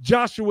that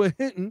Joshua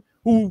Hinton,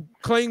 who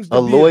claims to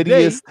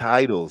alloidious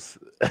titles.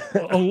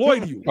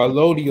 Alloidial.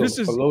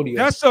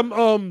 That's some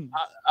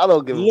I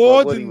don't give a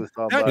fuck what he was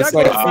talking about. It's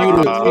like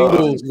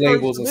feudals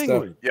labels and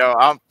stuff. Yo,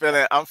 I'm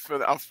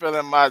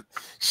feeling my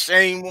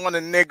shame on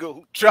a nigga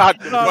who tried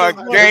to run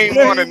game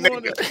on a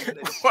nigga.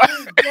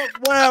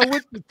 Wow,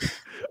 with the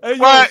hey,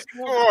 what?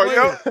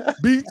 Yo,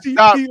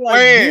 BTP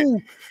like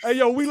woo. Hey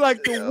yo, we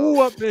like to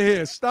woo up in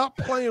here. Stop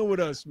playing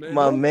with us, man.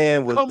 My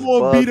man was come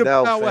on, be the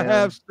out, power fam.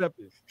 Half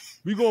stepping.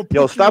 We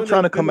gonna stop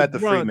trying to come at the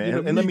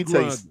Freedmen. And let me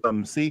tell you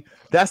something. See,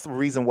 that's the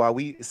reason why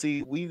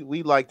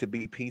we like to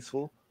be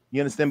peaceful.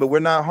 You understand? But we're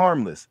not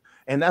harmless.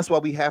 And that's why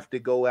we have to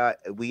go out.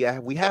 We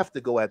have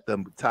to go at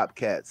them top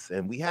cats,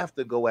 and we have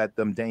to go at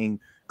them dang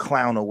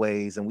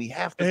clownaways, and we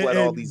have to go at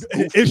all these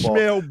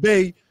Ishmael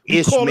Bay.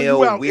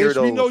 Ishmael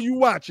weirdos. We know you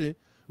watching.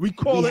 We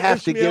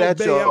have to get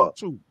at y'all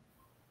too.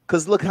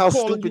 Because look how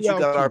stupid you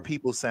got our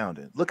people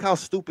sounding. Look how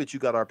stupid you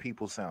got our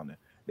people sounding.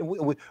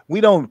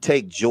 We don't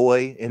take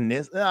joy in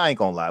this. I ain't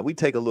gonna lie. We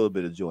take a little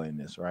bit of joy in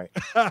this, right?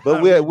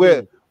 But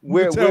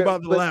we're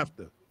about the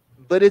laughter.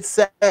 But it's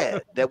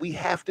sad that we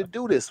have to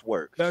do this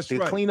work to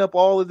clean up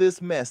all of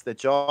this mess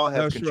that y'all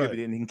have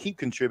contributed and keep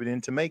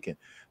contributing to making.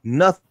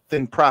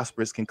 Nothing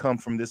prosperous can come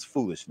from this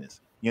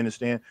foolishness. You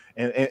understand?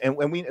 And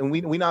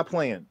we not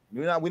playing.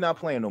 We're not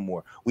playing no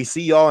more. We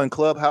see y'all in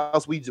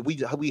Clubhouse. We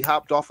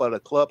hopped off of the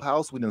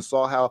Clubhouse. We done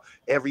saw how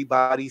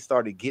everybody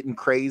started getting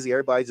crazy.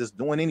 Everybody just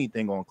doing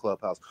anything on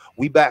Clubhouse.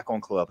 We back on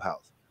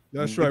Clubhouse.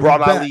 That's right.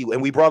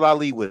 We brought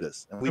Ali with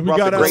us. And we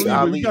brought the great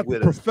Ali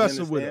with us.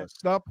 Professor with us.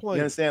 Stop playing.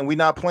 You understand? We're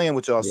not playing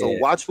with y'all. So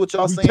watch what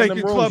y'all say in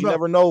the rooms. You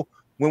never know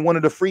when one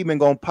of the Freedmen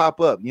gonna pop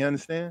up. You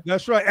understand?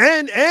 That's right.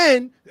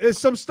 And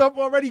some stuff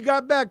already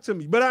got back to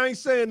me, but I ain't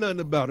saying nothing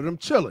about it. I'm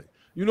chilling.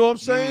 You know what I'm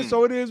saying?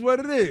 So it is what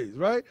it is,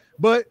 right?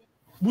 But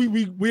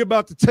we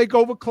about to take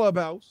over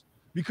Clubhouse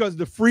because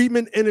the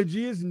Freedmen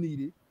energy is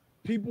needed.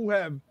 People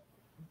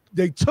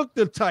they took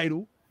the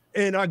title,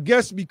 and I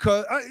guess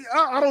because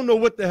I don't know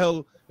what the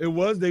hell it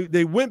was.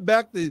 They went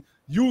back to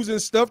using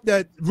stuff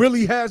that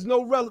really has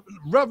no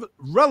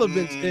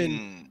relevance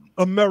in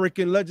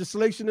American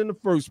legislation in the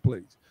first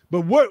place.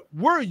 But what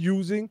we're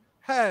using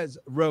has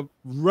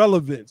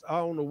relevance. I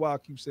don't know why I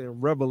keep saying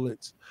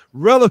relevance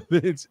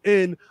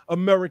in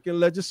American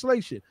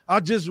legislation. I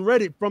just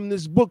read it from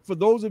this book. For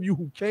those of you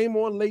who came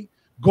on late,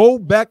 go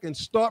back and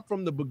start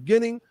from the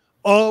beginning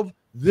of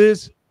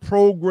this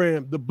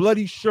program. The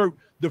bloody shirt,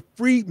 the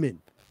Freedmen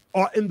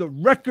are in the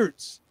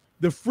records.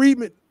 The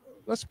Freedmen,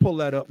 let's pull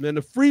that up, man.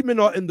 The Freedmen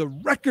are in the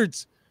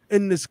records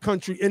in this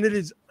country, and it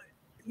is,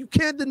 you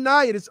can't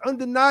deny it. It's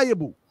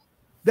undeniable.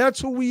 That's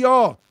who we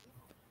are.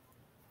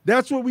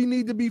 That's what we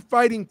need to be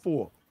fighting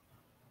for.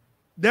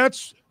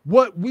 That's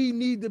what we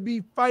need to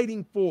be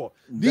fighting for.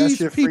 That's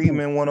your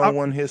Freedmen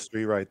 101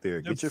 history right there.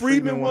 Get your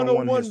Freedmen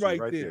 101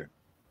 right there.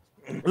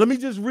 Let me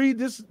just read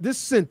this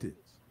sentence.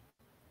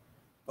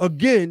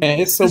 Again,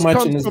 it's so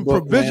much in this from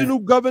book, Provisional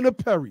Governor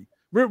Perry.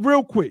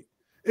 Real quick.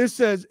 It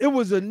says, it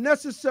was a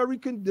necessary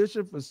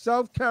condition for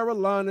South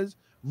Carolina's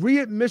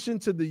readmission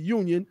to the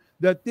Union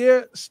that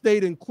their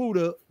state include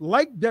a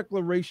like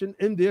declaration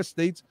in their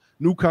state's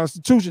new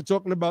constitution,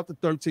 talking about the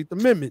 13th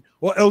Amendment,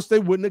 or else they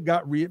wouldn't have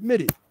got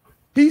readmitted.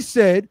 He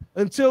said,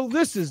 until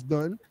this is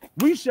done,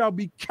 we shall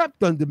be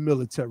kept under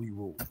military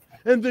rule,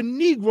 and the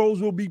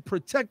Negroes will be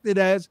protected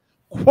as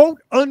quote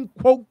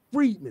unquote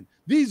freedmen.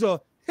 These are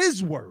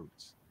his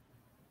words.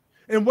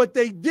 And what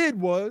they did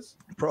was,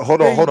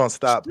 hold on,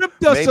 stop.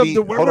 Stripped us of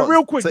the word.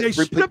 Real quick, they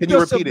stripped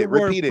us of the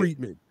word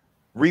freedmen.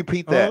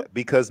 Repeat that,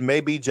 because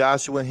maybe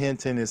Joshua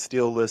Hinton is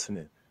still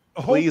listening.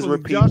 Please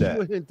repeat that.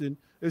 Joshua Hinton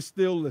is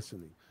still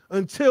listening.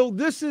 Until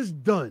this is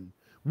done,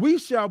 we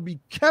shall be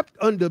kept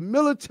under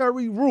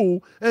military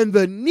rule, and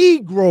the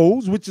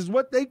Negroes, which is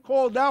what they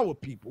called our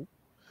people,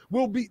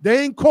 will be, they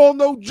ain't called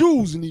no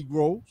Jews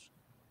Negroes.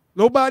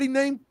 Nobody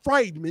named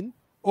Freedmen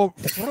or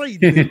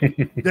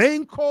Freedmen. They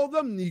ain't called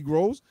them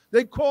Negroes.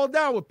 They called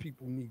our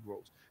people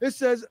Negroes. It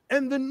says,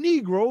 and the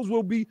Negroes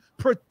will be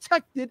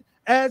protected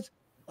as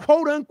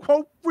quote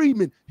unquote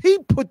freedmen. He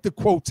put the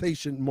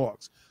quotation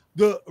marks.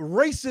 The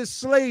racist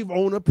slave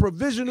owner,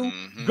 Provisional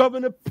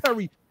Governor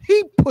Perry,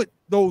 he put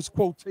those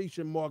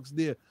quotation marks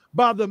there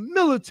by the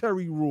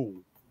military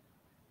rule.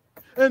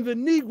 And the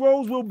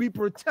Negroes will be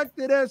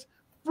protected as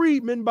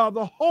freedmen by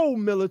the whole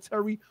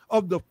military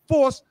of the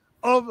force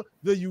of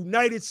the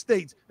United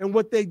States. And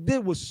what they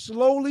did was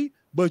slowly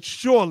but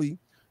surely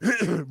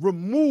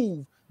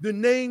remove the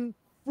name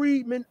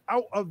freedmen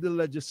out of the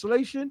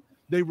legislation.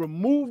 They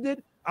removed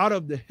it out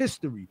of the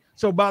history.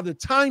 So by the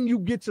time you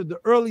get to the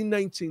early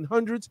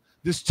 1900s,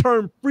 this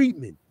term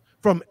freedmen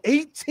from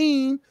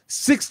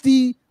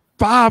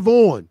 1865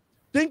 on,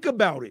 think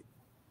about it.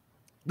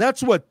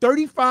 That's what,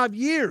 35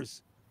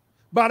 years.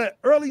 By the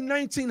early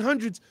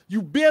 1900s,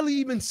 you barely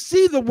even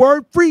see the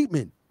word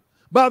freedmen.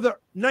 By the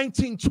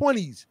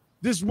 1920s,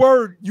 this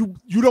word, you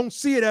don't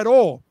see it at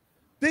all.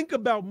 Think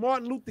about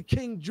Martin Luther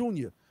King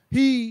Jr.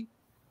 He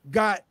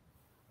got,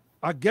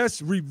 I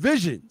guess,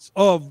 revisions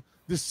of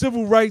the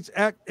Civil Rights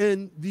Act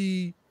and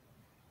the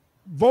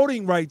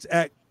Voting Rights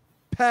Act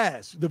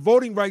passed. The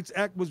Voting Rights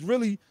Act was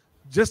really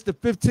just the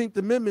 15th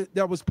Amendment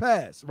that was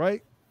passed,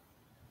 right?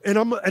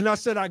 And I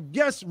said, I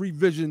guess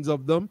revisions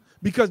of them,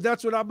 because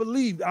that's what I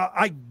believe.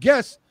 I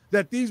guess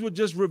that these were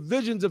just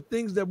revisions of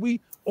things that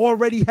we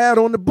already had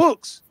on the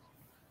books.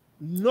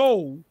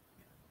 No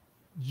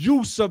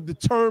use of the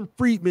term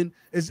freedman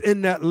is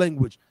in that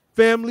language.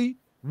 Family,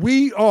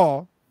 we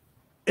are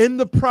in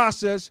the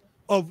process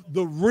of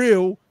the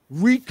real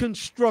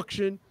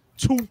Reconstruction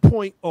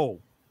 2.0.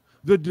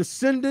 The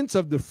descendants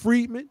of the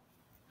freedmen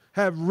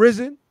have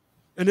risen,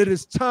 and it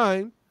is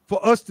time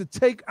for us to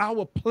take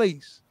our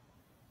place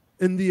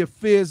in the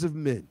affairs of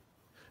men.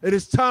 It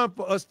is time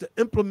for us to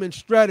implement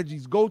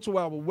strategies. Go to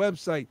our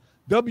website,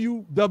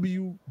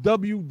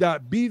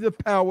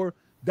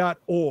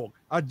 www.bethepower.org.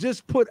 I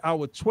just put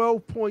our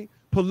 12-point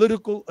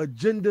political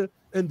agenda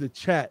in the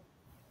chat.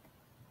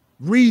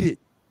 Read it,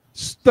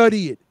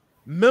 study it,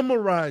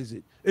 memorize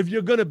it. If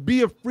you're going to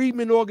be a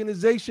freedmen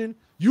organization,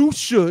 you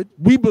should,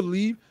 we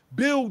believe,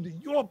 build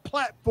your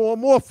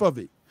platform off of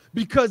it,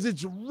 because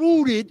it's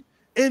rooted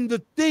in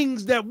the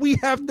things that we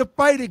have to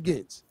fight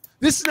against.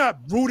 This is not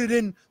rooted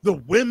in the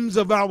whims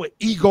of our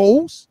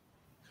egos.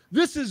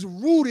 This is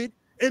rooted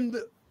in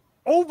the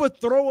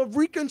overthrow of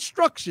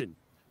Reconstruction.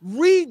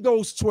 Read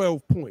those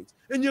 12 points,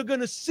 and you're going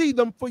to see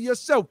them for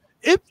yourself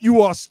if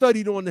you are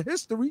studied on the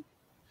history,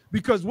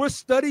 because we're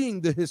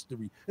studying the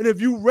history. And if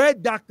you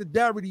read Dr.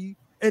 Darity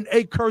and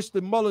A.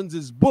 Kirsten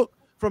Mullins' book,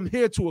 From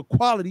Here to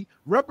Equality,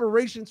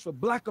 Reparations for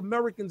Black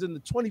Americans in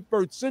the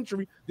 21st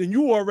Century, then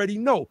you already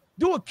know.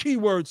 Do a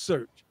keyword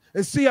search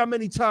and see how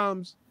many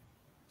times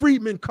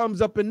Freedmen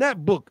comes up in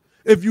that book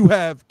if you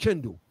have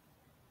Kindle.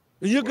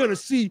 And you're going to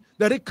see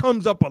that it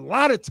comes up a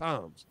lot of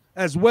times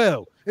as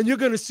well. And you're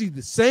going to see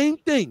the same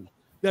thing,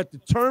 that the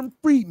term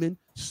freedman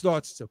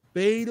starts to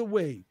fade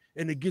away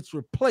and it gets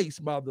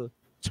replaced by the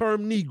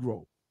term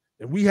Negro.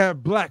 And we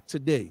have black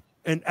today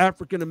and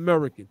African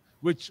American,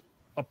 which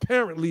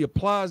apparently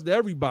applies to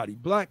everybody,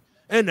 black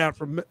and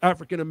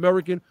African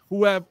American,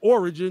 who have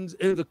origins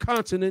in the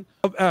continent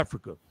of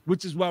Africa,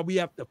 which is why we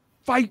have to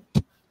fight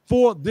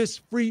for this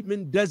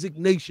freedman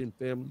designation,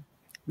 family.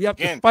 We have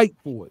to fight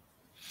for it.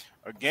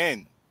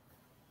 Again,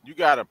 you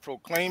got to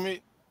proclaim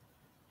it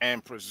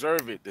and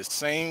preserve it the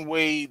same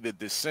way the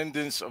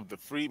descendants of the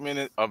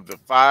freedmen of the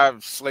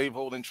 5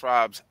 slaveholding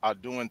tribes are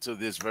doing to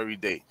this very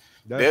day.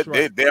 They're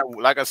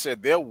like I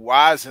said, they're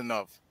wise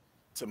enough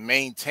to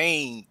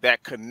maintain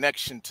that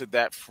connection to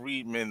that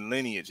freedman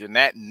lineage and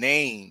that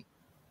name,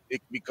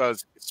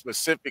 because it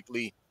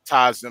specifically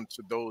ties them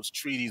to those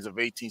treaties of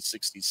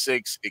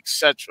 1866,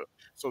 etc.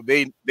 So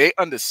they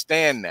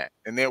understand that,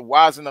 and they're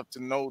wise enough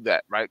to know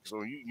that, right?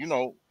 So you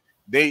know,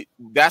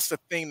 that's the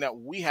thing that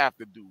we have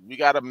to do. We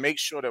got to make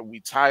sure that we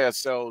tie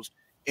ourselves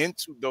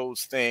into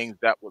those things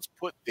that was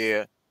put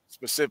there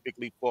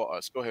specifically for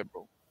us. Go ahead,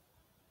 bro.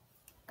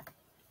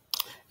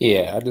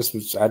 Yeah, I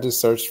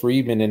just searched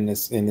Freedmen in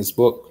this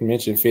book,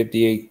 mentioned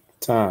 58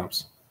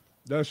 times.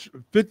 That's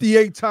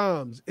 58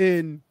 times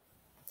in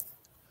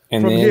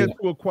From Here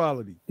to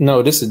Equality.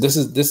 No, this is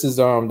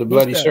the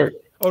bloody shirt.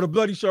 Oh, the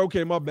bloody shirt.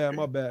 Okay, my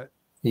bad.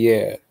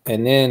 Yeah,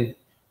 and then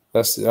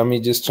let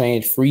me just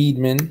change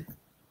Freedmen.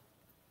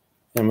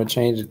 I'm gonna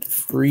change it to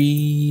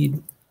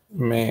Freedman.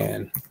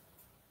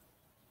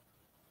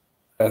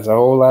 That's a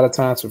whole lot of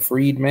times for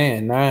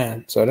Freedman,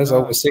 9. So that's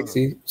over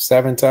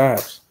 67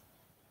 times.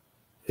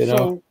 You know,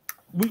 so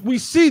we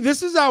see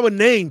this is our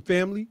name,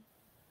 family.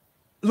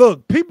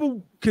 Look,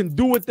 people can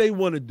do what they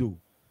want to do.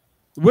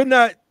 We're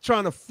not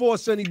trying to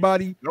force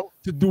anybody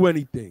to do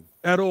anything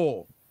at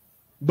all.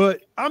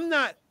 But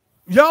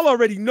y'all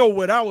already know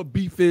what our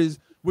beef is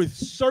with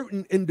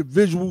certain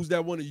individuals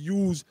that want to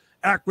use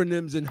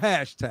acronyms and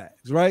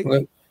hashtags, right?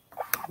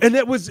 And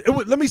it was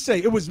let me say,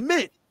 it was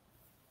meant.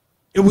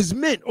 It was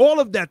meant, all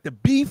of that, the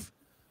beef,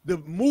 the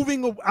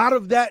moving out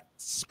of that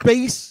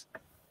space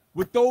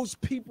with those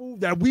people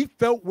that we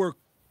felt were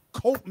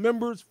cult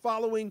members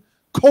following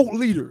cult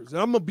leaders.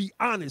 And I'm going to be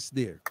honest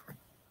there,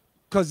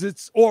 because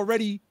it's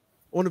already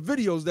on the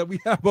videos that we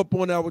have up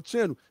on our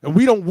channel. And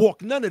we don't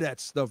walk none of that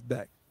stuff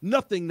back.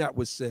 Nothing that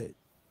was said.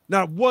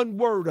 Not one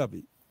word of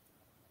it.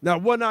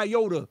 Not one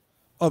iota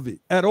of it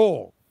at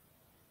all.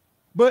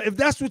 But if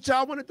that's what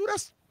y'all want to do,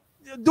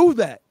 do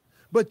that.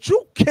 But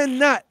you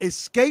cannot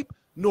escape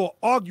nor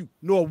argue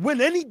nor win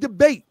any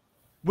debate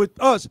with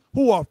us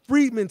who are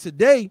freedmen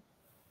today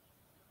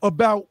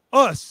about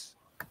us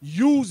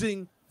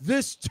using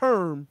this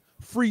term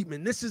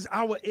freedmen. This is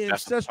our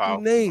ancestral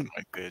name.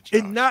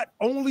 It not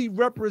only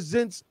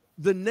represents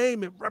the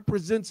name, it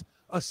represents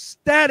a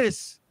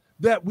status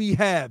that we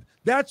have.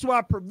 That's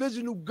why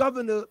Provisional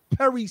Governor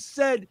Perry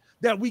said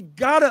that we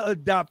gotta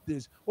adopt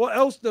this, or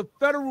else the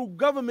federal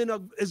government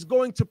is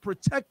going to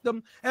protect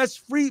them as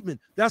freedmen.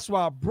 That's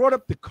why I brought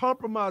up the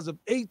Compromise of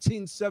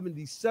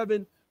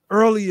 1877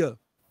 earlier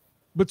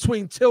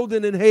between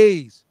Tilden and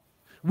Hayes,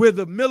 where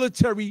the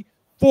military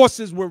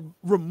forces were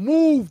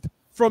removed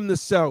from the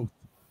South,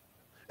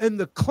 and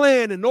the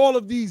Klan and all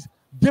of these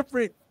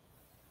different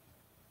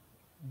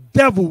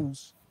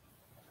devils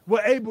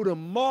were able to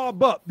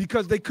mob up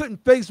because they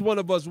couldn't face one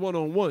of us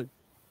one-on-one.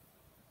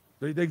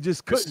 They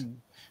just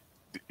couldn't.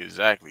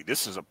 Exactly.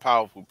 This is a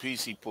powerful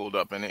piece he pulled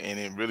up, and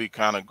it really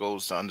kind of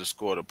goes to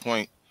underscore the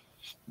point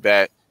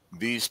that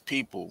these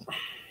people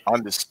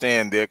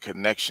understand their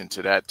connection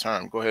to that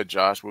term. Go ahead,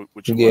 Josh. What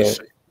you want to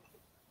say?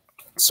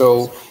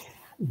 So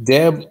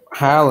Deb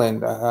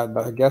Haaland,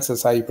 I guess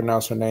that's how you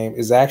pronounce her name,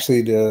 is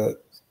actually the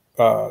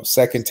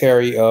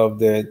Secretary of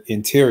the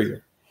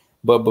Interior.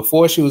 But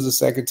before she was the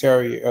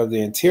Secretary of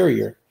the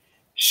Interior,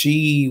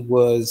 she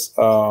was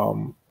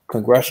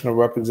congressional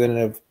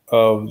representative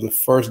of the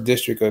 1st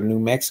District of New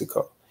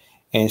Mexico.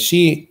 And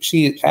she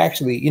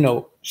actually, you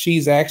know,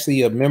 she's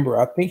actually a member.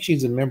 I think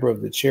she's a member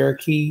of the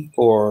Cherokee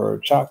or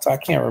Choctaw. I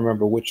can't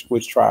remember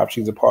which tribe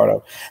she's a part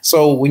of.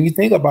 So when you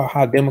think about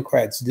how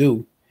Democrats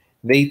do,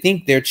 they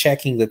think they're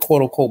checking the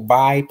quote unquote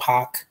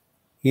BIPOC,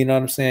 you know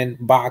what I'm saying,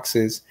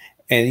 boxes.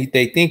 And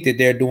they think that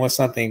they're doing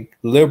something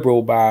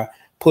liberal by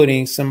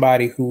putting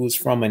somebody who's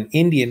from an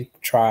Indian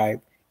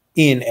tribe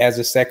in as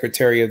a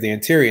Secretary of the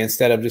Interior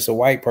instead of just a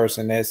white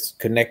person that's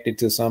connected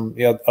to some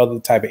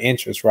other type of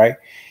interest, right?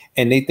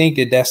 And they think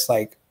that that's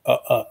like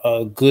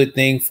a good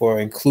thing for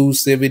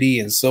inclusivity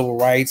and civil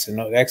rights and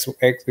et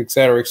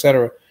cetera, et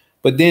cetera.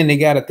 But then they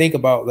got to think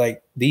about,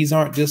 like, these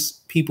aren't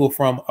just people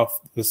from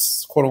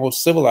the quote unquote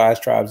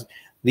civilized tribes.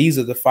 These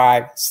are the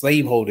 5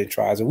 slaveholding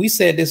tribes. And we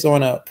said this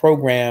on a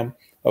program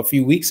a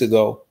few weeks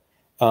ago.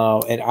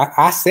 And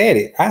I said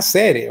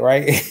it,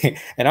 right?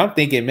 And I'm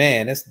thinking,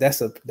 man,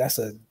 that's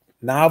a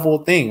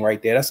novel thing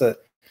right there.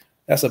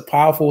 That's a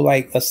powerful,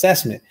 like,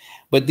 assessment.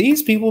 But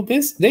these people,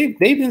 they've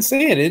been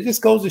saying it. It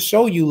just goes to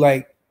show you,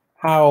 like,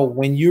 how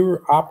when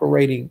you're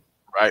operating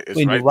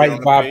in the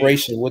right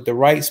vibration with the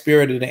right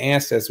spirit of the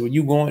ancestors, when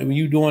you going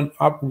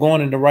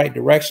in the right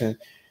direction,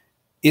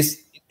 it's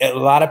a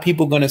lot of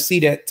people going to see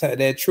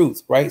that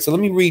truth, right? So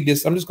let me read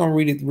this. I'm just going to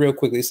read it real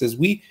quickly. It says,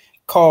 we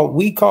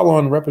call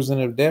on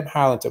Representative Deb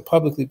Haaland to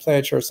publicly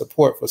pledge her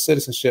support for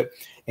citizenship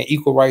and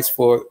equal rights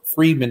for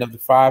freedmen of the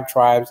 5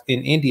 tribes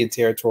in Indian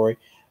Territory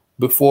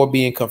before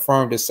being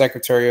confirmed as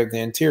Secretary of the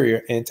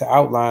Interior, and to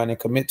outline and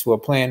commit to a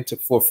plan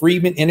for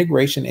freedmen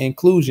integration and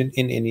inclusion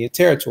in Indian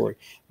Territory.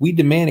 We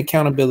demand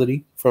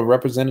accountability from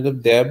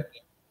Representative Deb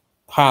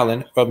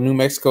Haaland of New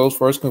Mexico's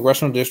 1st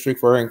Congressional District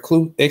for her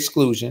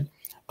exclusion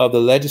of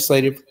the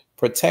legislative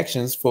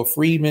protections for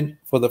freedmen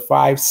for the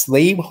 5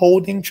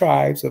 slaveholding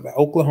tribes of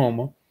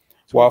Oklahoma,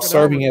 while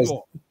serving as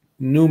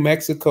New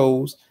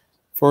Mexico's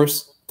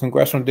 1st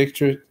Congressional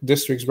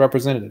District's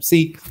representative.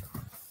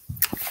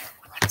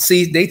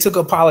 See, they took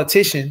a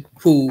politician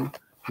who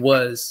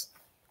was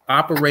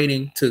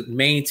operating to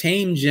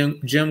maintain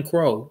Jim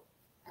Crow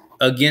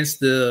against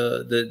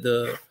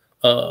the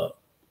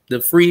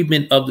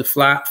freedmen of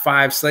the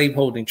 5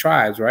 slaveholding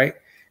tribes, right?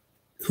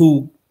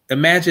 Who,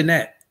 imagine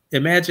that.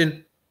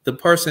 Imagine the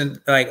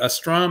person, like a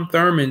Strom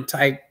Thurmond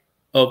type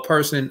of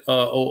person,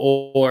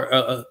 or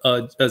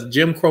a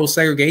Jim Crow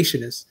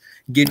segregationist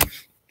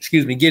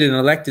getting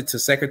elected to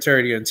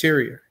Secretary of the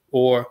Interior,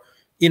 or,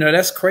 you know,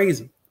 that's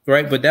crazy,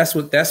 right? But that's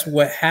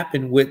what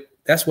happened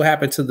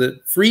to the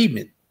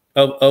freedmen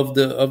of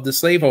the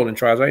slaveholding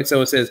tribes, right?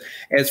 So it says,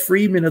 as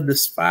freedmen of the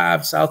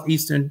 5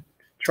 southeastern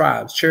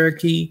tribes,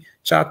 Cherokee,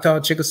 Choctaw,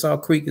 Chickasaw,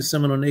 Creek, and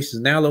Seminole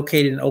Nations, now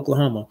located in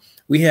Oklahoma,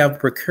 we have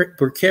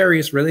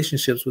precarious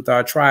relationships with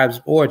our tribes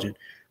of origin.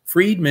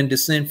 Freedmen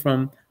descend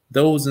from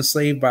those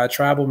enslaved by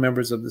tribal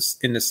members in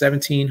the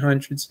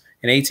 1700s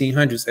and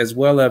 1800s, as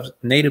well as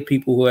Native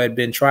people who had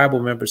been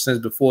tribal members since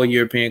before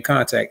European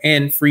contact,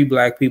 and free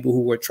Black people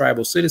who were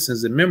tribal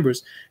citizens and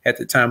members at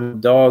the time of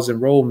Dawes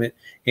enrollment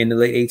in the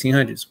late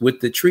 1800s.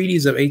 With the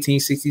treaties of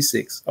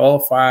 1866, all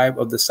 5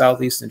 of the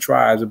southeastern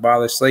tribes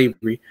abolished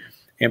slavery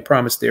and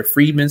promised their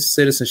freedmen's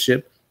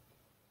citizenship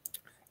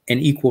and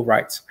equal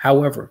rights.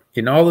 However,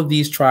 in all of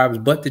these tribes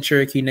but the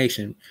Cherokee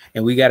Nation,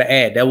 and we got to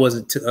add, that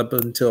wasn't up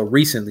until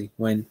recently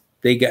when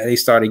they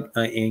started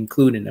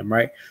including them,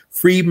 right?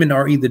 Freedmen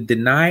are either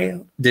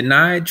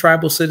denied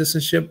tribal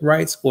citizenship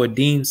rights or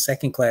deemed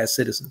second-class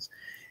citizens.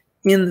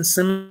 In the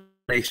Seminole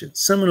Nation,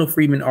 Seminole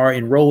freedmen are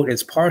enrolled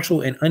as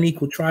partial and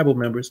unequal tribal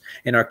members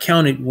and are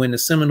counted when the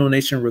Seminole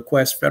Nation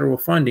requests federal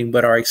funding,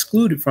 but are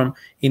excluded from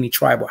any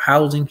tribal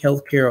housing,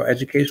 healthcare, or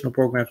educational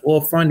programs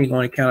or funding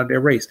on account of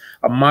their race.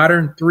 A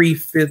modern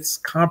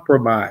 3/5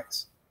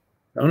 compromise.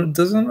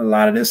 Doesn't a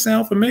lot of this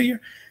sound familiar?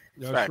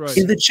 That's right.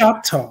 In the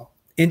Choctaw,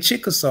 in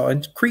Chickasaw,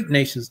 and Creek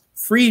Nations,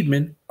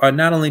 freedmen are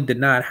not only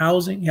denied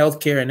housing,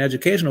 healthcare, and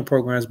educational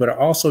programs, but are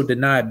also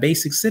denied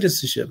basic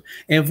citizenship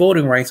and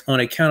voting rights on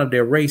account of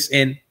their race,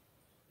 and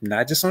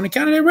not just on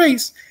account of their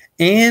race,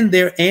 and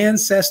their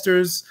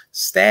ancestors'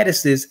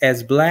 statuses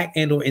as Black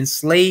and or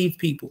enslaved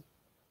people.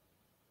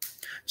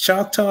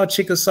 Choctaw,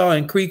 Chickasaw,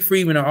 and Creek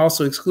freedmen are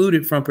also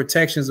excluded from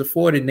protections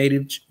afforded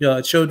Native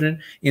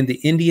children in the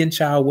Indian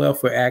Child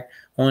Welfare Act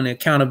on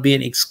account of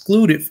being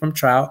excluded from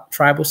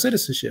tribal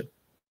citizenship.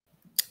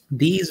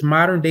 These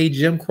modern-day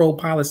Jim Crow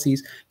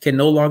policies can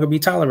no longer be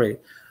tolerated.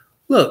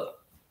 Look,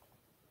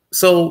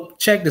 So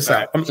check this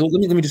out. Let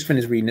me just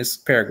finish reading this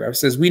paragraph. It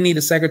says, we need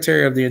a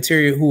Secretary of the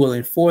Interior who will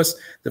enforce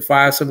the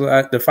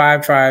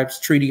five tribes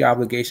treaty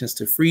obligations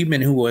to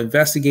freedmen, who will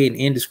investigate and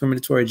end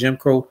discriminatory Jim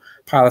Crow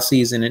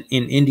policies in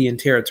Indian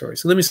territory.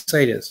 So let me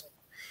say this.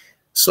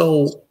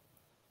 So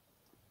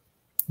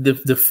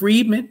the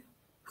freedmen,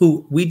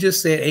 who we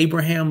just said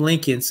Abraham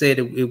Lincoln said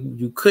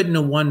you couldn't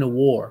have won the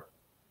war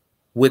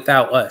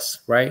without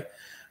us, right?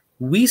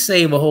 We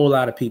save a whole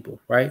lot of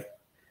people, right?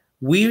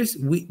 We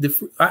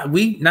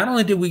not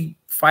only did we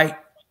fight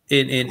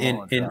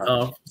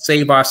and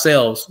save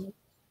ourselves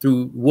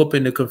through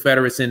whooping the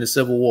Confederates in the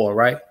Civil War,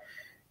 right?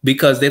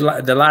 Because a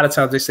lot of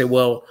times they say,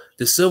 well,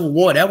 the Civil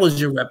War, that was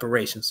your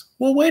reparations.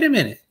 Well, wait a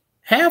minute.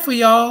 Half of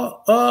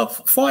y'all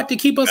fought to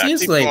keep us in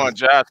slavery.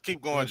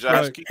 Keep going,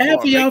 Josh.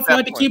 Half of y'all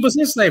fought to keep us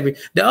in slavery.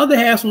 The other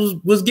half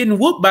was getting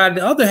whooped by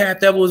the other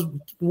half that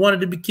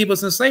wanted to keep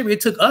us in slavery.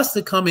 It took us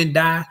to come and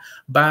die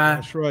by.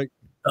 That's right.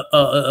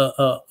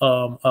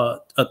 A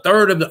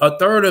third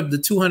of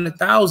the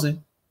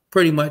 200,000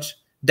 pretty much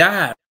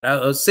died.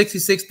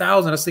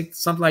 66,000 or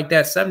something like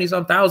that.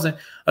 70-some thousand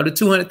of the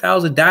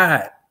 200,000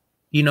 died,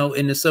 in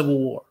the Civil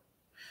War.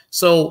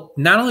 So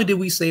not only did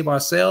we save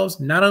ourselves,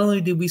 not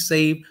only did we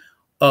save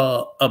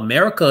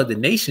America, the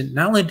nation,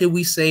 not only did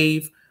we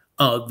save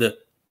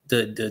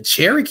the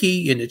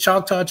Cherokee and the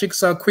Choctaw,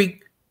 Chickasaw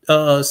Creek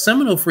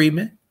Seminole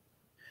freedmen,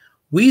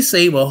 we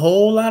save a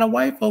whole lot of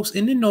white folks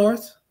in the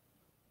North.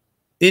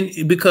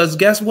 Because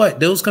guess what?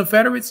 Those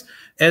Confederates,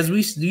 as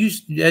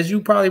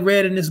you probably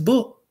read in this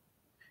book,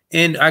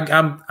 and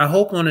I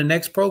hope on the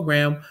next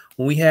program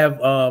when we have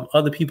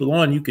other people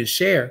on, you can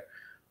share.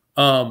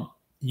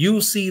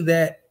 You'll see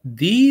that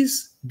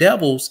these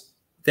devils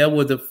that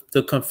were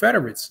the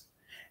Confederates,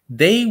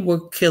 they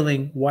were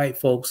killing white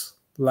folks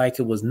like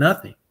it was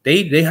nothing.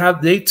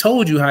 They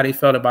told you how they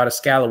felt about a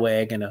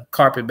scalawag and a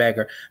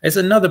carpetbagger. It's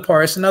another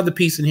part. It's another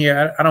piece in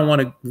here. I don't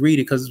want to read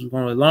it because it's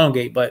going to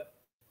elongate, but.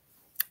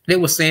 They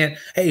were saying,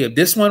 hey, if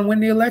this one win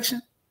the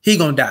election, he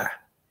gonna die.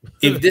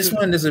 If this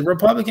one is a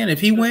Republican,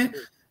 if he win,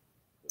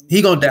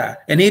 he gonna die.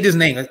 And he just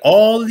named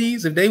all of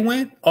these, if they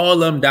win, all of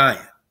them dying.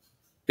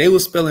 They were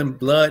spilling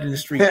blood in the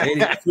street.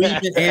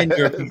 Freedmen and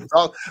Europeans.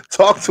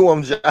 Talk to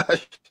him,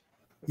 Josh.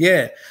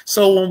 Yeah.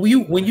 So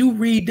when you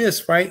read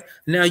this, right,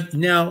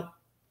 now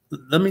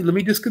let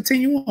me just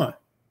continue on.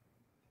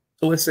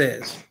 So it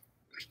says,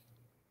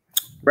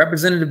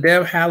 Representative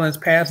Deb Haaland's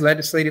past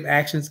legislative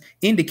actions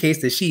indicates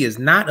that she is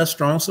not a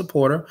strong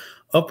supporter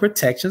of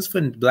protections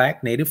for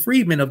Black Native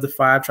freedmen of the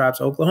 5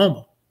 tribes of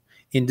Oklahoma.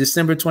 In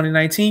December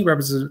 2019,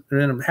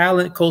 Representative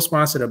Haaland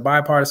co-sponsored a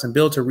bipartisan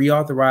bill to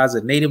reauthorize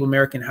the Native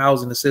American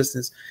Housing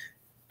Assistance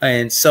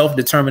and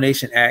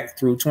Self-Determination Act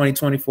through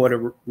 2024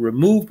 to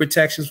remove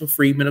protections for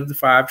freedmen of the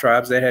 5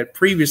 tribes that had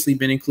previously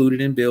been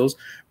included in bills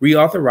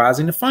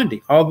reauthorizing the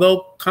funding.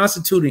 Although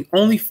constituting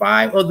only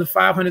 5 of the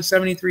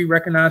 573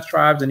 recognized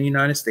tribes in the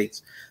United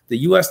States, the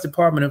U.S.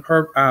 Department of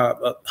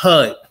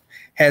HUD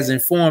has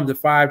informed the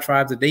 5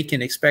 tribes that they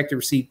can expect to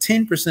receive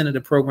 10% of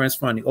the program's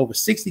funding, over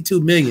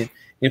 $62 million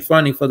in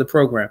funding for the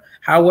program.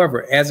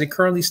 However, as it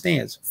currently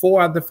stands,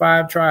 4 out of the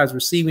 5 tribes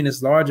receiving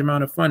this large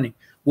amount of funding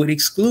would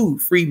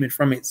exclude freedmen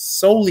from it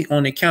solely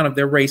on account of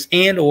their race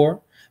and or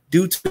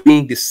due to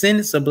being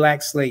descendants of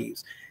Black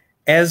slaves.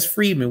 As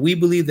freedmen, we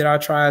believe that our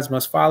tribes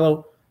must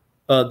follow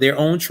their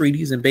own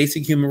treaties and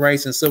basic human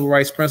rights and civil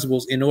rights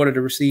principles in order to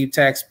receive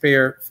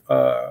taxpayer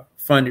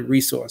funded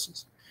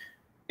resources.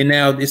 And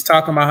now it's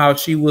talking about how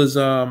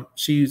Biden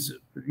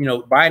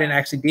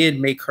actually did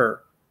make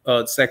her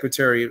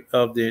Secretary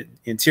of the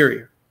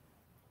Interior.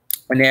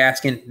 And they're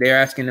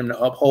asking them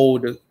to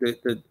uphold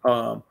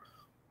the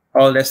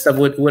all that stuff.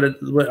 What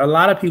a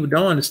lot of people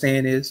don't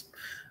understand is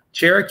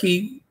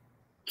Cherokee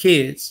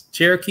kids,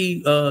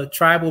 Cherokee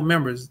tribal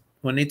members,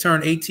 when they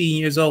turn 18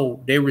 years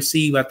old, they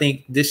receive, I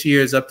think this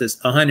year is up to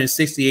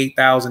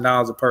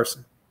 $168,000 a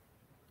person.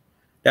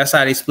 That's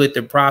how they split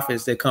the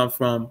profits that come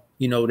from,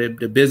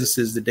 the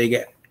businesses that they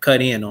get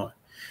cut in on.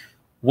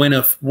 When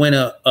a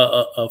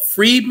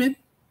freedman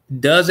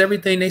does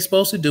everything they're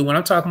supposed to do, when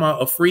I'm talking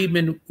about a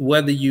freedman,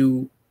 whether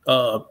you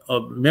a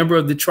member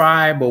of the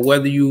tribe or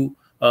whether you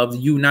of the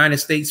United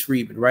States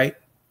freedmen, right?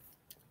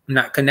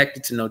 Not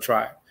connected to no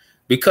tribe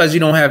because you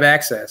don't have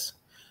access.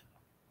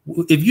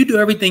 If you do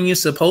everything you're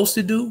supposed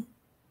to do,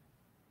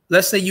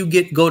 let's say you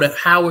go to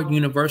Howard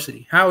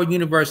University.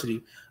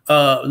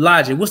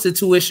 Logic, what's the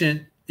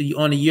tuition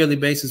on a yearly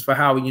basis for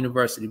Howard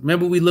University?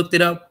 Remember we looked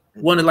it up?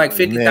 One of like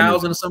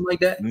 50,000 or something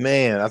like that?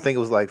 Man, I think it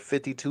was like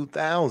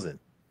 52,000.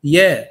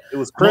 Yeah. It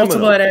was criminal.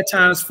 Multiply that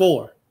times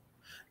 4.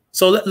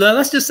 So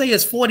let's just say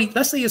it's 40.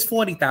 Let's say it's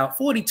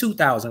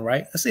 42,000,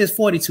 right? Let's say it's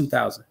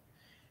 42,000.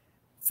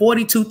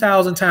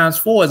 42,000 times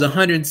 4 is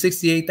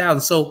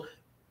 168,000. So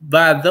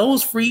by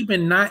those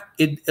freedmen,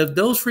 if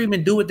those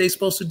freedmen do what they're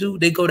supposed to do,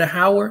 they go to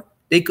Howard.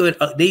 They get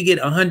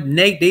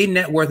 100. Their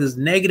net worth is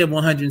negative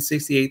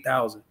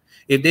 168,000.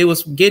 If they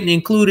was getting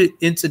included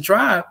into the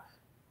tribe,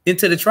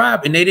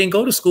 and they didn't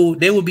go to school,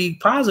 they would be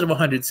positive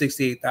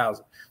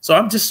 168,000. So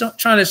I'm just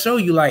trying to show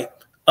you, like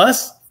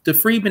us, the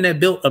freedmen that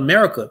built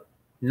America.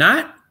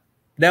 not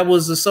that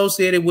was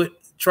associated with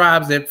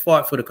tribes that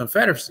fought for the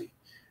Confederacy.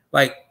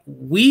 Like,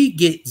 we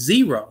get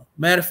zero.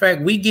 Matter of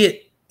fact, we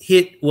get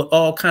hit with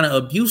all kind of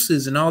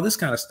abuses and all this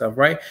kind of stuff,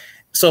 right?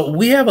 So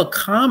we have a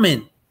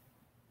common,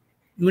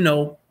 you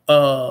know,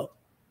 a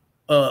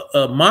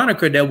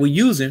moniker that we're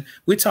using.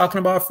 We're talking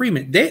about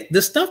freedmen.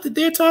 The stuff that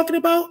they're talking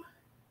about,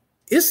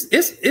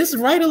 it's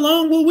right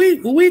along what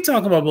we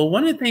talking about. But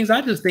one of the things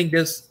I just think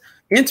that's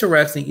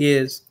interesting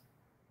is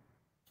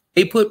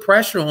they put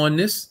pressure on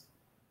this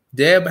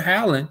Deb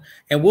Haaland,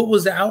 and what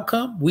was the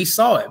outcome? We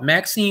saw it.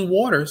 Maxine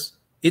Waters.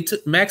 It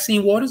took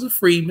Maxine Waters, a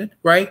freedman,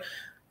 right,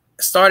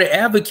 started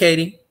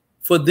advocating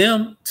for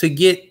them to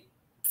get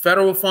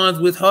federal funds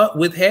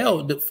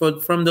withheld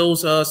from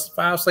those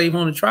 5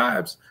 slave-owning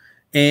tribes.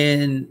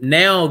 And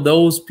now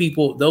those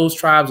people, those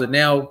tribes are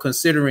now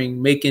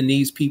considering making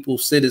these people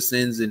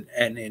citizens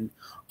and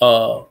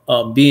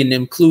being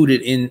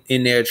included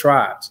in their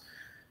tribes.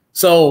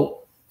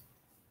 So,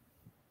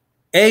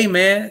 hey,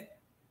 man,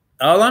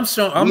 all I'm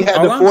showing, we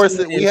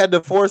had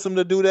to force them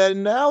to do that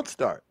in the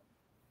outstart.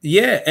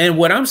 Yeah, and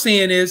what I'm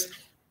saying is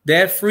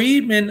that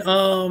freedman,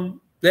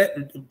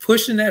 that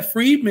pushing that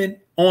freedman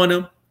on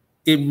them,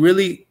 it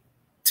really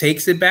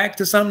takes it back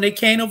to something they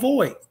can't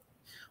avoid.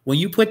 When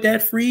you put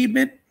that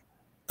freedman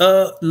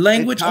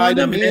language on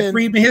them and that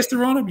freedman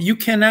history on them, you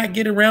cannot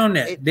get around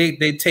that.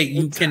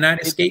 You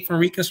cannot escape from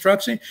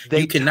Reconstruction.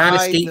 You cannot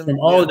escape from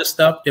all of the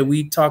stuff that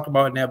we talked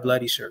about in that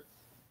bloody shirt.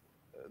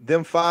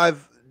 Them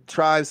 5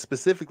 tribes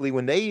specifically,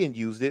 when they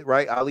used it,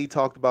 right? Ali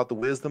talked about the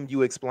wisdom.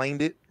 You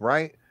explained it,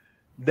 right?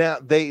 Now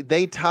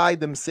they tied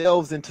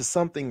themselves into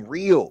something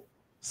real,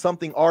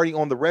 something already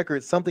on the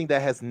record, something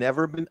that has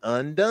never been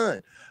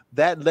undone.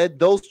 That led,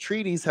 those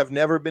treaties have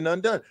never been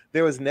undone.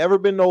 There has never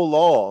been no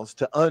laws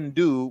to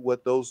undo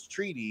what those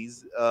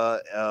treaties,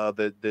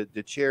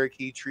 the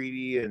Cherokee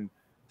Treaty in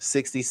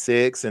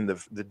 '66 and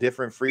the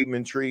different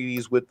freedmen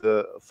treaties with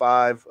the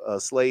 5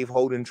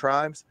 slave-holding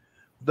tribes.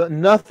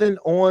 Nothing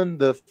on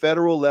the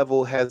federal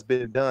level has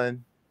been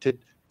done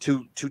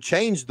to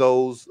change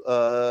those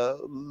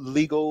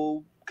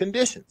legal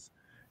conditions.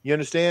 You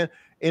understand?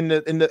 In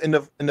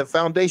the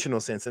foundational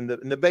sense, in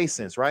the base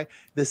sense, right?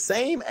 The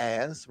same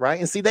as, right?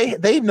 And see,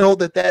 they know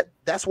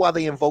that's why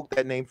they invoke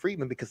that name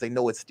freedman, because they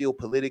know it's still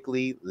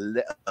politically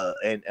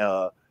and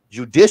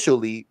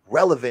judicially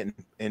relevant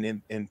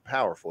and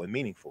powerful and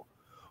meaningful.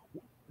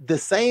 The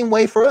same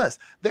way for us,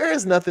 there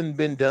has nothing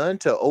been done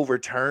to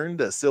overturn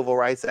the Civil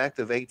Rights Act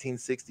of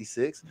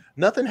 1866.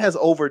 Nothing has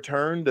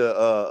overturned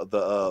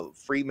the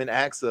Freedmen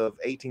Acts of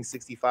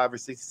 1865 or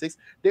 66.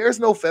 There's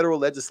no federal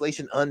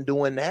legislation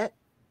undoing that.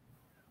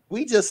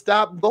 We just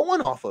stopped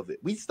going off of it.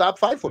 We stopped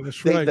fighting for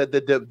it. Right.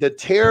 The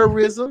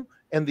terrorism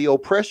and the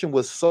oppression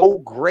was so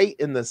great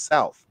in the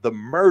South. The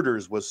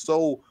murders was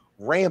so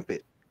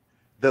rampant.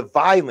 The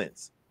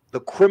violence,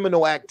 the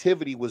criminal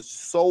activity was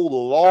so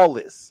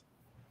lawless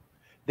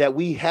that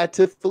we had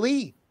to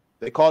flee.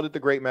 They called it the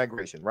Great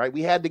Migration, right?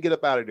 We had to get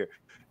up out of there.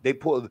 They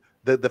put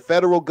the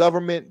federal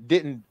government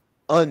didn't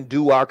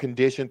undo our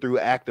condition through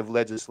act of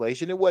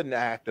legislation. It wasn't an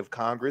act of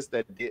Congress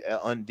that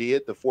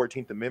undid the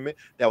 14th Amendment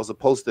that was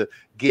supposed to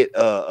get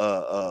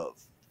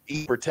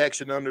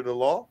protection under the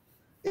law.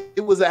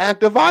 It was an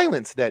act of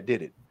violence that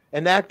did it,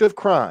 an act of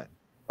crime.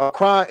 A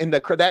crime, and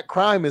that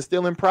crime is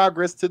still in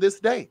progress to this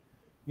day.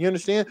 You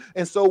understand?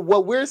 And so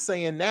what we're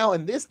saying now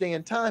in this day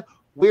and time,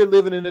 we're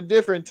living in a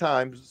different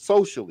time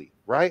socially,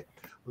 right?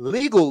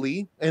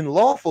 Legally and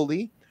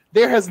lawfully,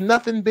 there has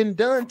nothing been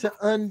done to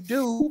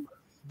undo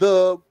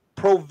the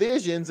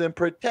provisions and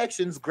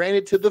protections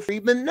granted to the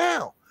freedmen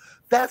now.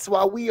 That's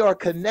why we are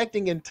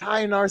connecting and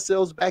tying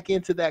ourselves back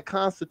into that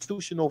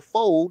constitutional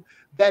fold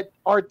that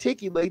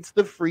articulates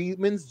the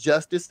freedmen's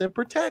justice and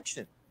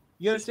protection.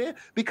 You understand?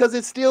 Because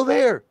it's still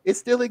there. It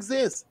still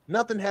exists.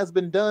 Nothing has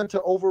been done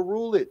to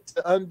overrule it,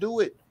 to undo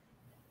it,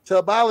 to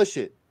abolish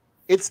it.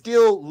 It's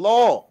still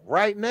law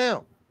right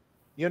now.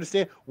 You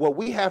understand? What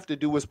we have to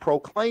do is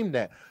proclaim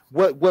that.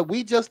 What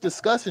we just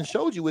discussed and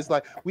showed you is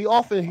like, we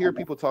often hear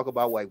people talk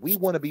about like, we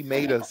want to be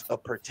made a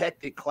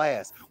protected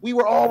class. We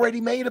were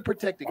already made a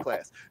protected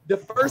class. The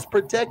first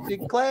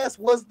protected class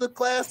was the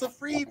class of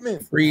freedmen.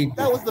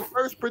 That was the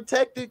first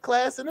protected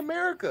class in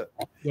America.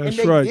 That's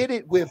and they did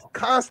it with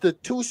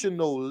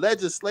constitutional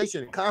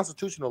legislation and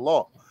constitutional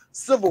law.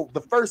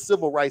 The first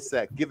Civil Rights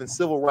Act, giving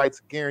civil rights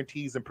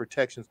guarantees and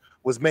protections,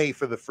 was made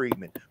for the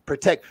freedmen.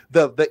 Protect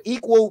the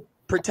equal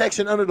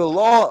protection under the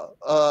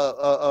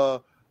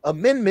law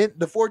amendment,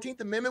 the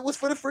 14th Amendment, was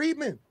for the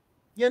freedmen.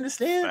 You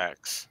understand?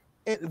 Facts.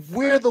 And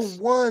we're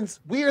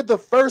the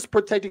first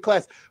protected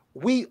class.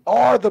 We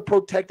are the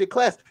protected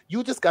class.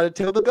 You just got to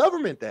tell the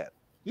government that.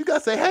 You got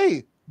to say,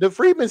 hey, the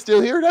freedmen's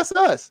still here. That's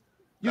us.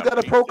 You got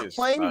to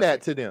proclaim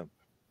that to them.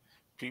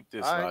 Peep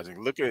this logic.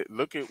 Look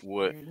at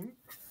what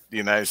the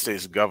United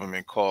States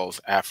government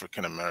calls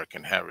African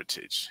American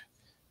heritage.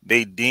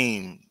 They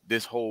deem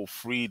this whole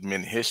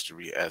freedmen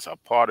history as a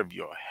part of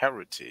your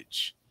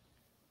heritage.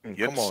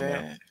 You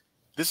understand?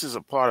 This is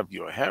a part of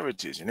your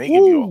heritage, and they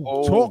give you a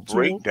whole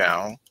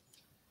breakdown.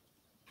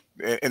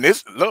 And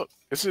this, look,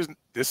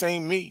 this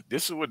ain't me.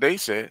 This is what they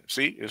said.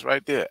 See, it's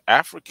right there.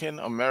 African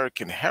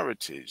American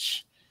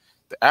heritage,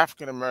 the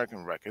African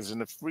American records in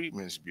the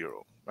Freedmen's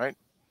Bureau, right?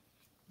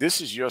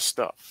 This is your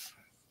stuff.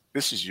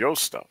 This is your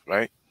stuff,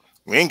 right?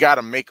 We ain't got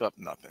to make up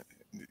nothing.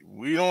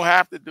 We don't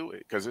have to do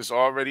it because it's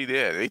already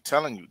there. They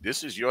telling you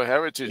this is your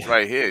heritage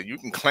right here. You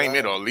can claim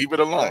it or leave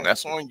it alone.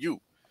 That's on you.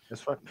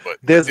 That's right. But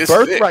there's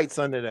birthrights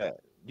under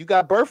that. You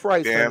got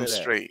birthrights under that. Damn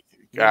straight.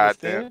 God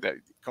damn that.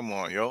 Come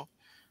on, yo.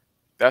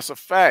 That's a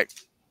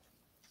fact.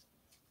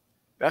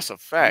 That's a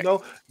fact. You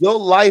know, your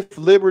life,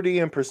 liberty,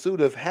 and pursuit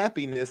of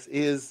happiness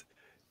is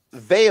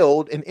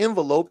veiled and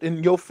enveloped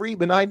in your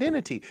freedman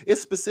identity.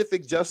 It's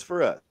specific just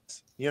for us.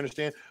 You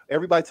understand?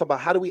 Everybody talk about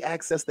how do we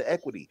access the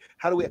equity?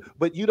 How do we?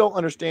 But you don't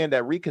understand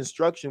that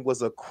Reconstruction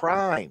was a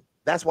crime.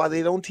 That's why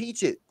they don't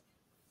teach it.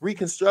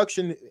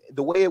 Reconstruction,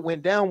 the way it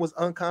went down, was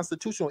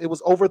unconstitutional. It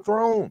was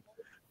overthrown.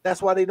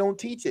 That's why they don't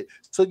teach it.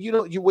 So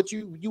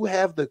you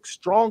have the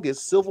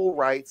strongest civil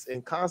rights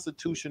and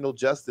constitutional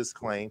justice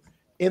claim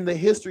in the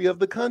history of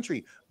the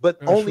country, but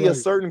only a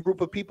certain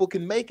group of people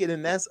can make it,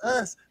 and that's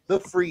us, the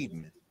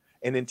freedmen.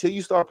 And until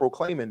you start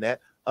proclaiming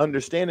that,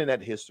 understanding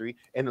that history,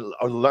 and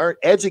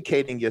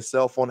educating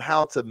yourself on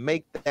how to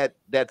make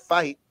that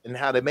fight and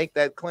how to make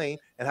that claim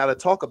and how to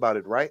talk about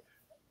it, right?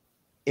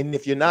 And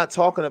if you're not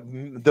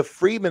talking, the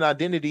freedman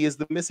identity is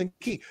the missing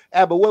key.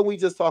 But what we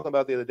just talking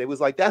about the other day was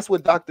like, that's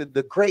what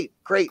the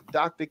great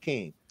Dr.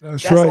 King.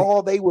 That's right.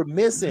 All they were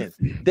missing.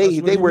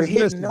 They were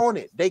hitting on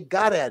it. They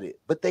got at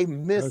it, but they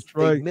missed.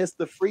 They missed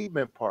the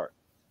freedman part.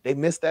 They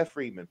missed that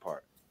freedman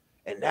part,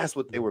 and that's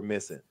what they were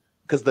missing.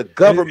 Because the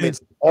government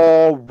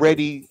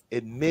already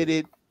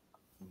admitted,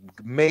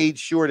 made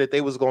sure that they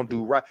was going to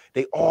do right.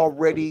 They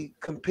already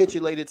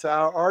capitulated to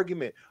our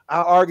argument.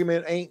 Our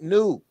argument ain't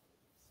new.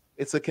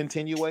 It's a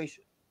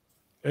continuation.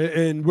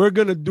 And we're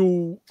going to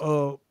do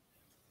a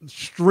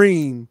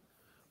stream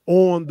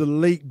on the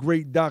late,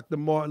 great Dr.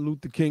 Martin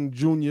Luther King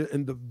Jr.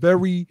 in the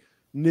very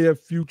near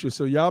future.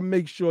 So y'all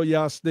make sure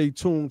y'all stay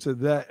tuned to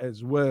that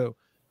as well.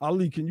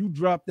 Ali, can you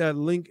drop that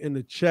link in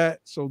the chat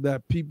so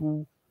that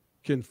people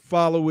can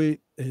follow it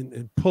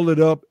and pull it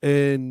up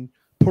and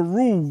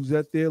peruse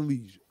at their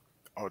leisure?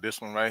 Oh,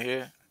 this one right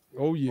here?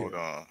 Oh, yeah. Hold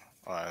on.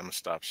 All right, I'm going to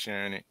stop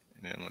sharing it.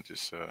 And then we'll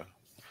just...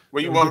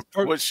 Well, you want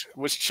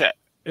which chat?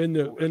 Do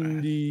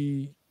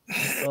you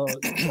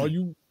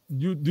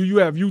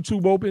have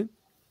YouTube open?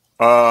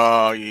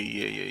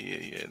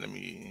 Yeah. Let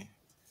me.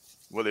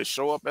 Will it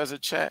show up as a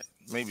chat?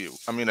 Maybe.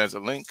 I mean, as a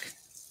link.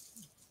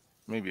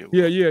 Maybe. It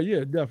will.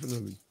 Yeah,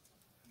 definitely.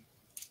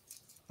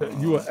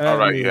 You are all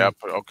right. Yeah.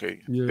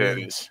 Okay. Yeah. There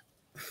it is.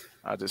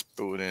 I just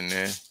threw it in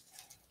there.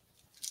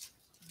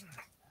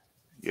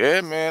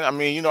 Yeah, man. I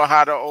mean, you know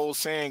how the old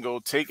saying go,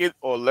 take it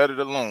or let it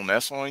alone.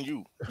 That's on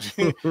you.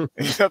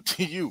 It's up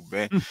to you,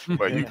 man.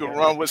 But you can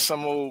run with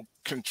some old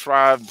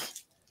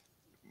contrived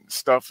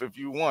stuff if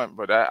you want.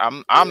 But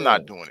I'm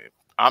not doing it.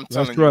 I'm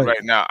telling you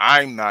right now,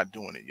 I'm not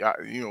doing it.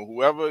 Y'all, you know,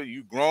 whoever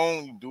you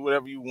grown, you do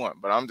whatever you want.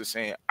 But I'm just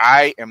saying,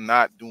 I am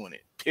not doing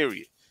it.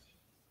 Period.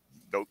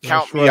 Don't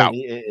count me out.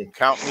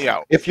 Count me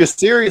out. If you're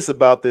serious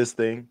about this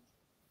thing,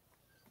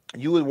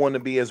 you would want to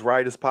be as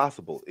right as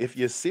possible. If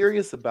you're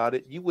serious about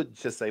it, you would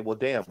just say, well,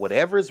 damn,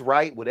 whatever's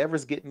right,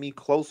 whatever's getting me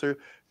closer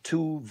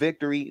to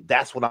victory,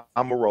 that's what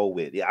I'm gonna roll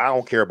with. Yeah, I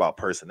don't care about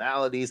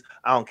personalities.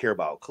 I don't care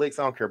about clicks.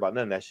 I don't care about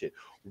none of that shit.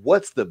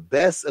 What's the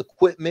best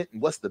equipment?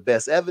 What's the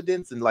best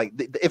evidence? And like,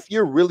 if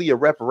you're really a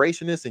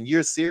reparationist and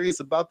you're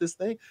serious about this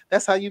thing,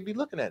 that's how you'd be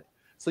looking at it.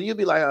 So you'll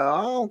be like,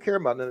 I don't care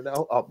about none of that.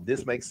 Oh,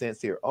 this makes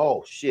sense here.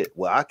 Oh shit.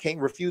 Well, I can't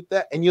refute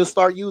that. And you'll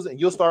start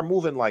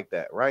moving like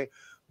that, right?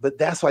 But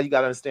that's why you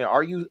got to understand.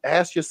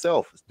 Ask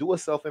yourself, do a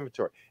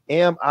self-inventory.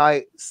 Am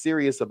I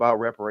serious about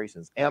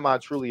reparations? Am I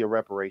truly a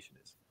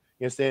reparationist?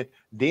 You understand?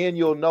 Then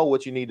you'll know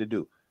what you need to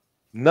do.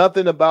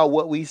 Nothing about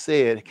what we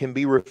said can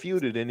be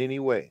refuted in any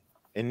way,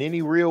 in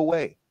any real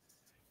way.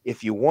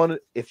 If you want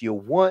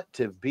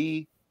to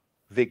be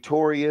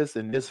victorious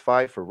in this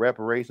fight for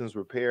reparations,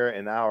 repair,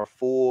 and our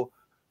full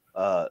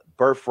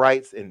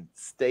birthrights and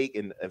stake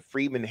and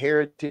freedman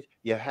heritage,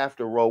 you have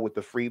to roll with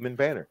the freedman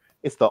banner.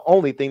 It's the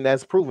only thing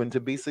that's proven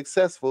to be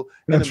successful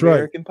in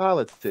American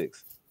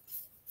politics.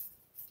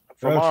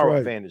 From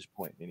our vantage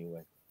point,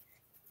 anyway.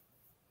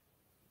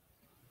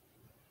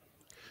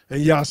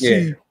 And y'all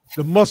see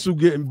the muscle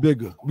getting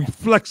bigger. We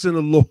flexing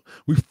a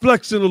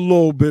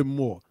little bit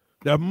more.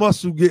 That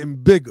muscle getting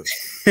bigger.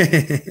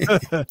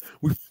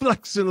 We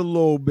flexing a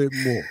little bit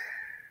more.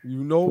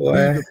 You know,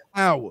 the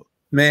power.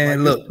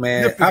 Man, look,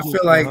 man. I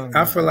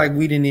feel like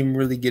we didn't even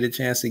really get a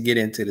chance to get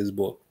into this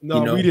book. No,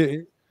 you know? We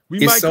didn't.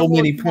 We might come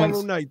on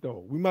tomorrow night,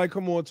 though. We might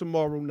come on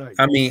tomorrow night.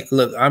 I mean,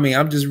 look,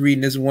 I'm just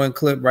reading this one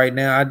clip right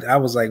now. I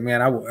was like, man,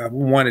 I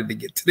wanted to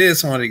get to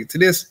this. I wanted to get to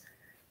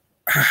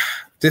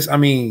this. I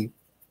mean,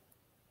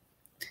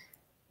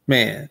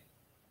 man.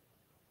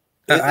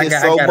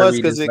 It's so much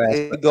because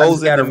it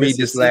goes into read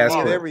this last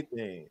and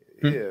everything.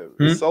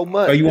 Yeah, so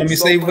much. Oh, you want me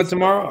to save it for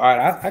tomorrow? All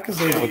right, I can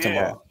save it for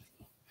tomorrow.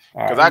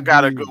 Because I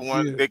got a good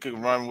one they could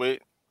run with.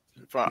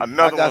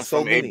 Another one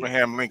from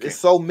Abraham Lincoln. There's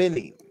so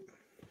many.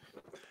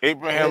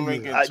 Abraham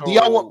Lincoln told. Do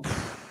y'all want?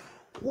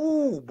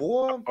 Ooh,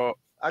 boy.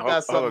 I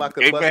got something I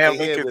could bust your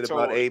head with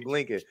about Abe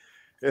Lincoln.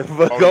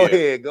 But go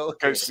ahead.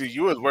 Because see,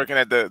 you was working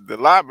at the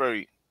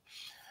library.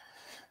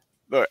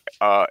 Look,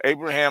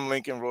 Abraham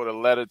Lincoln wrote a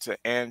letter to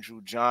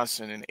Andrew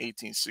Johnson in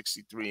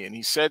 1863, and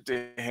he said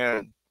to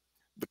him,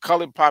 "The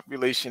colored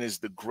population is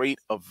the great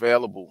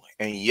available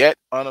and yet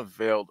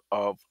unavailed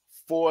of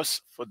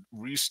force for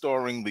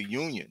restoring the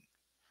Union.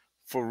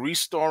 For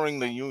restoring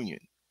the Union.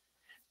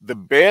 The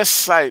bare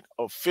sight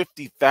of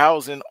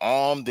 50,000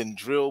 armed and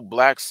drilled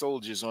black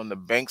soldiers on the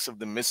banks of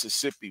the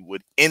Mississippi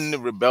would end the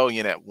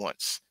rebellion at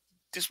once."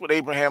 This is what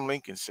Abraham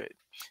Lincoln said.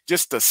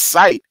 Just the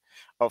sight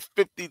of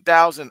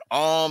 50,000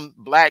 armed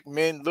black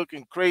men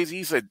looking crazy.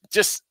 He said,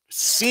 just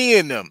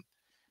seeing them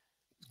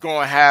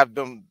going to have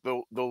them,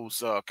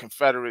 those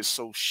Confederates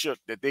so shook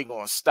that they're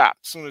going to stop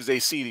as soon as they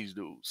see these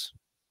dudes.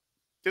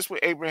 This is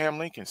what Abraham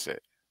Lincoln said.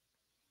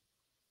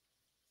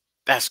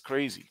 That's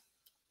crazy.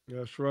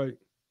 That's right.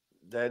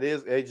 That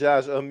is. Hey,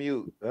 Josh,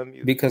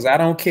 unmute. Because I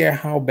don't care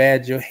how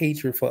bad your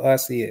hatred for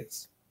us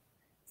is.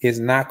 It's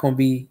not going to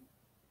be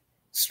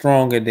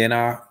stronger than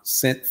our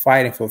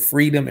fighting for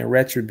freedom and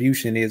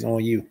retribution is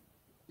on you.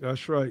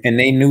 That's right. And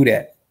they knew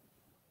that.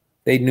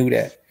 They knew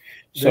that.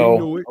 So they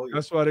knew it.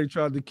 That's why they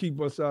tried to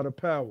keep us out of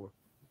power.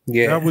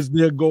 Yeah. That was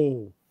their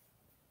goal.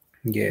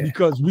 Yeah.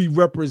 Because we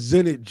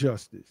represented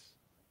justice.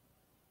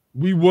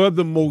 We were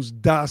the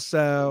most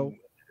docile.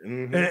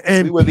 Mm-hmm.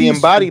 And we were the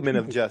embodiment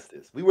of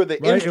justice. We were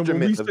the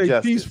instrument of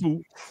justice.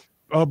 Peaceful,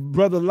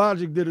 Brother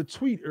Logic did a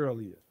tweet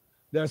earlier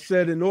that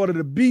said, in order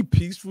to be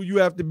peaceful, you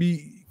have to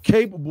be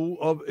capable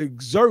of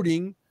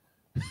exerting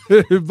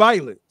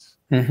violence.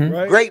 Mm-hmm.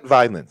 Right? Great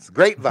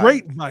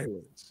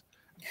violence.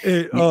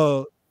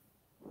 And,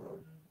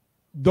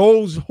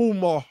 those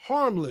whom are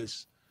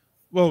harmless,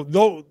 well,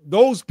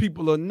 those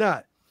people are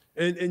not.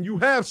 And you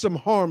have some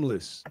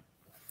harmless.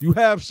 You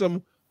have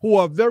some who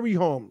are very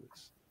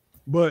harmless.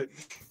 But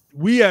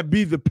we at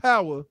Be the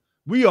Power,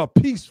 we are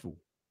peaceful.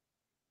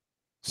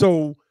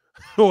 So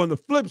on the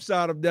flip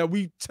side of that,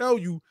 we tell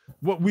you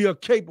what we are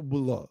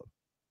capable of.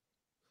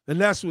 And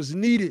that's what's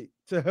needed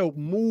to help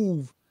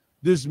move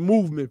this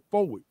movement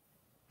forward.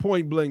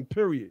 Point blank,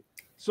 period.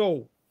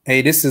 So,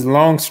 hey, this is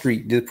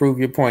Longstreet. To prove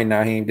your point,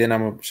 Naheem, then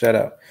I'm going to shut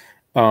up.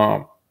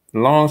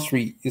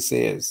 Longstreet, it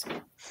says,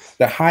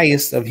 the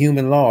highest of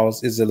human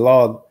laws is a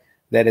law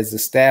that is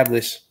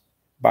established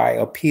by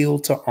appeal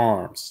to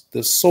arms.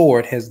 The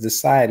sword has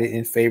decided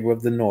in favor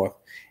of the North,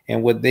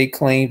 and what they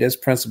claimed as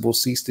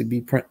principles cease to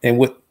be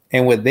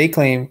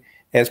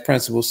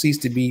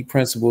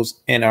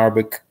principles and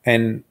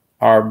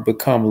are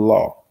become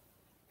law.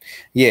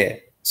 Yeah.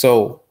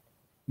 So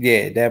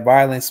yeah, that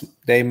violence,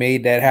 they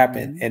made that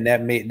happen, and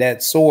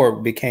that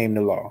sword became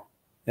the law,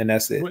 and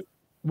that's it.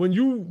 When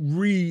you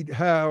read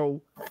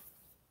how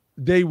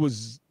they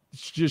was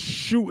just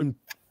shooting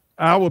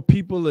our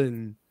people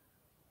and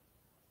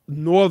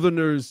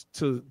Northerners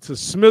to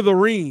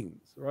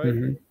smithereens, right?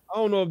 Mm-hmm. I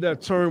don't know if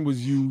that term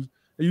was used.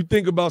 And you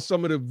think about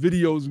some of the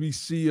videos we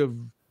see of,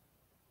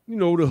 you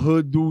know, the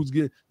hood dudes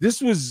this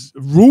was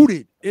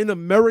rooted in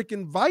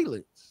American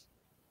violence.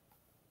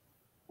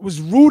 It was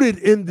rooted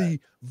in the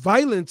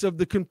violence of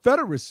the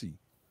Confederacy.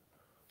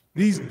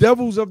 These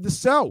devils of the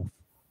South.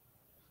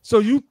 So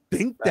you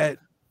think that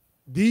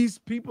these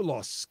people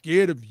are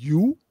scared of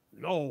you?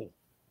 No.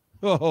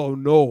 Oh,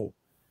 no.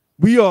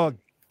 We are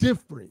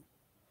different.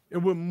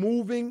 And we're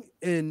moving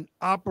and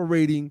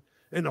operating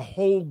in a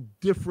whole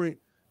different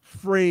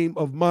frame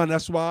of mind.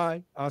 That's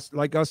why,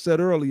 like I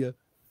said earlier,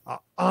 I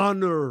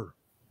honor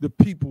the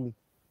people,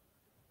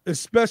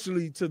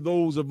 especially to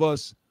those of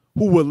us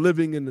who were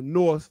living in the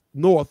North,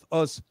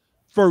 us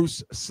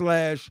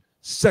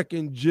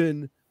first/second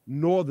gen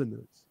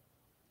Northerners.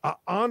 I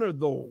honor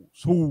those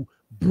who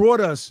brought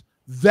us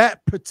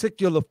that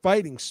particular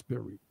fighting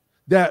spirit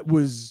that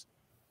was,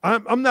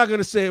 I'm not going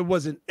to say it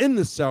wasn't in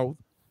the South,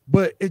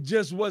 but it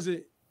just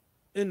wasn't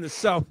in the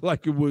South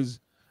like it was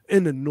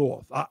in the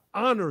North. I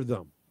honor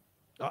them.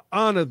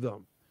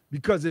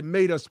 Because it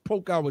made us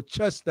poke our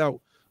chest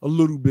out a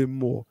little bit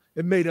more.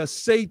 It made us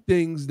say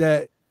things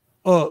that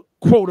a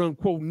quote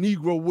unquote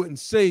Negro wouldn't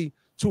say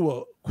to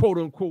a quote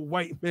unquote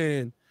white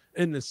man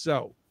in the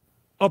South,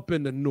 up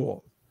in the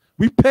North.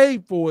 We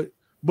paid for it,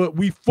 but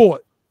we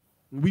fought.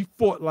 We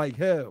fought like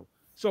hell.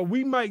 So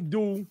we might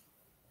do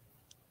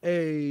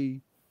a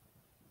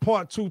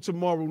part 2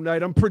 tomorrow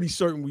night. I'm pretty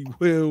certain we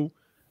will.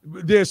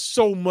 There's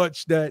so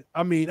much that,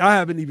 I mean, I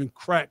haven't even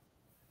cracked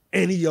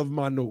any of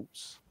my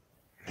notes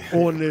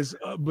on this.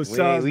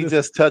 Besides, we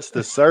just touched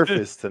the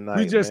surface tonight.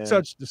 We just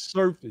touched the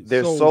surface.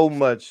 There's so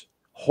much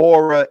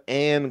horror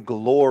and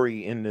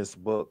glory in this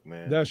book,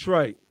 man. That's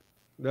right.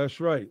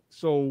 That's right.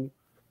 So,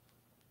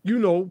 you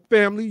know,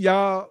 family,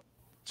 y'all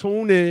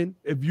tune in.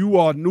 If you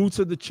are new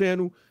to the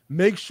channel,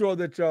 make sure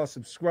that y'all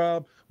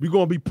subscribe. We're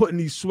going to be putting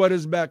these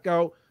sweaters back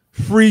out.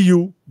 Free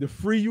You, the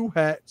Free You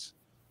hats.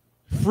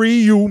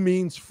 Free You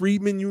means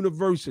Freedmen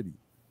University.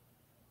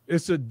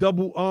 It's a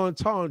double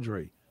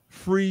entendre.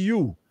 Free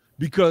You.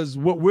 because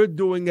what we're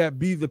doing at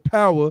Be the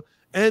Power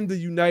and the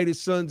United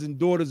Sons and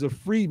Daughters of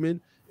Freedmen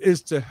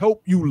is to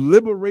help you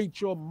liberate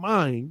your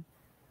mind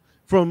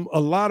from a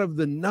lot of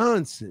the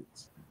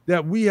nonsense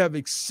that we have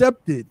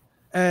accepted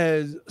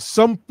as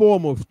some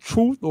form of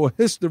truth or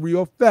history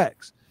or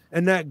facts.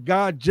 And that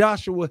guy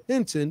Joshua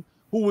Hinton,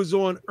 who was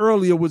on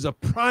earlier, was a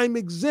prime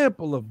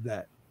example of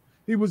that.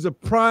 He was a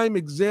prime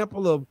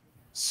example of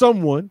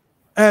someone,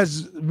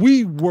 as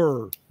we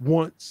were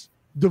once,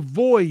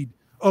 devoid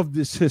of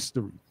this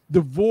history,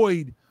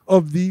 devoid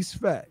of these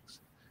facts.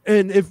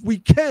 And if we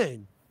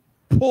can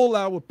pull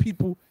our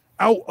people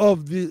out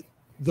of the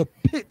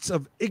pits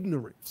of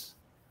ignorance,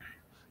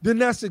 then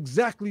that's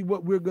exactly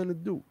what we're going to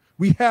do.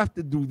 We have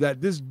to do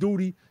that. This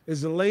duty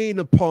is laying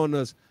upon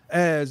us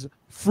as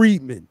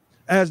freedmen,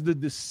 as the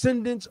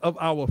descendants of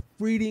our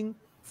freedom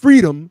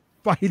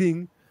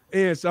fighting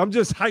ancestors. I'm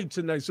just hyped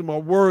tonight, so my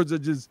words are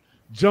just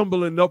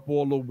jumbling up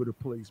all over the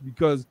place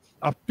because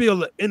I feel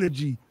the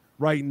energy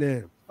right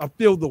now. I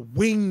feel the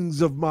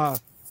wings of my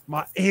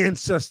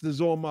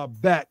ancestors on my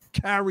back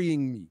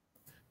carrying me,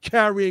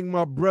 carrying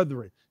my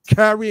brethren,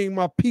 carrying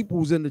my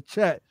peoples in the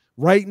chat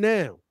right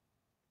now.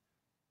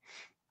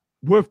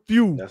 We're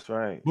few. That's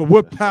right. But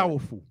we're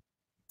powerful.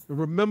 Right. And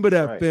remember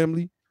that,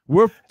 family.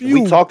 We're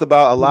few. We talked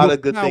about a lot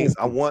of good things.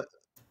 I want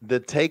the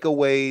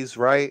takeaways,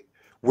 right?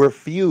 We're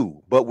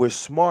few, but we're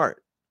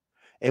smart.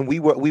 And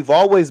we've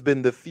always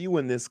been the few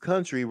in this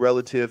country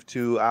relative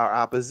to our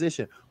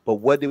opposition. But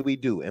what did we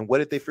do? And what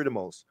did they fear the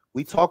most?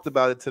 We talked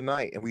about it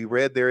tonight, and we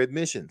read their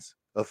admissions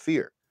of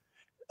fear.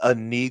 A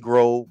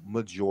Negro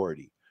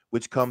majority,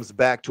 which comes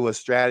back to a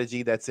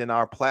strategy that's in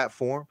our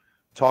platform,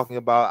 talking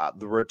about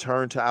the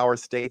return to our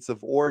states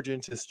of origin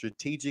to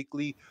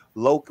strategically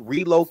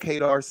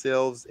relocate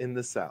ourselves in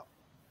the South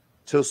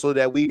so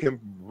that we can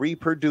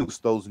reproduce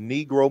those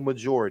Negro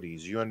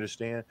majorities, you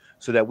understand,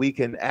 so that we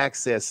can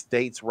access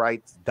states'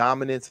 rights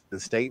dominance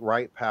and state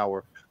right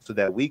power, so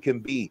that we can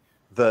be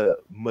the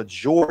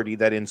majority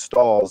that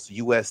installs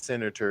U.S.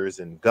 senators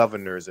and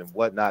governors and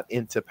whatnot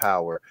into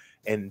power.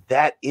 And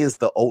that is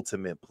the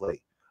ultimate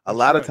play. A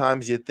lot of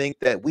times you think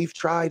that we've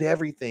tried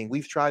everything.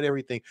 We've tried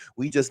everything.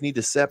 We just need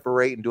to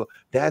separate and do it.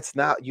 That's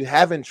not, you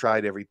haven't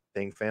tried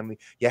everything, family.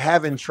 You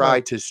haven't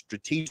tried to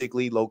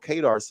strategically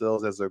locate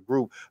ourselves as a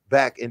group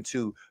back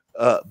into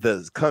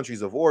the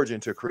countries of origin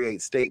to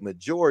create state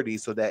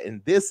majorities, so that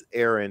in this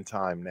era and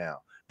time now,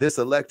 this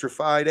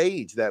electrified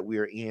age that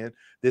we're in,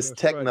 this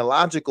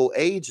technological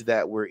age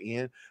that we're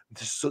in,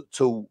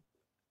 to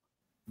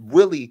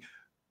really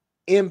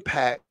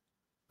impact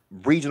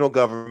regional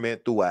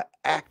government through an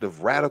act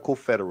of radical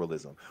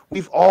federalism.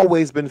 We've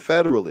always been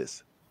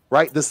federalists,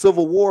 right? The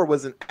Civil War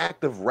was an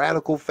act of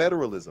radical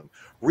federalism.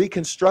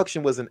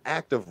 Reconstruction was an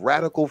act of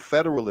radical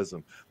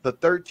federalism. The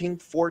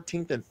 13th,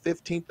 14th, and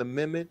 15th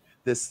Amendment,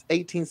 this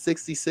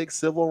 1866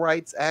 Civil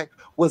Rights Act,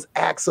 was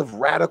acts of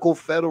radical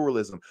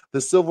federalism.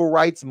 The civil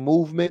rights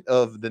movement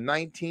of the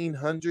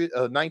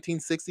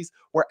 1960s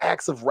were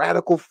acts of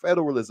radical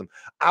federalism.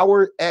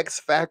 Our X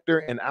factor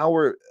and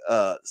our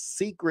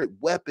secret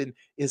weapon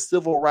is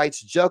civil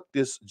rights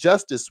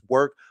justice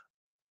work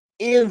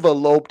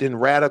enveloped in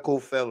radical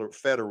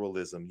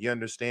federalism. You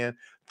understand?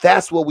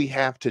 That's what we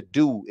have to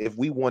do if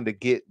we want to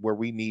get where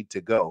we need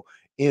to go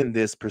in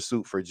this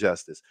pursuit for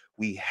justice.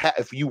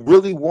 If you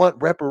really want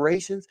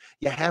reparations,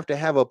 you have to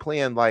have a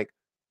plan like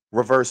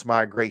reverse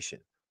migration.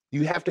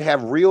 You have to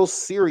have real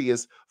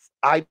serious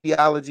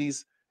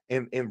ideologies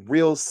and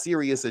real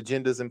serious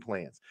agendas and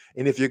plans.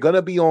 And if you're going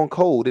to be on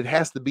code, it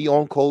has to be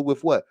on code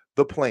with what?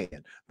 The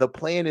plan. The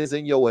plan is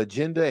in your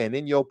agenda and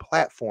in your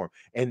platform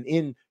and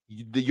in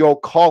your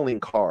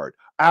calling card.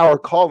 Our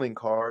calling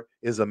card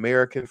is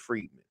American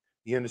Freedmen.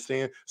 You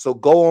understand? So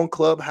go on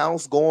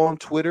Clubhouse, go on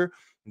Twitter,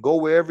 go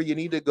wherever you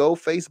need to go,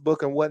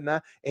 Facebook and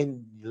whatnot,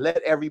 and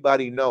let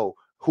everybody know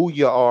who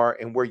you are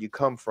and where you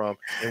come from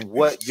and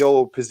what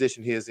your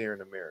position is here in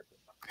America.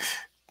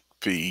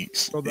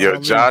 Peace. Yo,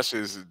 Josh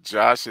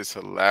is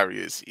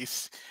hilarious.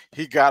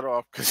 He got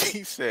off because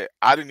he said,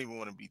 I didn't even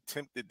want to be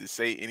tempted to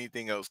say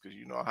anything else because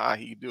you know how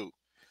he do.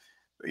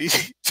 He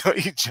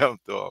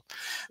jumped off.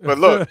 But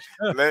look,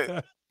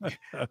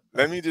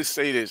 let me just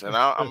say this, and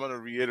I'm going to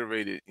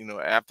reiterate it. You know,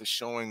 after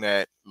showing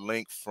that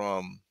link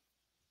from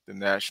the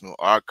National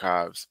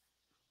Archives,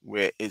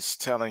 where it's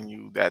telling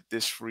you that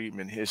this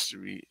Freedman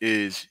history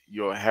is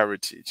your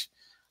heritage.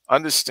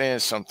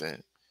 Understand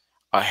something.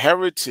 A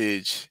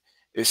heritage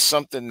is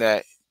something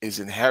that is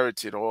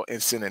inherited, or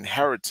it's an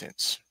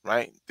inheritance,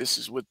 right? This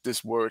is what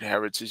this word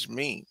heritage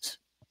means.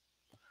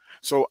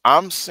 So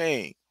I'm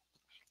saying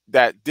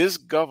that this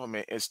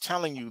government is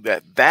telling you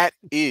that that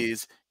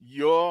is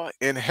your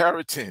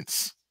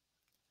inheritance.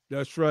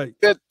 That's right.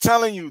 They're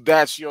telling you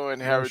that's your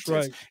inheritance.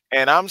 That's right.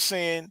 And I'm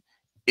saying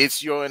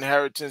it's your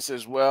inheritance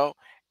as well.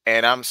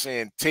 And I'm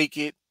saying take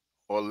it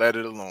or let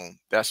it alone.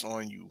 That's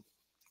on you.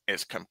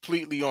 It's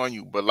completely on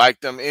you. But like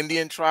them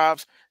Indian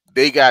tribes,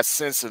 they got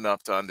sense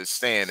enough to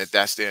understand that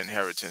that's their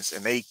inheritance.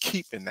 And they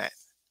keeping that.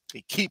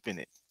 They keeping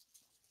it.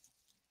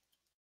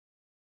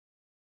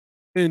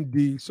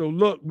 Indeed. So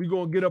look, we're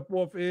going to get up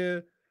off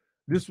here.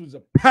 This was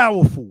a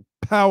powerful,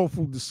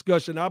 powerful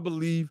discussion. I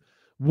believe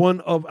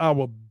one of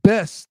our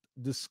best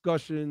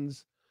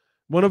discussions,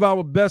 one of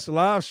our best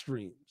live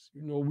streams.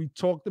 You know, we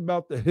talked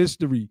about the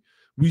history.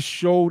 We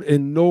showed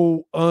in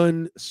no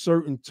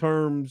uncertain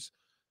terms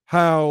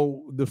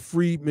how the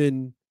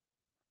Freedmen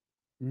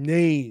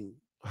name,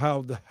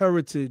 how the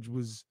heritage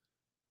was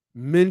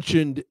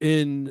mentioned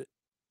in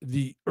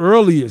the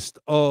earliest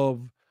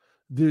of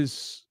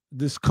this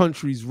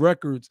country's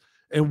records,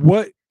 and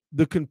what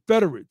the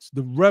Confederates,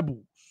 the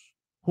rebels,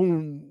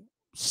 whom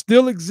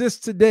still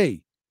exist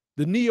today,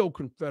 the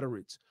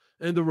neo-Confederates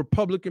and the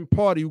Republican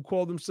Party, who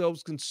call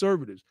themselves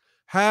conservatives,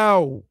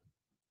 how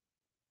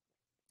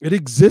it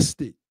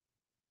existed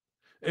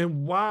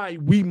and why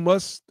we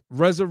must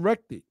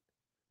resurrect it.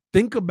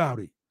 Think about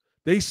it.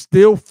 They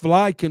still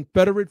fly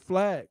Confederate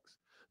flags.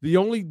 The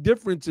only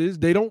difference is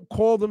they don't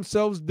call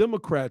themselves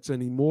Democrats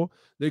anymore.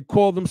 They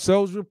call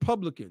themselves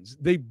Republicans.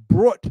 They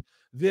brought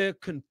their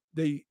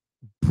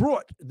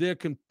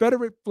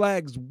Confederate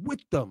flags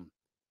with them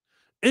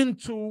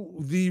into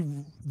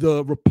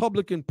the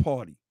Republican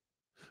Party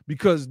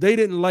because they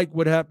didn't like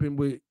what happened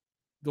with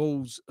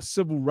those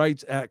civil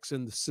rights acts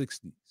in the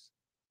 60s.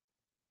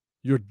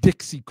 You're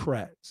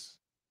Dixiecrats.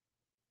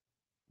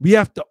 We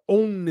have to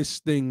own this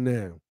thing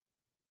now.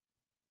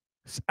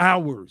 It's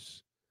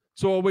ours.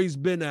 It's always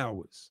been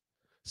ours.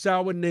 It's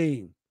our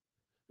name.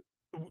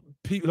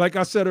 Like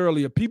I said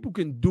earlier, people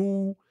can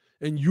do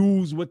and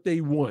use what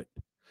they want,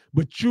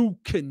 but you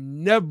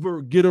can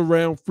never get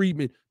around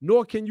Freedmen,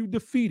 nor can you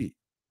defeat it.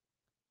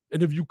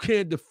 And if you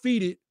can't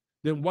defeat it,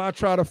 then why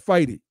try to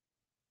fight it?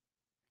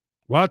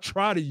 Why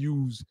try to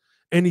use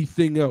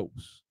anything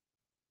else?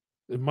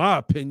 In my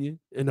opinion,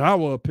 in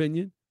our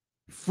opinion,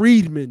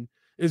 Freedmen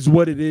is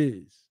what it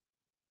is.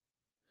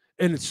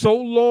 And so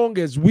long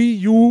as we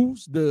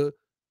use the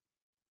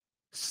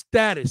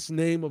status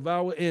name of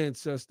our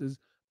ancestors,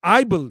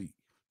 I believe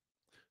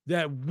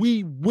that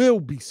we will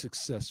be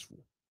successful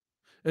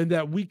and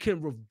that we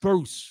can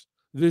reverse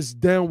this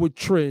downward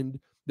trend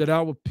that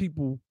our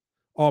people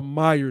are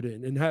mired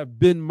in and have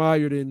been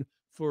mired in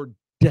for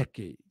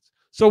decades.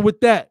 So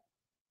with that,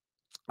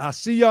 I'll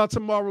see y'all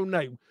tomorrow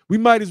night. We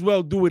might as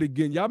well do it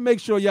again. Y'all make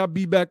sure y'all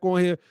be back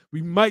on here.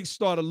 We might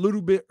start a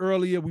little bit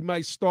earlier. We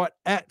might start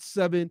at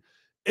 7.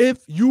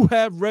 If you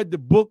have read the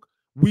book,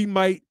 we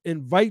might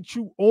invite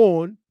you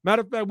on.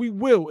 Matter of fact, we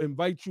will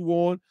invite you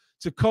on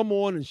to come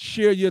on and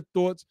share your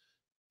thoughts.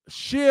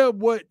 Share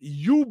what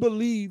you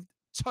believe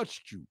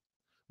touched you.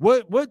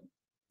 What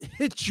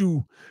hit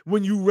you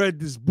when you read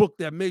this book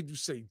that made you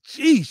say,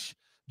 geesh,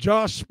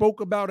 Josh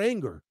spoke about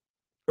anger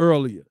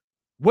earlier.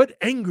 What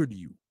angered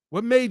you?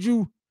 What made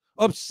you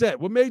upset?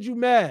 What made you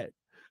mad?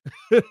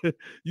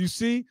 You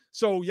see?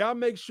 So y'all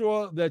make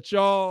sure that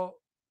y'all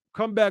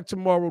come back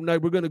tomorrow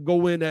night. We're going to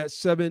go in at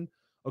 7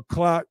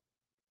 o'clock.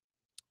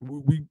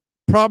 We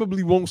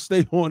probably won't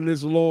stay on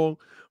this long,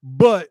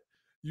 but,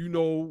 you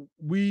know,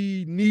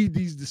 we need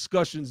these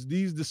discussions.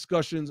 These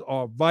discussions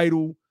are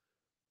vital,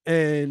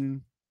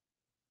 and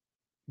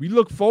we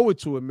look forward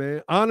to it,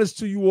 man. Honors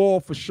to you all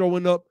for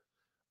showing up.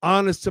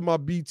 Honors to my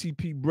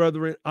BTP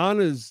brethren.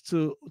 Honors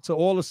to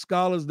all the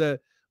scholars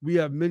that we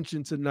have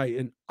mentioned tonight,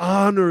 and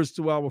honors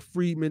to our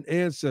Freedmen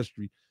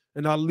ancestry.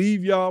 And I'll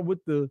leave y'all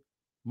with the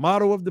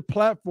motto of the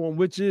platform,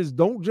 which is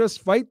don't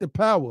just fight the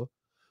power,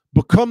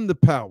 become the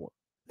power.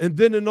 And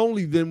then and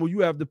only then will you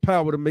have the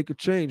power to make a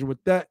change. And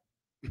with that,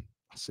 I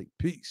say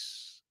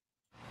peace.